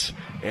blitz,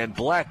 and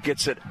Black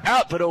gets it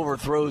out but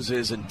overthrows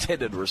his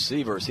intended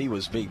receivers. He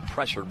was being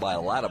pressured by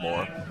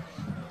Lattimore.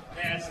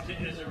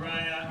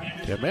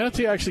 Yeah,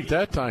 Manatee actually at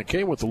that time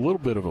came with a little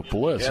bit of a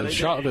blitz. Yeah,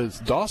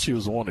 Dawsey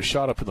was the one who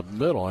shot up in the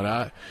middle,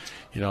 and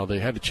they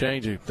had to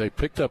change it. They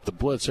picked up the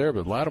blitz there,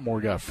 but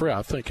Lattimore got free.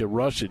 I think it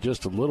rushed it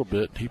just a little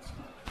bit.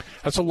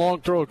 That's a long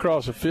throw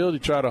across the field. You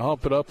try to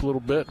hump it up a little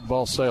bit, the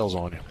ball sails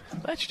on you.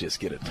 Let's just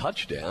get a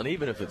touchdown,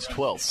 even if it's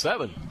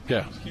 12-7.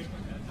 Yeah.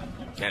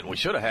 And we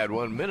should have had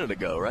 1 minute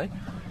ago, right?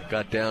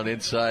 Got down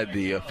inside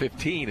the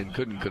 15 and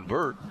couldn't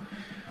convert.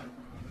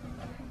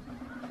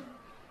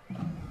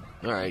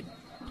 All right.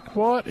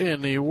 What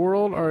in the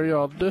world are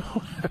y'all doing?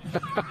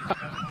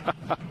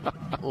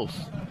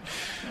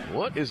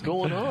 What is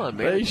going on,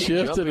 man? They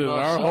shifted in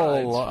our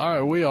whole. All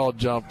right, we all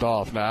jumped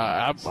off.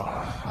 Now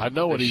I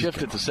know what he he's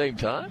shifted at the same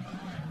time.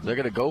 They're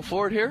going to go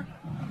for it here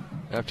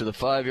after the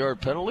 5-yard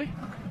penalty.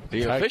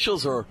 The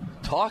officials are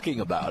talking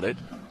about it.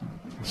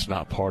 It's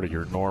not part of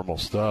your normal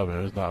stuff.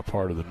 It's not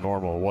part of the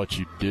normal what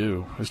you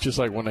do. It's just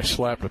like when they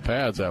slapped the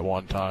pads that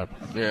one time.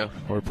 Yeah.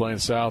 We were playing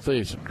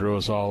Southeast and drew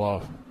us all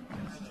off.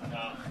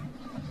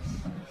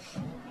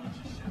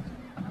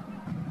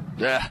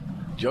 Yeah.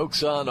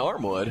 Joke's on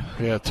Armwood.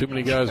 Yeah, too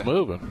many guys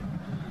moving.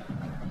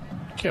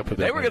 Can't put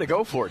that. They were going to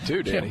go for it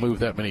too, Danny. Can't move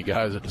that many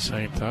guys at the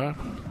same time.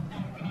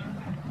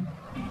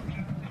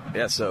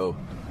 Yeah, so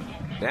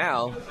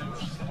now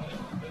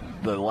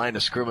the line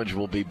of scrimmage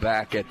will be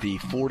back at the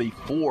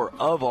 44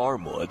 of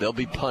Armwood. They'll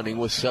be punting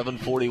with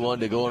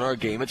 7:41 to go in our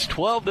game. It's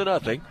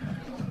 12-0.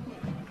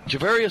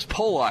 Javarius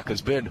Pollock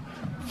has been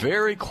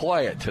very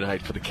quiet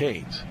tonight for the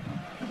Canes.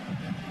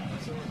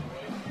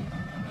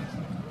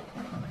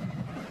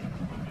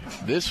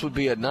 This would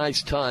be a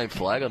nice time.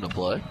 Flag on the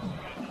play.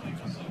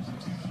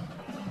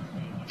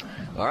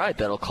 All right,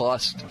 that'll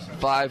cost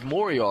 5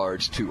 more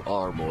yards to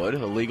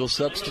Armwood. A legal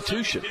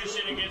substitution.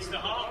 Against the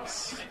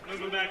Hawks.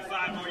 Moving back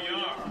 5 more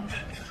yards.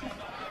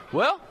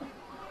 Well,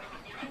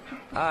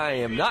 I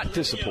am not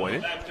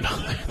disappointed.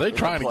 They're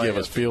trying to give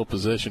us field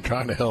position,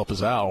 trying to help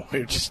us out.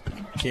 We just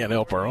can't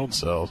help our own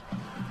selves.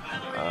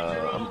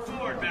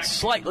 I'm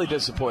slightly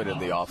disappointed in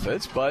the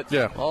offense, but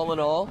all in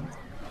all,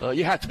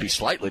 you have to be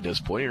slightly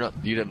disappointed.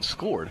 You haven't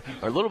scored.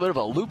 A little bit of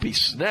a loopy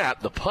snap.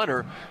 The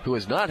punter, who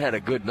has not had a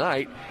good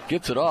night,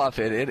 gets it off,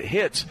 and it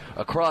hits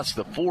across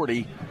the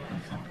 40,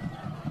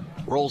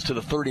 rolls to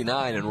the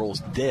 39, and rolls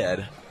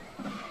dead.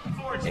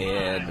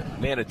 And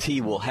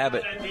Manatee will have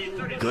it.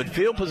 Good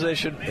field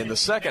position. In the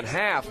second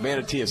half,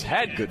 Manatee has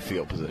had good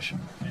field position.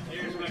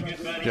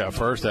 Yeah,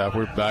 first half,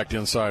 we're backed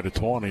inside of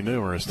 20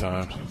 numerous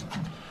times.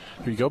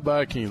 If you go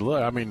back and you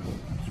look, I mean,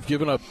 you've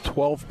given up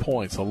 12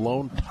 points, a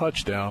lone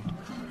touchdown.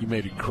 You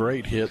made a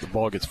great hit. The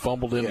ball gets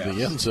fumbled into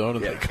the end zone,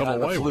 and they come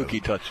away with it. Fluky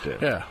touchdown.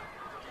 Yeah.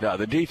 No,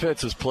 the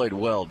defense has played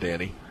well,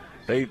 Danny.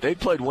 They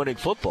played winning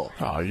football.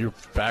 Oh, your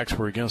backs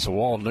were against the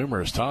wall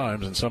numerous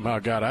times and somehow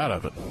got out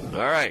of it. All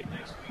right.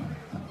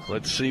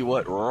 Let's see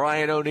what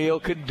Ryan O'Neal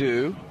could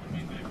do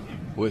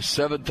with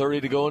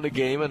 7:30 to go in the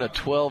game and a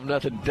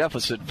 12-0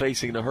 deficit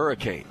facing the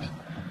Hurricanes.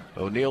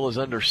 O'Neal is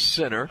under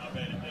center,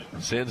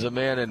 sends a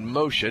man in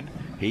motion.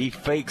 He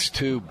fakes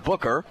to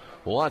Booker.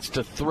 Wants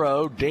to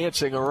throw,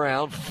 dancing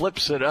around,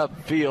 flips it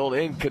upfield,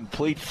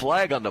 incomplete.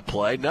 Flag on the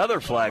play.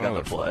 Another flag on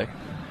the play.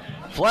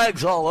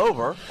 Flags all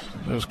over.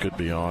 This could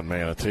be on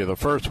Manatee. The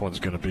first one's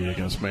going to be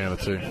against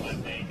Manatee.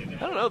 I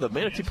don't know. The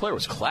Manatee player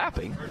was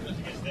clapping.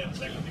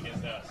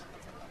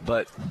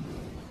 But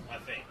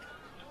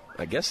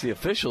I guess the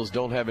officials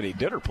don't have any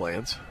dinner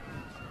plans.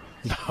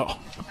 No.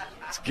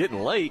 It's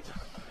getting late.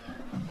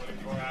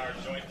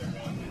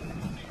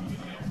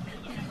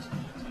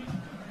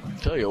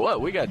 Tell you what,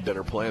 we got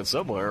dinner plans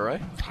somewhere,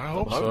 right? I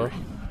hope so.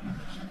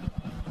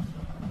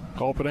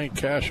 Hope it ain't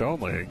cash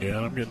only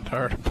again. I'm getting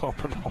tired of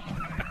pumping on.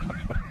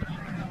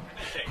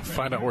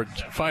 Find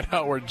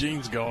out where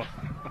Gene's going.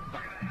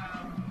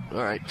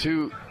 All right,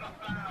 two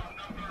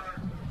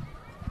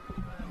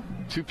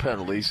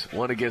penalties.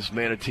 One against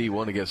Manatee,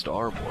 one against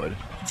Armwood.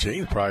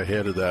 Gene probably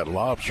headed that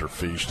lobster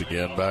feast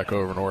again back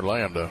over in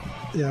Orlando.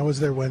 Yeah, I was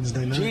there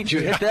Wednesday night. Gene, did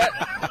you hit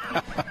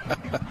that?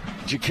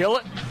 Did you kill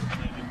it?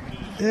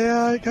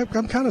 Yeah,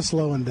 I'm kind of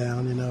slowing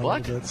down,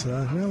 What? A little bit.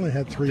 I only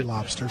had 3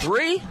 lobsters.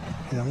 3?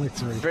 Yeah, only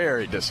 3.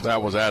 Very distant.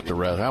 That was at the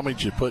rest. How many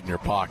did you put in your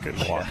pocket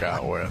and walk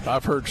out with?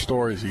 I've heard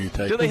stories you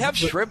take. Do they have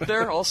shrimp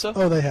there also?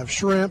 Oh, they have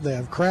shrimp. They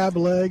have crab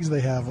legs.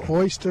 They have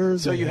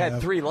oysters. So you had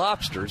 3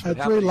 lobsters. I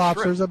had 3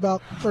 lobsters,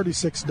 about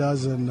 36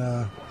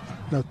 dozen.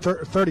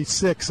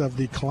 36 of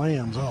the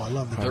clams. Oh, I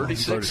love the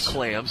 36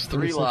 clams,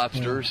 3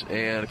 lobsters,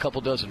 and a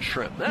couple dozen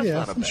shrimp. That's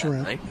not a bad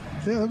shrimp. night.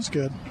 Yeah, that was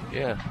good.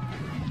 Yeah.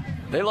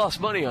 They lost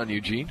money on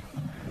Eugene.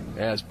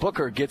 As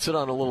Booker gets it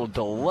on a little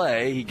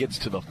delay, he gets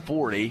to the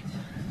 40.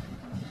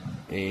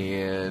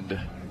 And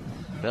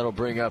that'll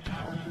bring up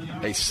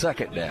a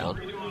second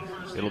down.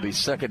 It'll be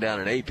second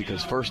down and 8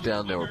 because first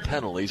down there were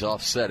penalties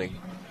offsetting.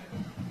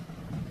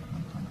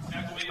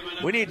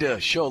 We need to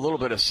show a little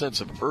bit of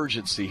sense of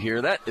urgency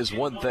here. That is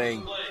one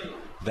thing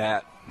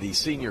that the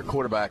senior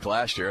quarterback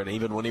last year, and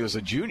even when he was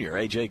a junior,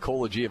 A.J.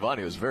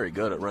 Colagiovanni, was very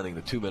good at running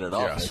the 2-minute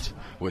offense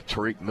with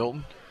Tariq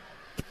Milton.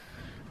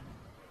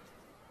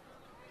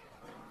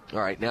 All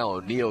right, now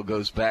O'Neal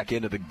goes back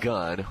into the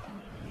gun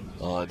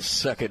on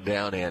second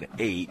down and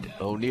 8.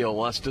 O'Neal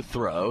wants to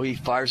throw. He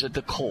fires it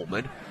to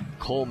Coleman.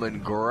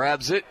 Coleman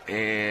grabs it,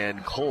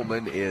 and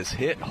Coleman is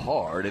hit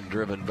hard and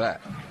driven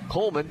back.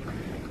 Coleman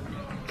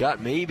got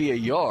maybe a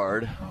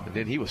yard, and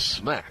then he was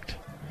smacked.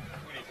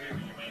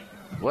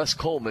 Wes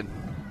Coleman,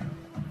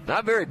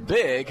 not very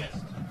big,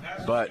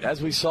 but as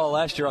we saw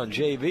last year on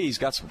JV, he's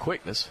got some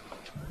quickness.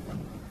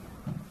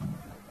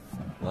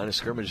 Line of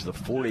scrimmage, the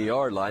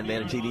 40-yard line.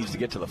 Manatee needs to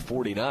get to the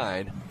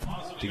 49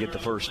 to get the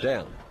first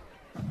down.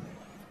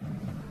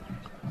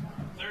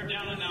 Third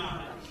down and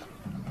 9.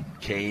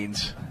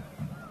 Canes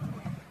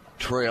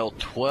trail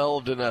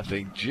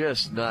 12-0,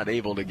 just not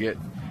able to get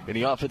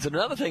any offense. And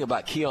another thing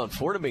about Keon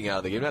Fordham being out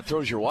of the game, that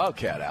throws your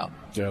Wildcat out.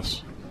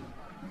 Yes.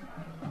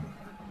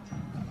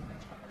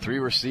 3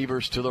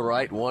 receivers to the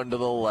right, 1 to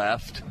the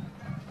left.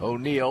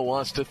 O'Neal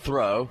wants to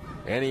throw,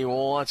 and he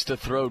wants to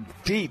throw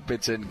deep.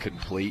 It's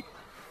incomplete.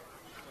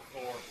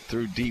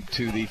 Threw deep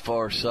to the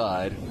far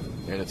side,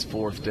 and it's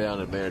fourth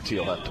down, and Manatee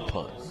will have to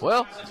punt.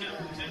 Well,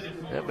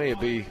 that may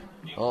be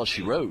all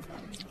she wrote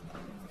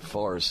as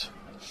far as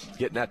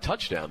getting that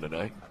touchdown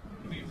tonight.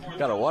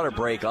 Got a water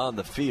break on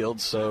the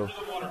field, so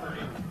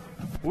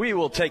we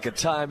will take a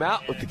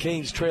timeout with the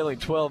Canes trailing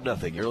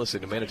 12-0. You're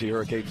listening to Manatee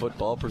Hurricane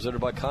Football,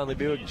 presented by Conley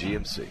Buick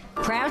GMC.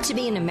 Proud to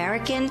be an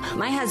American?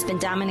 My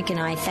husband Dominic and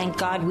I, thank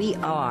God we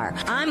are.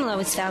 I'm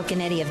Lois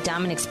Falconetti of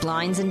Dominic's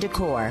Blinds and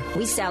Decor.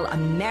 We sell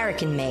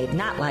American-made,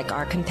 not like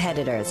our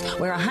competitors.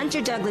 We're a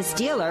Hunter Douglas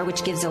dealer,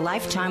 which gives a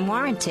lifetime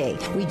warranty.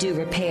 We do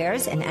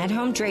repairs and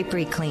at-home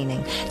drapery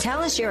cleaning.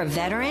 Tell us you're a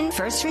veteran,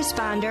 first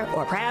responder,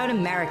 or proud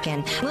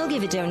American. We'll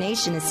give a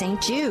donation to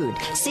St. Jude.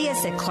 See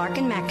us at Clark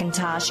and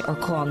McIntosh or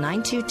call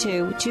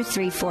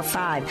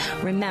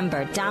 922-2345.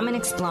 Remember,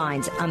 Dominic's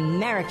Blinds,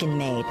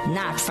 American-made,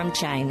 not from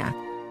China.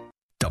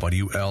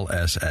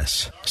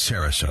 WLSS,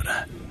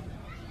 Sarasota.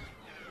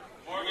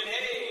 All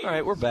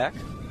right, we're back.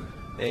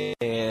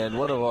 And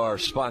one of our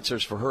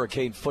sponsors for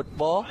Hurricane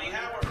Football,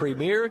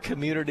 Premier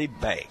Community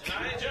Bank.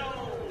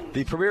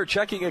 The Premier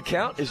checking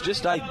account is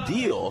just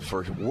ideal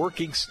for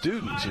working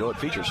students. You know, it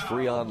features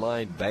free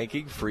online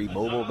banking, free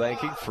mobile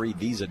banking, free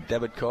Visa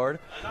debit card,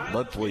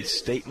 monthly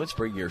statements.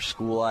 Bring your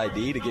school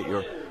ID to get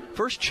your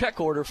first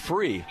check order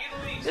free.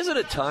 Isn't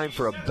it time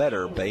for a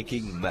better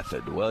banking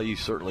method? Well, you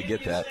certainly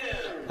get that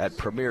at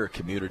Premier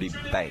Community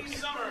Bank,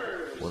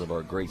 one of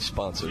our great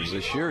sponsors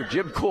this year.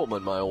 Jim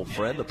Coleman, my old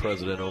friend, the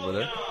president over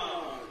there.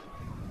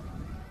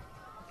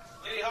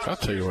 I'll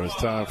tell you what it's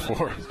time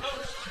for.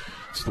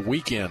 It's the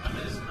weekend.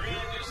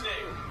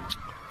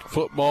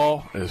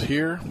 Football is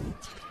here,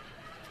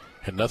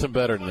 and nothing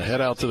better than to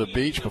head out to the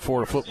beach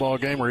before a football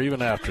game or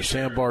even after.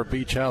 Sandbar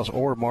Beach House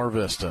or Mar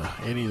Vista.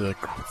 Any of the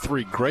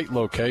 3 great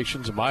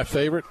locations. My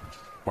favorite,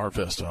 Mar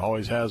Vista.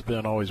 Always has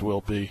been, always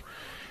will be.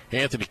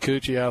 Anthony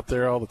Cucci out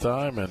there all the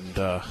time, and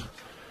I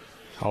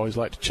always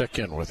like to check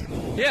in with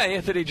him. Yeah,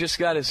 Anthony just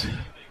got his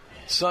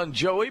son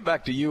Joey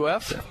back to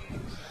UF.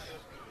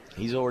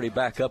 He's already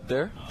back up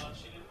there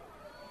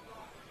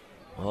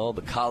All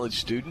the college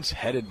students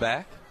headed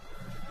back.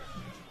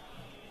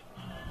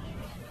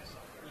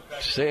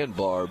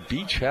 Sandbar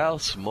Beach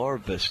House, Mar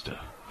Vista.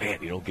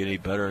 Man, you don't get any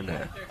better than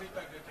that.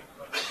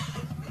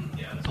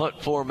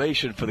 Punt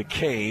formation for the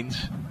Canes,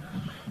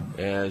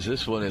 as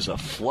this one is a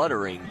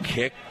fluttering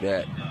kick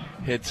that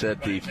hits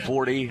at the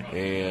 40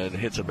 and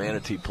hits a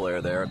Manatee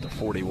player there at the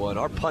 41.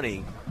 Our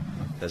punting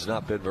has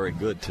not been very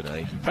good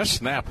tonight. That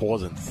snap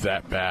wasn't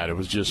that bad. It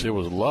was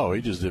low.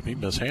 He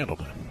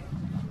mishandled it.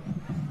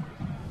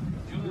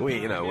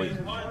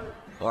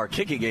 Our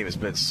kicking game has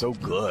been so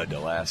good the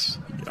last,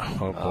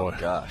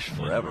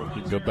 forever.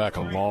 You can go back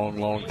a long,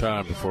 long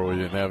time before we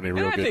didn't have any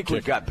real good kicking. I think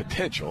we've got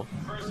potential.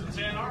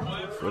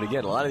 But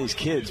again, a lot of these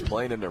kids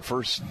playing in their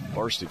first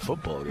varsity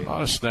football game. A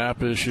lot of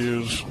snap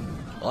issues.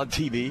 On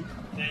TV.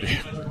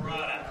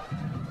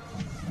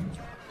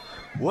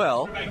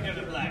 Well,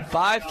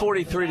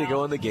 5:43 to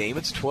go in the game.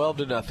 It's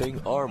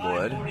 12-0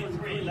 Armwood.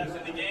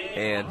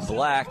 And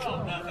Black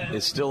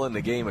is still in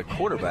the game at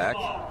quarterback,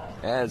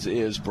 as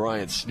is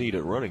Brian Sneed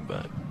at running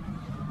back.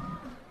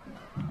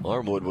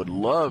 Armwood would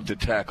love to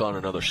tack on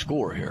another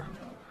score here,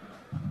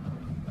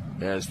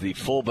 as the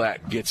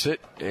fullback gets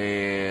it,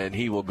 and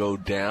he will go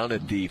down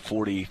at the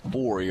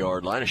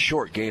 44-yard line. A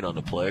short gain on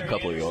the play, a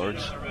couple of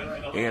yards.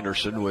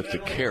 Anderson with the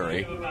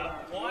carry.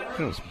 It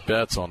was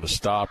Betts on the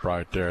stop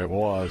right there. It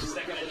was.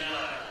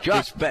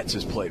 Josh Betts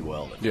has played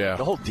well. Yeah.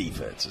 The whole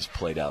defense has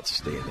played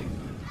outstanding.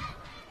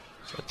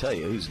 I tell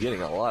you, who's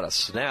getting a lot of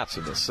snaps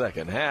in the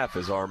second half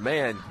is our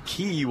man,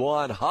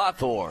 Keywan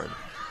Hawthorne.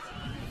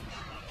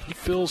 He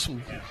fills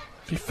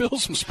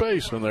some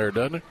space in there,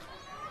 doesn't he?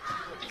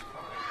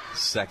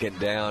 2nd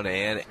down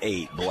and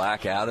 8.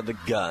 Black out of the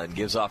gun.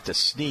 Gives off to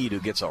Sneed, who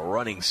gets a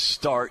running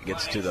start.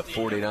 Gets to the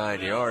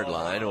 49-yard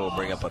line. It will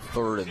bring up a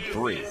 3rd and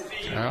 3.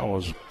 That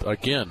was,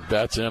 again,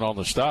 Betts in on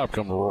the stop,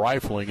 come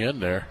rifling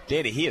in there.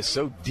 Danny, he is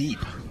so deep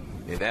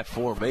in that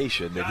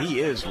formation that he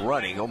is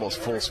running almost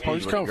full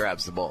speed when he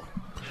grabs the ball.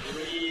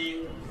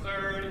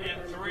 3rd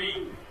and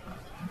 3.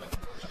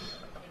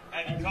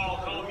 Have you called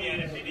home yet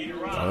if you need to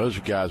run? Those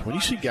are guys, when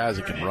you see guys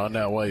that can run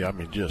that way, I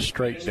mean, just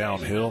straight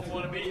downhill.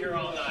 Want to be here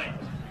all night.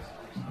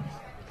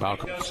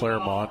 Malcolm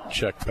Claremont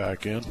checked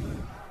back in.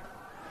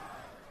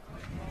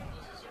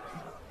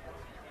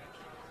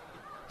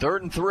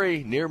 3rd and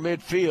 3 near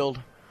midfield,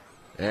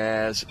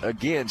 as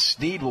again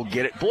Sneed will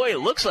get it. Boy, it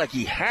looks like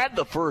he had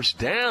the first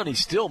down. He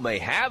still may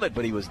have it,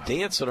 but he was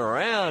dancing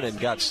around and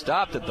got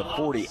stopped at the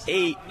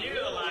 48.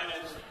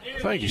 I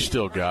think he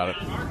still got it.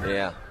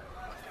 Yeah,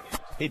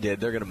 he did.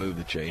 They're going to move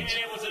the chains.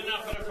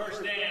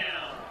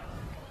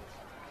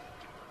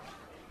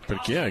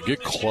 But again,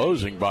 good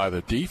closing by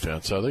the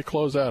defense. So they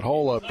closed that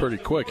hole up pretty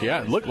quick.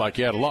 Yeah, it looked like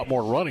he had a lot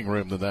more running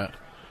room than that.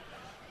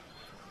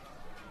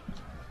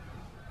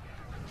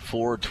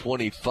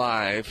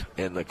 4:25,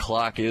 and the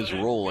clock is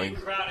rolling.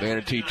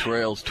 Manatee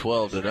trails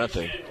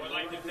 12-0.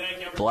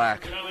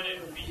 Black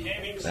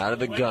out of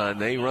the gun.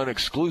 They run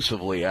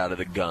exclusively out of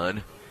the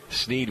gun.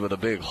 Sneed with a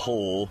big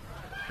hole,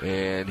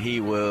 and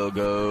he will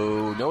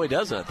go. No, he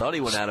doesn't. I thought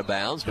he went out of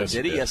bounds, but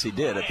did he? Yes, he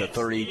did at the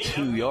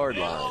 32-yard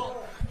line.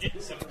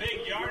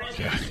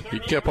 Yeah, he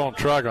kept on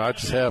trucking. I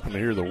just happened to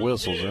hear the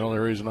whistles. The only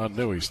reason I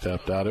knew he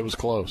stepped out. It was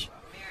close.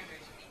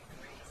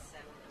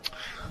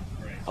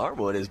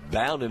 Armwood is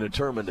bound and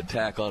determined to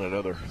tack on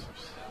another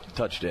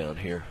touchdown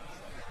here.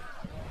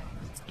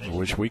 I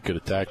wish we could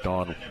have tacked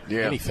on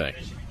anything.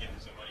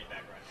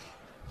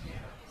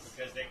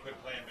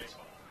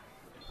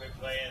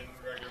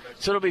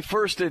 So it'll be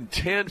 1st and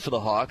 10 for the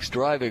Hawks,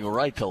 driving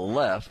right to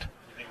left.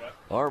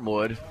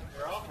 Armwood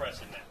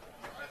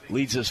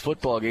leads this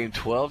football game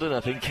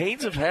 12-0.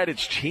 Canes have had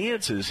its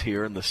chances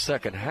here in the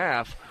second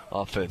half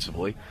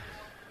offensively,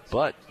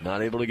 but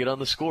not able to get on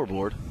the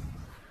scoreboard.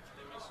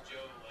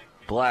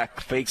 Black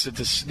fakes it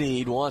to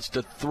Sneed, wants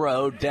to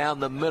throw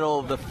down the middle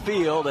of the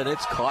field, and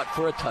it's caught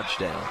for a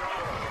touchdown.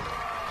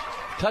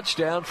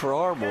 Touchdown for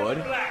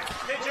Armwood.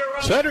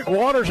 Cedric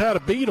Waters had a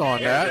beat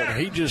on that, and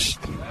he just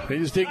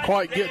didn't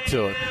quite get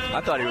to it.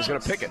 I thought he was going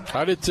to pick it.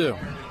 I did too.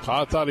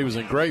 I thought he was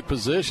in great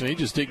position. He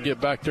just didn't get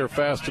back there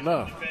fast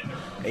enough.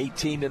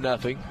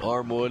 18-0.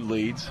 Armwood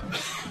leads.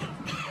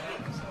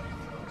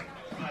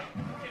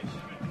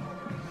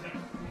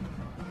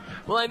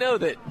 Well, I know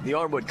that the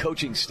Armwood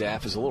coaching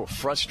staff is a little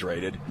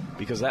frustrated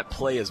because that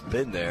play has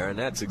been there, and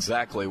that's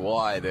exactly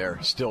why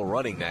they're still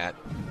running that.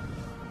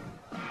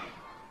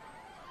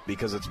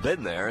 Because it's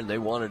been there, and they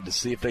wanted to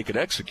see if they could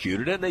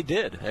execute it, and they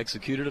did.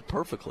 Executed it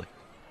perfectly.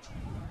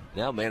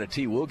 Now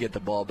Manatee will get the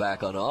ball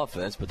back on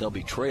offense, but they'll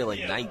be trailing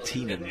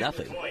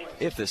 19-0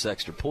 if this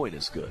extra point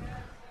is good.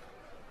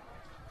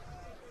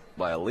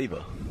 By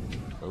Olivo.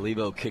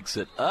 Olivo kicks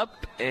it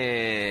up,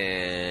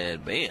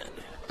 and man,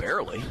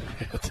 barely.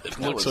 It didn't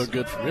look so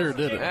good from here,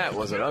 did it? That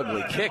was an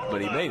ugly kick,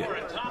 but he made it.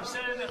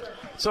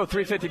 So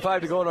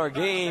 3:55 to go in our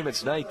game.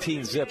 It's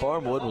 19-zip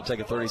Armwood. We'll take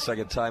a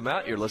 30-second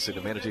timeout. You're listening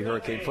to Manatee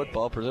Hurricane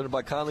Football, presented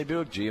by Conley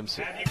Buick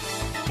GMC.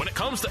 When it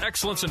comes to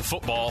excellence in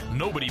football,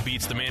 nobody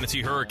beats the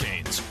Manatee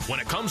Hurricanes. When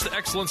it comes to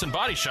excellence in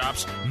body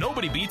shops,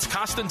 nobody beats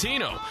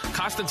Costantino.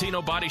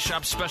 Costantino Body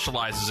Shop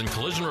specializes in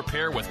collision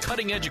repair with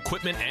cutting-edge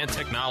equipment and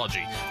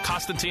technology.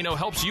 Costantino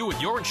helps you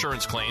with your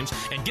insurance claims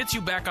and gets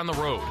you back on the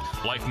road.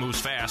 Life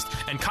moves fast,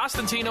 and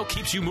Costantino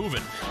keeps you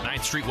moving.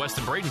 9th Street West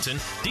in Bradenton.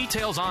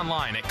 Details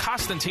online at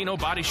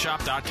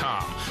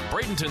CostantinoBodyShop.com.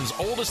 Bradenton's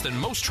oldest and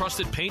most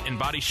trusted paint and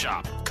body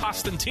shop.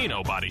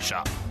 Costantino Body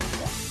Shop.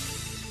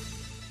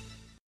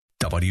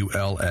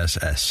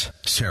 WLSS,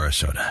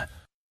 Sarasota.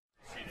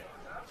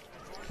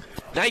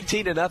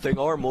 19-0,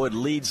 Armwood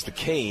leads the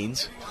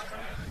Canes.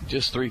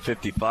 Just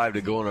 3:55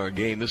 to go in our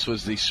game. This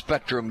was the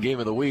Spectrum game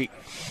of the week.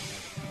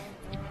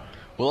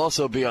 We'll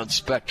also be on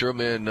Spectrum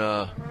in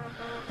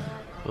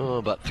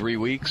about 3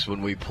 weeks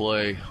when we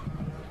play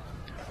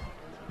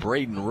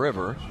Braden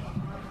River.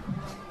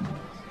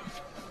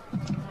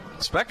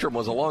 Spectrum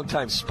was a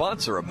longtime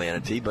sponsor of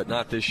Manatee, but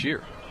not this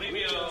year.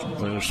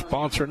 They're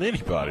sponsoring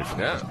anybody.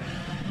 Yeah.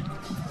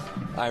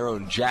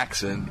 Tyrone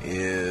Jackson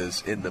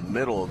is in the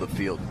middle of the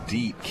field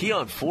deep.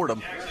 Keon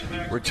Fordham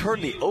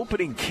returned the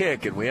opening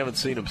kick, and we haven't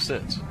seen him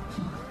since.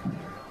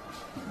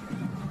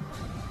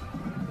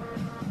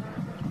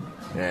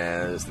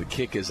 As the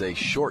kick is a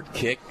short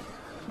kick.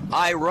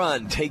 I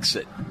Run takes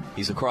it.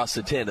 He's across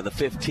the 10 to the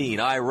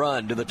 15. I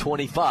Run to the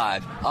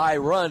 25. I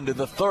Run to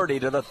the 30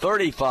 to the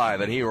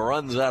 35, and he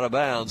runs out of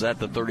bounds at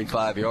the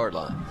 35-yard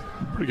line.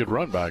 Pretty good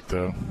run back,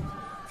 though.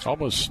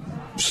 Almost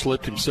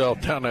slipped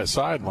himself down that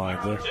sideline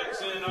there.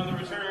 Jackson on the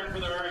return for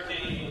the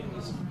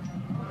Hurricanes.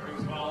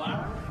 Brings the ball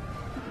out.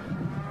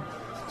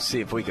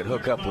 See if we can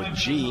hook up with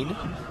Gene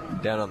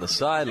down on the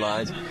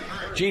sidelines.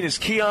 Gene, is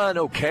Keon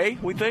okay,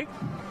 we think?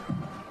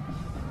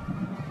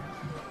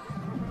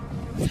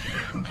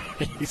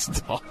 He's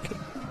talking.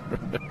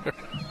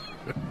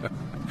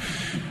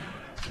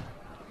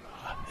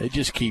 They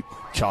just keep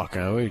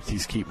chalking. They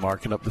just keep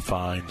marking up the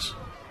fines.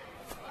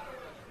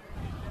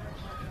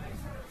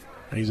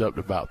 He's up to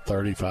about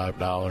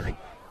 $35.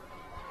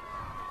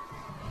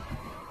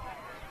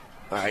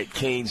 All right,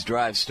 Canes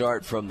drive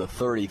start from the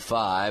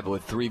 35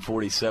 with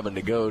 3:47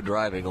 to go,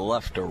 driving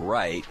left to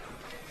right.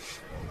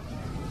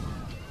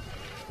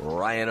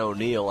 Ryan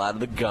O'Neal out of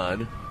the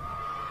gun.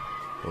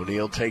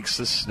 O'Neal takes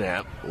the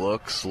snap,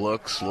 looks,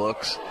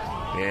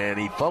 and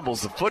he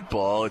fumbles the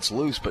football. It's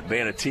loose, but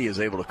Manatee is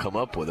able to come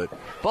up with it.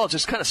 Ball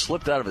just kind of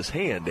slipped out of his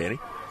hand, Danny.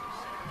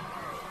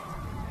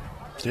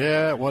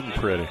 Yeah, it wasn't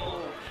pretty.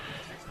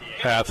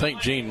 I think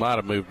Gene might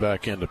have moved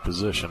back into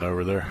position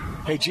over there.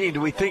 Hey, Gene,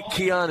 do we think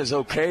Keon is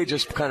okay,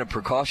 just kind of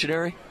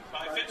precautionary?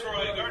 By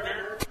Fitzroy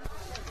Gardner.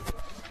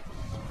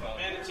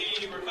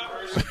 Manatee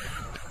recovers.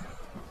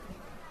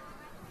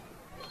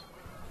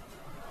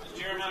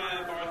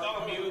 Jeremiah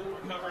Bartholomew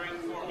recovering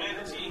for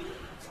Manatee.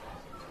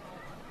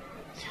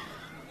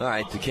 All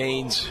right, the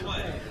Canes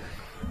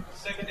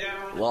Second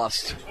down,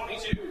 lost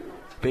 22.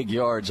 big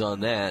yards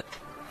on that.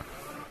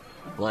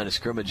 Line of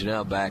scrimmage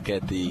now back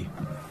at the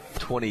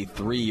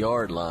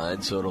 23-yard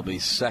line, so it'll be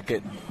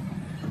 2nd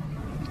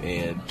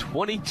and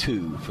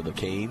 22 for the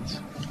Canes.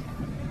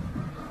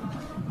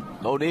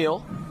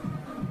 O'Neal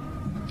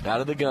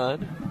out of the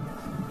gun.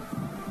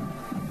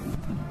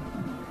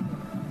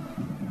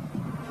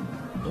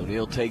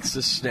 O'Neal takes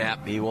the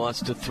snap. He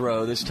wants to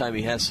throw. This time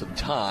he has some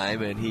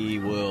time, and he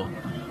will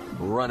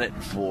run it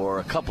for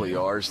a couple of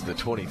yards to the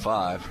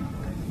 25.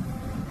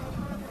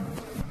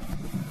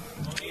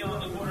 O'Neal,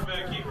 the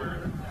quarterback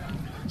keeper.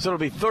 So it'll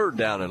be 3rd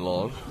down and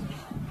long.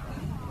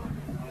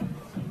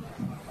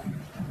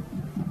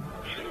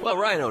 Well,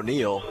 Ryan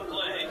O'Neal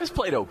has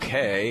played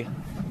okay.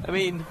 I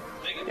mean,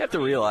 you have to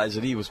realize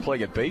that he was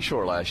playing at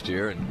Bayshore last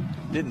year and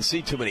didn't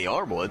see too many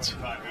Armwoods.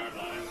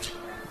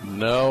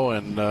 No,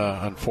 and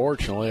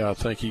unfortunately, I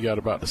think he got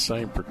about the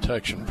same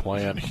protection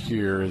plan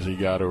here as he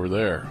got over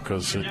there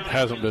because it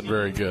hasn't been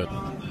very good.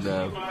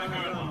 No.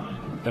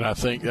 And I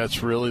think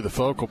that's really the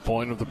focal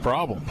point of the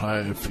problem.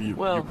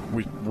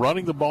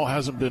 Running the ball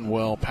hasn't been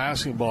well,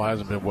 passing the ball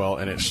hasn't been well,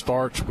 and it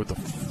starts with the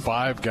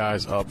 5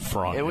 guys up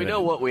front. And we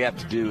know what we have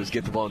to do is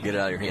get the ball and get it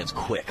out of your hands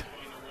quick.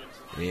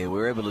 I mean, we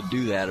were able to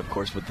do that, of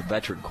course, with the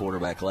veteran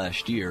quarterback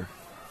last year.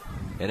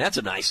 And that's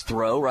a nice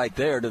throw right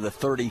there to the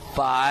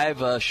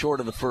 35,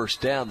 short of the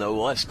first down,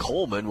 though. Wes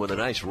Coleman with a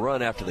nice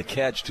run after the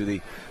catch to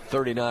the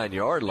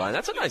 39-yard line.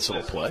 That's a nice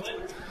little play.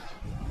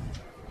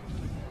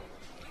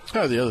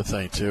 The other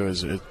thing, too,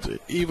 is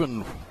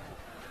even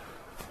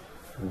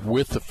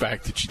with the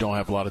fact that you don't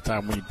have a lot of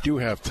time, when you do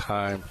have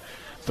time,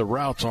 the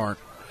routes aren't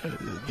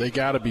 – they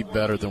got to be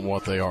better than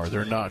what they are.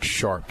 They're not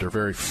sharp. They're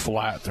very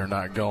flat. They're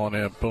not going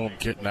in, boom,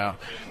 getting out.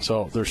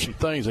 So there's some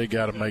things they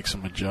got to make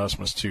some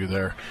adjustments to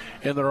there.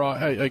 And they're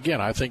all, again,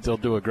 I think they'll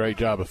do a great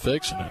job of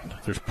fixing it.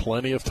 There's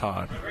plenty of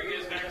time.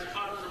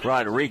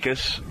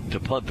 Rodriguez to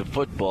punt the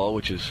football,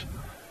 which has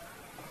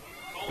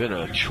been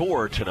a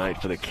chore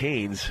tonight for the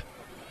Canes.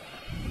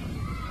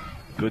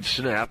 Good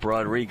snap,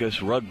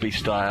 Rodriguez, rugby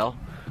style.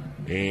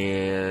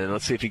 And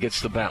let's see if he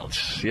gets the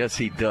bounce. Yes,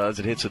 he does.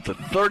 It hits at the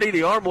 30.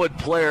 The Armwood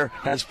player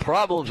has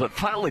problems, but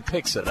finally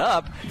picks it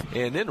up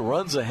and then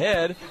runs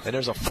ahead, and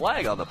there's a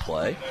flag on the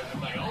play.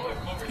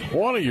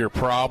 One of your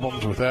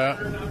problems with that,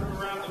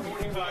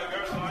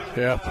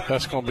 yeah,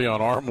 that's going to be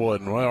on Armwood.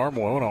 And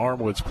one of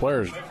Armwood's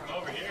players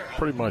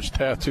pretty much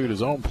tattooed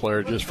his own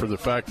player just for the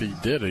fact that he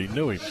did it. He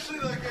knew him.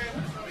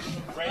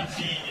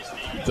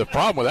 The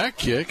problem with that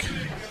kick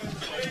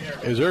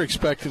is they're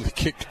expecting the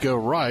kick to go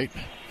right,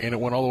 and it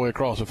went all the way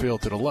across the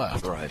field to the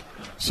left. Right.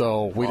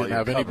 So we didn't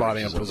have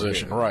anybody in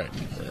position. Right.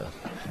 Yeah.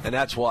 And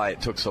that's why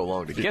it took so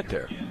long to get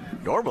there.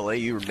 Normally,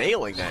 you're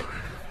nailing that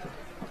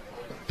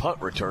punt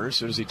return as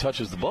soon as he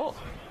touches the ball.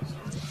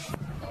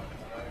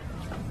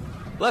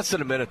 Less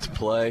than a minute to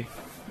play.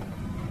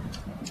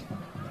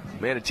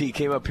 Manatee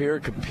came up here,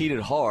 competed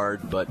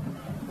hard, but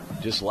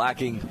just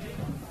lacking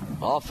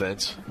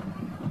offense.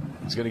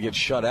 He's going to get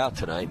shut out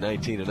tonight,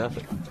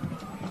 19-0.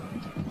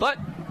 But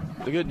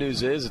the good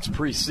news is it's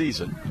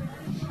preseason.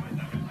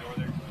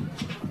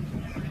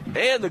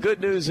 And the good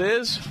news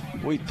is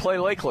we play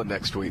Lakeland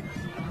next week.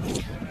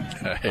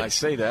 I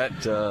say that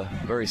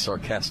very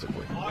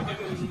sarcastically.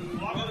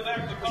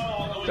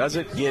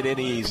 Doesn't get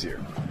any easier.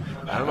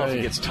 I don't know if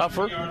it gets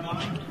tougher.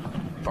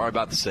 Probably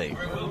about the same.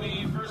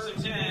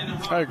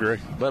 I agree.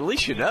 But at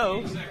least you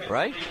know,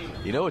 right?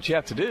 You know what you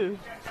have to do.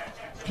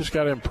 Just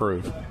got to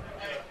improve.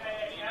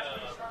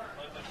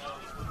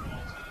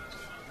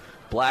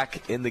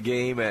 Black in the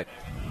game at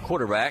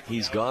quarterback.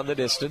 He's gone the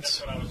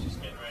distance.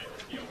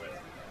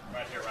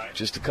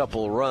 Just a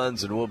couple of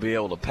runs, and we'll be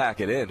able to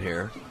pack it in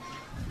here.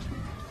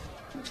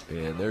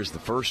 And there's the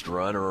first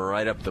run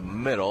right up the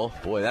middle.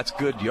 Boy, that's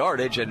good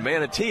yardage. And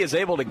Manatee is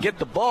able to get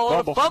the ball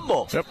on a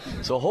fumble. Yep.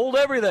 So hold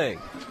everything.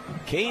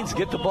 Canes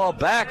get the ball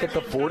back at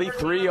the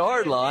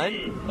 43-yard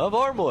line of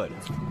Armwood.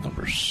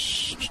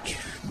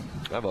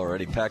 I've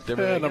already packed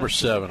everything. Yeah, number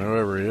 7,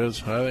 whoever he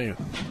is. I think.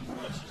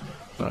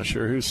 Not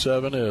sure who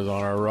 7 is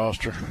on our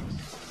roster.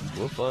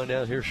 We'll find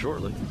out here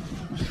shortly.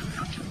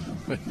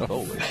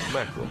 Holy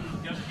mackerel.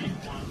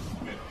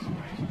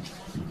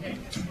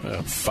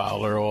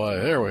 Fowler away.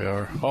 There we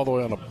are. All the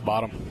way on the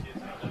bottom.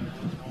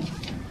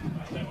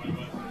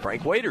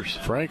 Frank Waiters.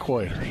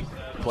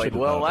 Played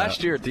well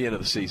last year at the end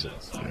of the season.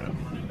 Yeah.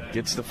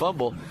 Gets the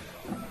fumble.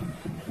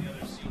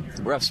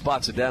 Ref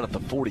spots it down at the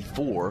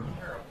 44.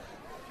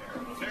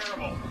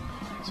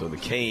 So the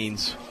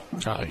Canes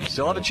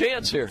still have a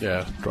chance here.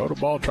 Yeah, throw the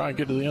ball, try and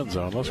get to the end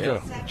zone. Let's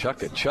go.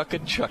 Chuck it, chuck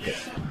it, chuck it.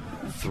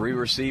 3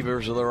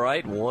 receivers to the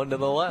right, 1 to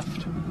the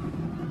left.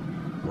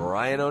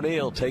 Ryan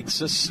O'Neal takes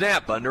the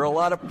snap under a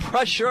lot of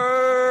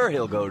pressure.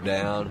 He'll go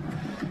down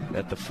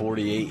at the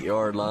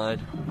 48-yard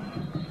line.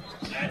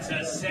 That's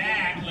a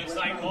sack. Looks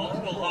like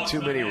multiple.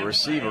 Too many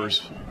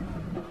receivers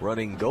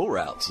running go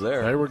routes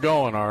there. They were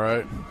going all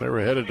right. They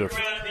were headed to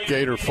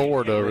Gator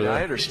Ford over there.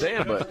 I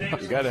understand, but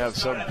you got to have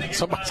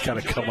somebody's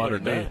got to come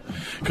underneath.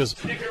 Because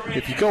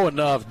if you go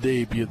enough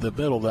deep, the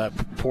middle of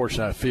that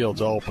portion of that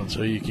field's open,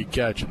 so you can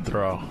catch and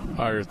throw.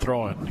 Or you're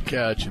throwing,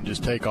 catch, and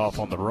just take off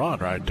on the run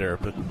right there.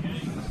 But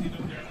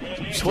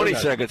 20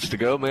 seconds to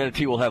go.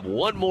 Manatee will have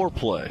one more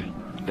play.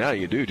 Now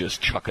you do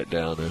just chuck it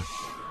down there.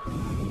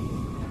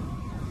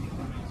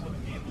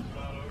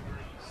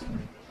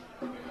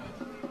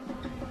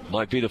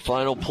 Might be the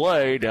final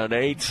play, down to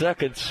 8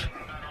 seconds.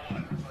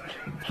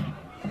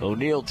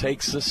 O'Neal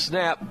takes the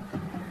snap.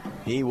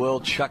 He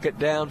will chuck it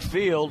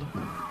downfield.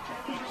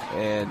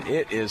 And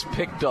it is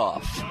picked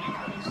off.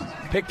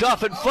 Picked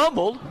off and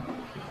fumbled.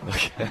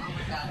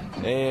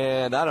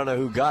 And I don't know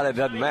who got it.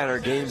 Doesn't matter.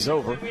 Game's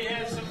over.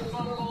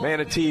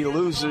 Manatee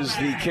loses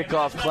the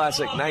Kickoff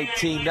Classic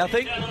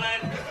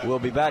 19-0. We'll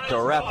be back to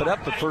wrap it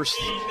up, but first,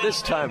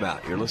 this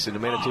timeout. You're listening to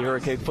Manatee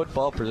Hurricane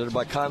Football, presented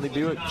by Conley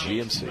Buick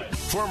GMC.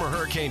 Former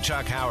Hurricane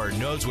Chuck Howard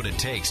knows what it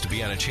takes to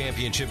be on a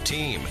championship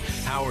team.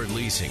 Howard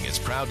Leasing is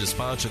proud to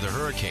sponsor the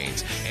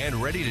Hurricanes and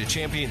ready to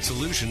champion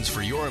solutions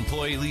for your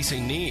employee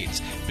leasing needs.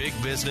 Big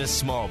business,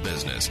 small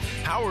business.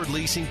 Howard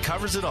Leasing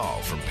covers it all,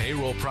 from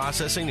payroll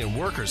processing and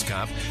workers'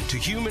 comp to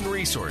human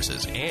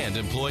resources and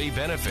employee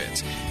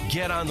benefits.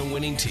 Get on the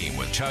winning team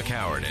with Chuck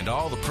Howard and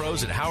all the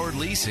pros at Howard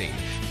Leasing.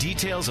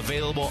 Details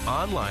available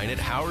online at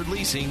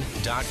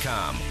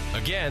howardleasing.com.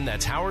 Again,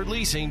 that's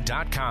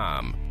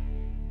howardleasing.com.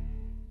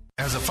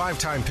 As a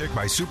 5-time pick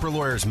by Super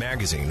Lawyers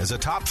Magazine, as a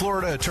top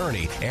Florida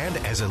attorney, and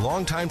as a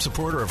longtime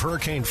supporter of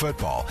Hurricane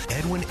football,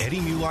 Edwin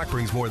Eddie Mulock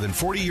brings more than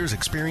 40 years'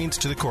 experience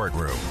to the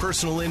courtroom.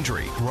 Personal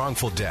injury,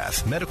 wrongful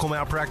death, medical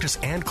malpractice,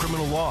 and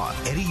criminal law.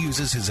 Eddie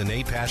uses his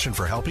innate passion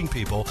for helping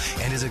people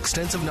and his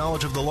extensive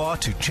knowledge of the law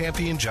to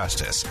champion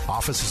justice.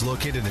 Office is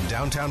located in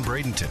downtown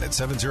Bradenton at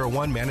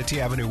 701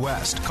 Manatee Avenue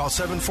West. Call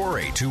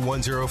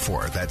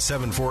 748-2104. That's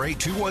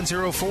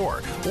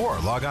 748-2104. Or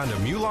log on to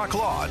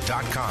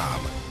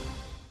mulocklaw.com.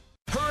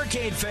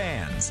 Hurricane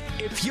fans,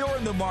 if you're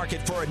in the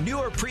market for a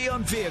newer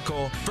pre-owned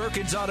vehicle,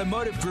 Firkins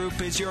Automotive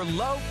Group is your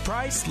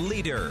low-price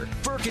leader.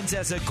 Firkins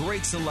has a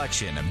great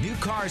selection of new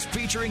cars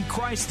featuring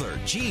Chrysler,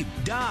 Jeep,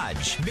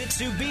 Dodge,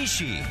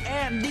 Mitsubishi,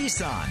 and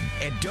Nissan.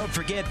 And don't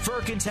forget,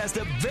 Firkins has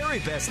the very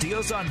best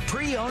deals on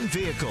pre-owned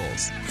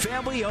vehicles.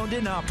 Family-owned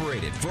and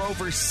operated for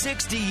over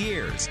 60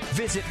 years.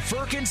 Visit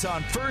Firkins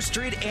on First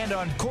Street and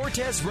on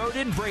Cortez Road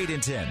in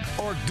Bradenton,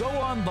 or go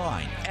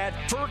online at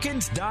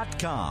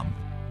Firkins.com.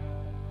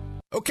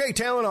 Okay,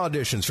 talent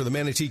auditions for the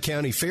Manatee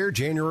County Fair,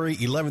 January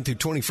 11th through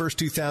 21st,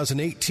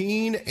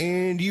 2018,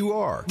 and you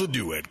are the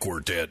Duet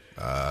Quartet.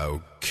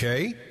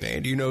 Okay,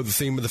 and you know the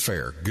theme of the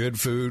fair. Good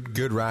food,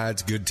 good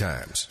rides, good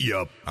times.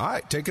 Yup. All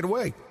right, take it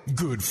away.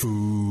 Good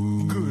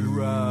food, good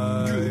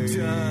rides,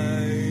 good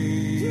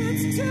times.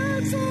 It's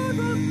time for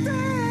the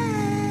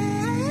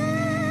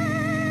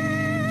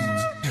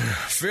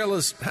fair.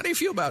 Fellas, how do you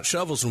feel about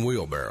shovels and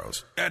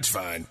wheelbarrows? That's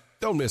fine.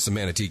 Don't miss the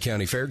Manatee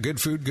County Fair.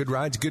 Good food, good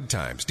rides, good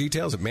times.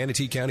 Details at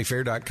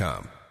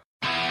ManateeCountyFair.com.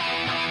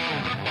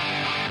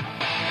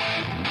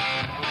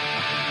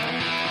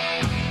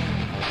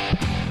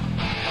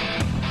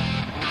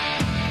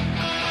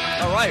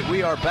 All right,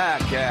 we are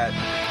back at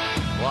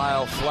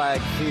Lyle Flagg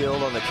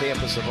Field on the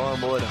campus of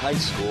Armwood High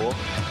School,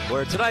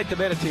 where tonight the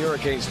Manatee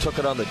Hurricanes took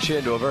it on the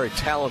chin to a very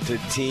talented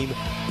team,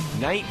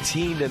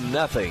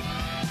 19-0.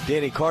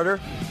 Danny Carter,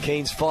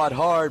 Canes fought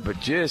hard, but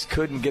just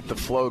couldn't get the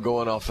flow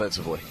going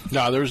offensively.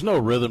 No, there's no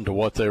rhythm to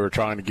what they were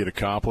trying to get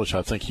accomplished.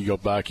 I think you go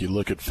back, you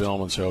look at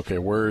film and say, okay,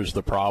 where's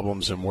the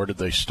problems and where did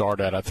they start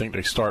at? I think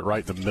they start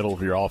right in the middle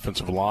of your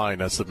offensive line.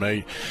 That's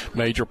the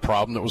major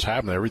problem that was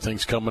happening.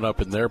 Everything's coming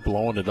up in there,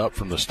 blowing it up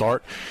from the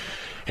start.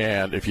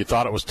 And if you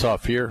thought it was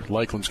tough here,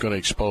 Lakeland's going to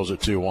expose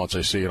it too once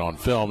they see it on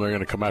film. They're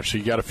going to come after. So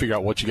you got to figure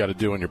out what you got to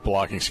do in your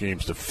blocking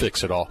schemes to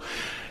fix it all.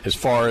 As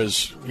far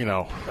as,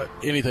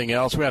 anything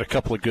else, we had a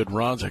couple of good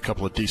runs, a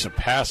couple of decent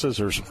passes.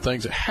 There's some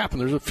things that happened.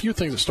 There's a few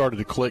things that started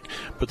to click,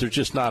 but there's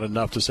just not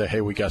enough to say,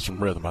 hey, we got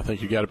some rhythm. I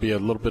think you got to be a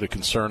little bit of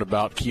concern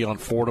about Keon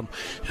Fordham,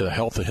 the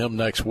health of him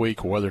next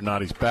week, or whether or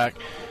not he's back.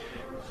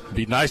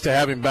 Be nice to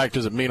have him back.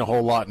 Does it mean a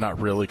whole lot? Not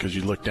really, because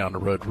you look down the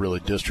road, really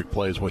district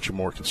play is what you're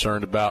more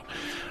concerned about.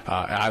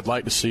 I'd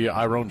like to see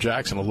Iron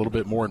Jackson a little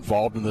bit more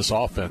involved in this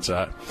offense.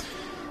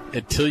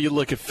 Until you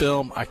look at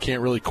film, I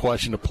can't really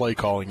question the play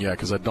calling yet,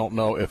 because I don't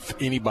know if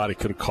anybody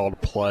could have called a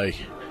play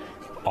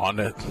on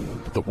it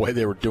the way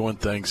they were doing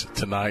things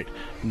tonight,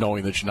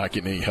 knowing that you're not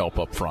getting any help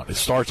up front. It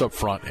starts up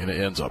front and it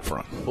ends up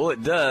front. Well,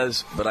 it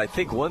does, but I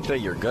think one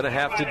thing you're going to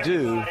have to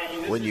do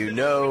when you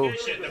know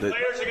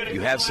that you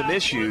have some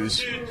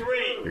issues,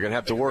 you're going to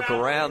have to work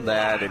around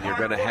that, and you're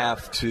going to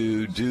have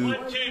to do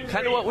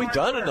kind of what we've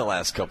done in the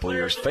last couple of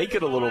years. Fake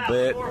it a little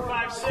bit,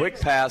 quick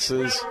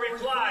passes.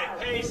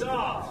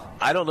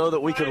 I don't know that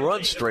we can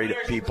run straight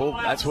at people.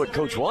 That's what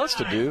Coach wants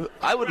to do.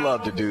 I would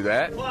love to do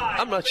that.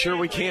 I'm not sure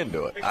we can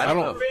do it. I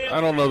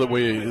don't know that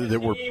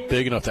we're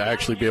big enough to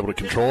actually be able to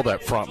control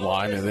that front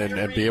line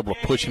and be able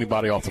to push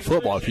anybody off the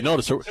football. If you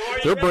notice,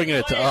 they're bringing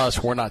it to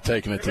us. We're not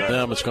taking it to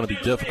them. It's going to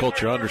be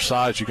difficult. You're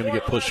undersized. You're going to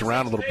get pushed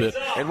around a little bit.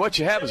 And what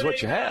you have is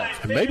what you have.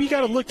 And maybe you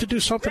got to look to do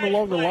something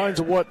along the lines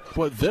of what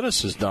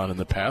Venice has done in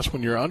the past.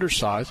 When you're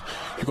undersized,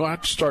 you're going to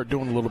have to start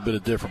doing a little bit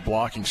of different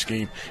blocking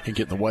scheme and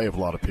get in the way of a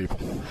lot of people.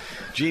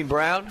 Gene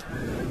Brown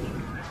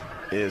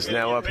is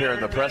now up here in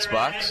the press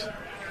box.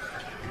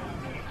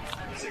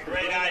 It's a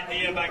great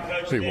idea by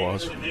Coach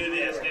Davis to do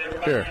this.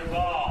 Get Here. everybody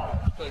involved.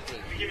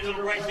 Give you a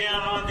little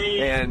breakdown on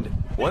the. And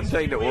one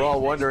thing that we're all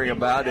wondering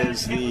about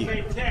is the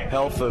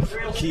health of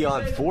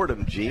Keon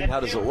Fordham, Gene. How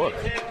does it look?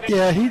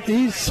 Yeah,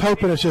 he's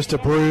hoping it's just a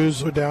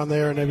bruise down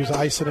there, and he's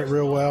icing it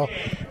real well.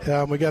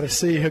 We got to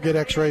see. He'll get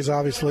x-rays,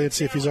 obviously, and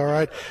see if he's all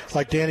right.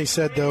 Like Danny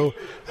said, though,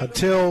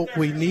 until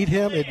we need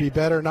him, it'd be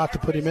better not to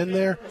put him in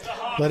there.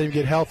 Let him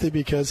get healthy,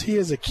 because he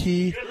is a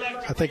key,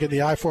 I think, in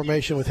the I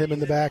formation with him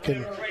in the back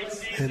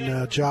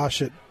and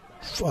Josh at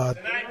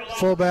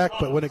fullback.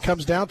 But when it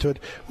comes down to it,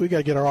 we got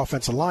to get our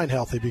offensive line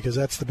healthy, because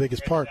that's the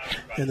biggest part.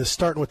 And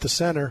starting with the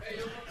center,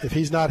 if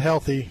he's not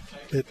healthy,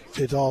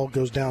 it all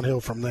goes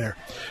downhill from there.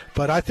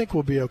 But I think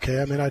we'll be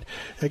okay. I mean,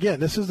 again,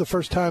 this is the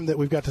first time that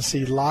we've got to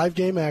see live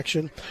game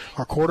action.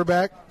 Our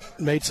quarterback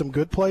made some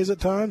good plays at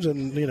times,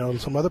 and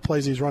some other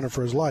plays he's running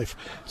for his life.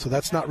 So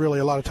that's not really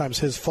a lot of times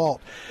his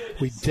fault.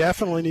 We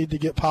definitely need to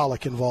get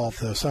Pollock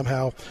involved, though,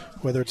 somehow,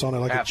 whether it's on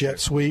a jet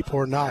sweep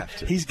or not.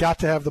 He's got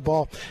to have the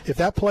ball. If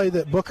that play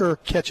that Booker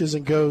catches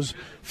and goes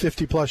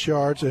 50-plus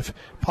yards, if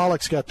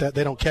Pollock's got that,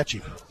 they don't catch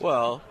him.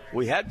 Well,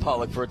 we had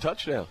Pollock for a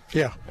touchdown.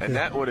 Yeah. And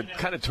that would have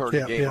kind of turned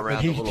the game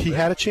around a little bit. He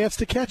had a chance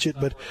to catch it,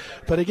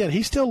 but again,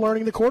 he's still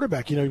learning the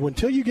quarterback.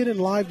 Until you get in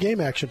live game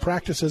action,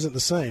 practice isn't the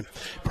same.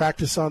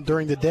 Practice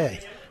during the day.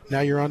 Now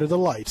you're under the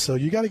lights, so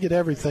you got to get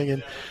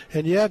everything.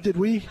 And did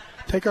we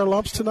take our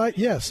lumps tonight?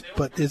 Yes,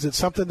 but is it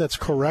something that's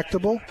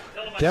correctable?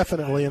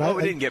 definitely. And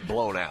we didn't get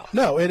blown out.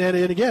 No, and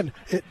again,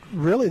 it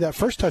really, that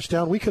first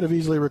touchdown, we could have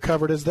easily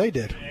recovered as they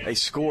did. They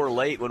score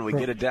late when we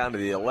get it down to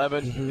the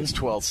 11. It's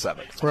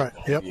 12-7. Right,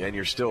 yep. And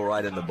you're still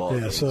right in the ball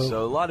game. So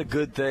a lot of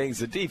good things.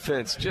 The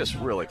defense just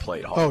really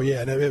played hard. Oh,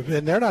 yeah,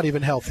 and they're not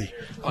even healthy.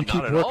 You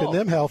keep working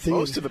them healthy.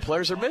 Most of the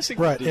players are missing.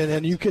 Right,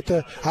 and you get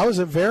I was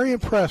very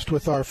impressed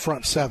with our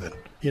front seven.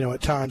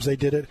 At times they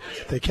did it.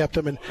 They kept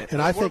them, and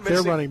I think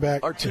they're running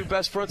back. Our two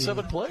best front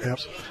seven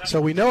players. Yep. So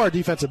we know our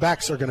defensive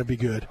backs are going to be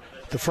good.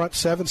 The front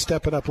seven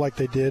stepping up like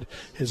they did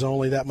is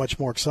only that much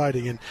more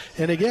exciting.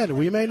 And again,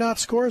 we may not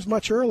score as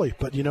much early,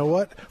 but you know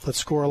what? Let's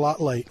score a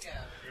lot late.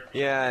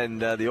 Yeah, and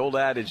the old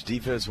adage,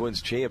 defense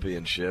wins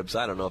championships.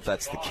 I don't know if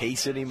that's the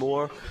case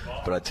anymore,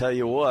 but I tell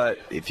you what,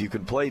 if you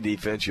can play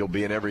defense, you'll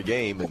be in every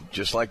game. And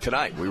just like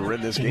tonight, we were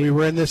in this game. We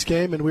were in this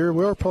game, and we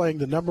were playing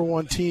the number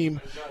one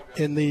team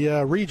in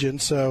the region,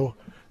 so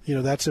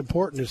that's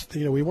important.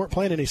 We weren't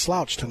playing any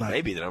slouch tonight.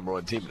 Maybe the number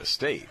one team in the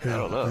state. I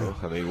don't know.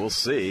 I mean, we'll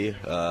see.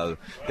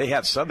 They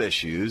have some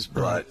issues,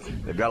 but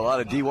they've got a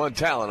lot of D1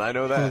 talent. I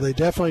know that. Well, they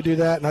definitely do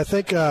that, and I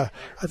think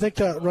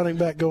that running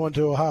back going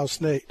to Ohio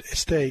State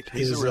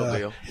is the real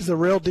deal. He's the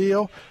real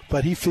deal,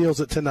 but he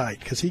feels it tonight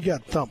because he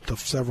got thumped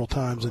several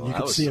times, and you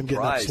could see him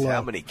getting up slow.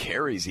 How many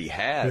carries he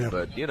had,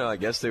 but I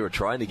guess they were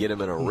trying to get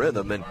him in a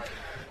rhythm, and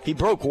he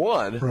broke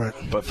one,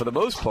 but for the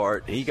most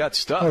part, he got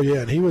stuck. Oh,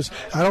 yeah, and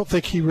I don't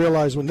think he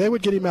realized when they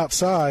would get him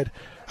outside,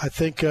 I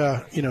think,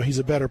 he's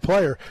a better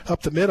player.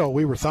 Up the middle,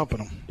 we were thumping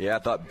him. Yeah, I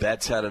thought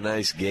Betts had a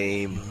nice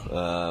game.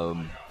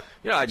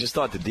 I just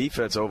thought the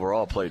defense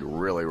overall played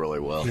really, really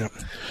well. Yep.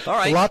 All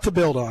right. A lot to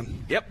build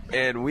on. Yep,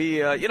 and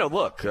we,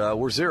 look,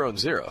 we're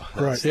 0-0.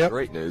 That's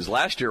great news.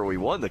 Last year we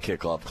won the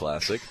Kickoff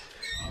Classic.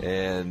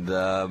 And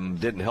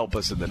didn't help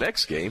us in the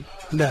next game.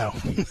 No.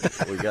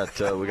 we got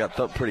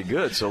thumped pretty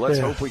good. So let's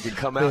hope we can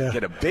come out and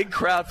get a big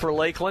crowd for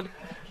Lakeland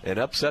and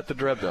upset the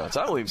Dreadnoughts.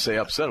 I don't even say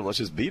upset them. Let's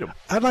just beat them.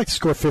 I'd like to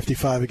score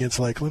 55 against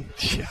Lakeland.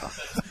 Yeah.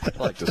 I'd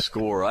like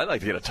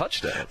to get a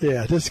touchdown.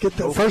 Yeah, just get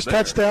the first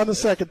touchdown, the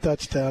second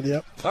touchdown,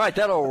 yep. All right,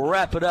 that'll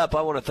wrap it up.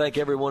 I want to thank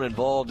everyone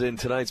involved in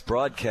tonight's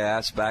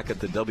broadcast back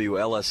at the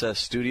WLSS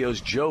studios.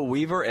 Joe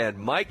Weaver and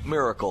Mike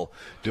Miracle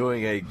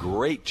doing a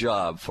great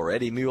job for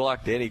Eddie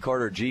Mulock, Danny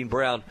Carter, Gene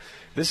Brown.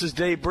 This is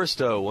Dave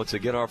Bristow. Once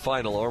again, our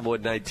final,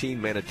 Armwood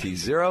 19, Manatee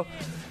 0.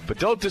 But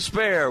don't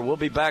despair. We'll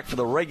be back for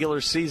the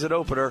regular season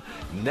opener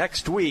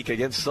next week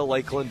against the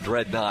Lakeland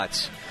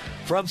Dreadnoughts.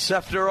 From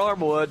Sefner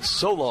Armwood,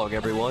 so long,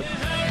 everyone.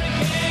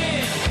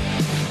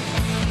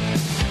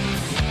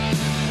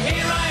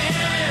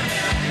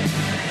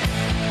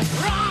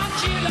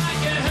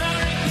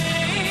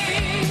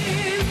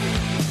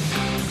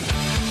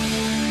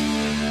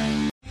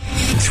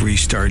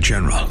 Three-star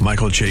General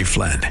Michael J.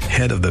 Flynn,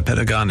 head of the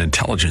Pentagon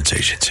Intelligence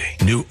Agency,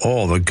 knew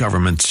all the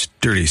government's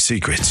dirty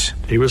secrets.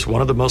 He was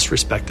one of the most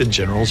respected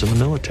generals in the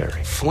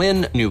military.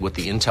 Flynn knew what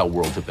the intel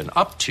world had been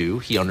up to.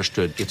 He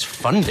understood its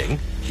funding.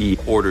 He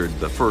ordered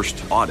the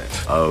first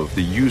audit of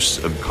the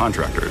use of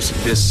contractors.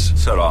 This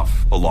set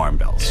off alarm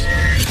bells.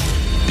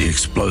 The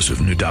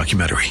explosive new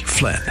documentary,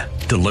 Flynn,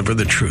 Deliver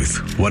the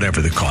Truth, Whatever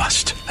the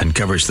Cost,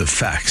 uncovers the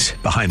facts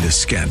behind this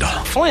scandal.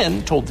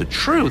 Flynn told the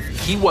truth.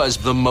 He was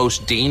the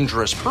most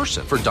dangerous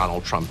person for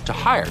Donald Trump to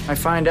hire. I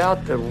find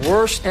out the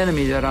worst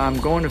enemy that I'm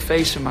going to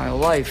face in my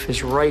life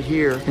is right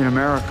here in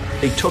America.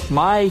 They took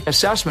my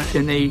assessment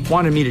and they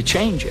wanted me to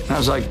change it. And I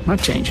was like, I'm not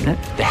changing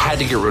it. They had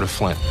to get rid of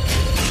Flynn.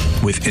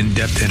 With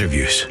in-depth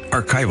interviews,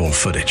 archival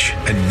footage,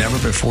 and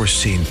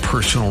never-before-seen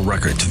personal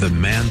records of the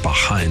man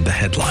behind the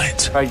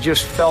headlines. I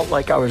just felt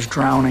like I was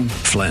drowning.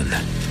 Flynn,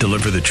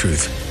 Deliver the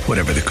Truth,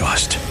 Whatever the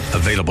Cost.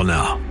 Available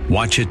now.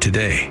 Watch it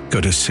today.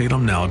 Go to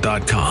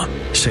salemnow.com.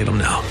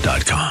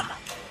 salemnow.com.